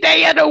any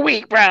day of the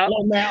week, bro.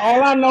 Look, man,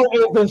 all I know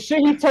is the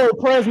shit he told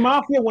Prez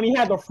Mafia when he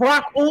had the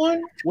frock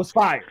on was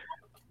fire.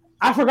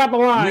 I forgot the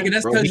line. Nigga,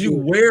 that's because you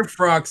wear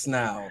frocks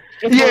now.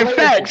 Yeah,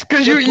 facts.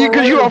 Because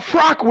you're a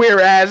frock wear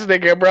ass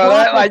nigga, bro.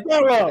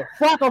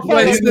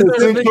 Frockafella in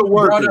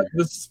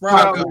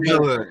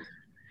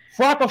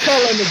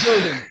the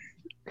building.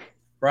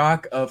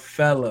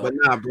 Rockefeller. But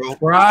nah, bro.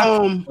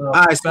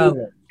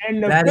 Rockefeller.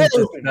 That is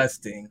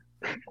disgusting.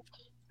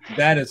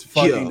 That is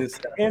fucking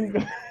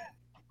disgusting.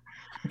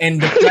 And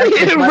the fact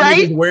that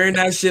right? Wearing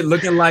that shit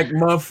looking like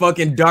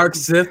motherfucking Dark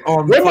Sith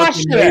on Where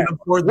fucking May the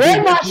 4th.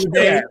 Where my shit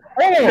at?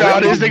 Yo,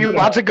 this nigga's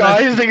about to go.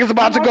 This nigga's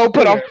about to go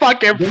put a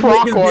fucking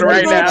frock on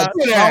right now.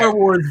 Star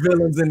Wars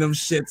villains in them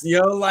shits,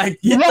 yo. Like,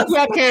 look,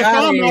 I can't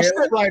find my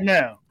shit right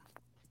now.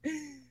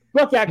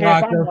 Look, I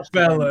can't find my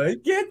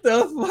shit. Get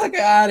the fuck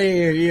out of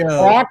here,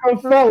 yo.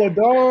 Rockefeller,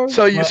 dog.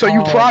 So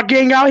you Pride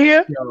gang out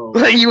here?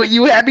 Like,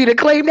 you happy to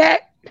claim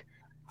that?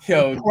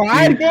 Yo,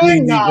 Pride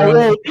gang?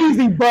 Nah,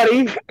 easy,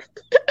 buddy.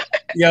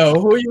 Yo,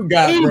 who you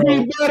got,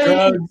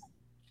 bro?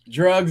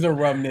 Drugs or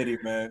Rum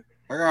Nitty, man?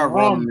 I got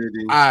Rum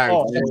Nitty.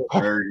 All right,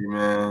 30,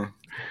 man.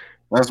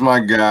 That's my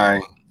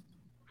guy.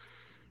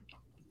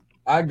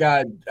 I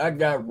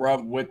got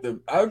Rum with the.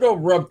 I'll go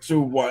Rum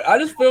 2-1. I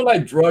just feel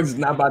like Drugs is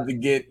not about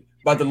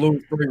to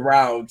lose 3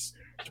 rounds.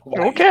 Twice.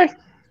 Okay.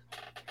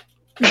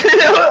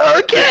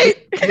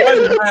 Okay.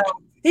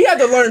 He had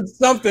to learn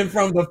something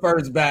from the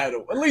first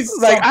battle. At least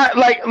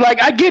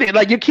I get it.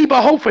 Like, you keep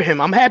a hope for him.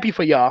 I'm happy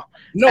for y'all.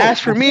 No, as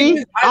for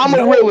me, I'm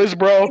a realist,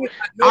 bro.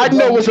 I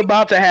know what's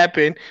about to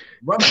happen.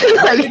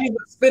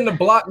 Spin the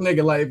block,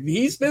 nigga. Like, if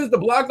he spins the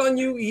block on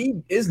you,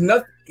 he's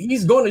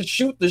going to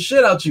shoot the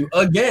shit out you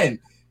again.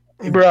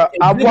 Bro,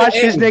 I watched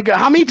this nigga.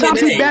 How many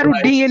times he battled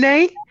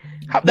DNA?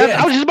 I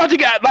was just about to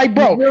get like,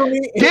 bro,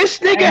 this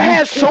nigga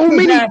has so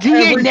many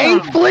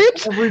DNA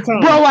flips,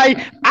 bro. Like,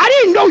 I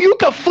didn't know you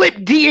could flip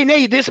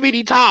DNA this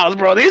many times,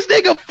 bro. This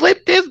nigga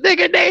flipped this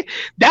nigga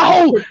that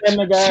whole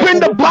spin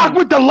the block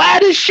with the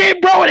ladder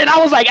shit, bro. And then I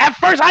was like, at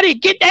first I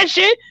didn't get that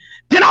shit.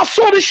 Then I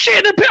saw the shit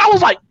in the pit. I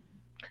was like,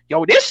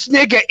 yo, this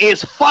nigga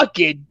is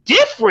fucking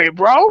different,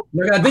 bro.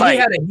 I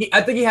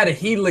think he had a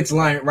Helix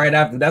line right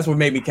after. That's what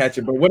made me catch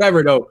it. But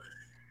whatever though,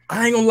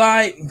 I ain't gonna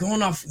lie.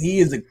 Going off,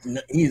 he's a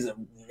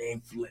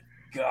name flip.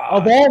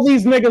 God. Of all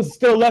these niggas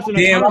still left in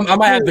the damn, I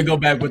might have to go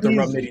back with the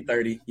Rum Nitty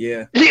 30.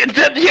 Yeah.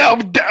 Yo,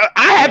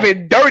 I have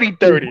it dirty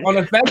 30. On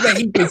the fact that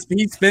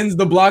he spins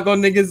the block on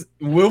niggas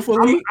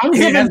willfully, I'm he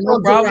has no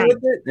problem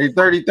with it. They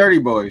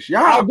 30-30 boys.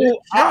 I'll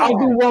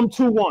do Rum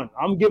 2-1.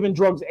 I'm giving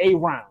Drugs a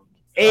round.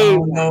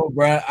 No,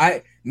 bro.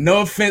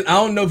 No offense. I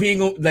don't know if he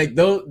ain't gonna like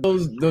those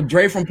the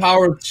Dre from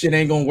Power shit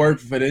ain't gonna work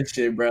for this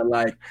shit, bro.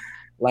 Like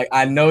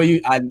I know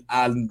you. I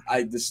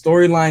the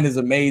storyline is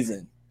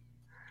amazing.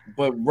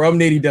 But Rum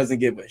Nitty doesn't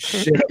give a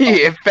shit.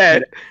 Yeah,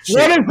 fat.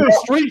 What is the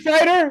Street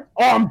Fighter?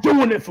 Oh, I'm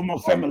doing it for my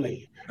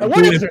family.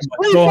 What is the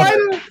Street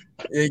Fighter?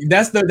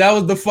 That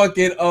was the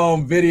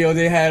fucking video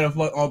they had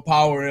on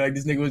Power. Like,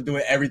 this nigga was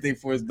doing everything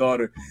for his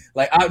daughter.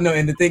 Like, I know,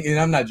 and the thing, and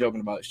I'm not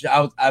joking about it.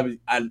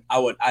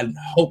 I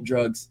hope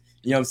Drugs,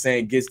 you know what I'm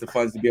saying, gets the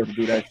funds to be able to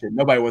do that shit.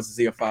 Nobody wants to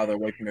see a father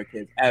away from their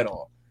kids at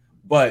all.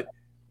 But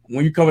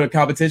when you come to a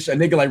competition,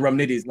 a nigga like Rum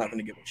Nitty is not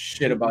gonna give a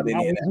shit about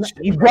any of that shit.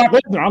 He's Brock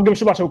Lesnar. I don't give a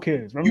shit about your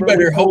kids. Remember? You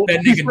better hope that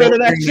nigga don't bring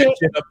that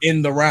shit up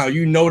in the round.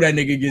 You know that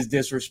nigga gets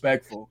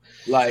disrespectful.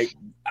 Like,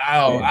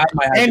 I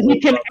might have and he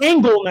can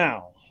angle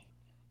now.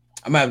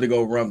 I might have to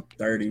go Rum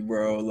 30,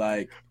 bro.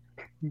 Like,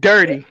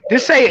 dirty.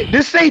 Just say it.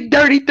 Just say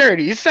dirty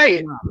 30. Just say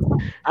it.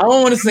 I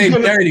don't want to say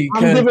dirty.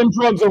 I'm giving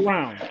Drugs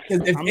around.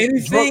 Because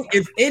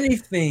if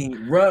anything,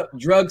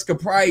 Drugs could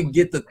probably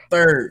get the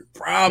third.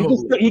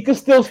 Probably. He could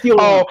still steal.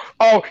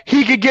 Oh,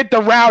 he could get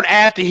the round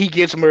after he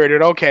gets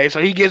murdered. Okay, so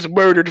he gets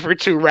murdered for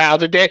 2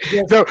 rounds. And then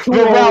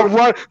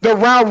the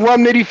round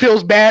Rum Nitty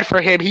feels bad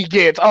for him, he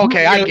gets.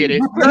 Okay, I get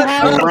it.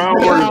 The round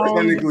where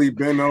technically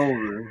been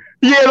over.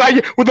 Yeah,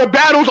 like when the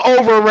battle's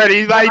over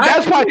already. Like,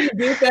 that's why he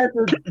did that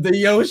to the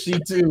Yoshi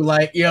too.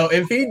 Like, yo,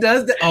 if he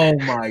does that, oh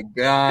my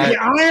god, the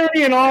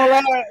irony and all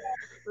that.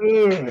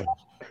 Ugh.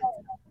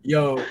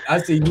 Yo,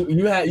 I see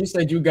you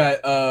said you got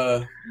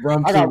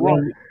Rum. I got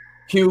Rum.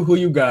 Q, who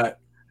you got?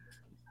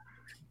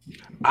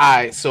 All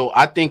right, so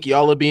I think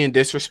y'all are being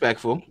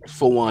disrespectful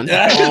for one.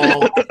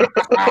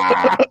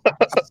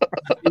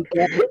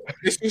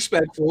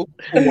 Disrespectful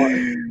for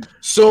one.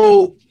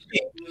 So,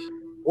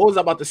 what was I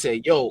about to say?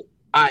 Yo.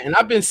 And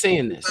I've been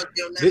saying this,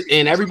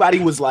 and everybody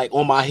was like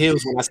on my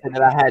heels when I said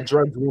that I had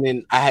Drugs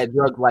winning. I had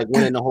Drugs like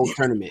winning the whole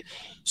tournament.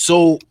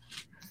 So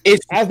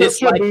it's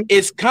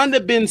kind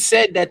of been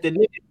said that the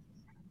nigga,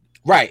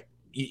 right?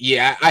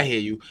 Yeah, I hear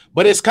you,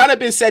 but it's kind of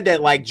been said that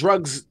like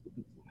Drugs.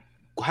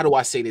 How do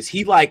I say this?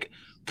 He like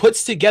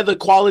puts together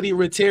quality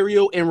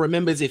material and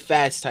remembers it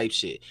fast type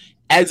shit.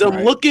 As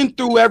I'm looking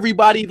through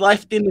everybody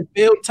left in the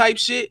field type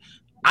shit,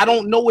 I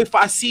don't know if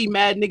I see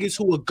mad niggas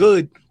who are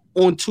good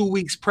on 2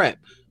 weeks prep.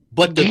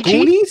 But the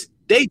Goonies,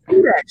 they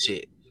do that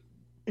shit.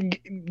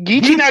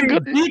 Geechee not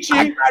good.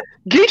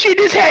 Geechee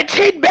just had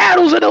 10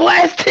 battles in the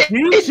last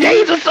 10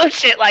 days or some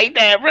shit like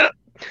that, bro.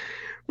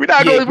 We're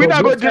not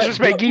going to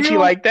disrespect Geechee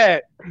like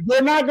that.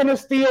 You're not going to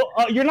steal.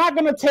 You're not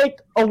going to take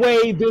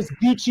away this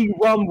Geechee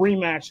Rum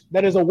rematch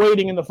that is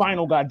awaiting in the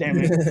final.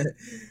 Goddammit,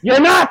 you're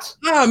not.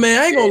 Nah,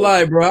 man, I ain't gonna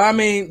lie, bro. I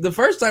mean, the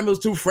first time it was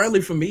too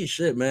friendly for me.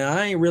 Shit, man,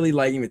 I ain't really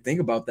like even think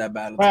about that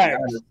battle. Right.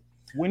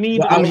 We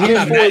need. I'm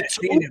not mad at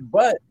it,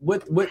 but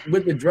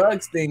with the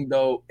Drugs thing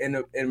though,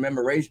 in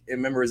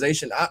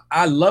memorization,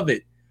 I love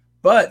it.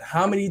 But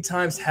how many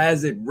times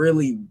has it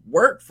really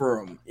worked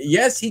for him?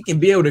 Yes, he can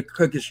be able to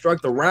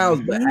construct the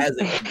rounds, but has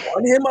it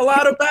won him a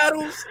lot of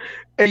battles?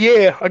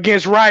 Yeah,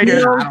 against Ryder.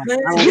 You know what I'm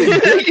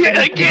saying?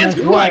 Yeah, against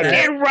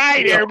fucking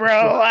Ryder,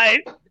 bro.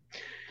 Like,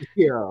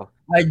 Yeah.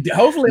 Like,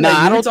 hopefully, Nah, like,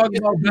 I we don't talking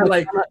about that,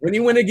 like when he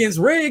went against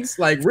Riggs,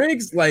 like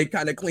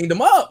kind of cleaned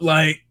him up.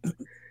 Like,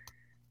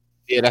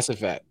 Yeah, that's a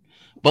fact.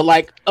 But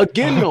like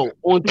again, though,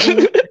 on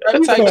two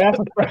that's a fact.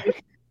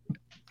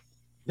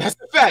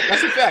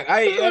 That's a fact.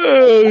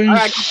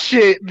 I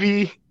shit,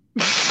 B.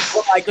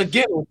 But like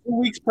again, on 2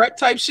 weeks prep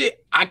type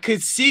shit, I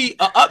could see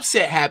an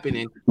upset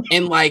happening,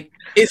 and like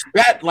it's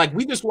bad. Like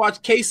we just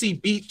watched Casey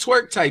beat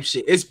Twerk type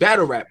shit. It's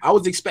battle rap.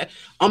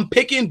 I'm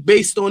picking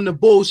based on the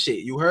bullshit.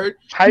 You heard?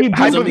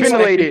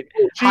 Hyperventilated.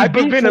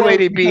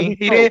 Hyperventilated. B.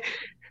 He did.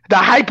 The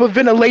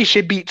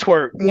hyperventilation beat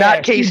Twerk,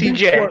 not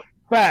KCJ.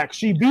 Fact.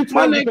 She beat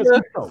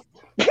Twerk.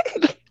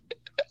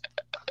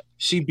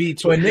 She beat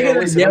so a nigga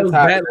that yells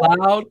that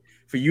loud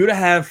for you to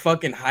have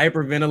fucking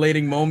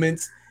hyperventilating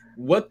moments.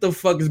 What the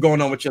fuck is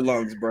going on with your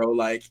lungs, bro?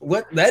 Like,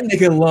 what that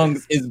nigga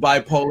lungs is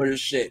bipolar as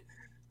shit.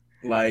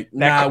 Like,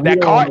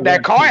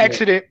 that car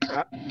accident.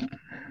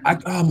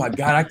 Oh my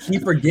god, I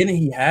keep forgetting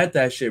he had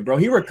that shit, bro.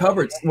 He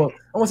recovered. Well,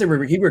 I won't say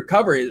he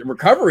recovered.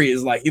 Recovery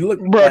is like he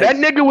looked. Bro, like, that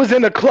nigga was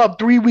in the club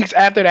 3 weeks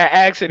after that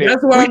accident.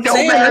 That's what I'm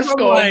saying. Mask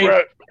on, like,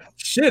 bro.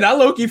 Shit, I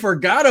low-key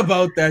forgot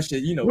about that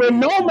shit. You know, with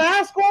no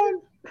mask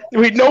on.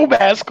 With no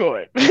mask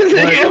on.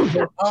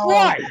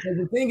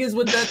 The thing is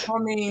with that, I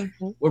mean,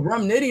 with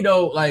Rum Nitty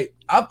though, like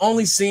I've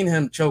only seen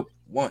him choke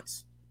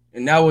once,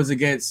 and that was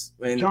against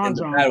in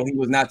the battle he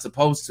was not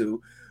supposed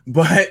to,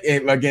 but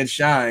against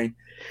Shine,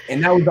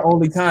 and that was the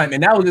only time,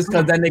 and that was just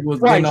because that nigga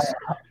was getting off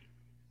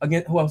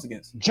against who else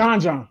against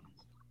John.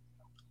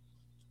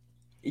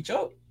 He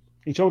choked.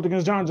 He choked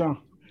against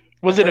John.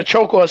 Was it a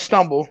choke or a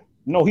stumble?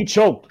 No, he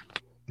choked.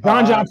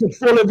 John took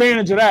full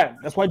advantage of that.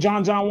 That's why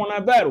John won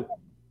that battle.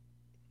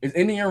 Is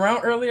ending your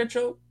round earlier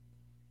choke?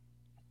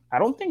 I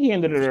don't think he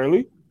ended it early.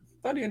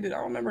 I thought he ended. I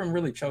don't remember him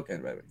really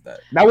choking that.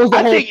 That was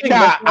the whole thing.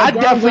 I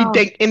definitely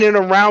think ending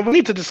a round. We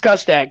need to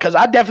discuss that because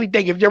I definitely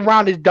think if your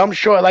round is dumb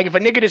short, like if a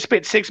nigga just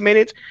spit 6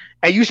 minutes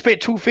and you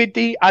spit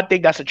 250, I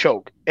think that's a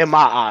choke in my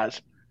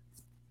eyes.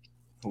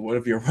 What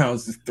if your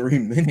rounds is 3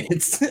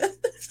 minutes?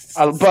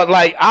 But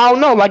like I don't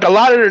know, like a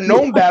lot of the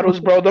known battles,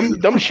 bro, them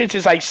shits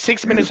is like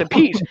 6 minutes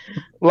apiece.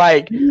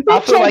 Like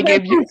I feel like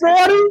if you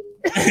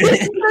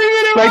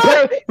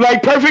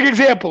like perfect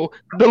example,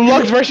 the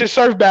Lux versus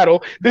Surf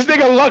battle. This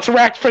nigga Lux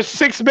racked for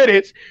 6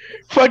 minutes.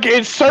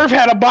 Fucking Surf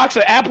had a box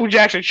of Apple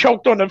Jacks and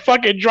choked on the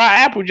fucking dry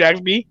Apple Jacks,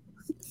 B.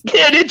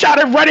 Yeah, they tried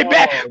to run it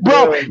back.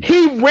 Bro,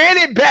 he ran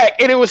it back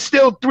and it was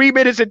still 3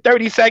 minutes and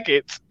 30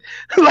 seconds.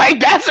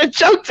 Like that's a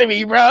choke to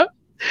me, bro.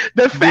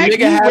 The fact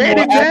he ran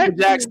it back,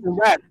 Jackson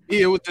rap,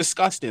 it was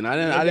disgusting.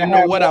 I didn't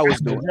know what I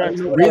was doing.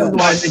 The reason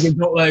why niggas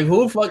don't like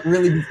who the fuck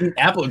really eat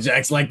Apple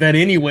Jacks like that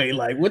anyway?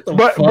 Like what the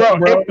fuck,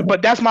 bro?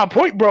 But that's my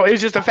point, bro.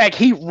 It's just the fact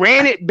he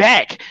ran it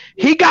back.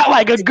 He got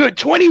like a good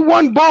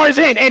 21 bars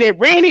in, and it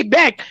ran it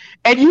back,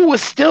 and you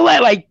was still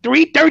at like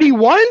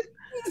 331.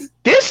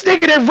 This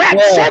nigga that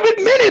rapped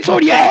 7 minutes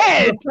on your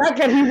head. The fact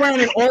that he ran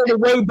it all the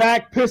way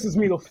back pisses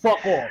me the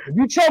fuck off. If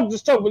you choke,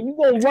 just choke, but you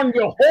gonna run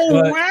your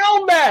whole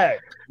round back.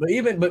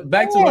 But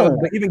back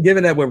to even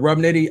given that with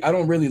Rum Nitty, I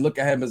don't really look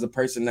at him as a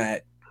person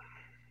that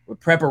with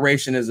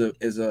preparation is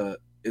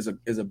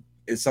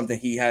something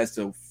he has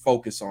to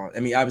focus on. I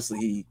mean,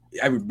 obviously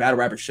every battle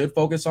rapper should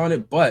focus on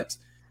it, but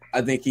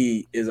I think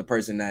he is a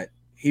person that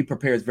he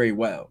prepares very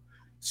well.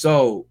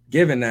 So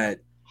given that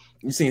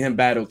you've seen him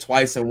battle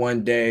twice in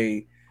one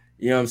day,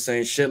 you know what I'm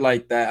saying? Shit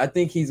like that. I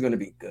think he's going to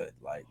be good,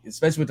 like,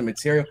 especially with the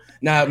material.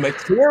 Now,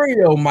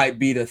 material might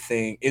be the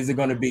thing. Is it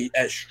going to be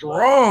as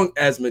strong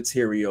as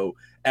material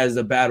as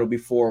the battle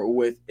before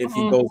if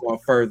he goes on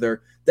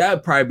further? That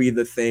would probably be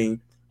the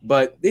thing.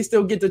 But they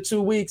still get the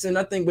 2 weeks. And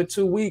I think with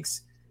 2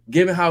 weeks,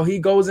 given how he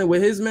goes in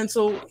with his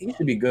mental, he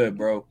should be good,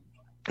 bro.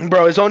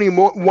 Bro, it's only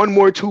one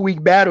more 2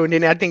 week battle. And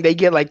then I think they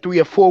get like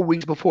 3 or 4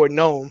 weeks before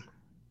Gnome.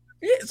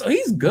 Yeah, so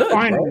he's good.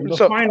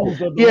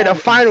 The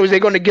finals, they're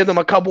going to give them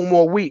a couple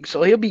more weeks,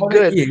 so he'll be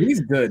good. Yeah,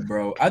 he's good,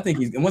 bro. I think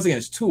he's once again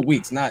it's 2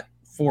 weeks, not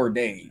 4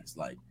 days.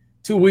 Like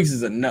 2 weeks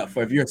is enough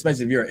for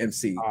especially if you're an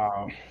MC.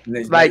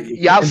 Like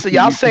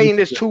y'all saying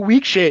this 2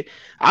 week shit.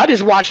 I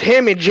just watched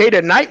him and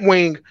Jada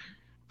Nightwing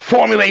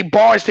formulate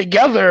bars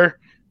together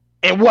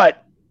in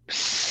what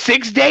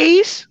 6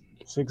 days?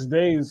 6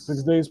 days.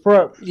 6 days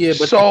prep. Yeah,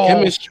 but the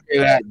chemistry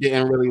that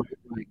didn't really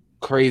like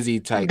crazy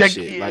type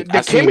shit. Like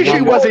the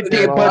chemistry wasn't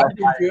there, but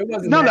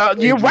no,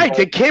 you're right.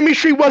 The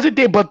chemistry wasn't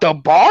there, but the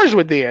bars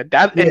were there.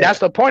 And that's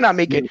the point I'm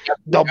making.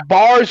 The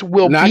bars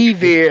will be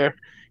there.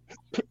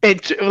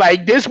 And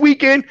like this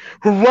weekend,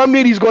 Rum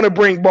Nitty's gonna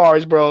bring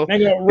bars, bro.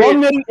 Nigga,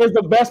 Rum Nitty is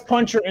the best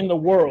puncher in the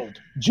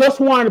world. Just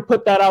wanted to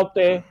put that out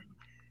there.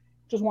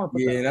 Just want to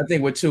put that. And I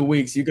think with 2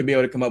 weeks, you could be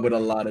able to come up with a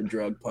lot of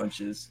drug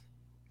punches.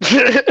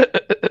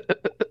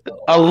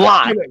 a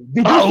lot,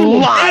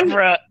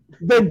 bro.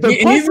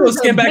 He's gonna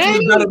skim back to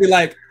the battle and be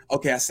like,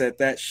 okay, I said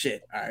that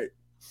shit. All right.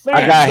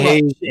 I got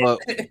haze,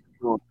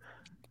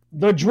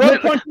 The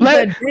drug punches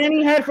that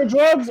Danny had for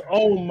drugs.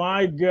 Oh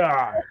my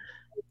god.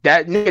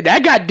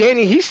 That got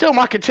Danny. He's still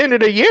my contender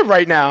of the year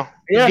right now.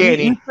 Yeah,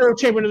 Danny. he's still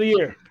champion of the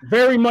year.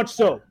 Very much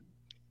so.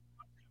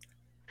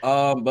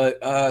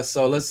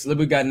 So let's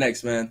we got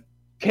next, man.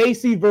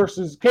 Casey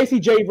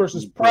J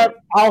versus Prep.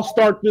 I'll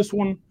start this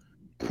one.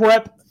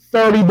 Prep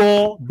 30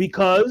 ball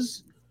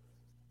because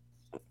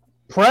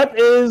Prep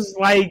is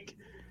like,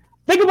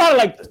 think about it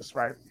like this,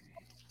 right?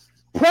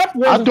 Prep.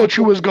 I thought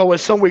you was going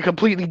somewhere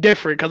completely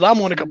different because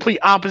I'm on a complete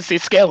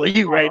opposite scale of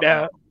you right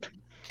now.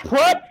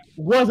 Prep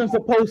wasn't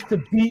supposed to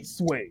beat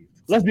Sway.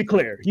 Let's be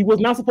clear. He was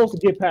not supposed to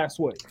get past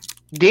Sway.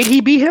 Did he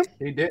beat him?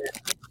 He did.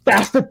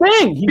 That's the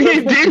thing.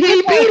 Did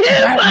he beat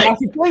him? That's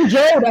the thing,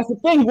 Joe. That's the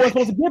thing. He wasn't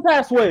supposed to get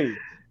past Sway.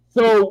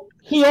 So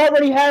he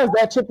already has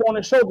that chip on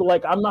his shoulder.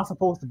 Like, I'm not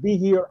supposed to be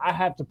here. I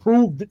have to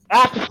prove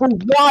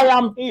why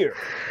I'm here.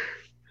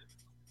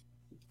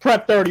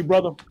 Prep 30,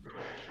 brother.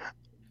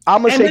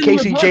 I'm gonna say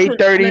Casey J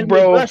 30,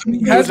 bro.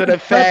 Because of the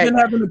fact,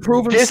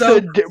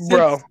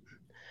 bro.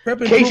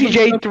 Casey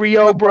J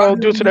 3-0, bro.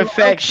 Due to the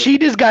fact she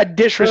just got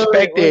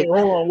disrespected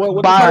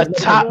by a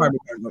top.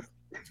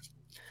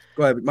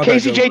 Go ahead.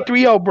 Casey J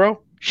 3-0, bro.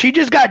 She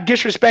just got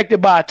disrespected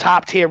by a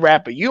top tier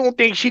rapper. You don't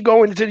think she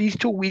going into these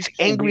 2 weeks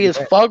angry as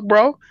fuck,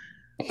 bro?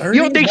 You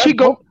don't think she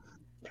go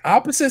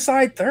opposite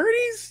side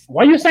 30s?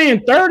 Why are you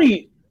saying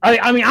 30?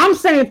 I mean, I'm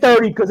saying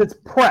 30 because it's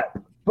Prep.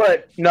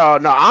 But no,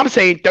 I'm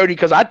saying 30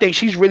 because I think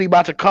she's really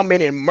about to come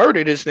in and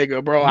murder this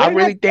nigga, bro. I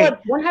really think.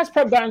 When has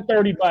Prep gotten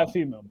 30 by a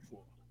female before?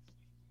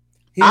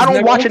 I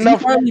don't watch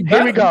enough.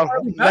 Here we go.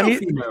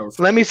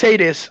 Let me say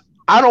this.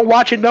 I don't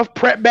watch enough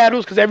Prep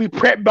battles because every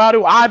Prep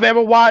battle I've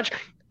ever watched,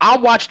 I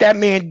watched that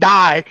man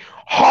die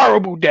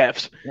horrible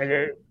deaths.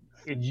 Him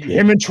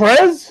and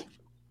Trez?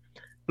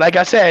 Like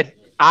I said,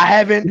 I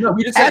haven't. So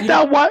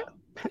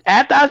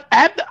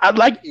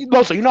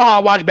you know how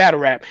I watch battle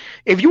rap.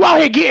 If you out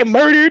here getting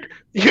murdered,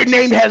 your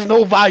name has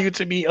no value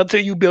to me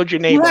until you build your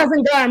name. He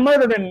hasn't gotten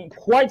murdered in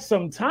quite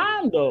some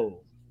time,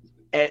 though.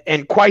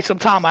 And quite some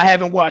time, I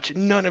haven't watched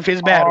none of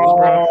his battles,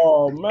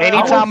 bro. Man.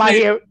 Anytime I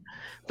hear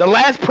the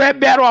last Prep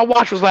battle I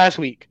watched was last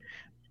week.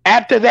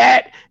 After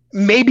that,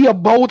 maybe a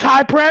bow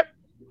tie Prep.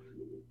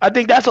 I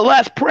think that's the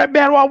last Prep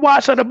battle I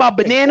watched. Something about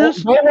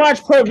bananas. Go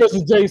watch Prep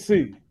versus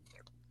JC.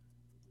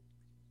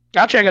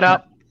 I'll check it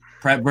out.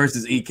 Prep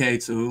versus EK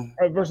too.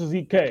 Prep versus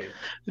EK.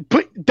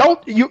 But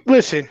don't you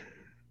listen?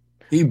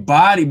 He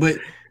body, but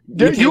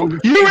you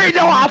already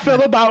know how I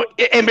feel about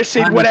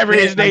Emerson, whatever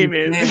his name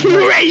is.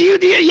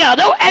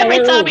 Don't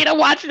ever tell me to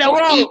watch no.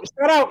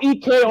 Shout out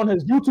EK on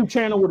his YouTube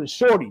channel with his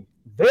shorty.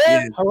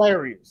 They're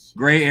hilarious.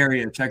 Great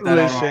area. Check that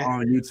out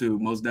on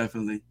YouTube, most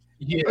definitely.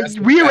 Yeah,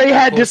 we already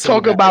had this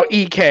talk about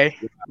EK.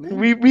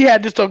 We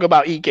had this talk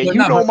about EK. You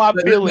know my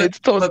feelings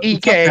towards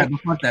EK.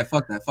 Fuck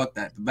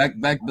that.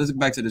 Let's get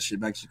back to this shit,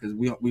 because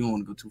we don't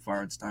want to go too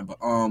far at this time. But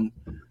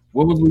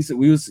what was we say?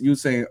 You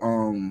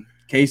saying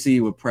Casey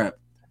with Prep.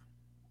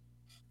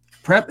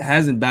 Prep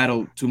hasn't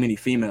battled too many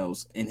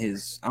females in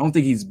his. I don't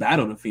think he's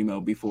battled a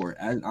female before.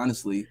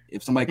 Honestly,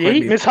 if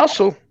somebody Miss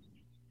Hustle,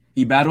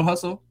 he battled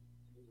Hustle.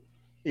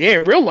 Yeah,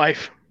 in real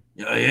life.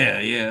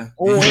 Yeah.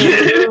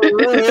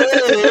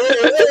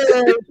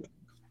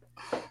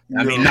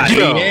 I mean,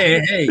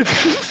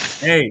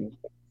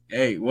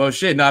 hey. Well,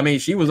 shit. No, I mean,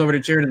 she was over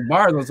there cheering the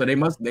bars, so they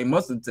must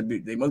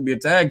be a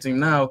tag team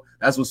now.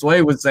 That's what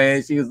Sway was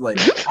saying. She was like,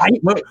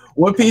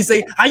 "What piece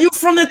say? Are you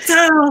from the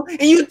town?"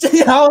 And you,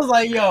 I was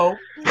like, "Yo."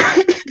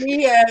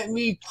 He had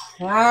me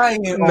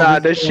crying. Nah,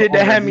 the shit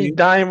that had me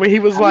dying when he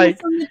was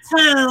like,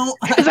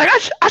 he's like,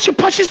 I should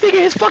punch this nigga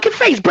in his fucking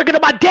face, bringing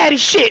up my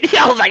daddy's shit.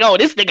 I was like, oh,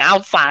 this nigga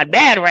outside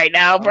bad right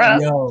now, bro.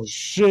 Yo,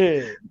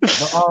 shit.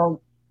 But,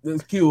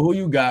 this Q, who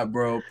you got,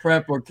 bro?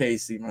 Prep or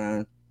Casey,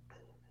 man?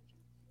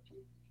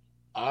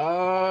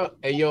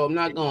 Hey, yo, I'm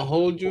not gonna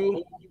hold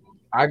you.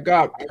 I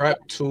got Prep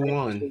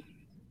 2-1.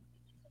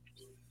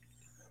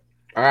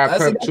 All right,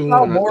 Prep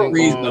 2-1. More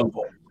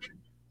reasonable.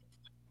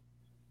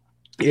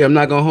 Yeah, I'm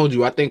not gonna hold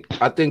you. I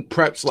think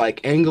Prep's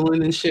like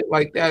angling and shit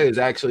like that is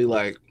actually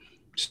like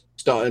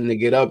starting to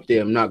get up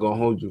there. I'm not gonna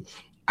hold you.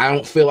 I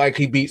don't feel like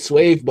he beat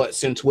Swave, but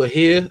since we're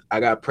here,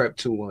 I got Prep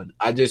 2-1.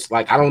 I just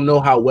I don't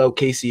know how well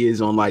Casey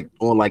is on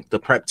the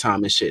prep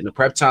time and shit. And the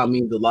prep time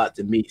means a lot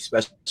to me,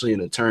 especially in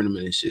a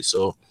tournament and shit.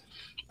 So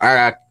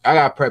I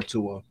got Prep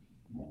 2-1.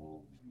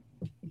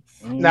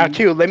 Now,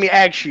 Q, let me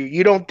ask you.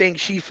 You don't think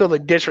she feel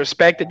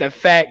disrespected the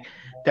fact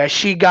that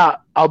she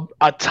got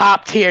a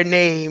top tier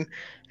name?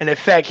 And in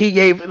fact,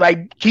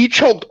 he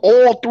choked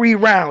all 3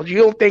 rounds. You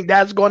don't think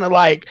that's gonna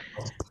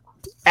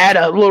add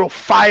a little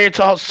fire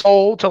to her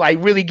soul to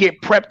really get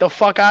prepped the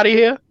fuck out of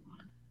here?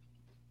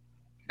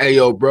 Hey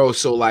yo, bro.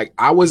 So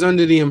I was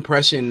under the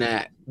impression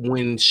that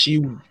when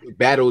she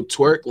battled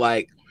Twerk,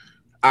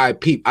 I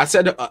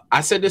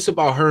said this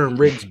about her and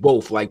Riggs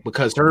both,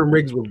 because her and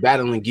Riggs was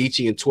battling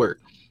Geechee and Twerk.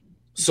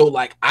 So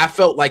I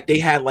felt like they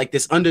had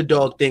this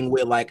underdog thing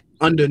where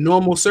under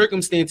normal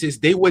circumstances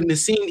they wouldn't have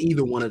seen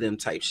either one of them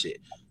type shit.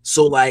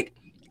 So I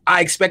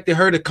expected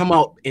her to come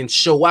out and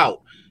show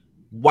out.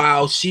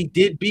 while she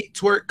did beat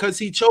Twerk because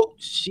he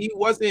choked, she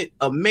wasn't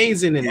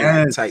amazing in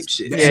that type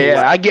shit.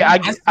 Yeah, I get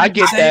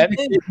that.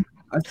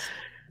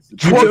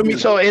 Twerk,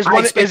 so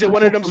is it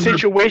one of them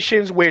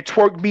situations where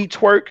Twerk beat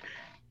Twerk?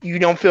 You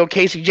don't feel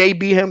Casey J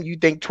beat him? You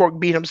think Twerk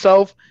beat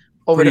himself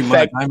over the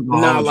fact?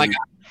 Nah, like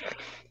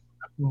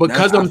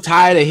because I'm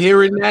tired of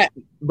hearing that.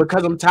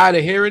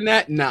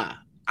 Nah,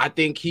 I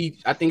think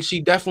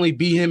she definitely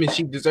beat him, and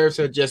she deserves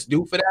her just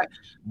due for that.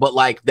 But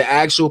like the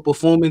actual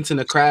performance and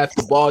the craft,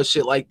 the ball,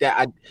 shit like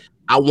that,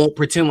 I won't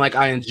pretend like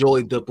I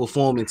enjoyed the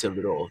performance of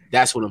it all.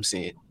 That's what I'm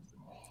saying.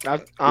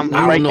 I'm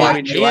right there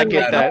with you. I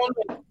get that.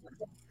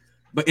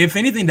 But if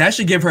anything, that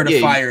should give her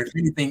the fire. If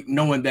anything,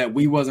 knowing that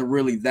we wasn't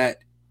really that,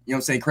 you know what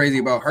I'm saying, crazy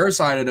about her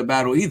side of the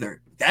battle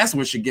either. That's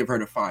what should give her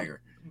the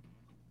fire.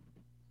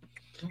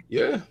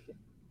 Yeah.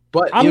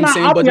 But you know what I'm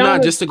saying? But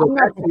not just to go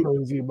back to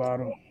crazy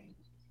about him.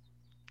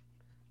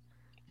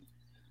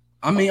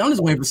 I mean, I'm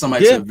just waiting for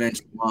somebody to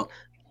avenge him up.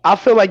 I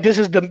feel like this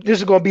is going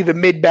to be the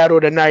mid battle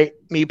tonight,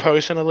 me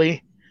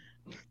personally.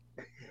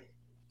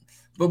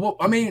 But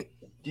I mean,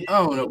 I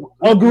don't know.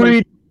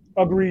 Agreed,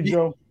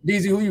 Joe.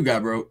 DZ, who you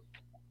got, bro?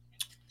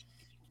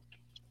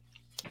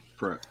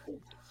 Prep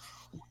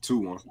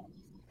 2-1.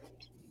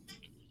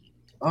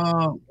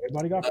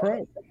 Everybody got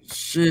Prep.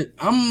 Shit,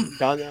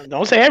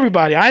 don't say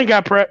everybody. I ain't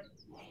got Prep.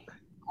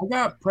 I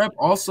got Prep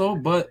also,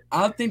 but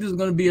I think this is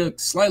going to be a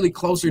slightly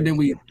closer than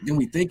we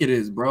think it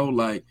is, bro.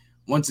 Like,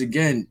 once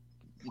again,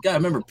 you got to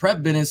remember,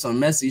 Prep been in some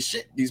messy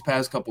shit these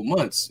past couple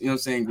months, you know what I'm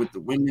saying, with the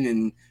women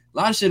and a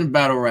lot of shit in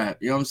battle rap,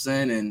 you know what I'm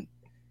saying? And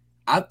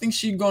I think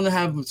she's going to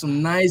have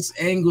some nice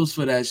angles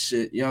for that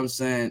shit, you know what I'm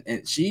saying?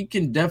 And she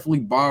can definitely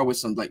bar with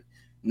some, like,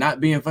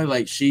 not being funny,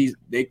 like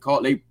they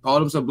call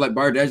themselves like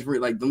bar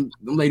desperate, like them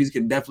ladies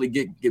can definitely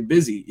get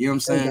busy, you know what I'm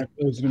saying?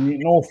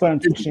 No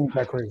offense, it seems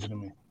that crazy to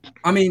me.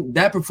 I mean,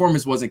 that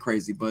performance wasn't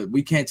crazy, but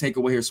we can't take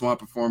away her Swamp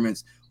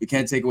performance. We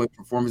can't take away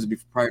performance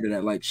prior to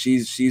that. Like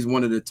she's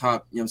one of the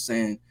top, you know what I'm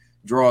saying,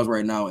 draws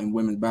right now in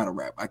women's battle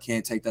rap. I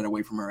can't take that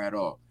away from her at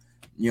all.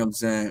 You know what I'm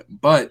saying?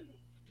 But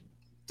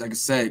like I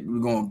said, we're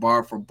going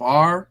bar for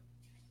bar.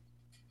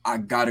 I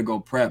gotta go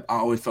Prep. I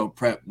always felt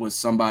Prep was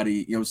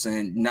somebody, you know what I'm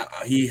saying? Now,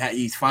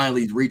 he's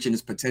finally reaching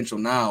his potential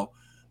now,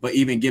 but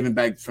even giving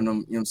back from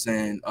them, you know what I'm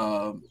saying?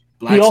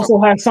 He also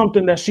has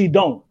something that she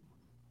don't.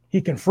 He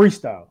can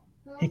freestyle.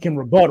 He can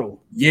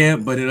rebuttal. Yeah,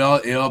 but it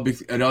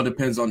all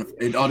depends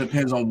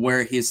on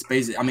where his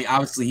space is. I mean,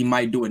 obviously he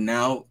might do it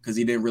now because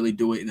he didn't really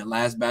do it in the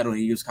last battle.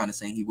 He was kind of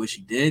saying he wish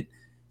he did,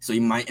 so he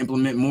might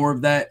implement more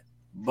of that.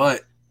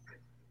 But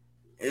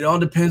it all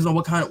depends on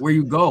where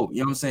you go.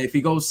 You know what I'm saying? If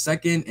he goes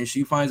second and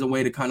she finds a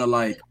way to kind of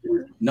like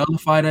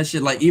nullify that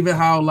shit, like even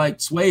how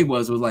like Sway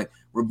was like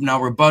now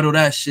rebuttal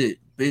that shit,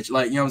 bitch.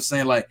 Like, you know what I'm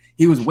saying? Like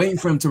he was waiting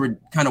for him to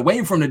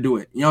waiting for him to do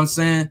it. You know what I'm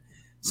saying?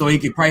 So he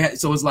could probably.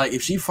 So it's like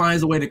if she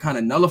finds a way to kind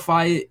of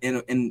nullify it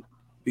and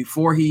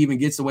before he even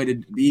gets the way to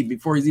be,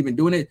 before he's even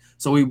doing it.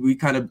 So we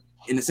kind of,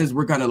 in a sense,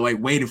 we're kind of like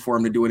waiting for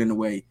him to do it in a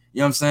way. You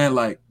know what I'm saying?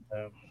 Like.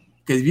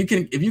 Because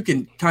if you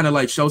can kind of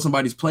like show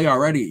somebody's play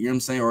already, you know what I'm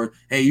saying? Or,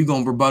 hey, you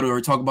going to rebuttal or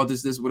talk about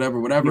this, whatever.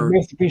 You're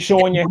basically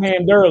showing your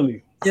hand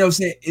early. You know what I'm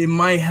saying? It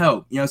might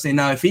help. You know what I'm saying?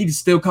 Now, if he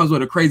still comes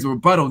with a crazy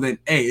rebuttal, then,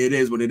 hey, it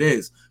is what it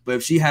is. But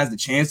if she has the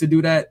chance to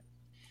do that,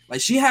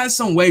 like she has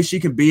some way she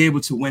can be able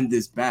to win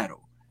this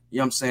battle. You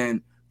know what I'm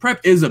saying?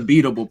 Prep is a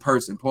beatable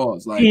person,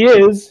 pause. Like He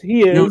is.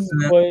 You know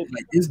but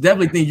like, it's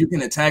definitely things you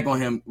can attack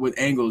on him with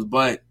angles,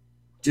 but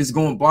just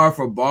going bar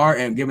for bar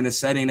and given the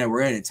setting that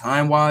we're in and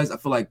time-wise, I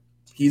feel like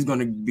he's going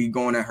to be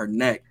going at her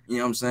neck, you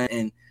know what I'm saying?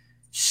 And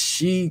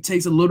she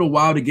takes a little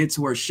while to get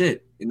to her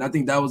shit. And I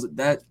think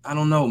that I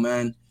don't know,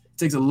 man. It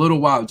takes a little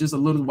while, just a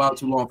little while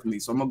too long for me.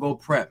 So I'm going to go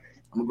Prep.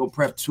 I'm going to go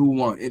Prep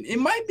 2-1. It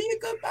might be a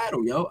good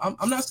battle, yo.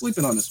 I'm not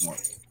sleeping on this one.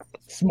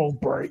 Smoke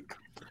break.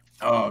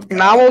 Oh, God.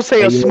 No, I won't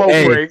say a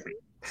smoke break.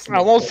 I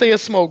won't say a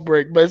smoke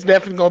break, but it's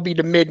definitely going to be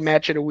the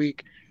mid-match of the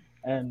week.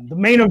 And the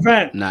main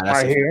event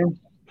right here,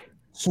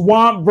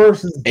 Swamp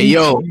versus Hey,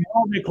 yo.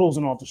 They're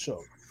closing off the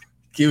show.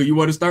 Q, you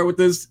want to start with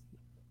this?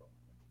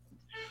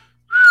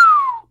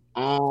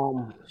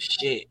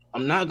 Shit.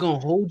 I'm not gonna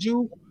hold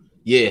you.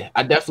 Yeah,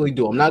 I definitely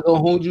do. I'm not gonna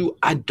hold you.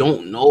 I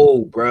don't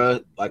know,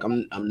 bruh. Like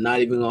I'm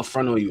not even gonna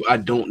front on you. I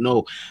don't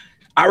know.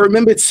 I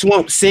remembered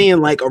Swamp saying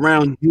like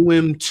around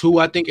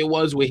UM2, I think it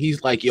was, where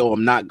he's like, "Yo,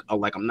 I'm not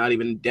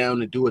even down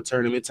to do a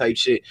tournament type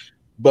shit."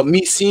 But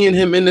me seeing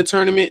him in the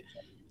tournament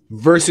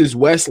versus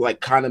West like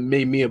kind of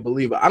made me a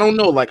believer. I don't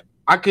know, like.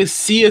 I could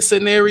see a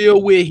scenario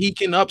where he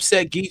can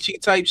upset Geechee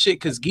type shit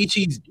because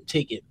Geechee's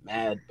taking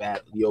mad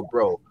bad.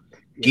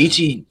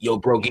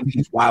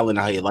 Geechee's wilding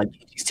out here. Like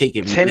he's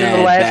taking 10 in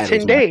the last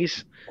 10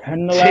 days. 10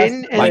 in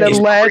the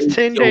last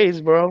 10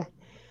 days, bro.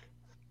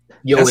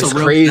 Yo, that's it's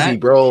crazy,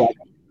 bro.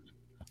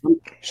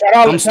 Shout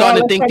out, I'm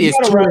starting to think there's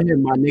two of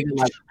him, my nigga.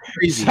 Like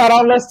crazy. Shout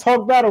out, let's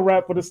talk battle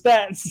rap for the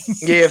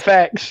stats. Yeah,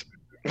 facts.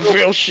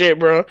 Real shit,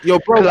 bro. Yo,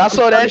 bro, I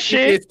saw that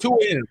shit. There's two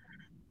of him.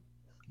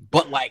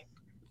 But like,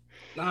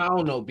 I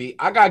don't know, B.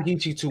 I got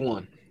Geechee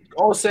 2-1.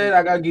 all said,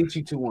 I got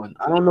Geechee 2-1.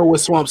 I don't know what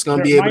Swamp's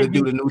gonna be able to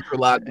do to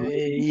neutralize.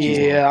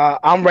 Yeah,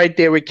 I'm right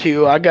there with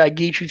Q. I got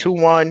Geechee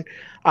 2-1.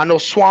 I know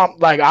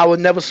Swamp. Like I would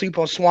never sleep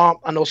on Swamp.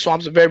 I know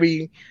Swamp's a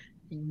very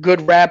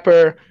good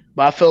rapper,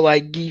 but I feel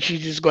like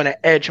Geechee's just gonna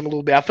edge him a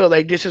little bit. I feel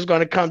like this is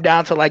gonna come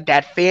down to like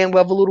that fan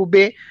level a little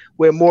bit,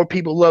 where more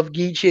people love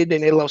Geechee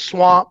than they love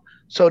Swamp,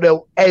 so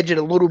they'll edge it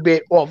a little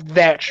bit off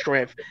that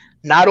strength,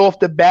 not off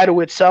the battle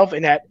itself.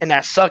 And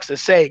that sucks to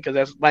say because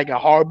that's like a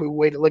horrible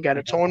way to look at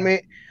a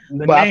tournament.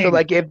 But I feel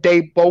like if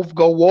they both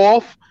go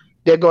off,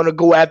 they're gonna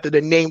go after the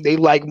name they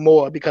like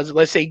more. Because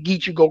let's say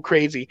Geechee go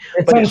crazy,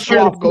 but if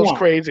Swamp goes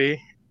crazy.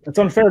 It's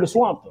unfair to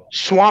Swamp, though.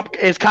 Swamp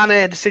is kind of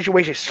in the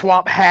situation.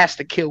 Swamp has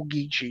to kill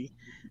Geechee,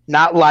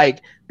 not like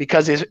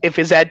because if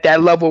it's at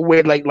that level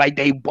where like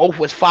they both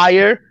was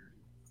fire,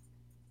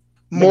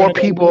 more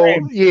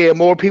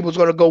people's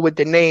gonna go with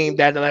the name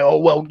that they're like, oh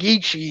well,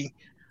 Geechee,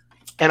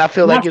 and I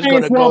feel like it's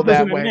gonna go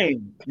that way.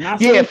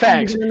 Yeah,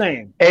 facts.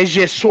 It's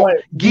just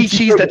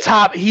Geechee's the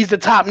top. He's the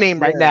top name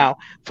right now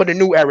for the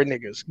new era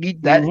niggas.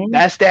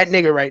 That's that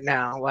nigga right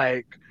now.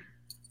 Like,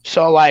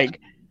 so like.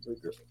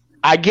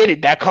 I get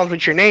it. That comes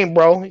with your name,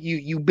 bro.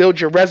 You build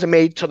your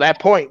resume to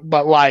that point.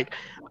 But like,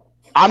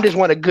 I'm just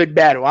want a good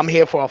battle. I'm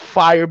here for a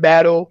fire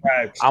battle.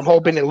 Right. I'm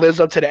hoping it lives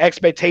up to the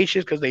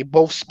expectations because they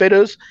both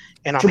spitters,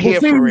 and I'm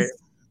here for it.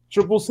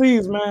 Triple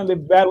C's, man. They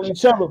battle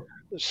each other.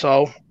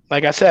 So,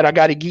 like I said, I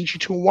got a Geechee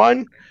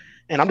 2-1,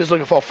 and I'm just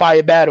looking for a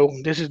fire battle.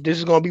 This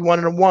is gonna be one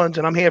of the ones,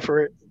 and I'm here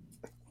for it.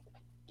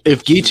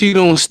 If Geechee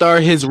don't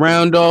start his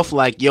round off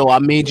like, yo, I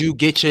made you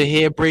get your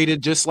hair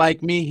braided just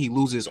like me, he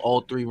loses all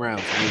 3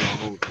 rounds.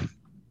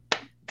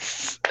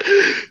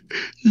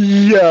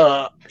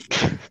 Yeah.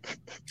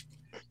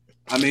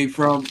 I mean,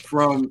 from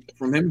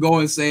him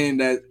going saying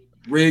that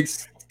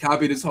Riggs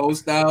copied his whole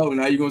style, and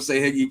now you're gonna say,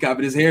 hey, he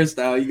copied his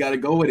hairstyle. You gotta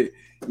go with it.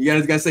 You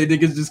guys gotta say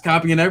niggas just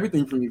copying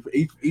everything from you for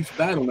each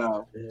battle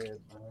now. Yeah,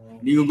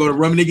 you gonna go to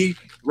Rum Nigga,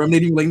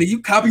 like, nigga,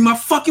 you copy my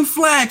fucking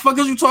flag. Fuck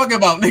is you talking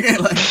about, nigga?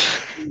 Like,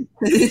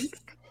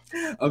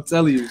 I'm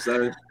telling you,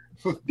 son.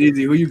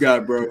 DZ, who you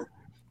got, bro?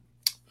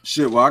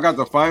 Shit, well, I got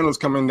the finals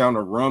coming down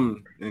to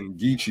Rum and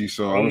Geechee,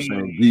 so I'm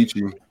saying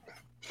Geechee.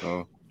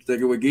 So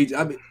sticking with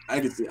Geechee. I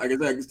can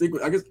stick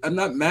with. I guess I'm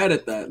not mad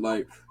at that.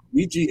 Like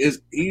Geechee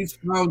he's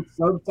found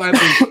some type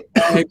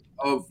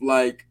of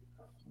like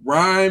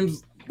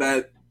rhymes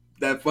that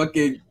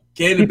fucking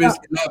Cannabis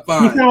cannot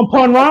find. He found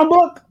Pun Rhyme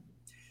Book?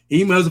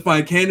 He must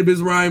find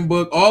Cannabis Rhyme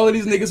Book. All of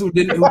these niggas who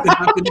could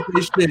not finish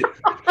this shit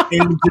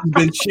and just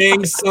been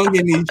chain sung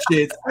in these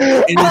shits.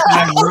 And it's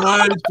like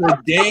rhymes for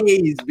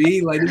days,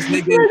 B. Like this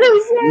nigga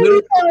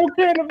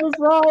Cannabis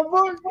Rhyme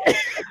Book.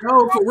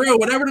 No, for real.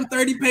 Whatever them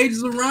 30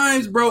 pages of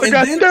rhymes, bro. I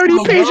got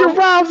 30 pages of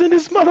rhymes in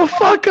this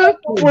motherfucker.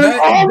 For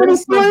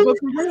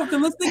real,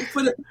 because let's think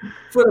for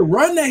the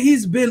run that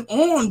he's been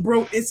on,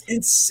 bro, it's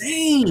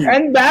insane.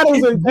 10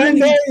 battles in 10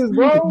 days,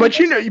 bro. But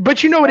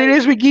you know what it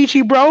is with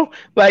Geechee, bro?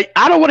 Like,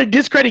 I don't want to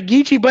discredit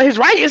Geechee, but his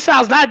writing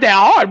sounds not that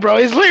hard, bro.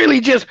 It's literally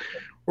just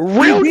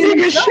real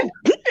nigga shit.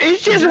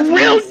 It's just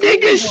real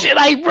nigga shit,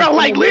 like, bro,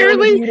 like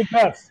literally.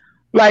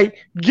 Like,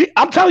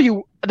 I'm telling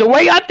you, the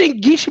way I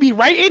think Geechee be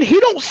writing, he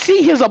don't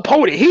see his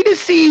opponent. He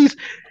just sees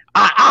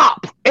an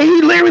op, and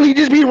he literally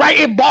just be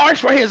writing bars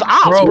for his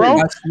ops, bro.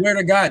 I swear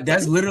to God,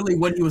 that's literally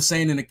what he was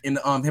saying in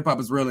the Hip Hop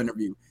Is Real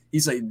interview.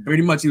 He said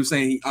pretty much he was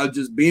saying I'll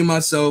just be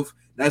myself.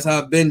 That's how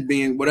I've been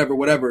being, whatever.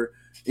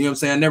 You know what I'm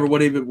saying? I never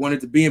would even wanted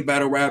to be in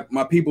battle rap.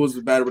 My people was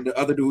battle with the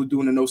other dude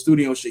doing the no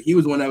studio shit. He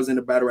was the one that was in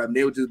the battle rap. And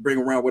they would just bring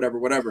around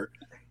whatever.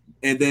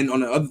 And then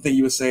on the other thing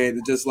you were saying,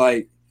 it's just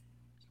like,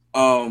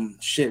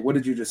 shit. What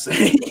did you just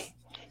say?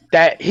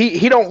 That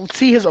he don't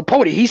see his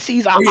opponent. He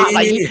sees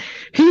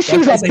he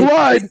sees a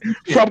blood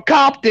from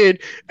Compton,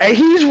 and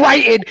he's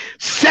writing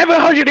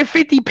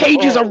 750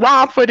 pages of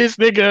rhyme for this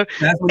nigga.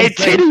 And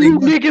 10 of you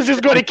niggas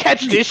is gonna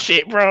catch this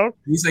shit, bro.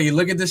 He said you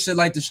look at this shit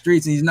like the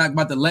streets, and he's not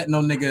about to let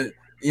no nigga.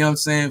 You know what I'm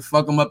saying?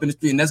 Fuck him up in the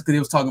street. And that's because he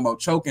was talking about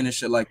choking and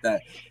shit like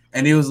that.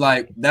 And he was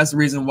like, that's the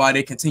reason why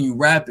they continue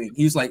rapping.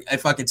 He was like,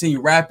 if I continue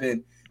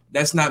rapping,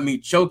 that's not me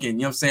choking. You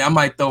know what I'm saying? I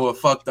might throw a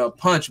fucked up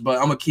punch, but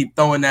I'm going to keep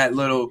throwing that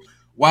little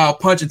wild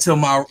punch until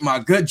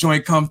my good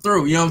joint come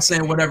through. You know what I'm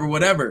saying?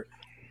 Whatever.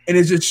 And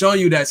it's just showing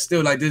you that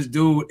still, like, this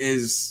dude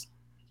is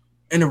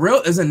a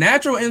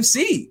natural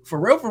MC. For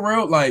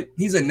real. Like,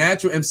 he's a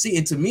natural MC.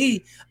 And to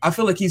me, I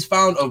feel like he's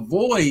found a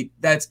void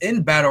that's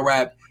in battle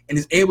rap and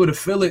is able to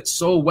fill it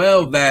so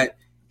well that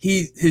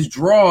his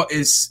draw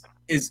is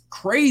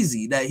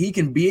crazy, that he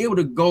can be able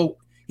to go,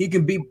 he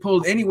can be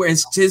pulled anywhere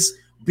and just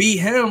be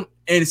him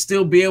and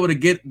still be able to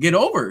get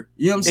over.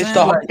 You know what I'm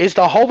saying? It's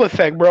the Hov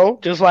effect, bro.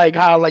 Just like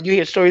how like you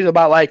hear stories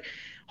about like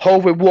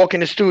Hov would walk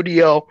in the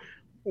studio,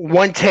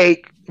 one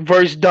take,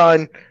 verse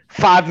done,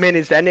 5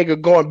 minutes, that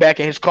nigga going back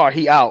in his car,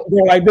 he out. He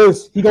go like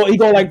this. He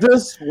go like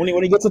this when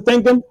he gets to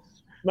thinking.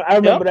 I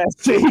remember that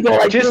shit. He go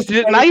like just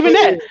not even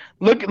that.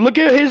 Look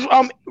at his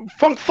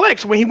Funk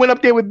Flex when he went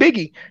up there with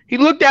Biggie. He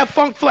looked at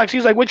Funk Flex.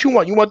 He's like, "What you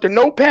want? You want the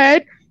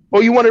notepad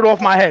or you want it off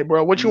my head,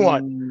 bro? What you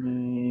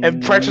want?"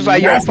 And French was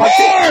like, "Yo, fuck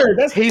it."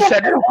 That's he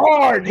said,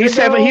 hard. He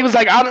said, he was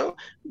like, "I don't."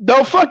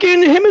 The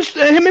fucking him and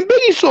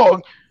Biggie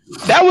song.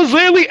 That was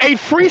literally a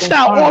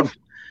freestyle on.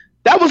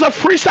 That was a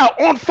freestyle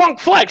on Funk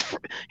Flex.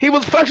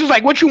 Flex was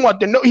like, "What you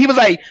want?" He was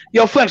like,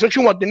 "Yo, Flex, what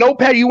you want? The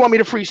notepad? Or you want me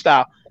to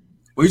freestyle?"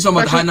 Were you talking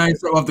about the Hot 90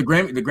 of the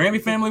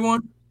Grammy family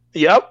one?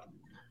 Yep.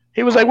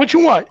 He was like, "What you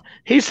want?"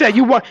 He said,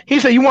 "You want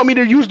me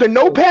to use the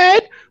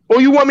notepad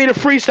or you want me to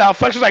freestyle?"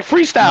 Flex was like,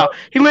 "Freestyle."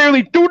 He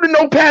literally threw the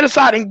notepad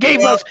aside and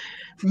gave us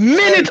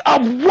minutes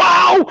of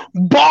wow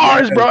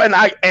bars, bro. And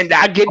I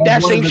get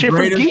that same shit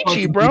from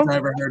Geechee, bro. I've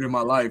ever heard in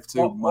my life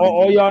too.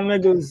 All y'all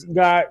niggas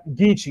got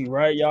Geechee,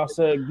 right? Y'all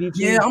said Geechee.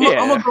 Yeah, I'm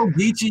gonna go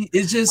Geechee.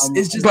 It's just.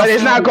 But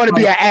it's not going to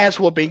be an ass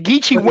whooping.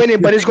 Geechee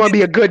winning, but it's going to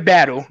be a good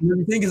battle.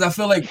 The thing is, I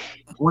feel like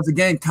once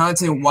again,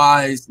 content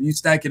wise, you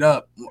stack it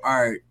up.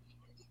 All right,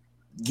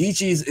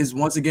 Geechee is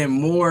once again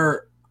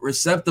more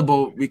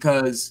receptible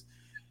because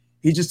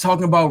he's just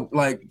talking about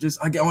like just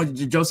I get on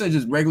Joe said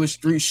just regular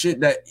street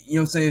shit that you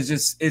know what I'm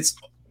saying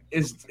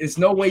it's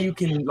no way you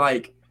can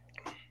like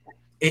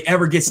it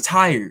ever gets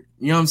tired.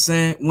 You know what I'm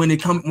saying? When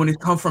it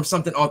come from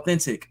something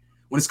authentic,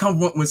 when it's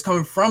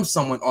coming from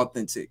someone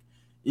authentic,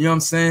 you know what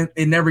I'm saying?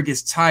 It never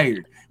gets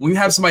tired. When you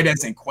have somebody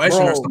that's in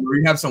question or something, or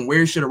you have some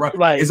weird shit around,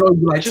 like, it's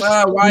always like,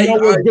 why? You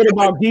know what's good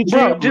about Geechee,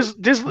 bro? Just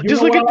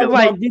look at the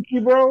like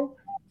Geechee, bro.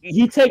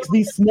 He takes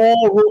these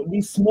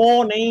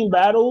small name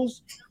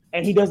battles,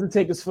 and he doesn't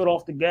take his foot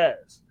off the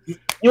gas.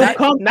 He'll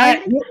come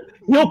at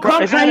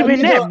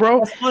him,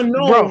 bro.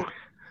 Unknown, bro.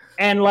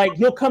 And like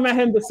he'll come at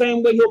him the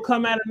same way he'll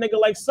come at a nigga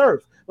like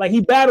Surf. Like he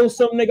battled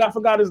some nigga, I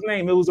forgot his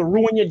name. It was a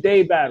Ruin Your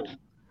Day battle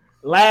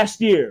last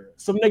year.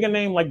 Some nigga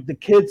named like the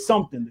Kid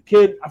something. The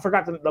Kid, I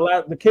forgot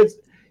the kids.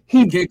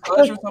 He Kid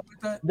Clutch or something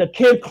like that. The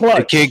Kid Clutch.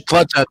 The Kid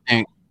Clutch, I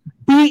think.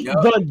 Beat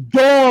the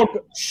dog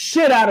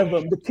shit out of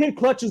him. The Kid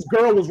Clutch's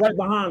girl was right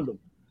behind him.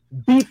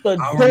 Beat the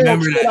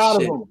dog shit out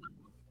of him.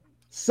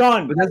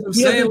 Son, but that's what I'm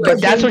saying.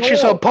 But that's what you're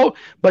supposed.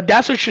 But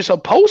that's what you're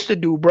supposed to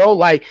do, bro.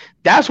 Like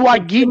that's why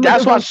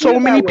That's why so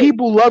many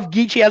people love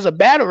Geechee as a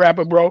battle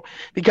rapper, bro.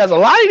 Because a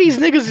lot of these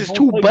niggas is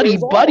too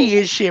buddy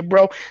and shit,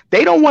 bro.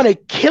 They don't want to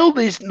kill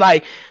this.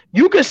 Like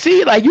you could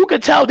see, like you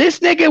could tell this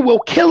nigga will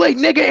kill a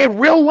nigga in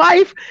real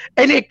life,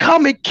 and then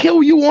come and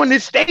kill you on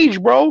this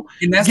stage, bro.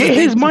 And that's get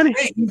his money.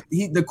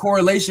 The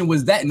correlation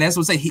was that, and that's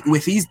what I say.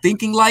 If he's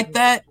thinking like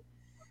that,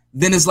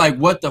 then it's like,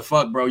 what the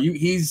fuck, bro?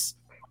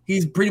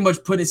 He's pretty much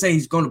saying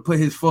he's going to put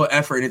his full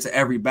effort into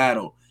every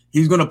battle.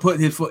 He's going to put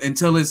his foot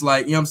until it's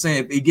like, you know what I'm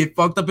saying? If he get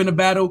fucked up in the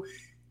battle,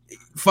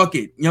 fuck it.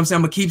 You know what I'm saying?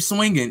 I'm going to keep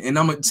swinging and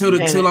I'm until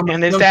I'm.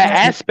 And it's that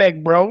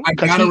aspect, bro. I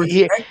gotta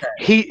respect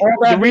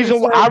that. The reason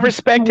why I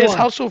respect his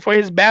hustle for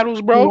his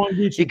battles, bro,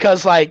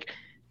 because like,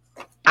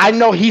 I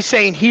know he's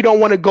saying he don't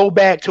want to go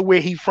back to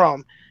where he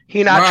from.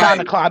 He not trying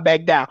to climb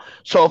back down.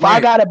 So if I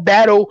got to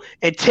battle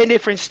in 10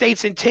 different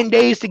states in 10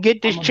 days to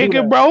get this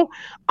chicken, bro,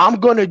 I'm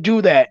going to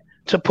do that.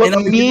 To put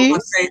me,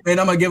 and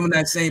I'm gonna give him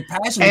that same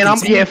passion. And I'm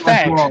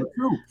facts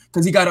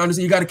because you got to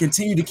understand, you got to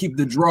continue to keep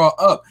the draw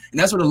up, and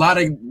that's what a lot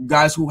of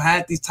guys who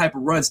had these type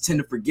of runs tend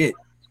to forget.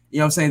 You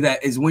know what I'm saying?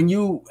 That is when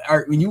you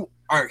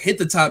are hit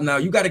the top now,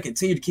 you got to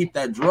continue to keep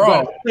that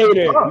draw. You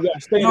gotta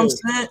stay there. You know what I'm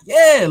saying?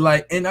 Yeah,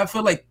 like, and I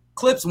feel like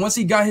Clips once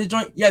he got his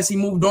joint, yes, he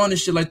moved on and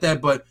shit like that,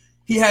 but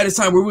he had his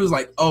time where we was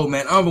like, oh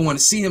man, I don't even want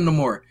to see him no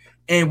more.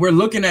 And we're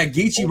looking at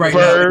Geechee right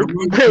now.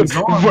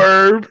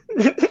 Verb.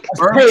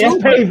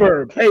 Pay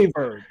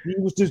Verb. He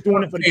was just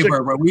doing it for the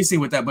Verb, bro. We see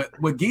with that. But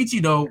with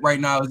Geechee, though, right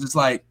now, is just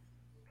like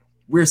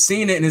we're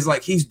seeing it and it's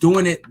like he's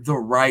doing it the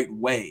right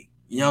way.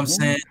 You know what I'm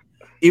saying?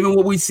 Even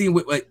what we see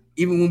with like,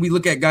 even when we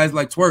look at guys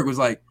like Twerk, was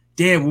like,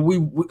 damn,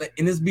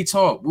 and this be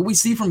talk. What we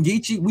see from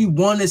Geechee, we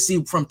want to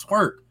see from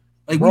Twerk.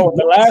 Like, bro,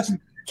 the last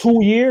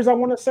 2 years, I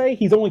want to say,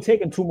 he's only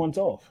taken 2 months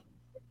off.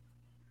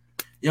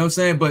 You know what I'm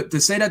saying? But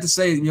to say,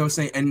 you know what I'm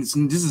saying? And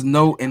this is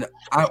and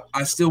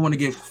I still want to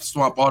give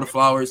Swamp all the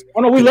flowers.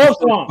 Oh, no, we love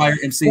Swamp.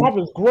 MC. Swamp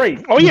is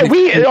great. Oh,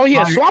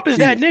 yeah, Swamp is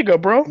that nigga,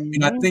 bro.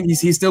 And I think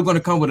he's still going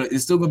to come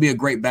it's still going to be a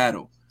great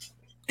battle.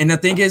 And the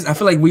thing is, I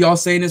feel like we all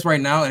saying this right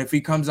now, and if he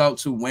comes out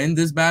to win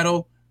this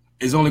battle,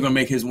 it's only going to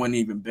make his win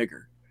even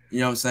bigger.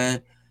 You know what I'm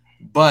saying?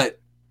 But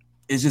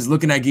it's just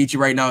looking at Geechee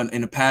right now in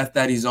the path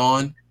that he's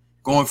on,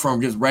 going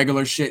from just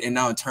regular shit and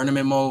now in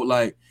tournament mode,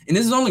 like, and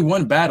this is only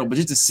one battle, but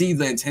just to see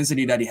the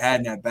intensity that he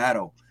had in that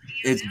battle,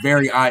 it's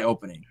very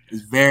eye-opening.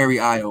 It's very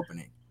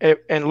eye-opening.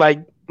 And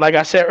like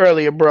I said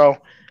earlier, bro,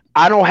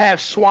 I don't have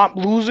Swamp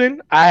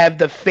losing. I have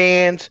the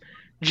fans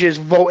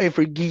just voting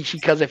for Geechee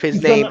because of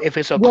his name if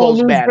it's a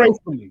close battle.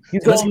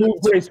 He's going to lose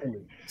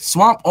gracefully.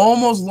 Swamp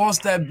almost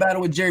lost that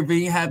battle with Jerry, but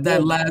he had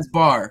that last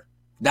bar.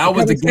 That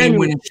was the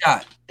game-winning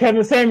shot.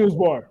 Kevin Samuels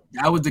bar.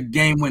 That was the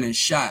game-winning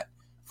shot.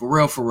 For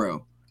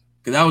real.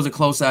 Because that was a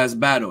close-ass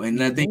battle.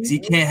 And I think he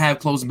can't have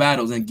close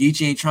battles. And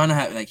Geechee ain't trying to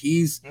have, like,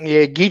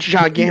 Geechee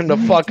trying to get him the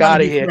fuck out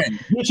of here.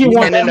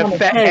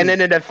 And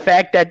then the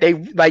fact that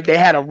they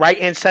had a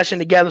write-in session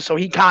together, so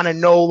he kind of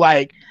know,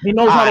 like, he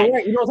knows how to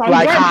write. He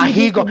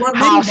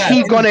knows how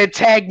he going to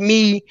attack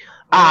me.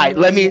 All right,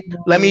 let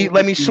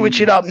me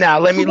switch it up now.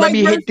 Let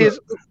me hit this.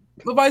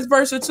 but vice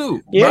versa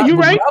too. Yeah, you're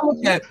right.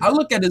 I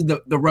look at it as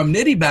the Rum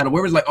Nitty battle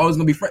where it's like, oh, it's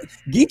gonna be friends.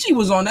 Geechee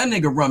was on that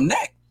nigga Rum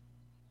Neck.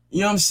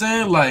 You know what I'm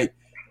saying? Like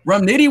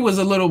Rum Nitty was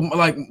a little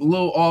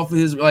off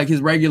his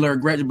regular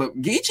aggression, but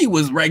Geechee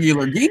was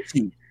regular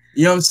Geechee.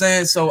 You know what I'm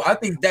saying? So I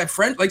think that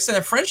friend, like I said,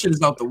 that friendship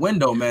is out the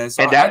window, man.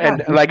 So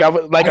like I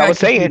was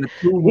saying,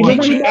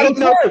 Geechee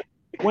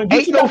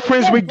ain't no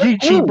friends with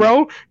Geechee,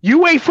 bro.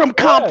 You ain't from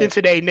Compton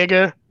today,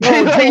 nigga.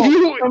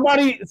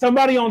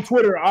 Somebody on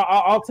Twitter,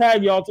 I'll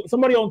tag y'all.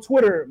 Somebody on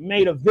Twitter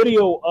made a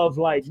video of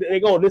like, they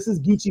go, this is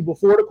Geechee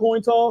before the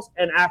coin toss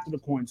and after the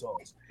coin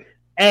toss.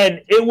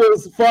 And it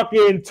was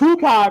fucking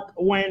Tupac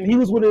when he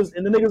was with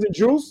and the niggas in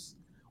Juice,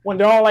 when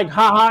they're all like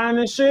ha-ha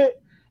and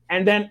shit.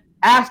 And then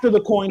after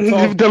the coin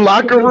toss, the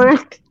locker room.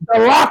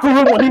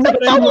 When he's the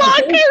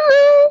locker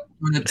room.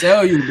 I'm gonna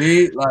tell you,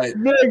 dude, like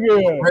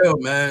nigga. Real,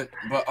 man.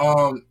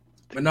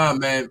 But nah,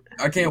 man,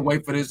 I can't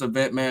wait for this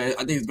event, man.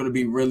 I think it's gonna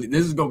be we're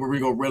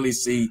gonna really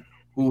see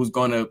who's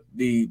gonna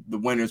be the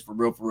winners for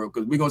real,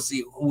 because we're gonna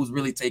see who's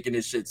really taking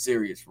this shit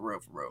serious for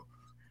real.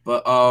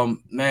 But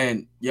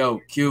man, yo,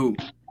 Q,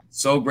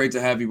 so great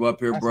to have you up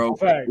here, bro.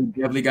 We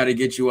definitely got to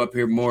get you up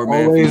here more,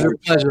 man. Always a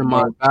pleasure,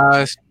 my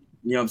guys.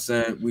 You know what I'm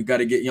saying? We got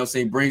to get, you know what I'm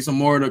saying, bring some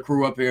more of the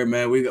crew up here,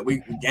 man. We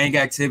gang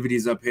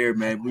activities up here,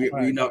 man. We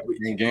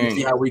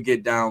see how we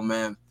get down,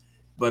 man.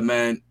 But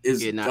man,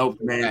 it's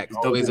dope, man. It's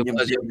dope. Always a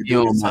pleasure to be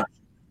on, man.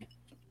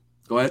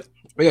 Go ahead.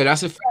 But yeah,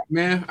 that's a fact,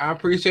 man. I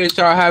appreciate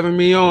y'all having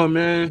me on,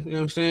 man. You know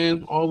what I'm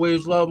saying?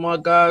 Always love my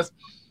guys.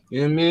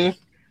 You know what I mean?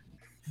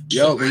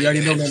 Yo, but you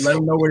already know, man. Let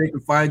them know where they can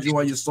find you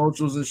on your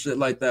socials and shit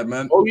like that,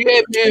 man. Oh yeah,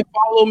 man.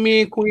 Follow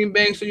me and Queen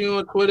Banks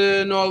on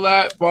Twitter and all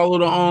that. Follow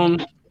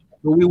the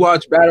We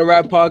Watch Battle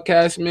Rap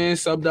podcast, man.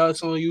 Sub to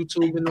us on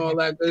YouTube and all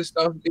that good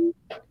stuff, dude. You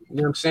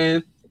know what I'm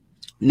saying?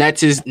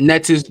 Nets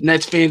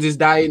fans is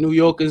diet, New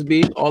Yorkers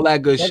be all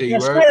that good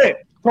shit, right?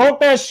 Talk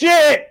that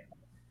shit.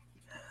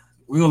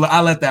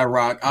 I'll let that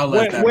rock. Rock.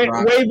 Wave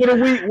of the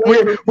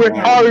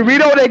week. We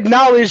don't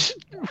acknowledge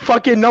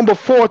fucking number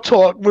 4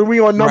 talk when we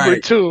on number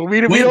 2.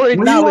 We don't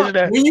acknowledge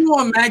that. When you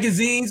on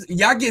magazines,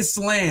 y'all get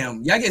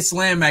Slam. Y'all get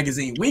Slam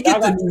magazine. We get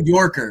the New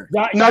Yorker.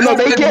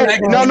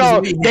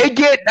 They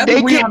get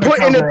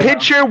put in a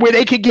picture where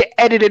they could get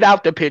edited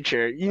out the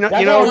picture. You know.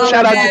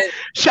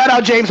 Shout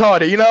out James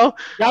Harden. You know,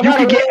 you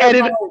can get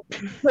edited.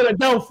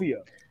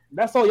 Philadelphia.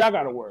 That's all y'all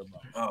got to worry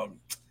about.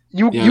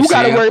 You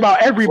got to worry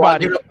about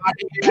everybody.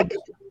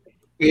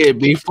 Yeah,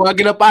 before I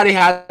get up out of here,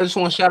 I just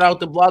want to shout out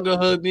the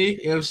Bloggerhood, B.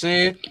 You know what I'm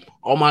saying?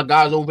 All my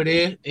guys over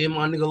there and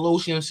my nigga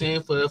Lucy, you know what I'm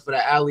saying, for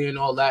the alley and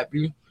all that, B.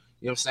 You know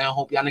what I'm saying?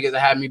 Hope y'all niggas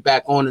have me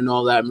back on and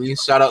all that, man.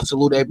 Shout out,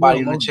 salute everybody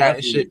in the chat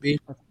and shit, B.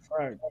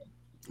 Right.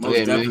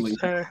 Most definitely.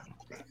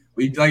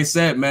 Like I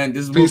said, man,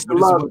 this is what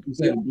you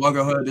said,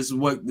 Bloggerhood. This is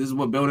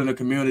what building a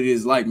community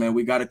is like, man.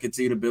 We got to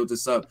continue to build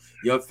this up.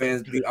 Your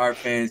fans be our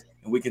fans.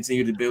 And we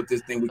continue to build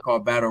this thing we call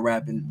battle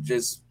rap and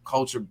just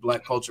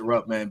black culture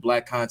up, man.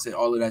 Black content,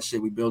 all of that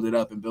shit. We build it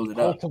up and build it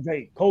up.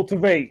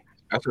 Cultivate.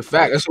 That's a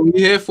fact. That's what we're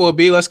here for,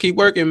 B. Let's keep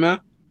working, man.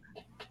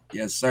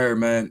 Yes, sir,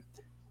 man.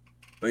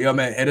 But yo,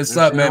 man, hit us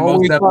up, man.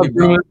 Most definitely,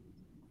 bro.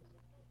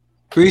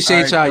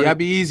 Appreciate y'all. Y'all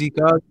be easy,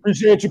 cuz.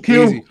 Appreciate you,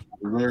 Q. Easy.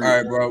 All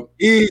right, bro.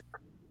 Easy.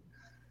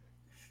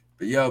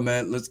 But yo,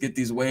 man, let's get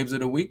these waves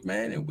of the week,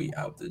 man, and we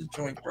out to the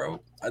joint,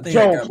 bro. I think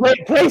Joe,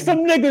 play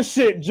some nigga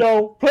shit,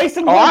 Joe. Play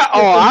some.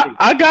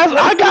 I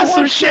got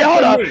some shit.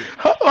 Hold on.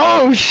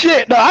 Oh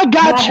shit! No, I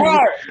got you.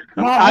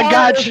 I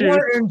got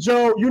you,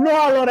 Joe. You know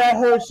I love that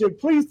whole shit.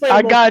 Please play.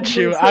 I got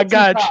you.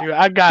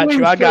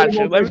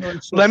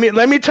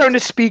 Let me turn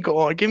the speaker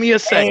on. Give me a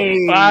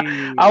second.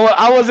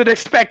 I wasn't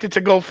expected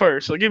to go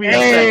first, so give me a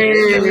second.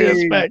 Give me a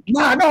second.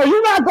 No,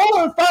 you're not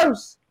going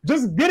first.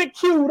 Just get it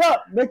queued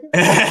up, nigga.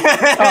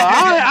 I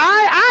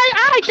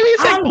give me a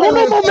second.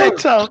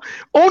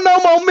 Uno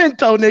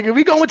momento, nigga.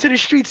 We going to the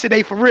streets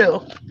today for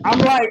real. I'm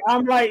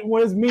like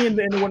when it's me and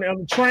when on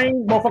the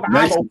train, motherfucker,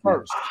 I go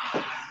first.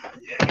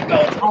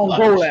 I don't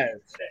go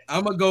last.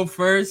 I'm gonna go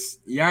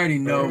first. You already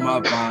know my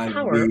vibe.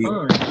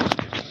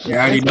 You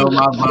already know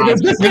my vibe.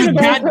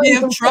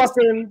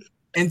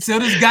 Until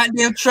this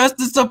goddamn Trust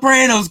the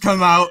Sopranos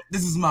come out,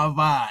 this is my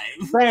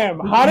vibe. Sam,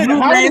 how did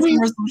we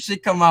some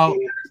shit come out?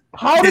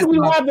 How did we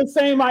have the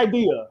same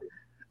idea?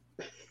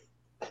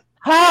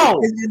 How?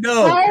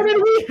 How did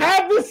we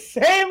have the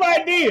same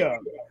idea?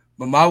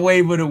 But my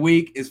wave of the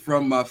week is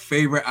from my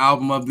favorite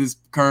album of this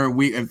current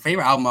week and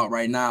favorite album out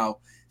right now,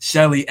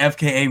 Shelly,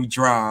 FKA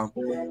Drum.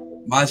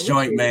 My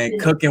joint, man,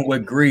 Cooking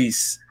with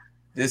Grease.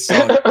 This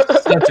song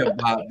is such a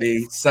bop,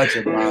 B. Such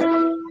a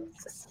bop.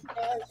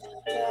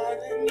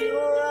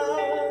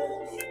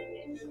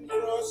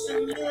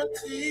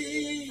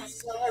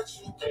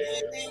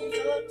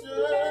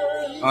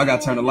 I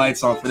gotta turn the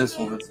lights off for this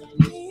one.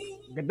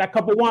 Get that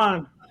cup of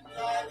wine.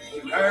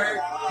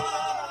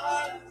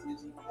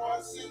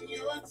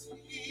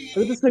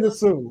 Look at this nigga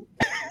soon.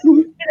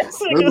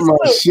 That's my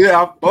shit.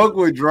 I fuck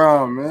with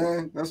Drum,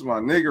 man. That's my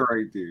nigga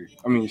right there.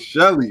 I mean,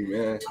 Shelly,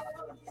 man.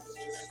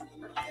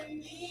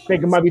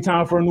 Think it might be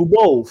time for a new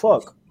bowl.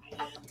 Fuck.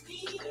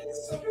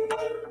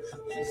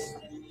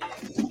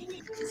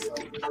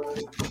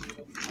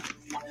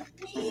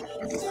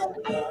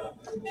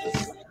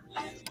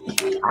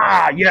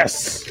 Ah,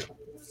 yes.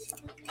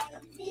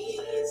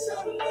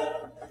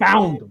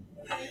 Found them.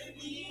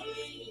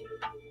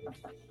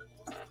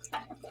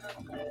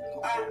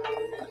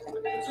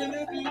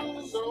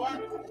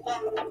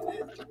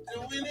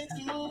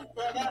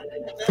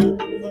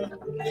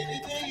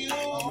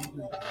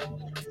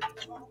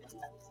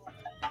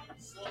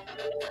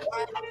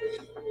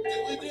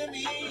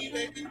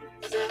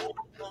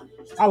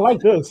 I like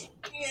this.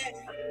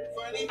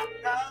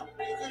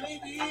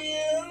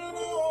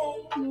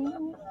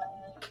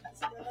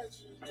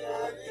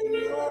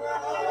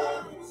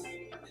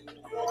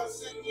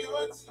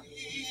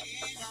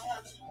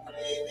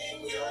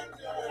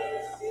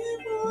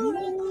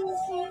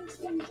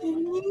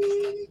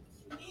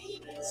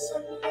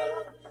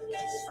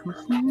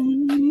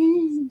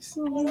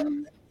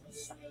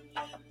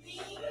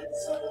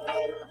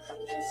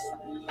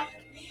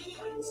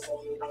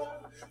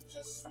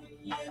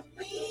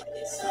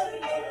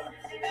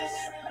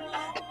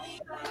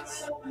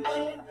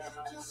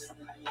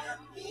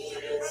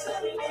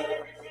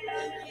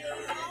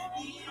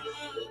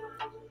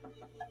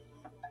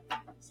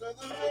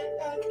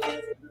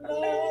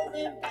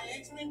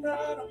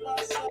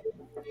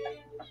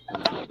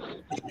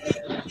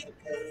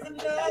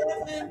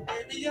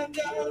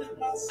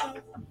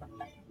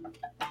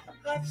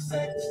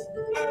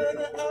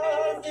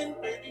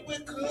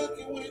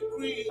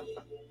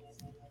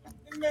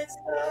 Next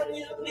time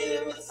you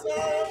feel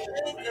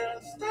something, girl,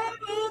 stop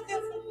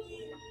looking for me.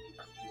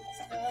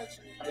 What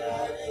you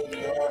got in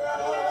your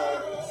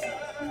eyes,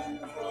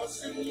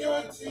 crossing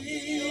your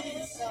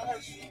teeth,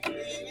 what you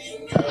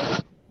bleeding your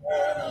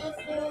heart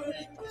for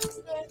it gets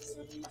back to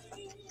me.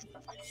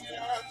 What you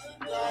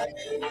got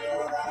in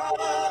your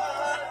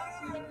eyes,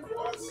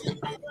 crossing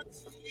your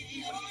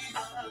teeth,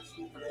 what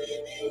you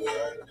bleeding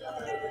your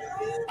heart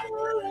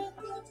for it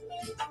gets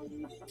back to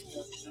me.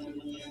 Just when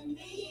you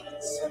need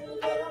some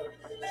love,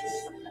 just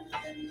when you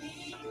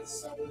need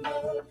some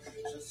love,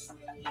 just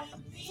when you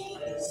need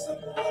some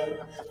love,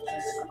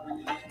 just when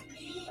you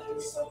need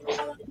some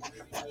love,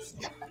 just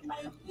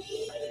when you need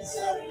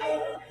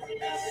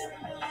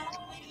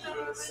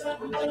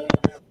some love,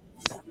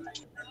 just when you need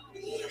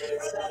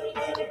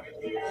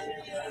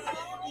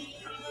some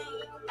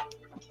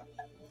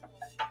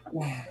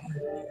love.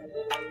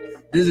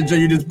 This is a joke.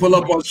 You just pull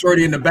up on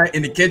Shorty in the back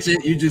in the kitchen.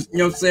 You just, you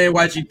know what I'm saying,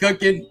 while she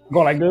cooking.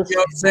 Go like this. You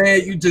know what I'm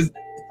saying? You just,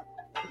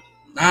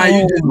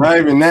 you just not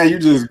even that. You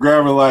just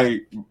grab her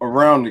like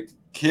around the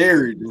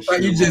carriage and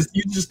shit. You just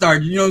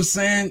start. You know what I'm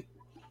saying?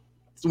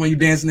 It's when you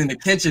dancing in the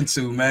kitchen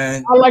too,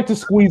 man. I like to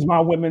squeeze my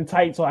women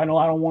tight, so I know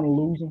I don't want to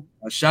lose them.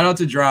 Shout out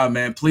to Draw,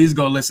 man. Please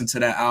go listen to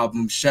that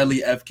album,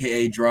 Shelly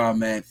FKA Draw,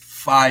 man.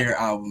 Fire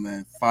album,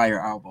 man. Fire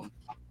album.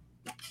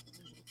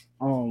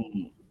 So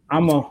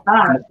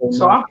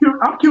I'm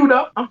queued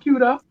up. Oh, you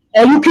queued up?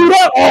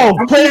 Oh,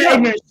 play that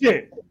nigga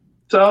shit.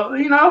 So,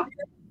 you know,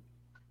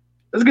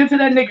 let's get to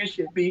that nigga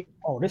shit, B.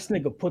 Oh, this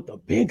nigga put the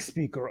big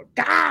speaker up.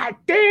 God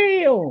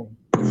damn.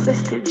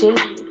 Sister G,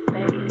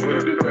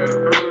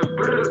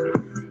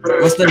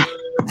 What's the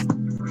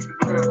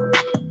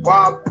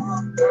wow.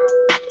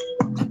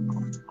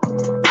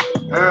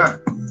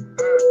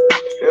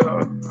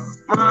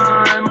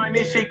 Man,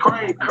 this shit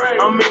crazy.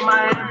 I'm in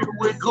Miami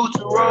with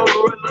Gucci Roll,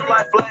 look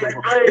like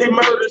Flavor. They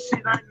murder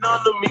shit ain't none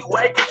of me,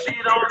 waking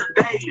shit on the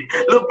daily.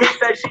 Little bitch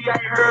say she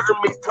ain't heard of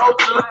me, told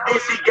the lie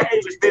and she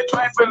gave it. Still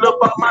trapping up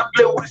on my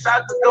flip, wish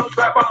I could go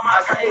trap on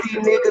my say these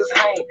niggas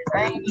hang. I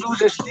ain't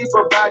losing sleep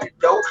about it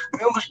though.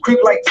 Members creep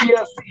like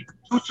TLC.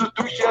 2 to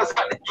 3 shells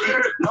out the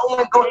Jeep. No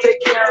one gon'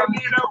 take care of me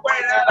the way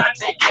that I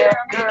take care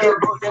of me. Get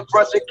booked in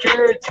for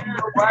security,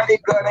 nobody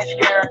gonna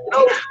scare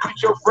me. Put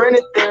your friend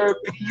in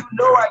therapy, you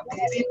know I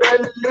did. He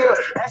better live,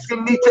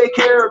 asking me take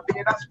care of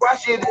it. I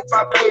squash it if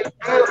I pay the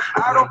bill.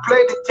 I don't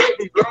play the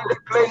technique game they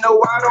play.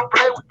 No, I don't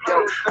play with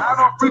them. I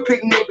don't free pick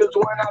niggas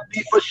when I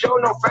be for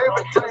sure. No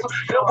favoritism.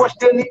 That boy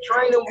still need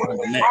training with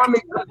me. Army,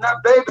 cause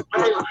not baby.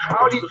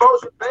 All these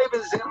folks with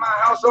babies in my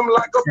house, I'm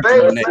like a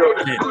baby.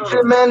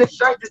 Gucci man and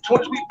Shaq, the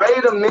twins, we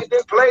bait them, and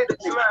then play the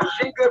team.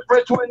 She good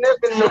friends with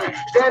nothing.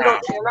 Stand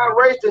on 10, I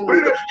raise the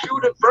nigga.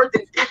 Shoot a bird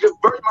and did the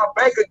bird, my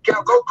bank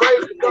account go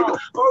crazy, nigga.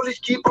 Police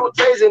keep on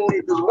tasing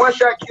niggas. One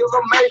shot kill a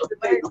major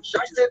nigga.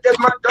 Shaq said that's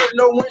my dirt,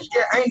 no win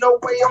scare. Ain't no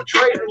way I'm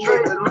trading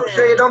nigga. No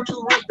shade, I'm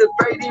too rich to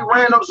fade. He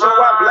ran up, so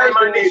I blame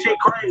my nigga. Shit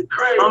crazy.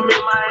 I'm in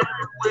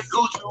Miami with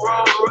Gucci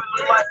Roll,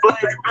 look like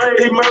Flavor.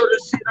 They murder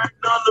shit ain't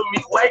none of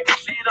me,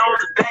 waking shit on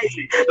the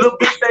daily. Little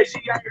bitch say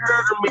she ain't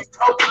heard of me,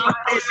 told the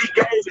lie and she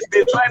gave it.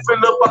 Still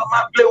trapping up on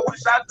my flip,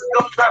 wish I could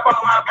go trap on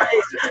my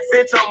page.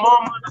 Sent your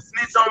mama to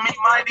snitch on me,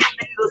 mighty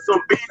leader,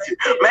 some bitches.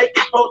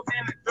 Making posts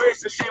in the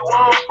dress and shit,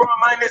 wrong from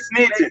minor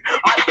snitching.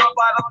 Might jump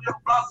out on your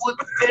block with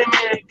the 10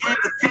 man and get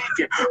the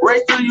ticket.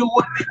 Race to you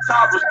with the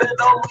toppers,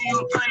 stand over you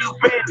till you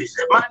bend it.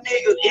 English. My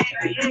nigga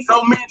ignorant.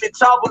 So many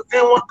choppers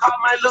in one car,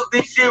 man, look,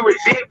 this shit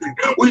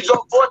ridiculous. We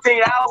drove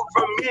 14 hours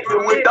from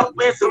Midland with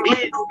dope and some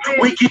hits.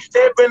 We keep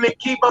stepping and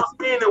keep on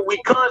spinning.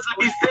 We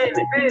constantly be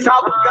sending.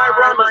 Choppers got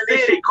run my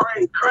city.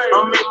 Crazy.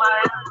 I'm in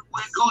Miami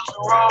with Gucci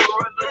roll,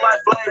 running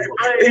like flavor.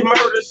 They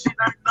murder shit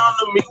ain't none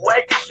of me.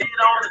 Waking shit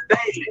on the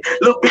daily.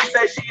 Little bitch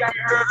say she ain't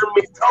heard of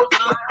me. Told you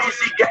like this,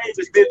 she gave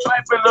it. Still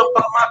trapping up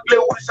on my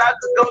flip. Wish I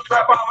could go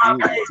trap on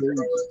my page.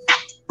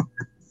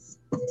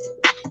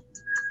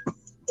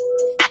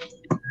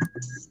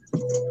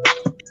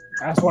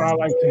 That's what I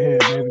like to hear,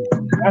 baby.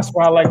 That's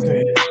what I like to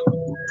hear.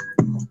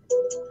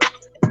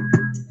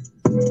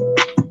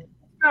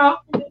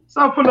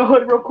 Something from the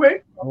hood real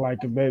quick. I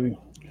like it, baby.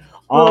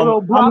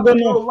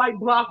 Little light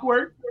block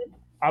work.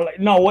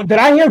 What did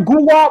I hear?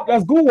 Goo-wop?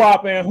 That's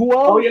Goo-wop, and who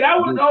else? Oh yeah,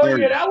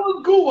 that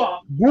was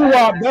Goo-wop.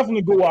 Goo-wop,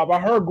 definitely Goo-wop. I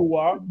heard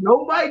Goo-wop.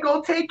 Nobody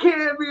gonna take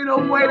care of me the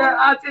way that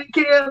I take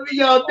care of me,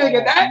 y'all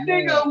nigga. That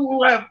nigga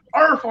will have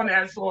earth on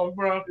that song,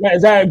 bro.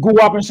 Is that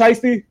Goo-wop and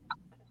Shiesty?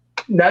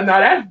 That's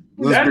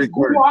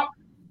Goo-wop,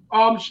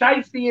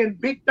 Shiesty and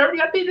Big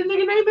 30. I think the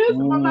nigga name is. If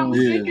I'm not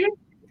mistaken.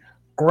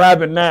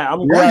 Grabbing that.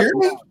 I'm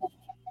grabbing.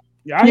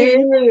 Yeah.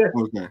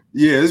 Okay.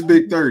 Yeah, it's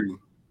Big 30.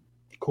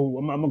 Cool.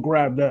 I'm gonna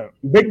grab that.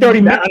 Big 30,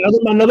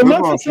 another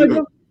Memphis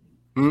nigga.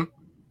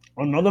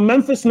 Another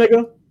Memphis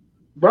nigga.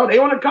 Bro, they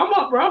want to come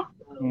up, bro.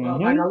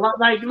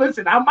 Like,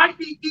 listen, I might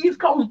be East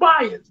Coast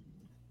biased,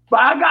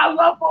 but I got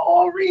love for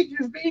all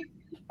regions, B.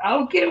 I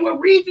don't care what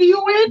region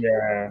you in.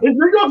 Yeah. It's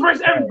New York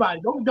versus everybody.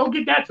 Don't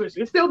get that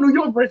twisted. It's still New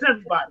York versus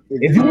everybody.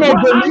 If you make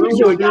good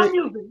music,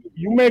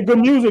 you make good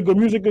music. Good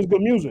music is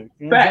good music.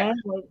 You know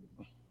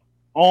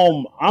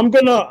I'm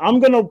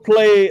gonna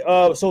play.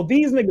 So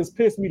these niggas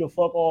pissed me the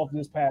fuck off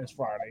this past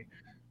Friday.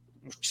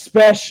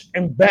 Spesh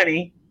and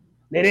Benny,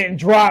 they didn't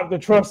drop the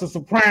Trust the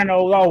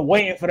Sopranos. I was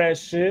waiting for that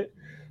shit,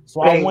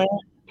 so I went.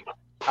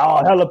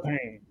 Oh, hella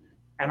pain.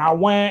 And I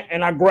went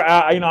and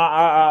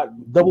I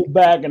doubled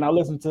back and I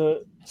listened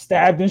to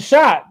Stabbed and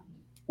Shot,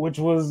 which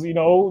was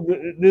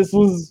this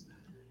was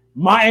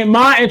my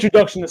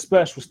introduction to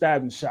Spesh was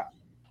Stabbed and Shot.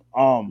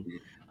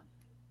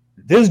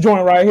 This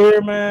joint right here,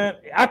 man,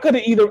 I could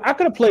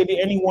have played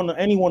any one of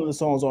the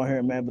songs on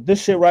here, man. But this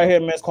shit right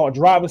here, man, it's called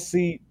Driver's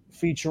Seat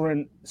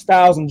featuring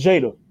Styles and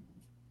Jada.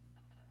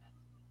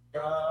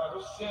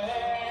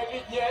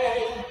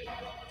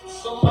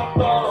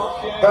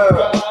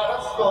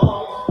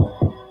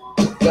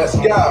 Let's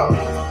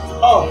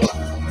go.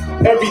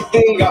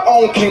 Everything I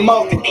own came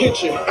out the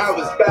kitchen. I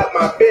was about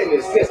my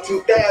business since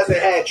 2000.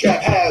 Had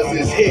trap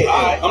houses hit.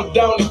 I'm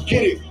down to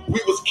get it.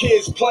 We was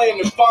kids playing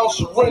and found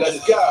syringes.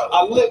 Let's go.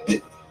 I lived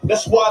it.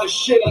 That's why the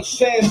shit I'm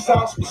saying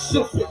sounds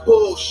specific.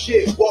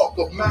 Bullshit, walk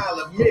a mile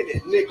a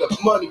minute, nigga.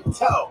 Money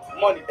talk.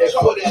 Money and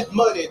for that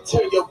money,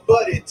 turn your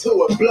buddy to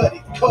a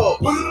bloody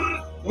corpse.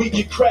 We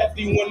get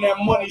crafty when that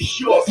money's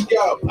short. Let's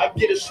go. I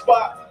get a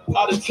spot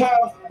out of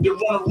town, they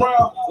run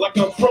around like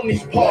I'm from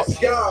these parts.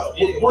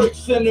 With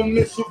bricks in the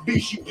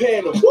Mitsubishi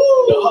panel.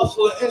 The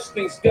hustler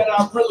instincts that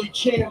I really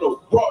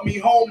channel brought me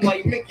home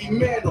like Mickey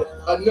Mantle.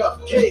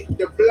 Enough cake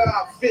to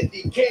blind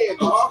 50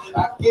 candles.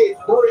 I get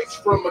bricks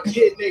from a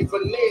kid named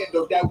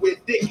Fernando that wear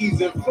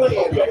Dickies and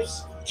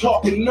Flanders.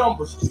 Talking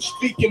numbers,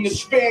 speaking the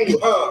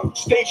Spaniel.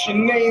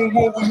 Station name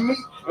when we meet.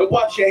 And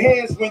watch your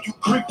hands when you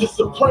creep the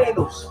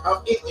Sopranos.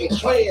 I'm eating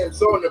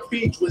clams on the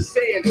beach with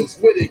sandals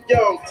with a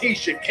young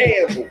Tisha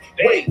Campbell.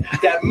 Wait,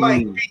 that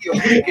might be a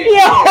weekend.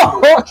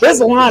 Yo,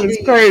 this line is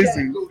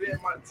crazy.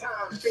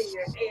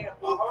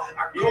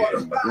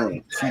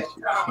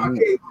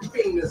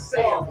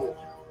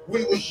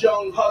 We was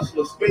young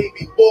hustlers,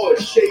 baby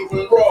boys,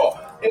 shaving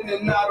raw. In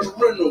and out of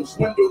rentals,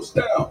 windows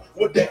down,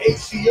 with the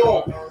AC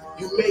on.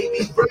 You may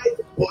be right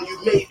or you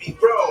may be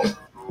wrong.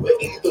 But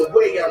either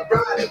way, I'm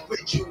riding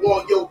with you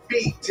on your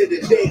feet to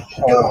the day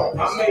you gone.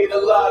 I made a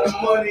lot of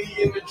money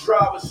in the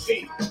driver's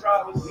seat.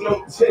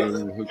 No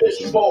text,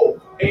 fishbowl,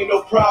 ain't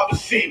no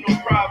privacy.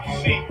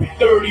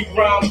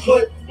 30-round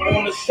clip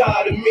on the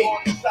side of me.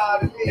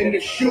 And the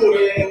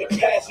shooter and the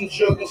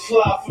passenger can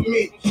slide for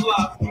me.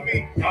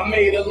 I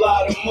made a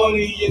lot of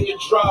money in the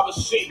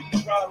driver's seat.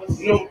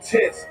 No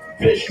text,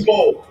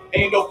 fishbowl,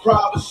 ain't no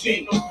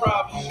privacy.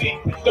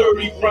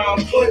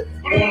 30-round clip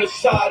on the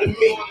side of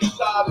me.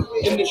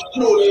 And the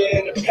shooter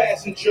and the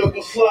passenger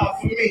can slide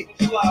for me.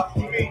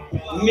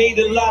 Made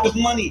a lot of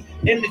money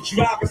in the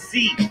driver's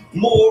seat.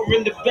 More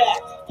in the back.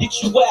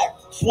 Get you whack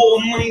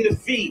for a minor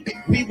fee.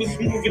 We was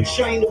moving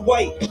China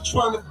white,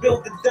 trying to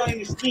build the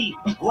dynasty.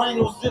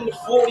 Rhinos in the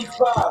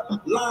 45,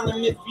 line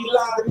them if you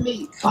lie to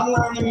me. I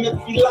line them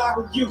if you lie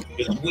to you.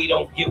 Cause we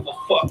don't give a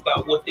fuck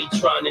about what they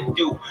trying to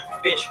do.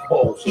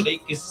 Fishbowl, so they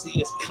can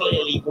see us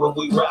clearly when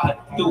we ride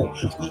through.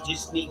 We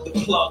just need to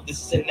plug to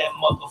send that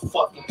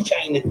motherfucking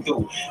China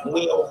through.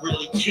 We don't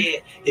really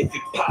care if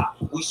it pop,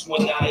 we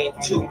swing iron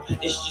too.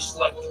 It's just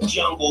like the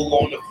jungle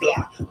on the block.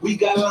 block. We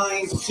got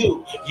lions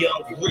too.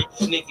 Young rich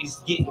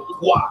niggas getting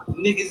guap.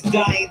 Niggas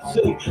dying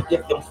too.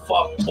 Get them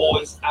fuck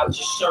boys out your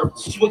shirt.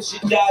 Switch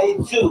your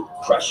diet too.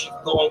 Pressure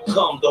gon'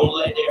 come. Don't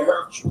let it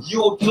hurt you.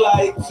 You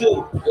apply it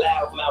too.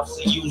 Loud mouths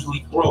are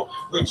usually broke.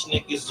 Rich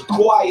niggas are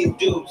quiet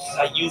dudes.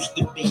 I used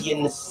to be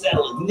in the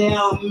cellar.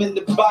 Now I'm in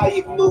the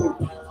buyer mood.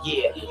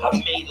 Yeah, I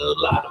made a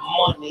lot of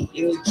money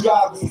in the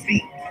driver's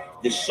seat.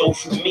 The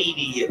social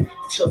media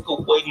took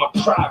away my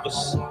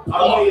privacy.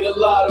 I made a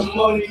lot of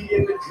money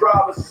in the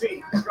driver's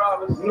seat.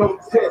 No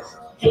test,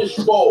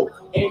 fishbowl,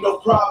 ain't no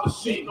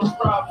privacy.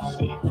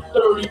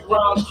 30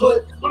 round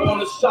clip on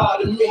the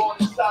side of me.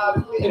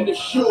 And the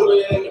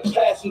shooter and the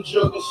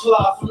passenger gon'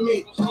 slide for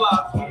me.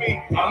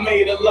 I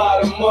made a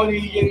lot of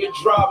money in the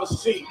driver's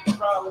seat.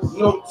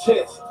 No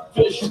test,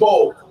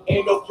 fishbowl,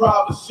 ain't no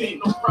privacy.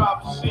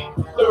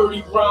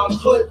 30 round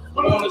clip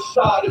on the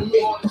side of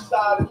me.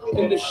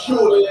 And the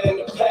shooter and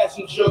the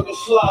passenger gon'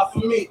 slide for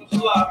me.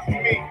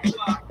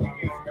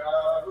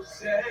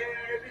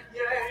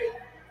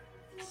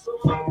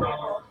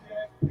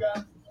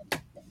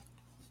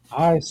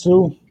 All right,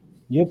 Sue,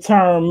 your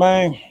turn,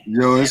 man.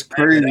 Yo, it's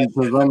crazy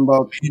because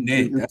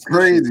it's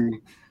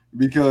crazy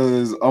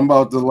because I'm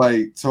about to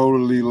like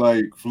totally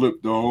like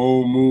flip the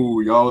whole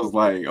mood. Y'all was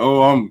like,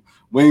 oh, I'm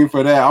waiting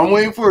for that. I'm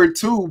waiting for it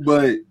too,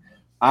 but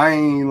I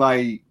ain't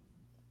like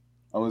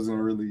I'm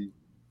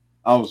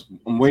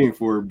waiting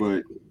for it,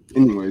 but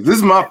anyways, this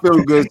is my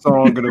feel good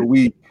song of the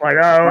week. All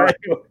right.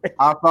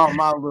 I found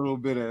my little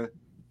bit of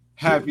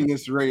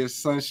happiness, ray of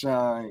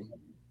sunshine,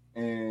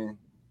 and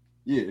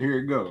yeah, here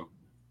it go.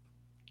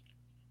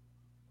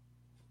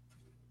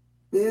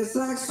 It's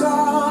like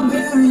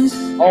strawberries.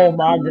 Oh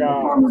my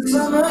God.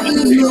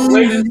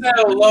 Wait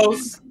until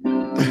Los.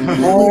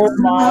 Oh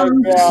my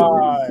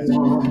God.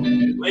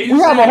 We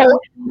have a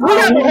whole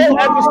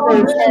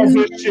episode on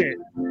this shit.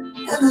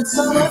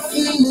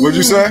 What'd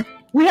you say?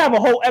 We have a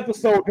whole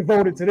episode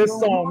devoted to this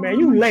song, man.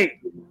 You late.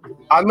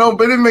 I know,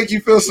 but it make you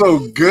feel so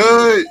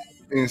good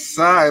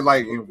inside,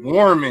 like and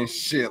warm and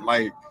shit.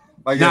 Like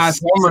nah,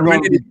 summer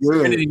gonna be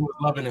good. Serenity was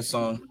loving this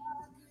song.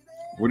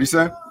 What'd you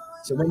say?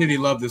 Serenity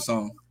loved this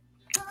song.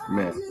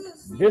 Man,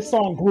 this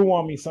song grew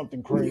on me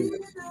something crazy.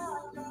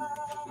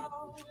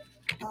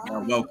 You're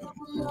welcome.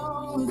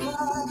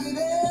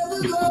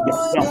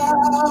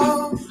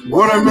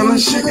 Watermelon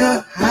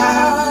sugar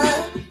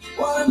high.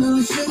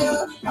 Watermelon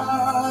sugar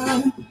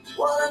high.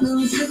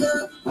 Watermelon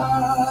sugar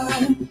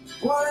high.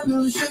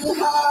 Watermelon sugar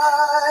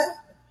high.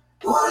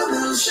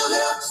 Watermelon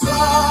sugar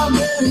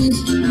strawberries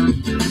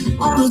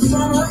on a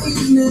summer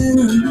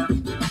evening.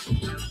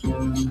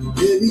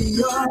 Baby,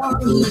 you're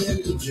the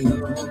end of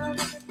June.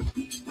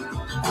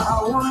 I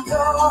want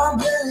your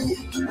belly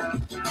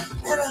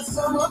and a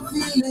summer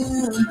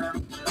feeling.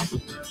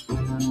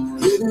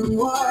 Getting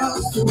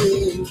what's the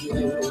way.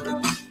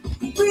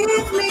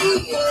 Breathe me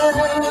in,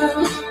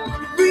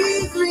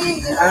 breathe me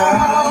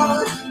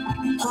out.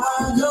 I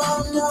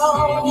don't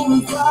know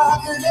if I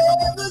could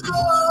ever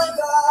go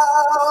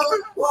without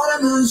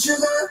watermelon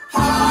sugar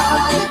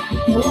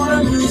high,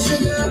 watermelon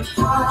sugar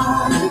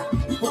high,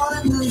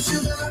 watermelon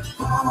sugar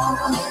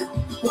high,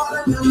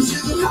 watermelon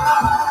sugar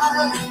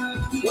high,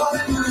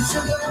 watermelon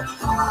sugar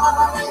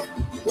high,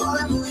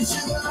 watermelon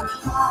sugar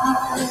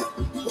high,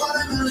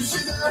 watermelon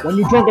sugar. When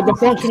you drink at the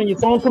function and your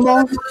phone come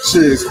on,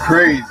 shit is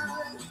crazy.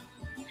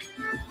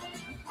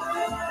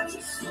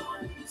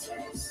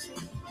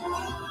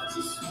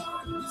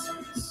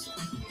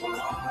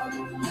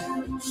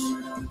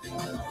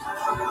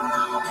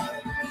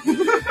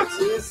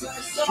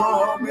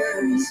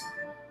 Strawberries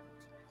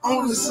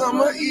on a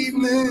summer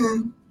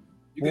evening.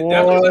 You can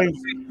definitely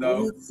sing,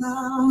 though. It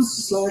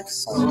sounds like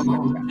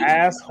summer.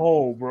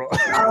 Asshole, bro.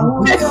 This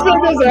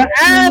nigga's an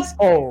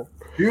asshole.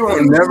 You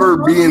will never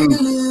be in.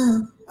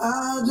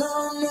 I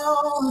don't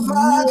know if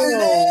I could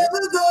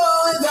ever go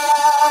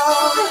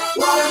without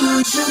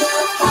watermelon sugar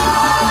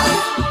high,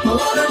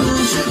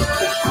 watermelon sugar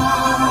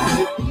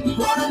high,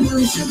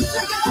 watermelon sugar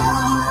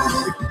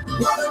high,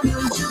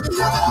 watermelon sugar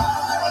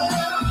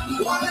high,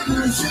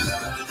 watermelon sugar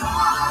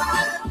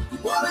high,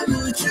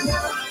 watermelon sugar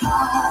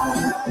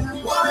high,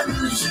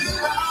 watermelon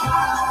sugar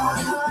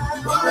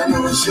high,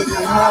 watermelon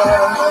sugar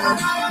high.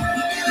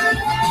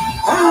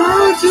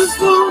 I just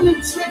wanna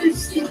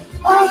taste it.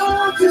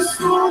 I just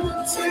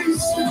wanna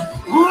taste it.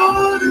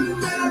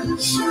 Watermelon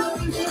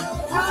sugar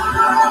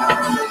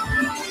high.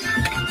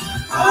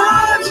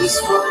 I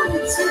just wanna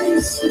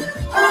taste it.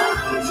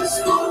 I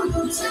just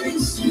wanna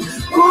taste it.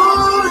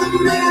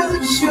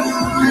 Watermelon sugar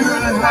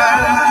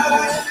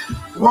high.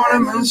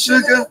 Watermelon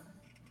sugar.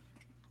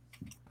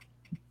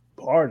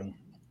 Pardon.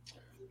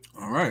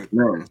 All right,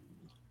 man.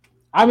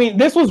 I mean,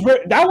 that was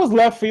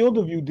left field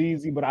of you,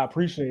 DZ, but I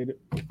appreciate it.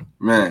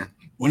 Man.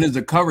 When is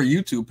the cover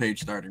YouTube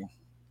page starting?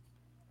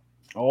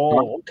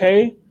 Oh,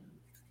 okay.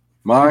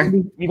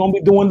 Mine? You're gonna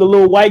be doing the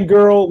little white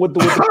girl with the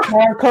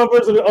car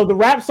covers of the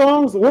rap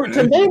songs.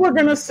 Today we're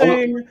gonna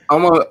sing.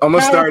 I'm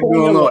gonna start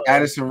doing little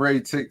Addison Rae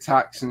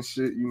TikToks and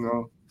shit. You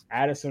know,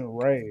 Addison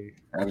Rae.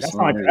 Addison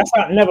That's Rae.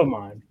 not. Never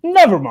mind.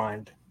 Never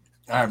mind.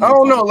 I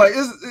don't know. Like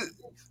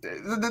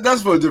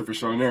That's for a different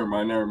show. Never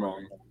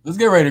mind. Let's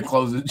get ready to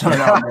close it. Turn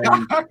out,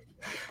 man.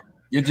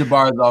 Get your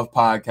bars off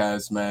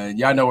podcast, man.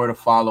 Y'all know where to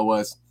follow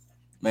us,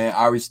 man.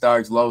 Ari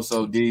Starks,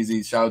 Loso,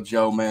 DZ, shout out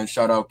Joe, man.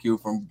 Shout out Q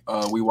from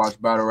We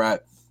Watch Battle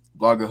Rap,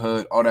 Blogger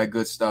Hood, all that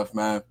good stuff,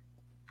 man.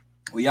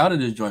 We out of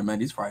this joint, man.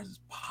 These fries is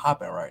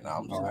popping right now.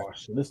 I'm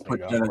just put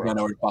y'all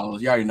know where to follow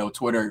us. You already know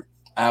Twitter,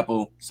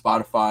 Apple,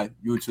 Spotify,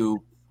 YouTube,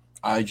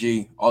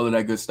 IG, all of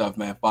that good stuff,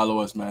 man. Follow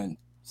us, man.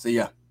 See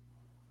ya.